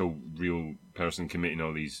actual real person committing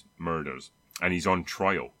all these murders, and he's on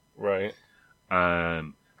trial. Right.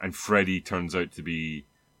 And Freddy turns out to be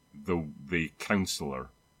the counselor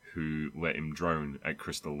who let him drown at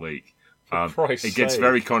Crystal Lake. It gets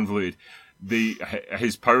very convoluted.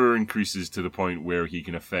 His power increases to the point where he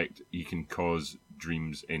can cause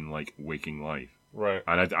dreams in like waking life. Right.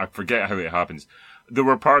 And I forget how it happens. There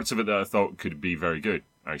were parts of it that I thought could be very good,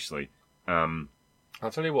 actually. I'll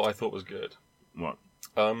tell you what I thought was good. What?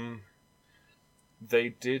 They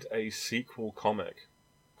did a sequel comic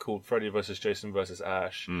called Freddy vs. Jason vs.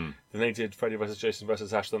 Ash. Then they did Freddy vs. Jason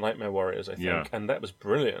vs. Ash, the Nightmare Warriors, I think. And that was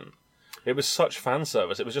brilliant. It was such fan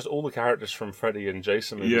service. It was just all the characters from Freddy and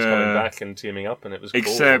Jason movies coming back and teaming up, and it was cool.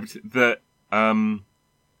 Except that,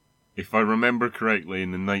 if I remember correctly,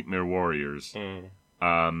 in the Nightmare Warriors,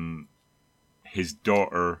 his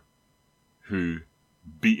daughter, who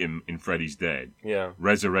beat him in Freddy's Dead,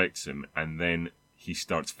 resurrects him, and then he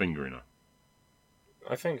starts fingering her.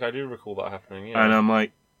 I think I do recall that happening, yeah. And I'm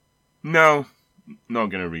like, no, not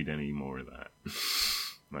going to read any more of that.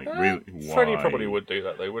 Like, really? Why? Freddy probably would do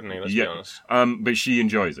that, though, wouldn't he? Let's be honest. But she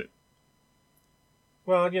enjoys it.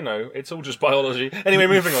 Well, you know, it's all just biology. Anyway,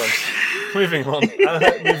 moving on. Moving on.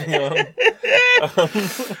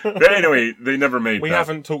 But anyway, they never made We that.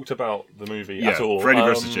 haven't talked about the movie at all. Freddy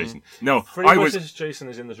vs. Jason. No, Freddy vs. Jason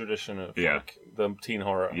is in the tradition of like, the teen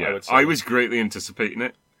horror, I would say. I was greatly anticipating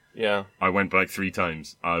it. Yeah. I went back 3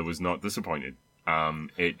 times. I was not disappointed.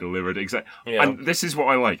 It delivered exactly. Yeah. And this is what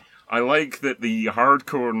I like. I like that the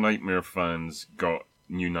hardcore Nightmare fans got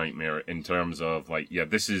New Nightmare in terms of like,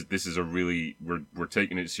 this is a really we're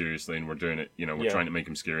taking it seriously and we're doing it. You know, we're trying to make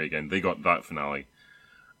him scary again. They got that finale,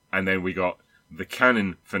 and then we got the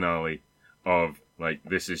canon finale of like,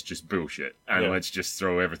 this is just bullshit, and let's just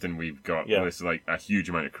throw everything we've got. This is like a huge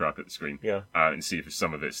amount of crap at the screen. And see if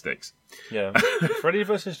some of it sticks. Yeah, Freddy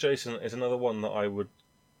vs. Jason is another one that I would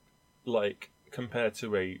like compare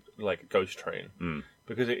to a like Ghost Train.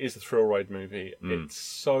 Because it is a thrill ride movie. It's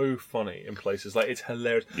so funny in places. Like, it's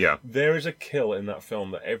hilarious. Yeah. There is a kill in that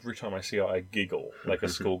film that every time I see it, I giggle like a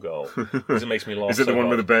schoolgirl. Because it makes me laugh. Is it the one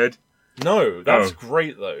with the bed? No, that's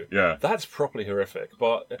great, though. Yeah. That's properly horrific.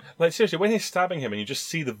 But, like, seriously, when he's stabbing him and you just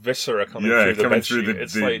see the viscera coming through the bed sheet,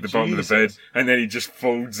 it's like, the bottom of the bed, and then he just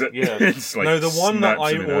folds it. Yeah. It's like, no, the one that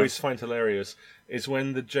I always find hilarious is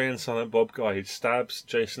when the Jay and Silent Bob guy stabs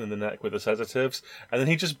Jason in the neck with the sedatives, and then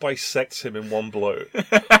he just bisects him in one blow.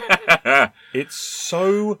 It's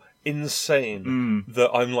so insane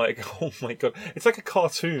that I'm like, oh my god. It's like a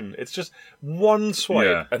cartoon. It's just one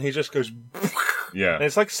swipe, and he just goes... And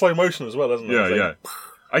it's like slow motion as well, isn't it? Yeah.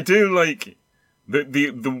 I do like...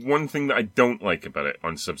 The one thing that I don't like about it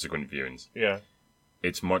on subsequent viewings...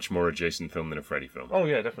 It's much more a Jason film than a Freddy film. Oh,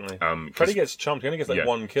 yeah, definitely. Freddy gets chumped. He only gets like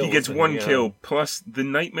one kill. He gets one kill, plus the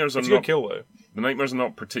nightmares are not... It's a good kill, though. The nightmares are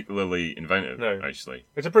not particularly inventive, actually.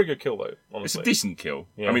 It's a pretty good kill, though, honestly. It's a decent kill.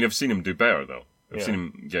 I mean, I've seen him do better, though. I've seen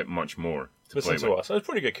him get much more to Listen play to with. us. It's a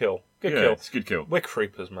pretty good kill. Good kill. It's a good kill. We're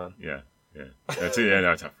creepers, man. Yeah. That's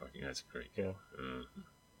great.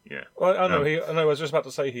 Yeah. Well, I know. I was just about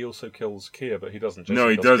to say he also kills Kia, but he doesn't. Jason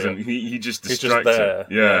he doesn't. He just distracts her.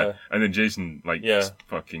 Yeah. And then Jason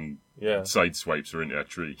fucking sideswipes her into a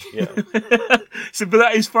tree. Yeah. But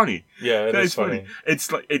that is funny. Yeah, it is funny.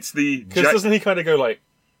 It's like because doesn't he kind of go like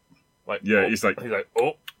he's like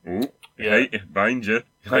oh hey, behind you,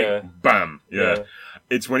 bam. Yeah.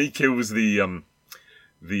 It's when he kills the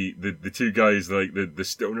 2 guys, like the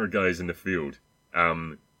stoner guys in the field.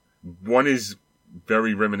 One is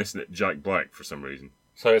very reminiscent of Jack Black for some reason.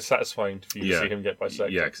 So it's satisfying for you to see him get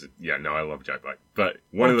bisected. Yeah, I love Jack Black. But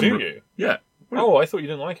one of them... Do you? Yeah. Oh, I thought you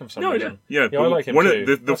didn't like him so much. Yeah, I like him too.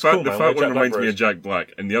 too. The fat one reminds me of Jack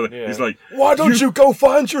Black, and the other, he's like, why don't you go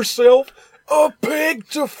find yourself a pig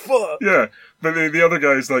to fuck? Yeah, but the other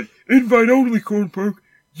guy's like, invite only, cornpoke,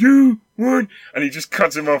 you weren't, and he just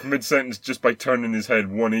cuts him off mid-sentence just by turning his head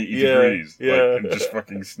 180 degrees. Yeah. And just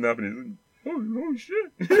fucking snapping it. Oh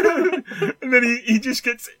shit. And then he just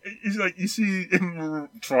gets, he's like, you see him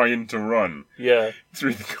trying to run. Yeah.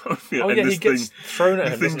 Through the cornfield. Oh, and yeah, this he gets thrown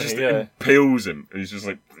at him, the thing doesn't just he? Yeah. impales him. And he's just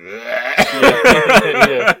like, yeah.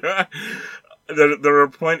 There are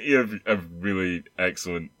plenty of really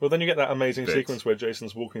excellent. Well, then you get that amazing bits. sequence where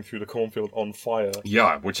Jason's walking through the cornfield on fire.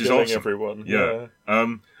 Yeah, which is killing awesome. everyone. Yeah.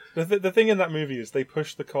 The thing in that movie is they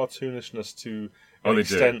push the cartoonishness to an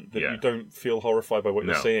extent that you don't feel horrified by what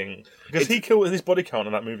you're seeing. Because his body count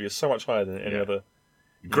in that movie is so much higher than any other.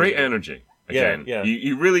 Great energy. Again,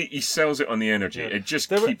 he sells it on the energy. It just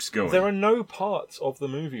keeps going. There are no parts of the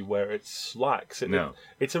movie where it slacks.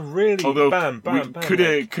 It's a really bam.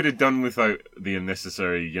 Could have done without the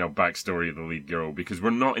unnecessary, backstory of the lead girl, because we're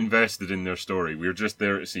not invested in their story. We're just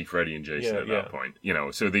there to see Freddy and Jason at that point.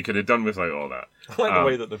 So they could have done without all that. I like the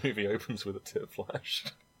way that the movie opens with a tit flash.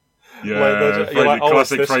 Yeah,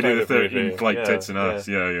 classic Friday the 13th, like tits and ass.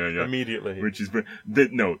 Yeah. Immediately. Which is,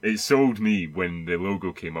 it sold me when the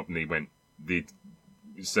logo came up and they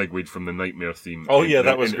segued from the nightmare theme.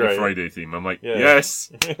 That was great. The Friday theme. I'm like,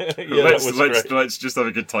 yes, let's just have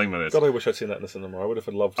a good time with this. God, I wish I'd seen that in the cinema. I would have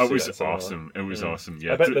loved to see that. It was awesome. It was awesome.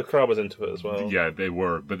 Yeah, I bet the crowd was into it as well. Yeah, they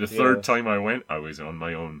were. But the third time I went, I was on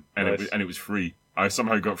my own, and it was free. I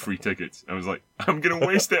somehow got free tickets. I was like, I'm going to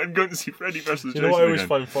waste it. I'm going to see Freddy versus Jason. What I always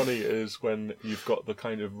find funny is when you've got the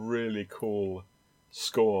kind of really cool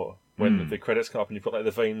score when the credits come up and you've got like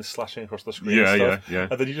the veins slashing across the screen and stuff. Yeah.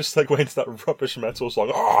 And then you just segue into that rubbish metal song.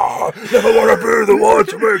 Never want to be the one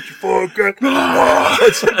to make you forget.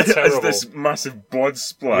 It's terrible. As this massive blood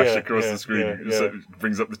splash across the screen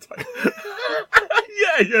brings up the time.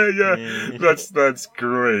 Yeah. That's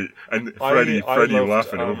great. And Freddy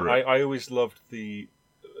laughing over it. I always loved the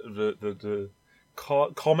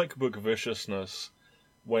comic book viciousness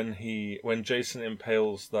when Jason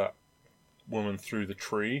impales that woman through the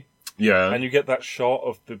tree. Yeah. And you get that shot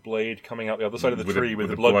of the blade coming out the other side of the tree with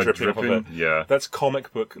the blood dripping off of it. Yeah. That's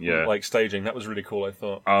comic book like staging. That was really cool, I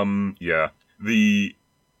thought. Yeah. The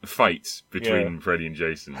fight between Freddy and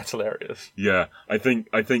Jason. That's hilarious. Yeah. I think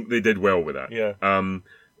they did well with that. Yeah.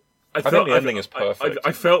 I think the ending is perfect.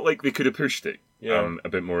 I felt like they could have pushed it a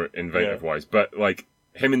bit more inventive wise, but like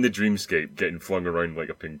him in the dreamscape getting flung around like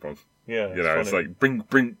a ping pong. Yeah. It's like bring,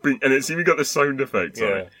 and it's even got the sound effects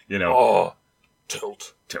on it. Oh,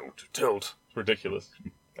 tilt. It's ridiculous.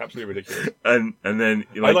 Absolutely ridiculous. And then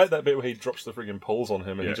I like that bit where he drops the friggin' poles on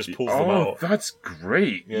him and he just pulls them out. That's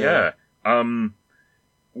great. Yeah.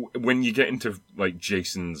 When you get into like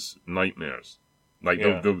Jason's nightmares, like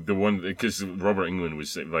the one, because Robert Englund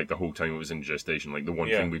was like the whole time it was in gestation, like the one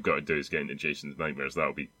thing we've got to do is get into Jason's nightmares.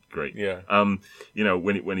 That'll be great. Yeah.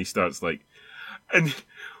 When he starts like, and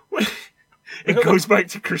when it goes back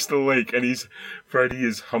to Crystal Lake and Freddy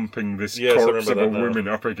is humping this corpse of a woman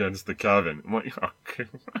up against the cabin. I'm like,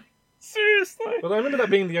 seriously? But I remember that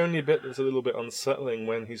being the only bit that's a little bit unsettling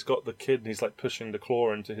when he's got the kid and he's like pushing the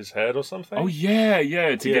claw into his head or something. Oh yeah,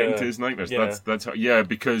 to get into his nightmares. Yeah. That's how,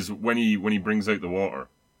 because when he brings out the water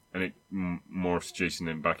and it morphs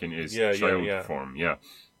Jason back into his child form. Yeah.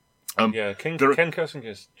 Ken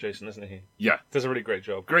Kirsinger's Jason, isn't he? Yeah. Does a really great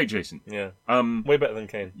job. Great Jason. Yeah. Way better than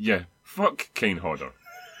Kane. Yeah. Fuck Kane Hodder.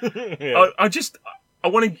 I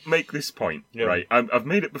want to make this point, right? I've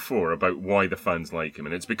made it before about why the fans like him,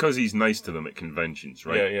 and it's because he's nice to them at conventions,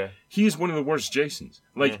 right? Yeah. He is one of the worst Jasons.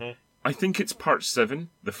 Like, I think it's part 7,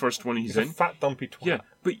 the first one he's in. A fat, dumpy twat. Yeah,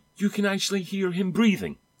 but you can actually hear him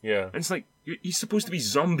breathing. Yeah. And it's like, he's supposed to be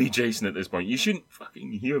zombie Jason at this point. You shouldn't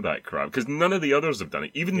fucking hear that crap, because none of the others have done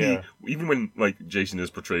it. Even when, like, Jason is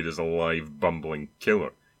portrayed as a live, bumbling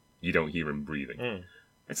killer, you don't hear him breathing.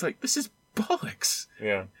 It's like, this is bollocks.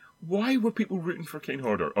 Yeah. Why were people rooting for Kane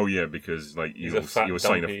Hodder? Oh yeah, because like he's a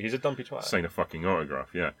dumpy twat. Sign a fucking autograph,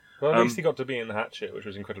 yeah. Well, at least he got to be in the Hatchet, which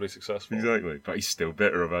was incredibly successful. Exactly, but he's still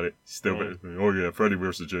bitter about it. Bitter. Oh yeah, Freddy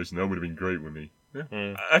versus Jason, that would have been great with me.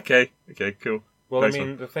 Yeah. Okay, cool. Well, nice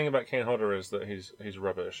the thing about Kane Hodder is that he's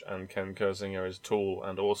rubbish, and Ken Kirsinger is tall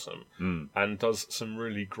and awesome, and does some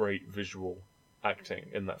really great visual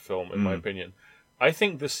acting in that film, in my opinion. I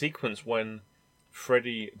think the sequence when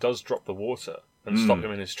Freddy does drop the water and stop him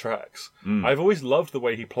in his tracks. I've always loved the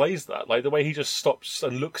way he plays that, like the way he just stops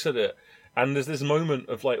and looks at it, and there's this moment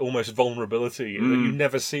of like almost vulnerability that you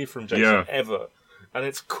never see from Jason ever, and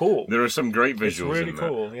it's cool. There are some great visuals. It's really in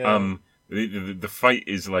cool. that. Yeah. The fight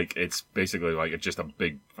is like, it's basically like just a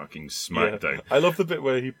big fucking smackdown. Yeah. I love the bit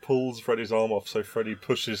where he pulls Freddy's arm off, so Freddy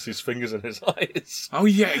pushes his fingers in his eyes. Oh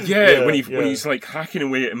yeah. When he's like hacking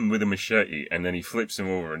away at him with a machete, and then he flips him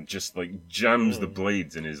over and just like jams the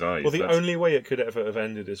blades in his eyes. Well, the only way it could ever have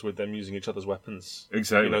ended is with them using each other's weapons.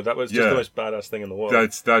 Exactly. That was just the most badass thing in the world.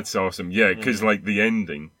 That's awesome. Yeah, because like the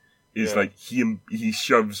ending is like he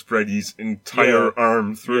shoves Freddy's entire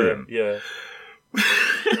arm through him. Yeah.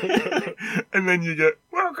 And then you get,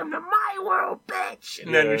 welcome to my world, bitch!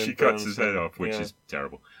 And then she cuts his head off, which is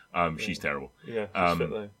terrible. She's terrible. Yeah, she's fit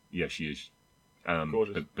though. Yeah, she is.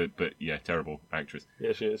 Gorgeous. But yeah, terrible actress.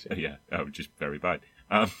 Yeah, she is. Yeah, just very bad.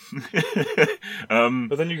 But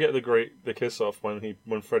then you get the kiss off when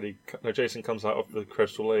Jason comes out of the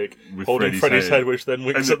crystal lake holding Freddy's head, which then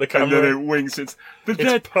winks at the camera. And then it winks. It's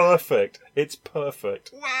perfect. It's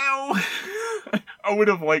perfect. Wow. I would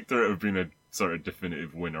have liked there to have been a sort of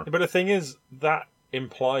definitive winner. But the thing is, that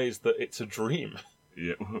implies that it's a dream.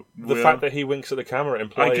 Yeah. The fact that he winks at the camera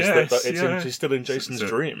implies that he's still in Jason's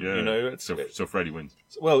dream. Yeah. So Freddy wins.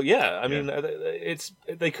 Well, yeah. I mean,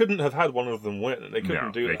 they couldn't have had one of them win. They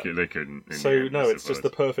couldn't do that. They couldn't. So no, it's just the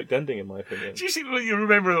perfect ending, in my opinion. Do you see? You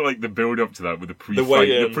remember like the build up to that with the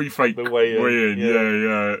pre-fight, the weigh-in.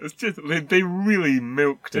 Yeah. It's just they really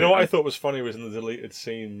milked it. You know what I thought was funny was in the deleted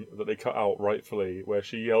scene that they cut out rightfully, where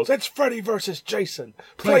she yells, "It's Freddy versus Jason.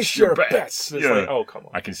 Place your bets." It's like, oh come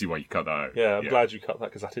on. I can see why you cut that out. Yeah, I'm glad you cut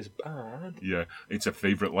that because that is bad. Yeah, it's a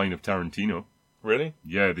favourite line of Tarantino. Really?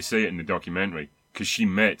 Yeah, they say it in the documentary because she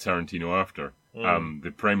met Tarantino after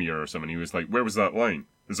the premiere or something. He was like, "Where was that line?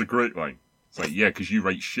 It's a great line." It's like, yeah, because you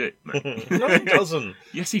write shit, man. No, he doesn't.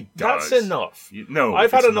 Yes, he does. That's enough. No,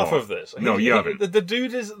 I've had enough of this. No, you haven't. The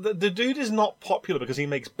dude is not popular because he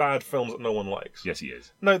makes bad films that no one likes. Yes, he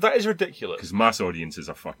is. No, that is ridiculous. Because mass audiences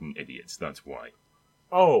are fucking idiots. That's why.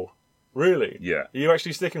 Oh. Really? Yeah. Are you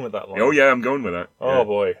actually sticking with that line? Oh, yeah, I'm going with that. Oh,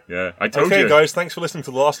 boy. Yeah, I told you. Okay, guys, thanks for listening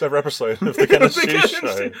to the last ever episode of the Ken And Stu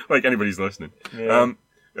Show. Like anybody's listening. Yeah.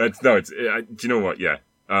 Do you know what? Yeah.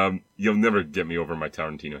 You'll never get me over my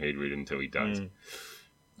Tarantino hatred until he dies.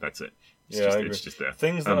 That's it. It's just there.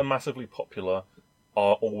 Things that are massively popular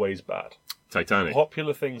are always bad. Titanic.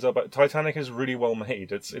 Popular things are bad. Titanic is really well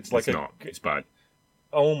made. It's not. It's bad.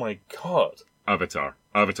 Oh, my God. Avatar,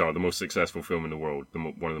 the most successful film in the world,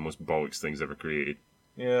 one of the most bollocks things ever created.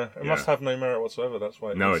 Yeah, it must have no merit whatsoever. That's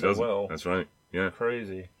why it doesn't. Well. That's right. Yeah,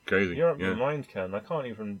 crazy. You're up your mind, Ken. I can't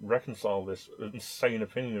even reconcile this insane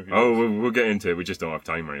opinion of yours. Oh, we'll get into it. We just don't have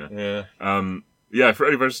time right now. Yeah.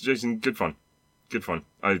 Freddy vs. Jason, good fun.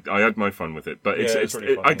 I had my fun with it, but it's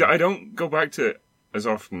really fun, I don't go back to it as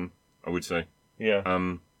often. I would say. Yeah.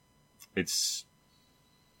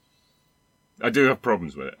 I do have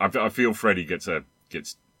problems with it. I feel Freddy gets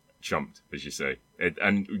chumped, as you say.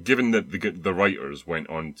 And given that the writers went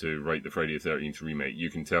on to write the Friday the 13th remake,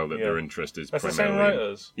 you can tell that their interest is That's primarily... the same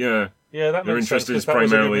writers? Yeah. Yeah, that their makes sense. Their interest is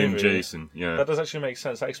primarily in Jason. Yeah. That does actually make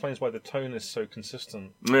sense. That explains why the tone is so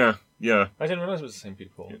consistent. Yeah. I didn't realise it was the same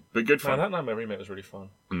people. Yeah. But good fun. Man, that Nightmare remake was really fun.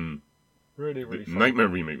 Really, really fun. Nightmare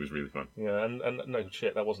remake was really fun. Yeah, and no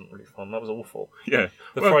shit, that wasn't really fun. That was awful. Yeah.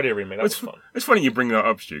 The Friday remake, that was fun. It's funny you bring that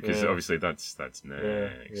up, Stu, because obviously that's next.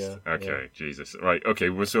 Yeah. Okay, Jesus. Right, okay,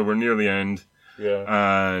 so we're near the end. Yeah.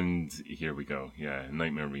 And here we go. Yeah,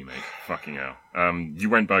 Nightmare remake. Fucking hell. You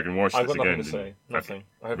went back and watched this again. I've got nothing to say. Nothing. Okay.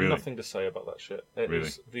 I have nothing to say about that shit.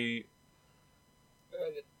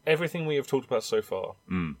 Everything we have talked about so far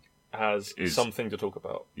has something to talk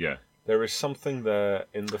about. Yeah. There is something there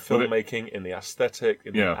in the filmmaking, in the aesthetic,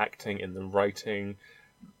 in the acting, in the writing,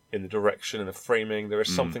 in the direction, in the framing. There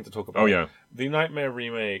is something to talk about. Oh, yeah. The Nightmare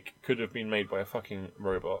remake could have been made by a fucking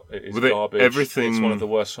robot. It is garbage. It's one of the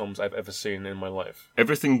worst films I've ever seen in my life.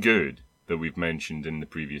 Everything good that we've mentioned in the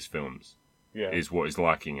previous films is what is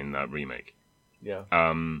lacking in that remake. Yeah.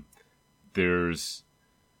 There's...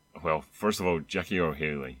 Well, first of all, Jackie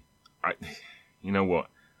O'Haley. You know what?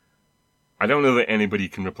 I don't know that anybody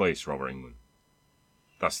can replace Robert Englund.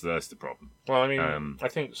 That's the problem. Well, I mean, I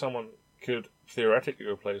think someone could theoretically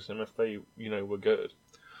replace him if they, were good.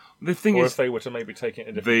 The thing is, if they were to maybe take it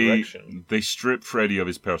in a different direction. They strip Freddy of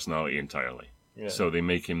his personality entirely. Yeah. So they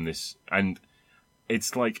make him this, and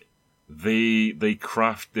it's like they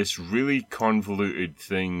craft this really convoluted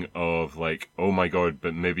thing of like, oh my god,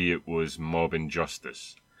 but maybe it was mob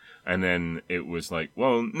injustice, and then it was like,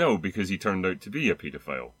 well, no, because he turned out to be a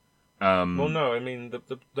paedophile. Well, no, I mean,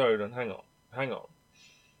 hang on.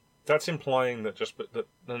 That's implying that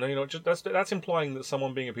that's implying that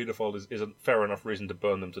someone being a paedophile is a fair enough reason to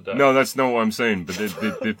burn them to death. No, that's not what I'm saying. But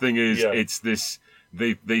the thing is, it's this.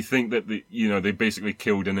 They think that they basically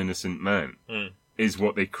killed an innocent man. is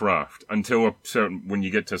what they craft until when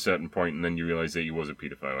you get to a certain point, and then you realise that he was a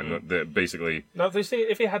paedophile, and that basically. No,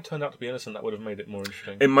 if he had turned out to be innocent, that would have made it more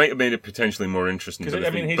interesting. It might have made it potentially more interesting.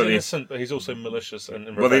 Because he's innocent, but he's also malicious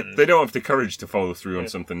and well, they don't have the courage to follow through on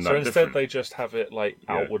something that different. So instead, they just have it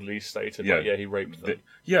outwardly stated, he raped them.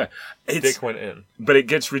 Dick went in. But it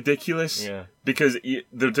gets ridiculous because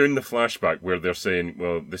they're doing the flashback where they're saying,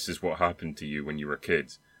 "Well, this is what happened to you when you were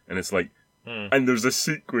kids," and it's like. And there's a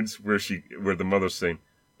sequence where the mother's saying,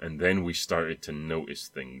 and then we started to notice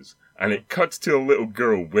things. And it cuts to a little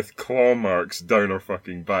girl with claw marks down her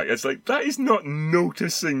fucking back. It's like, that is not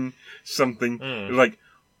noticing something. Like,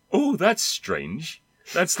 oh, that's strange.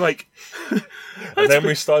 That's like... and then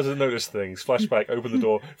we started to notice things. Flashback, open the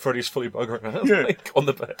door, Freddy's fully buggering around, on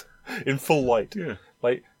the bed, in full light. Yeah.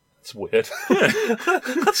 It's weird.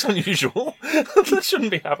 That's unusual. That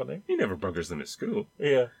shouldn't be happening. He never buggers them at school.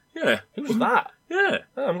 Yeah. Yeah. Who's that? Yeah.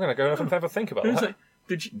 Oh, I'm going to go and have a think about that. Like,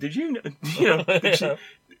 did you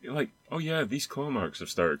like, oh yeah, these claw marks have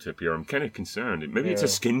started to appear. I'm kind of concerned. Maybe it's a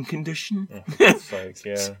skin condition.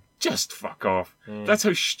 Just fuck off. That's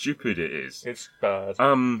how stupid it is. It's bad.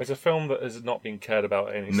 It's a film that has not been cared about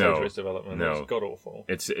at any stage of its development. No. It's god awful.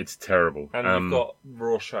 It's terrible. And you've got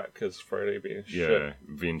Rorschach as Freddy being shit. Yeah,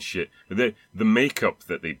 being shit. The makeup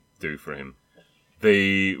that they do for him,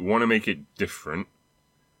 they want to make it different.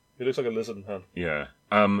 He looks like a lizard man. Yeah.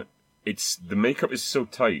 The makeup is so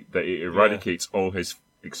tight that it eradicates all his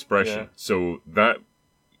expression. Yeah. So that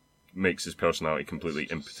makes his personality completely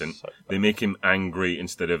impotent. So they make him angry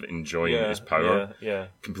instead of enjoying his power. Yeah.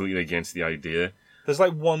 Completely against the idea. There's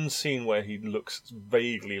one scene where he looks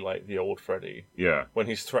vaguely like the old Freddy. Yeah. When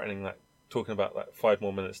he's threatening talking about 5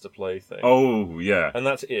 more minutes to play thing. Oh, yeah. And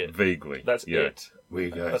that's it. Vaguely. That's it.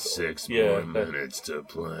 We got 6 more minutes to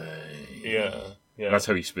play. Yeah. Yeah. That's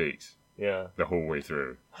how he speaks. Yeah. The whole way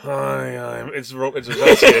through. Hi, it's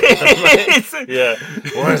Wazowski. Yeah.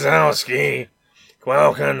 Wazowski.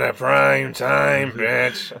 Welcome to prime time,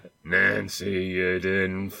 bitch. Nancy, you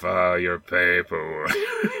didn't file your paperwork.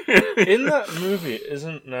 In that movie,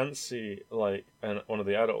 isn't Nancy one of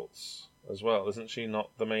the adults as well? Isn't she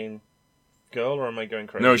not the main girl, or am I going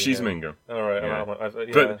crazy? No, she's the main girl. All right.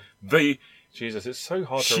 Yeah. But Jesus, it's so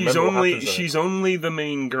hard to remember. She's only the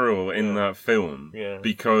main girl in that film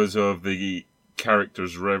because of the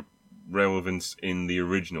character's relevance in the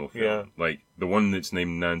original film. Yeah. Like, the one that's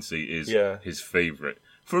named Nancy is his favourite.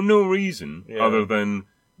 For no reason other than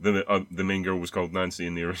the main girl was called Nancy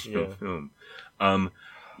in the original film.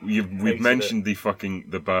 We've mentioned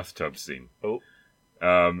the bathtub scene. Oh.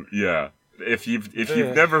 If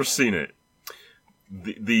you've never seen it,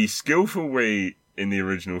 the skillful way in the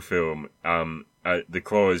original film, the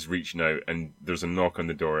claw is reaching out and there's a knock on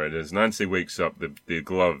the door, and as Nancy wakes up, the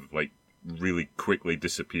glove really quickly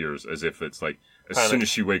disappears, as if it's as soon as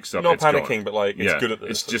she wakes up, not it's panicking, gone. But it's good at this.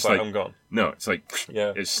 It's just I'm gone. No, it's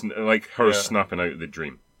it's like her snapping out of the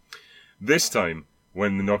dream. This time,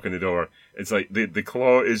 when the knock on the door, it's like the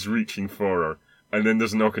claw is reaching for her, and then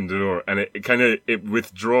there's a knock on the door, and it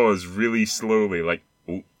withdraws really slowly,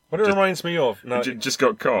 What it reminds me of... No, just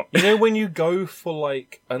got caught. You know when you go for,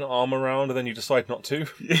 an arm around and then you decide not to?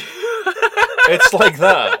 It's like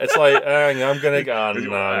that. It's like, I'm going to go... I'll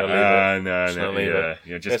leave it.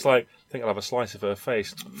 It's like, I think I'll have a slice of her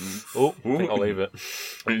face. I think I'll leave it.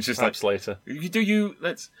 And it's just perhaps later. We're going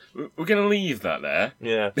to leave that there.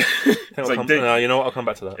 Yeah. No, you know what? I'll come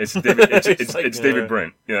back to that. It's David, it's David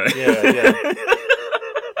Brent. Yeah. Yeah.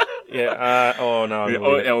 Yeah, no.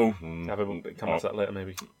 Come back to that later,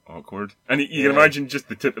 maybe. Awkward. And you can imagine just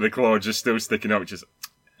the tip of the claw just still sticking out, just...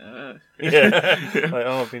 I've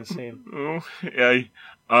been seen. Oh, yeah.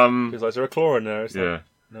 Is there a claw in there?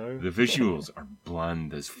 No. The visuals are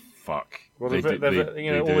bland as fuck. Well, all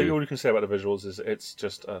you can say about the visuals is it's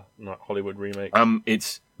just a Hollywood remake.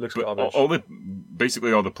 Looks garbage.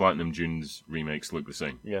 Basically all the Platinum Dunes remakes look the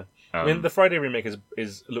same. Yeah. I mean, the Friday remake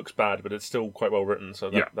looks bad, but it's still quite well written, so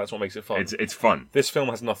that's what makes it fun. It's fun. This film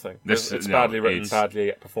has nothing. It's badly written,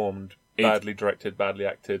 badly performed, badly directed, badly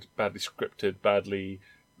acted, badly scripted, badly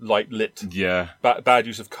lit. Yeah. Bad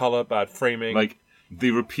use of colour, bad framing. They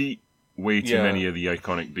repeat way too many of the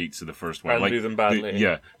iconic beats of the first one. And do them badly.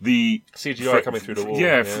 The CGI coming through the wall.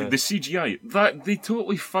 The CGI. They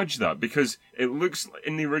totally fudge that, because it looks,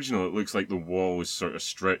 in the original, it looks like the wall is sort of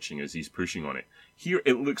stretching as he's pushing on it. Here,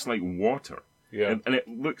 it looks like water. Yeah. And it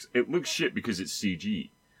looks shit because it's CG.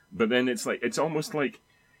 But then it's almost like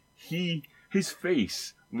his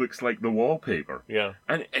face looks like the wallpaper. Yeah.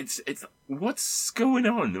 And it's what's going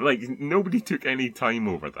on? Nobody took any time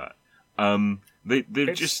over that.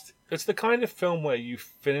 It's the kind of film where you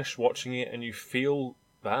finish watching it and you feel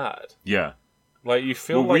bad. Yeah. Like you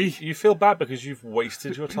feel Well, you feel bad because you've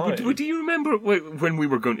wasted your time. Do you remember when we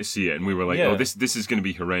were going to see it and we were like, Yeah. "Oh, this is going to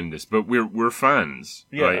be horrendous," but we're fans,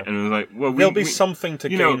 Yeah. right? And we're like, "Well, there'll be something to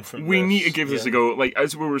gain from we this. need to give this Yeah. a go." Like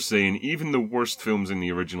as we were saying, even the worst films in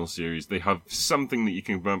the original series, they have something that you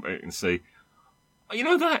can bump out and say, "You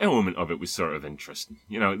know, that element of it was sort of interesting."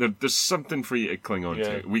 You know, there's something for you to cling on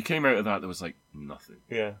Yeah. to. We came out of that was like nothing.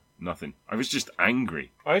 Yeah. Nothing. I was just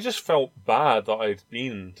angry. I just felt bad that I'd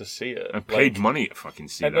been to see it. I paid money to fucking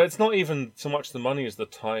see But that. it's not even so much the money as the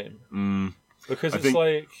time. Because I it's think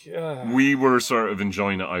like... we were sort of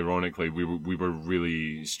enjoying it ironically. We were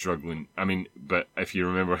really struggling. I mean, but if you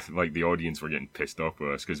remember, like, the audience were getting pissed off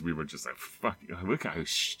with us because we were just like, fuck, look at how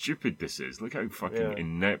stupid this is. Look how fucking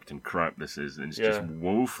inept and crap this is. And it's just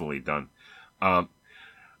woefully done.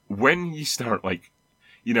 When you start, like,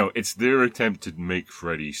 you know, it's their attempt to make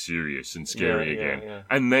Freddy serious and scary again. Yeah.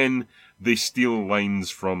 And then they steal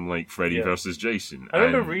lines from, like, Freddy versus Jason. I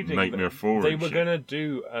remember and reading Nightmare 4 they and were shit. going to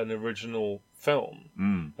do an original film.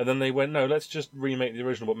 And then they went, no, let's just remake the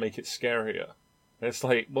original but make it scarier. And it's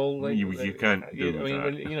like, well... You can't do I mean, that.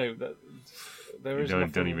 when, you know, there is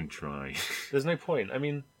nothing... Don't even try. There's no point. I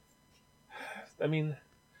mean,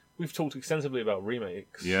 we've talked extensively about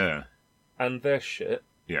remakes. Yeah. And they're shit.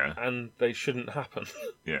 Yeah. And they shouldn't happen.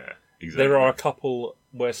 Yeah. Exactly. There are a couple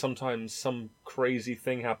where sometimes some crazy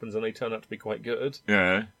thing happens and they turn out to be quite good.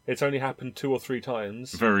 Yeah. It's only happened 2 or 3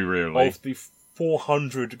 times. Very rarely. Of the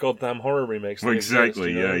 400 goddamn horror remakes. Well, that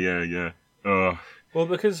exactly. exist, you know? Yeah. Well,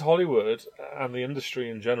 because Hollywood and the industry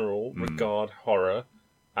in general regard horror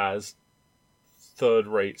as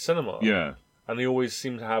third-rate cinema. Yeah. And they always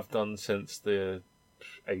seem to have done since the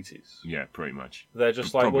 80s. Yeah, pretty much. They're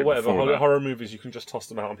just like, Probably well, whatever. before that. Horror movies, you can just toss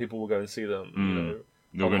them out and people will go and see them. You know,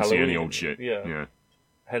 They're on going to see any Halloween. old shit. Yeah.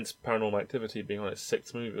 Hence Paranormal Activity being on its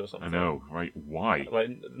 6th movie or something. I know, right? Why? Like,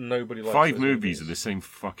 nobody likes 5 those movies are the same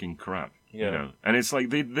fucking crap. Yeah. You know? And it's like,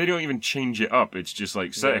 they don't even change it up. It's just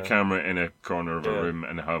like, set a camera in a corner of a room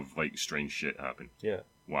and have, like, strange shit happen. Yeah.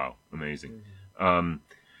 Wow. Amazing. Do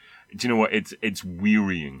you know what? It's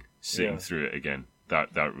wearying sitting through it again.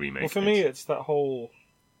 That remake. Well, for me, it's that whole...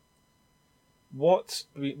 What's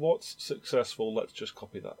successful, let's just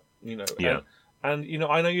copy that. You know? Yeah. And you know,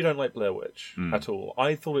 I know you don't like Blair Witch at all.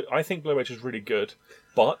 I think Blair Witch is really good,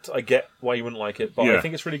 but I get why you wouldn't like it. But I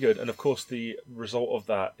think it's really good, and of course, the result of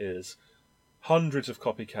that is hundreds of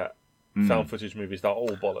copycat found footage movies that are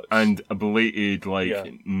all bollocks. And a belated,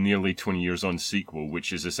 nearly 20 years on sequel,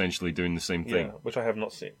 which is essentially doing the same thing. Which I have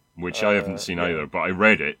not seen. Which I haven't seen either, but I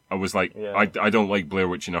read it. I was like, I don't like Blair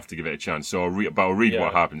Witch enough to give it a chance, so I'll read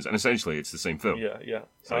what happens, and essentially it's the same film. Yeah.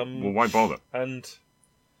 It's like, well, why bother? And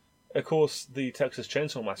of course, the Texas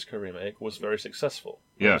Chainsaw Massacre remake was very successful.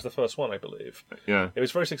 Yeah. It was the first one, I believe. Yeah. It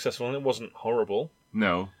was very successful, and it wasn't horrible.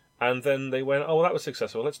 No. And then they went, oh, well, that was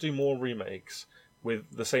successful. Let's do more remakes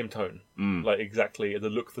with the same tone. Like, exactly, the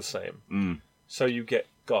look the same. So you get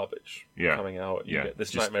garbage coming out. You get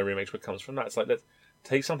this Nightmare remake which comes from that. It's like, let's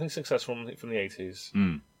take something successful from the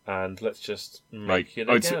 80s and let's just make it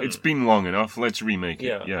again. It's been long enough. Let's remake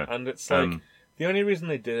it. Yeah. And it's like... the only reason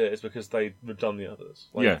they did it is because they'd done the others.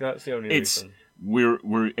 Like, that's the only reason.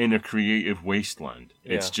 We're in a creative wasteland.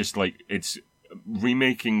 It's just like, it's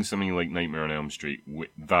remaking something like Nightmare on Elm Street with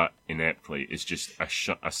that ineptly is just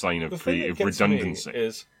a sign of creative redundancy. Me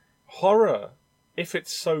is horror. If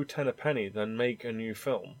it's so ten a penny, then make a new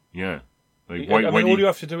film. Yeah. Like, all you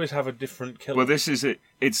have to do is have a different killer. Well, this is it.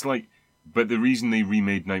 It's like, but the reason they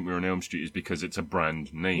remade Nightmare on Elm Street is because it's a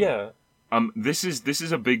brand name. Yeah. This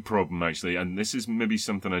is a big problem, actually, and this is maybe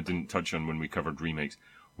something I didn't touch on when we covered remakes.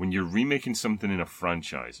 When you're remaking something in a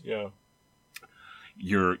franchise,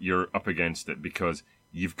 you're up against it because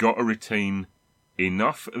you've got to retain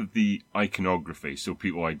enough of the iconography so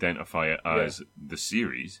people identify it as the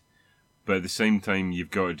series, but at the same time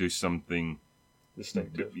you've got to do something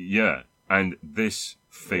distinctive. Yeah, and this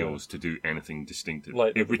fails to do anything distinctive.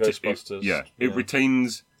 Like the Ghostbusters. It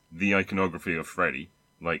retains the iconography of Freddy.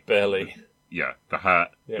 Like barely. The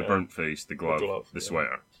hat, the burnt face, the glove, the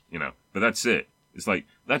sweater, you know. But that's it. It's like,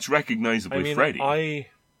 that's recognisably Freddy.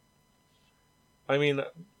 I mean,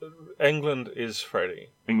 England is Freddy.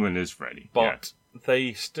 England is Freddy, but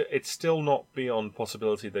it's still not beyond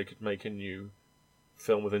possibility they could make a new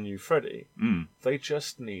film with a new Freddy. They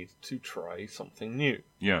just need to try something new.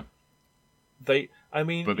 Yeah. But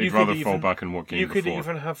they'd rather fall back on what came before. You could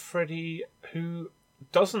even have Freddy who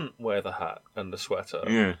doesn't wear the hat and the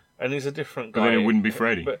sweater, and he's a different guy. But then it wouldn't be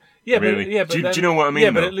Freddy. But do you know what I mean?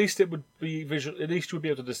 Yeah, but at least it would be visual. At least you would be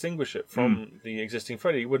able to distinguish it from the existing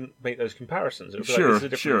Freddy. You wouldn't make those comparisons. It would be like, this is a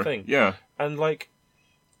different thing. Yeah, and like,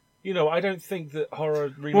 I don't think that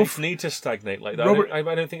horror remakes need to stagnate like that. I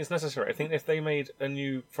don't think it's necessary. I think if they made a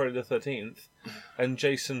new Friday the 13th and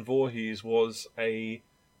Jason Voorhees was a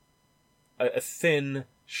thin,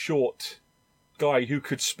 short guy who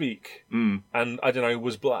could speak and, I don't know,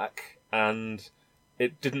 was black, and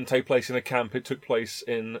it didn't take place in a camp, it took place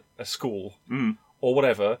in a school or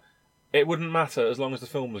whatever, it wouldn't matter as long as the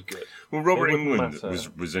film was good. Well, Robert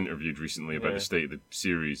Englund was interviewed recently about the state of the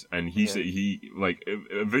series, and he said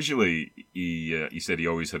visually he said he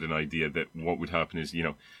always had an idea that what would happen is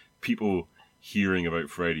people hearing about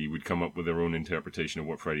Freddy would come up with their own interpretation of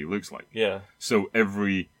what Freddy looks like. Yeah. So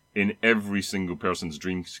in every single person's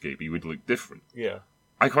dreamscape, he would look different. Yeah.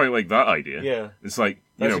 I quite like that idea. Yeah. It's like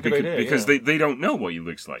because they don't know what he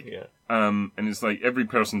looks like. Yeah. And it's like every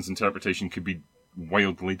person's interpretation could be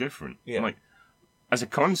wildly different. Yeah. Like, as a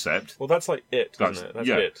concept... Well, that's like it, isn't it? That's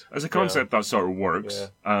it. As a concept, that sort of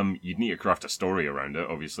works. Yeah. You'd need to craft a story around it,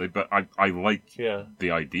 obviously, but I like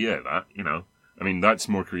the idea of that, I mean, that's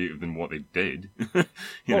more creative than what they did.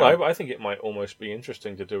 I think it might almost be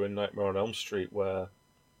interesting to do a Nightmare on Elm Street where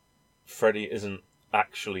Freddy isn't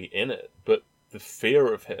actually in it, but the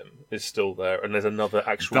fear of him is still there, and there's another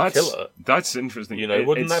actual killer. That's interesting.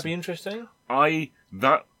 Wouldn't that be interesting?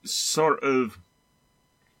 That sort of...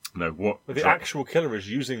 No, what? But the actual killer is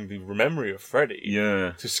using the memory of Freddy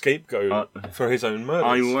to scapegoat for his own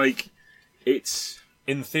murders. It's...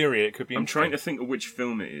 In theory, it could be I'm trying to think of which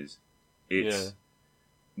film it is. It's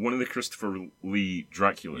one of the Christopher Lee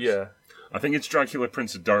Draculas. Yeah. I think it's Dracula,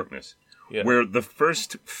 Prince of Darkness, where the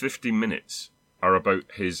first 50 minutes are about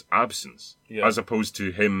his absence, as opposed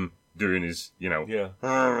to him doing his,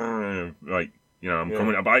 I'm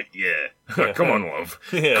coming to bite you. Come on, love.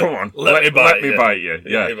 Come on. Let me bite you.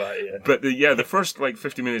 Yeah. But the first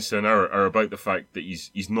 50 minutes to an hour are about the fact that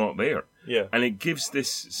he's not there. Yeah. And it gives this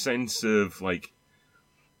sense of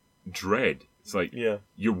dread. It's like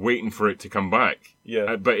you're waiting for it to come back.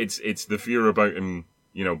 Yeah. But it's the fear about him,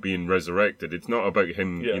 being resurrected. It's not about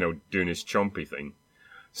him, doing his chompy thing.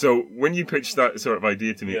 So when you pitch that sort of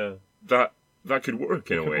idea to me, that could work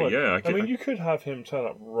in a way. Work. Yeah. I mean, you could have him turn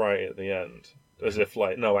up right at the end. As if,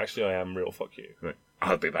 no, actually, I am real, fuck you. Right.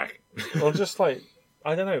 I'll be back. Or just, I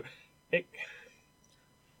don't know.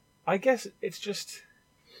 I guess it's just...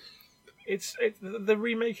 The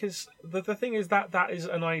remake is... The thing is that is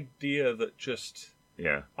an idea that just...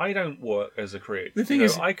 Yeah. I don't work as a creator. The thing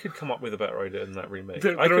is... I could come up with a better idea than that remake.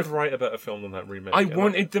 I could write a better film than that remake. I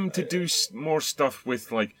wanted them to do more stuff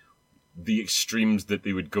with, the extremes that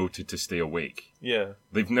they would go to stay awake. Yeah.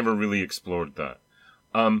 They've never really explored that.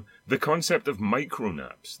 The concept of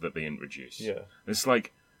micronaps that they introduce. Yeah. It's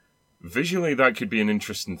visually that could be an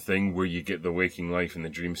interesting thing where you get the waking life and the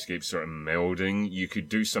dreamscape sort of melding. You could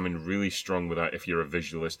do something really strong with that if you're a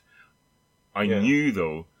visualist. I knew,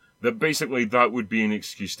 though, that basically that would be an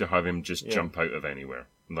excuse to have him just jump out of anywhere.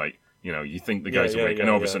 You think the guy's awake, and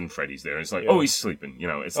all of a sudden Freddy's there. It's oh, he's sleeping.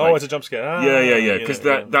 It's it's a jump scare. Yeah. Because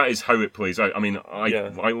that is how it plays out. I mean,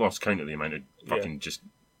 I lost count of the amount of fucking just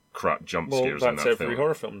crap jump scares in that film. That's every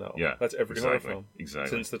horror film now. Yeah, that's every horror film. Exactly.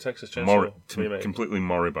 Since the Texas Chainsaw remake. Completely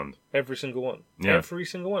moribund. Every single one. Yeah. Every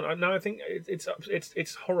single one. Now I think it's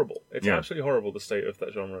horrible. It's absolutely horrible, the state of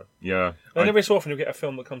that genre. Yeah. And every so often you'll get a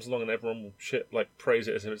film that comes along and everyone will praise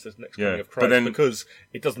it as if it's the next coming of Christ, because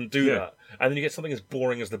it doesn't do that. And then you get something as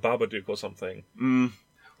boring as The Babadook or something.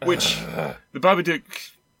 Which The Babadook...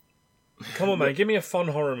 Come on, man, give me a fun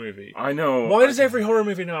horror movie. I know. Why does every horror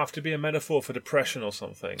movie now have to be a metaphor for depression or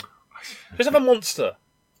something? Just have a monster.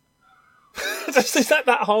 Is that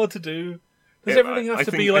hard to do? Does everything have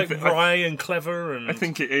to be wry and clever? And I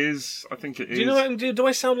think it is. Do you know? Do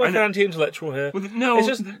I sound like an anti-intellectual here? Well, no. It's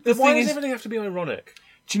just, why does everything have to be ironic?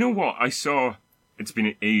 Do you know what I saw? It's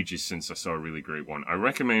been ages since I saw a really great one. I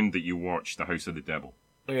recommend that you watch The House of the Devil.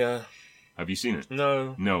 Yeah. Have you seen it?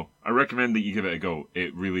 No. No. I recommend that you give it a go.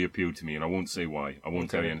 It really appealed to me, and I won't say why. I won't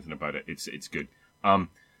tell you anything about it. It's good. The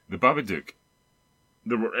Babadook,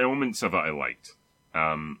 there were elements of it I liked.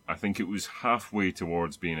 I think it was halfway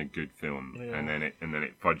towards being a good film, and then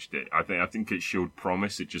it fudged it. I think it showed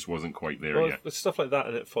promise. It just wasn't quite there yet. It's stuff like that,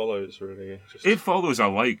 and It Follows really. It Follows I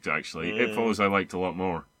liked, actually. It Follows I liked a lot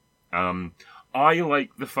more. I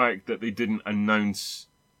like the fact that they didn't announce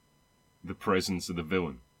the presence of the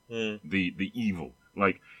villain. The evil.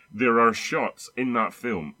 There are shots in that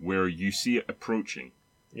film where you see it approaching.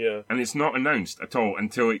 Yeah. And it's not announced at all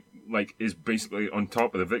until it, is basically on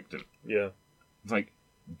top of the victim. Yeah. It's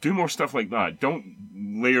do more stuff like that. Don't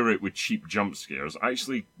layer it with cheap jump scares.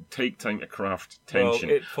 Actually take time to craft tension.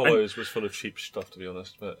 Well, It Follows was full of cheap stuff, to be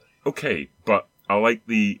honest. But okay, but I like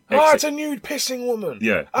the... it's a nude pissing woman!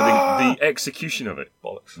 Yeah, but the execution of it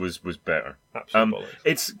Bollocks. was better. Absolute bollocks.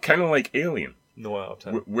 It's kind of like Alien, No out of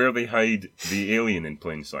 10. where they hide the alien in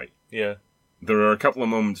plain sight. Yeah. There are a couple of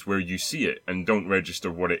moments where you see it and don't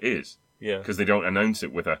register what it is. Yeah. Because they don't announce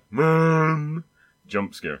it with a "Mom"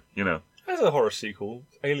 jump scare, you know. There's a horror sequel,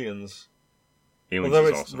 Aliens. Aliens Although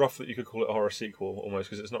is it's awesome. rough that you could call it a horror sequel, almost,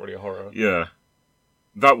 because it's not really a horror. Yeah.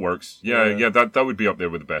 That works. Yeah. Yeah, that would be up there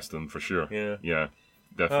with the best of them, for sure. Yeah. Yeah,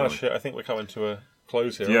 Oh, definitely. shit, I think we're coming to a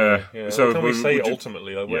close here. Yeah. Aren't we? Yeah. So What can we we'll- say we'll ju-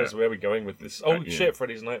 ultimately? Like, where are we going with this? Oh, yeah. shit,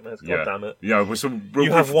 Freddy's Nightmares. God Yeah. damn it. Yeah, well, so we'll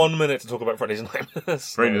You have 1 minute to talk about Freddy's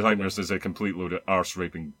Nightmares. Freddy's Nightmares is a complete load of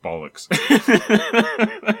arse-raping bollocks.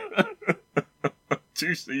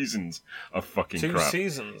 2 seasons of fucking Two crap.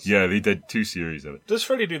 seasons? Yeah, they did 2 series of it. Does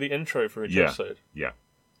Freddy do the intro for each Yeah. episode? Yeah.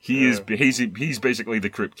 He's basically the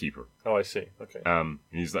crypt keeper. Oh, I see. Okay.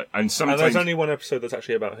 He's like, and And sometimes there's only one episode that's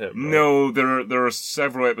actually about him. Right? no, there are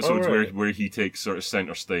several episodes Oh, right. where he takes sort of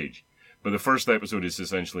center stage, but the first episode is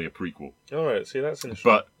essentially a prequel. Alright, see, that's interesting.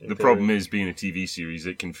 But the problem is, being a TV series,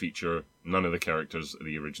 it can feature none of the characters of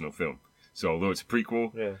the original film. So although it's a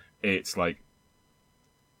prequel, Yeah. it's like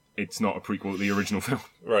it's not a prequel to the original film.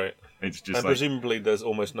 Right. It's just And like presumably there's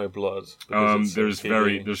almost no blood. because it's there's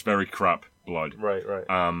TV. very crap blood. Right, right.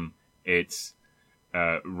 It's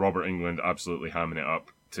Robert Englund absolutely hamming it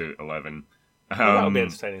up to 11. Well, that'll be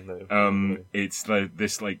entertaining, though. It's like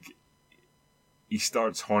this, like he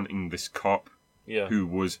starts haunting this cop Yeah. who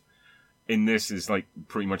was in this is like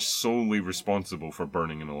pretty much solely responsible for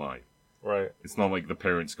burning him alive. Right. It's not like the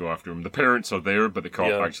parents go after him. The parents are there, but the cop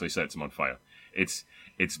Yeah. actually sets him on fire. It's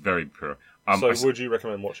very poor. So would you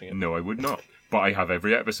recommend watching it? No, I would not. But I have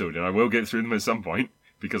every episode, and I will get through them at some point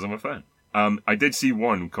because I'm a fan. I did see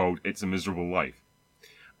one called "It's a Miserable Life,"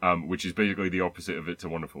 which is basically the opposite of "It's a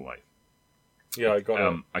Wonderful Life." Yeah, I got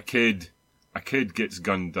it. A kid gets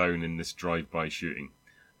gunned down in this drive-by shooting,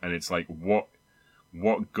 and it's like what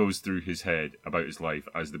goes through his head about his life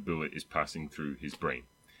as the bullet is passing through his brain.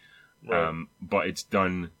 Right. But it's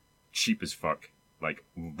done cheap as fuck, like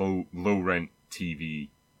low rent TV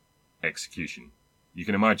execution. You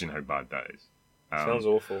can imagine how bad that is. Sounds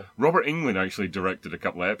awful. Robert Englund actually directed a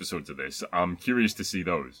couple of episodes of this. I'm curious to see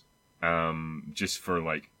those. Just for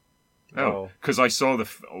like, because I saw the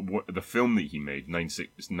film that he made,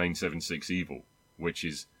 976 Evil, which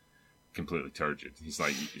is completely turgid. He's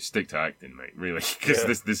like, stick to acting, mate, really,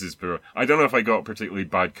 because this is poor. I don't know if I got a particularly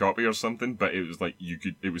bad copy or something, but it was like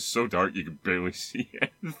it was so dark you could barely see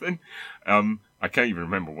anything. I can't even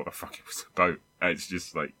remember what the fuck it was about. It's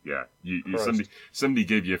just like, yeah, somebody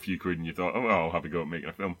gave you a few quid and you thought, oh, well, I'll have a go at making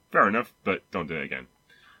a film. Fair enough, but don't do it again.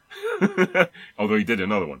 Although he did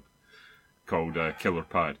another one called Killer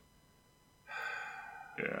Pad.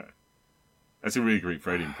 Yeah, that's a really great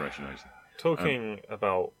Freddy impression, actually. Talking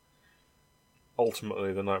about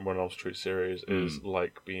ultimately the Nightmare on Elm Street series is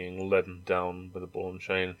like being leaden down with a ball and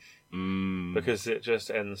chain because it just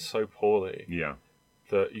ends so poorly. Yeah.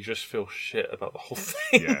 That you just feel shit about the whole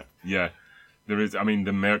thing. Yeah. There is, I mean,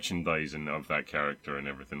 the merchandising of that character and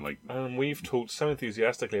everything, like... And we've talked so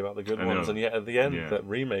enthusiastically about the good I ones, know. and yet at the end, that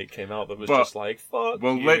remake came out that was just like, fuck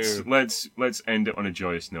well, you. let's end it on a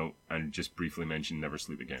joyous note and just briefly mention Never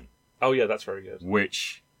Sleep Again. Oh yeah, that's very good.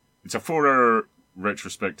 Which, it's a 4-hour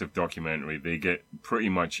retrospective documentary. They get pretty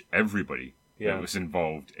much everybody that was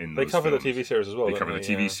involved in those They cover films. the TV series as well, They don't cover the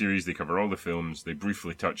they? TV series, they cover all the films, they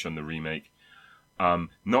briefly touch on the remake.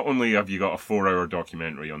 Not only have you got a 4-hour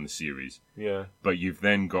documentary on the series, but you've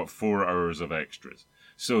then got 4 hours of extras.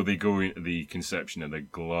 So they go into the conception of the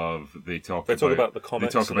glove. They talk about the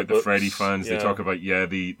comics. They talk about the Freddy fans. Yeah. They talk about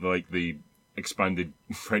the expanded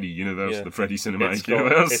Freddy universe, the Freddy cinematic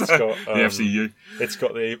universe. universe, It's got the FCU. It's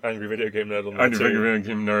got the Angry Video Game Nerd on there Angry Video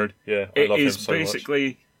Game Nerd. Yeah, it love is him so basically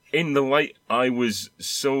much. In the light. I was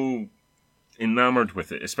so enamored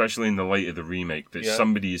with it, especially in the light of the remake, that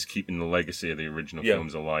somebody is keeping the legacy of the original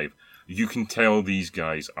films alive. You can tell these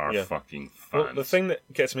guys are fucking fans. Well, the thing that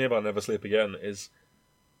gets me about Never Sleep Again is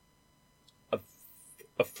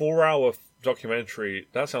a 4-hour documentary.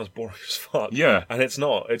 That sounds boring as fuck. Yeah, and it's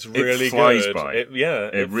not. It's really flies good. by. It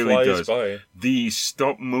really flies does. by. The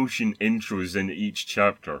stop motion intros in each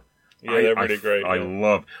chapter. Yeah, they're really great. I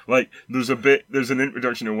love. Like, there's an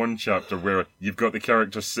introduction in one chapter where you've got the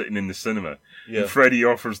character sitting in the cinema. Yeah. And Freddy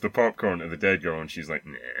offers the popcorn to the dead girl, and she's like,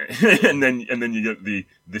 nah. and then you get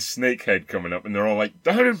the snake head coming up, and they're all like,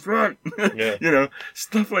 down in front. Yeah. You know,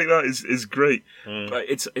 stuff like that is great. But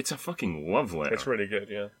it's a fucking love letter. It's really good,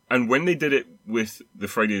 yeah. And when they did it with the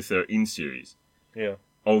Friday the 13th series,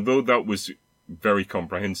 although that was very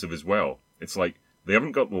comprehensive as well, it's like, they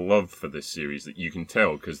haven't got the love for this series that you can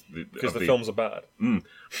tell because the films are bad.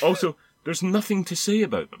 Also, there's nothing to say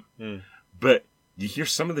about them. But you hear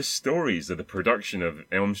some of the stories of the production of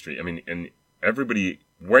Elm Street. I mean, and everybody,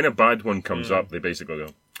 when a bad one comes up, they basically go,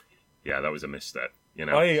 "Yeah, that was a misstep." You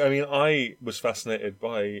know. I was fascinated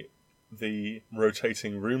by the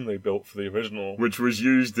rotating room they built for the original, which was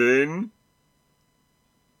used in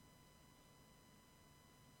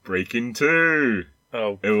Breaking 2.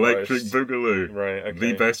 Oh, Electric Christ. Boogaloo. Right, okay.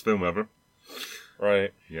 The best film ever.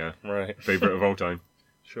 Right. Yeah. Right. Favourite of all time.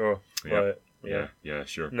 Sure. Yeah. Right. Yeah,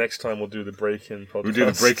 sure. Next time we'll do the Break-In podcast. We'll do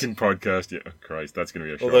the Break-In podcast. Yeah, Christ, that's going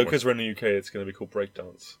to be a short Although, because we're in the UK, it's going to be called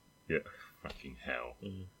Breakdance. Yeah. Fucking hell.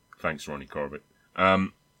 Thanks, Ronnie Corbett.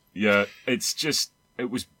 Yeah, it's just,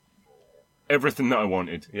 it was everything that I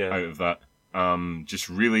wanted out of that. Just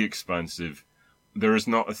really expansive. There is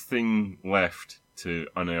not a thing left to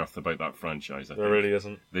unearth about that franchise. I think. There really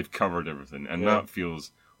isn't. They've covered everything, and that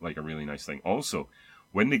feels like a really nice thing. Also,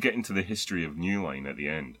 when they get into the history of New Line at the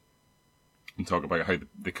end, and talk about how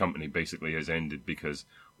the company basically has ended because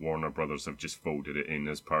Warner Brothers have just folded it in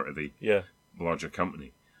as part of the larger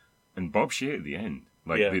company. And Bob Shea at the end,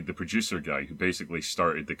 the producer guy who basically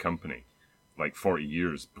started the company like 40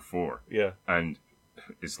 years before, and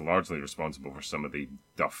is largely responsible for some of the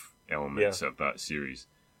duff elements of that series.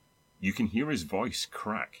 You can hear his voice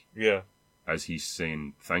crack as he's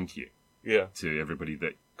saying thank you to everybody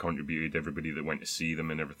that contributed, everybody that went to see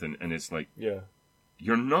them and everything. And it's like,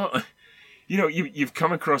 you're not... You know, you've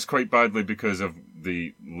come across quite badly because of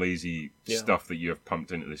the lazy stuff that you have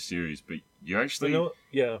pumped into this series, but you actually,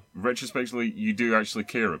 retrospectively, you do actually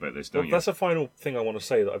care about this, don't you? That's a final thing I want to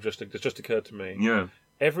say that that's just occurred to me. Yeah.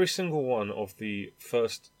 Every single one of the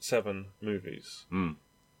first 7 movies,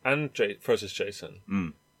 and versus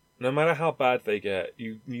Jason, no matter how bad they get,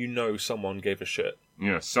 you know someone gave a shit.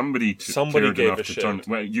 Yeah, somebody gave enough a to shit. turn.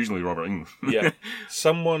 Well, usually Robert Englund. Yeah,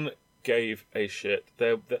 someone gave a shit.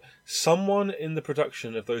 Someone in the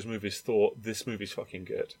production of those movies thought this movie's fucking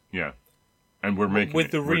good. Yeah, and we're trying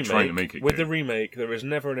to make it. With good. the remake, there is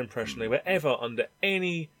never an impression they were ever under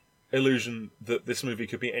any illusion that this movie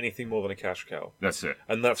could be anything more than a cash cow. That's it,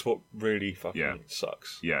 and that's what really fucking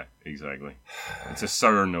sucks. Yeah, exactly. It's a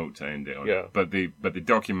sour note to end it on. Yeah, but the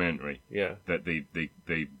documentary. Yeah, that they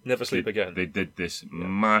Never Sleep Again. They did this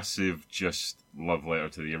massive just love letter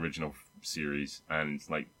to the original series, and it's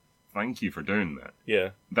like, thank you for doing that.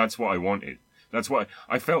 Yeah, that's what I wanted. That's what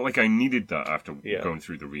I felt like I needed that after going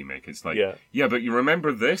through the remake. It's like, but you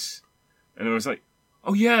remember this, and I was like,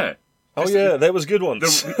 oh yeah. That was good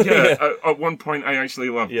once. At one point I actually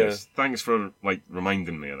loved this. Thanks for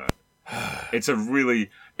reminding me of that. It's a really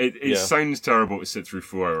it sounds terrible to sit through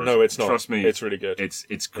 4 hours. No, it's not. Trust me, it's really good.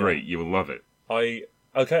 It's great. You will love it.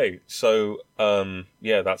 So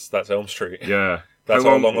that's Elm Street. Yeah. That's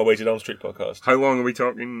our long-awaited Elm Street podcast. How long are we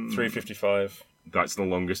talking? 3:55. That's the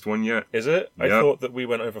longest one yet. Is it? Yep. I thought that we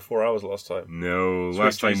went over 4 hours last time. No,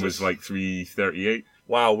 last time was like 3:38.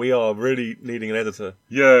 Wow, we are really needing an editor.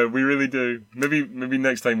 Yeah, we really do. Maybe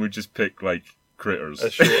next time we'll just pick Critters.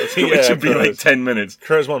 Which would be like 10 minutes.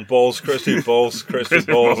 Critters 1 balls, Critters 2 balls, Critters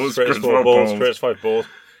 3 balls, Critters 4 balls, Critters 5 balls.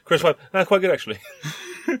 Critters 5, quite good actually.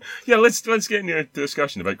 Yeah, let's get into a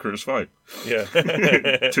discussion about Critters 5. Yeah.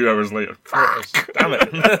 2 hours later. Damn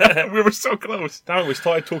it. We were so close. Damn it, we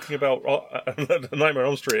started talking about Nightmare on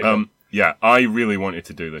Elm Street. Yeah, I really wanted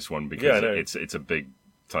to do this one because it's a big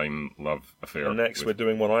time love affair. And next we're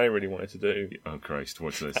doing one I really wanted to do. Oh Christ,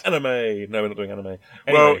 what's this? Anime. No, we're not doing anime. Anyway.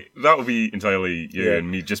 Well, that'll be entirely you and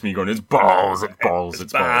me going, it's balls, it's balls,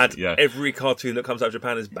 it's bad. Balls. Yeah. Every cartoon that comes out of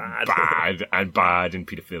Japan is bad. Bad and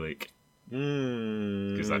paedophilic.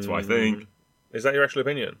 Because that's what I think. Is that your actual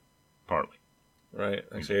opinion? Partly. Right,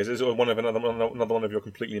 actually. Is this another one of your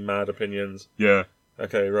completely mad opinions? Yeah.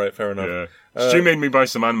 Okay, right, fair enough. Yeah. Stu made me buy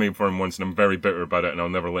some anime for him once, and I'm very bitter about it, and I'll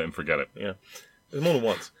never let him forget it. Yeah. It's more than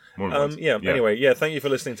once. Yeah. Anyway, thank you for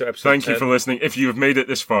listening to episode 10. Thank you for listening. If you've made it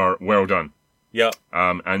this far, well done. Yeah.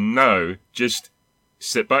 And now, just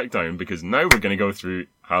sit back down, because now we're going to go through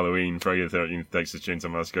Halloween, Friday the 13th, Texas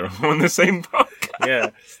Chainsaw Massacre on the same podcast. Yeah.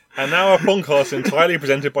 And now our podcast entirely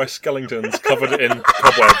presented by skeletons covered in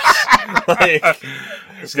cobwebs.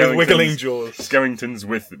 With wiggling jaws. Skeletons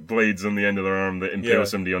with blades on the end of their arm that impale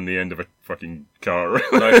somebody on the end of a fucking car.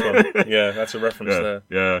 Nice one. Yeah, that's a reference there.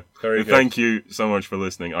 Yeah. Very good. Thank you so much for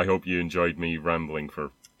listening. I hope you enjoyed me rambling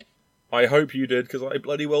for... I hope you did, because I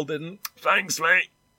bloody well didn't. Thanks, mate.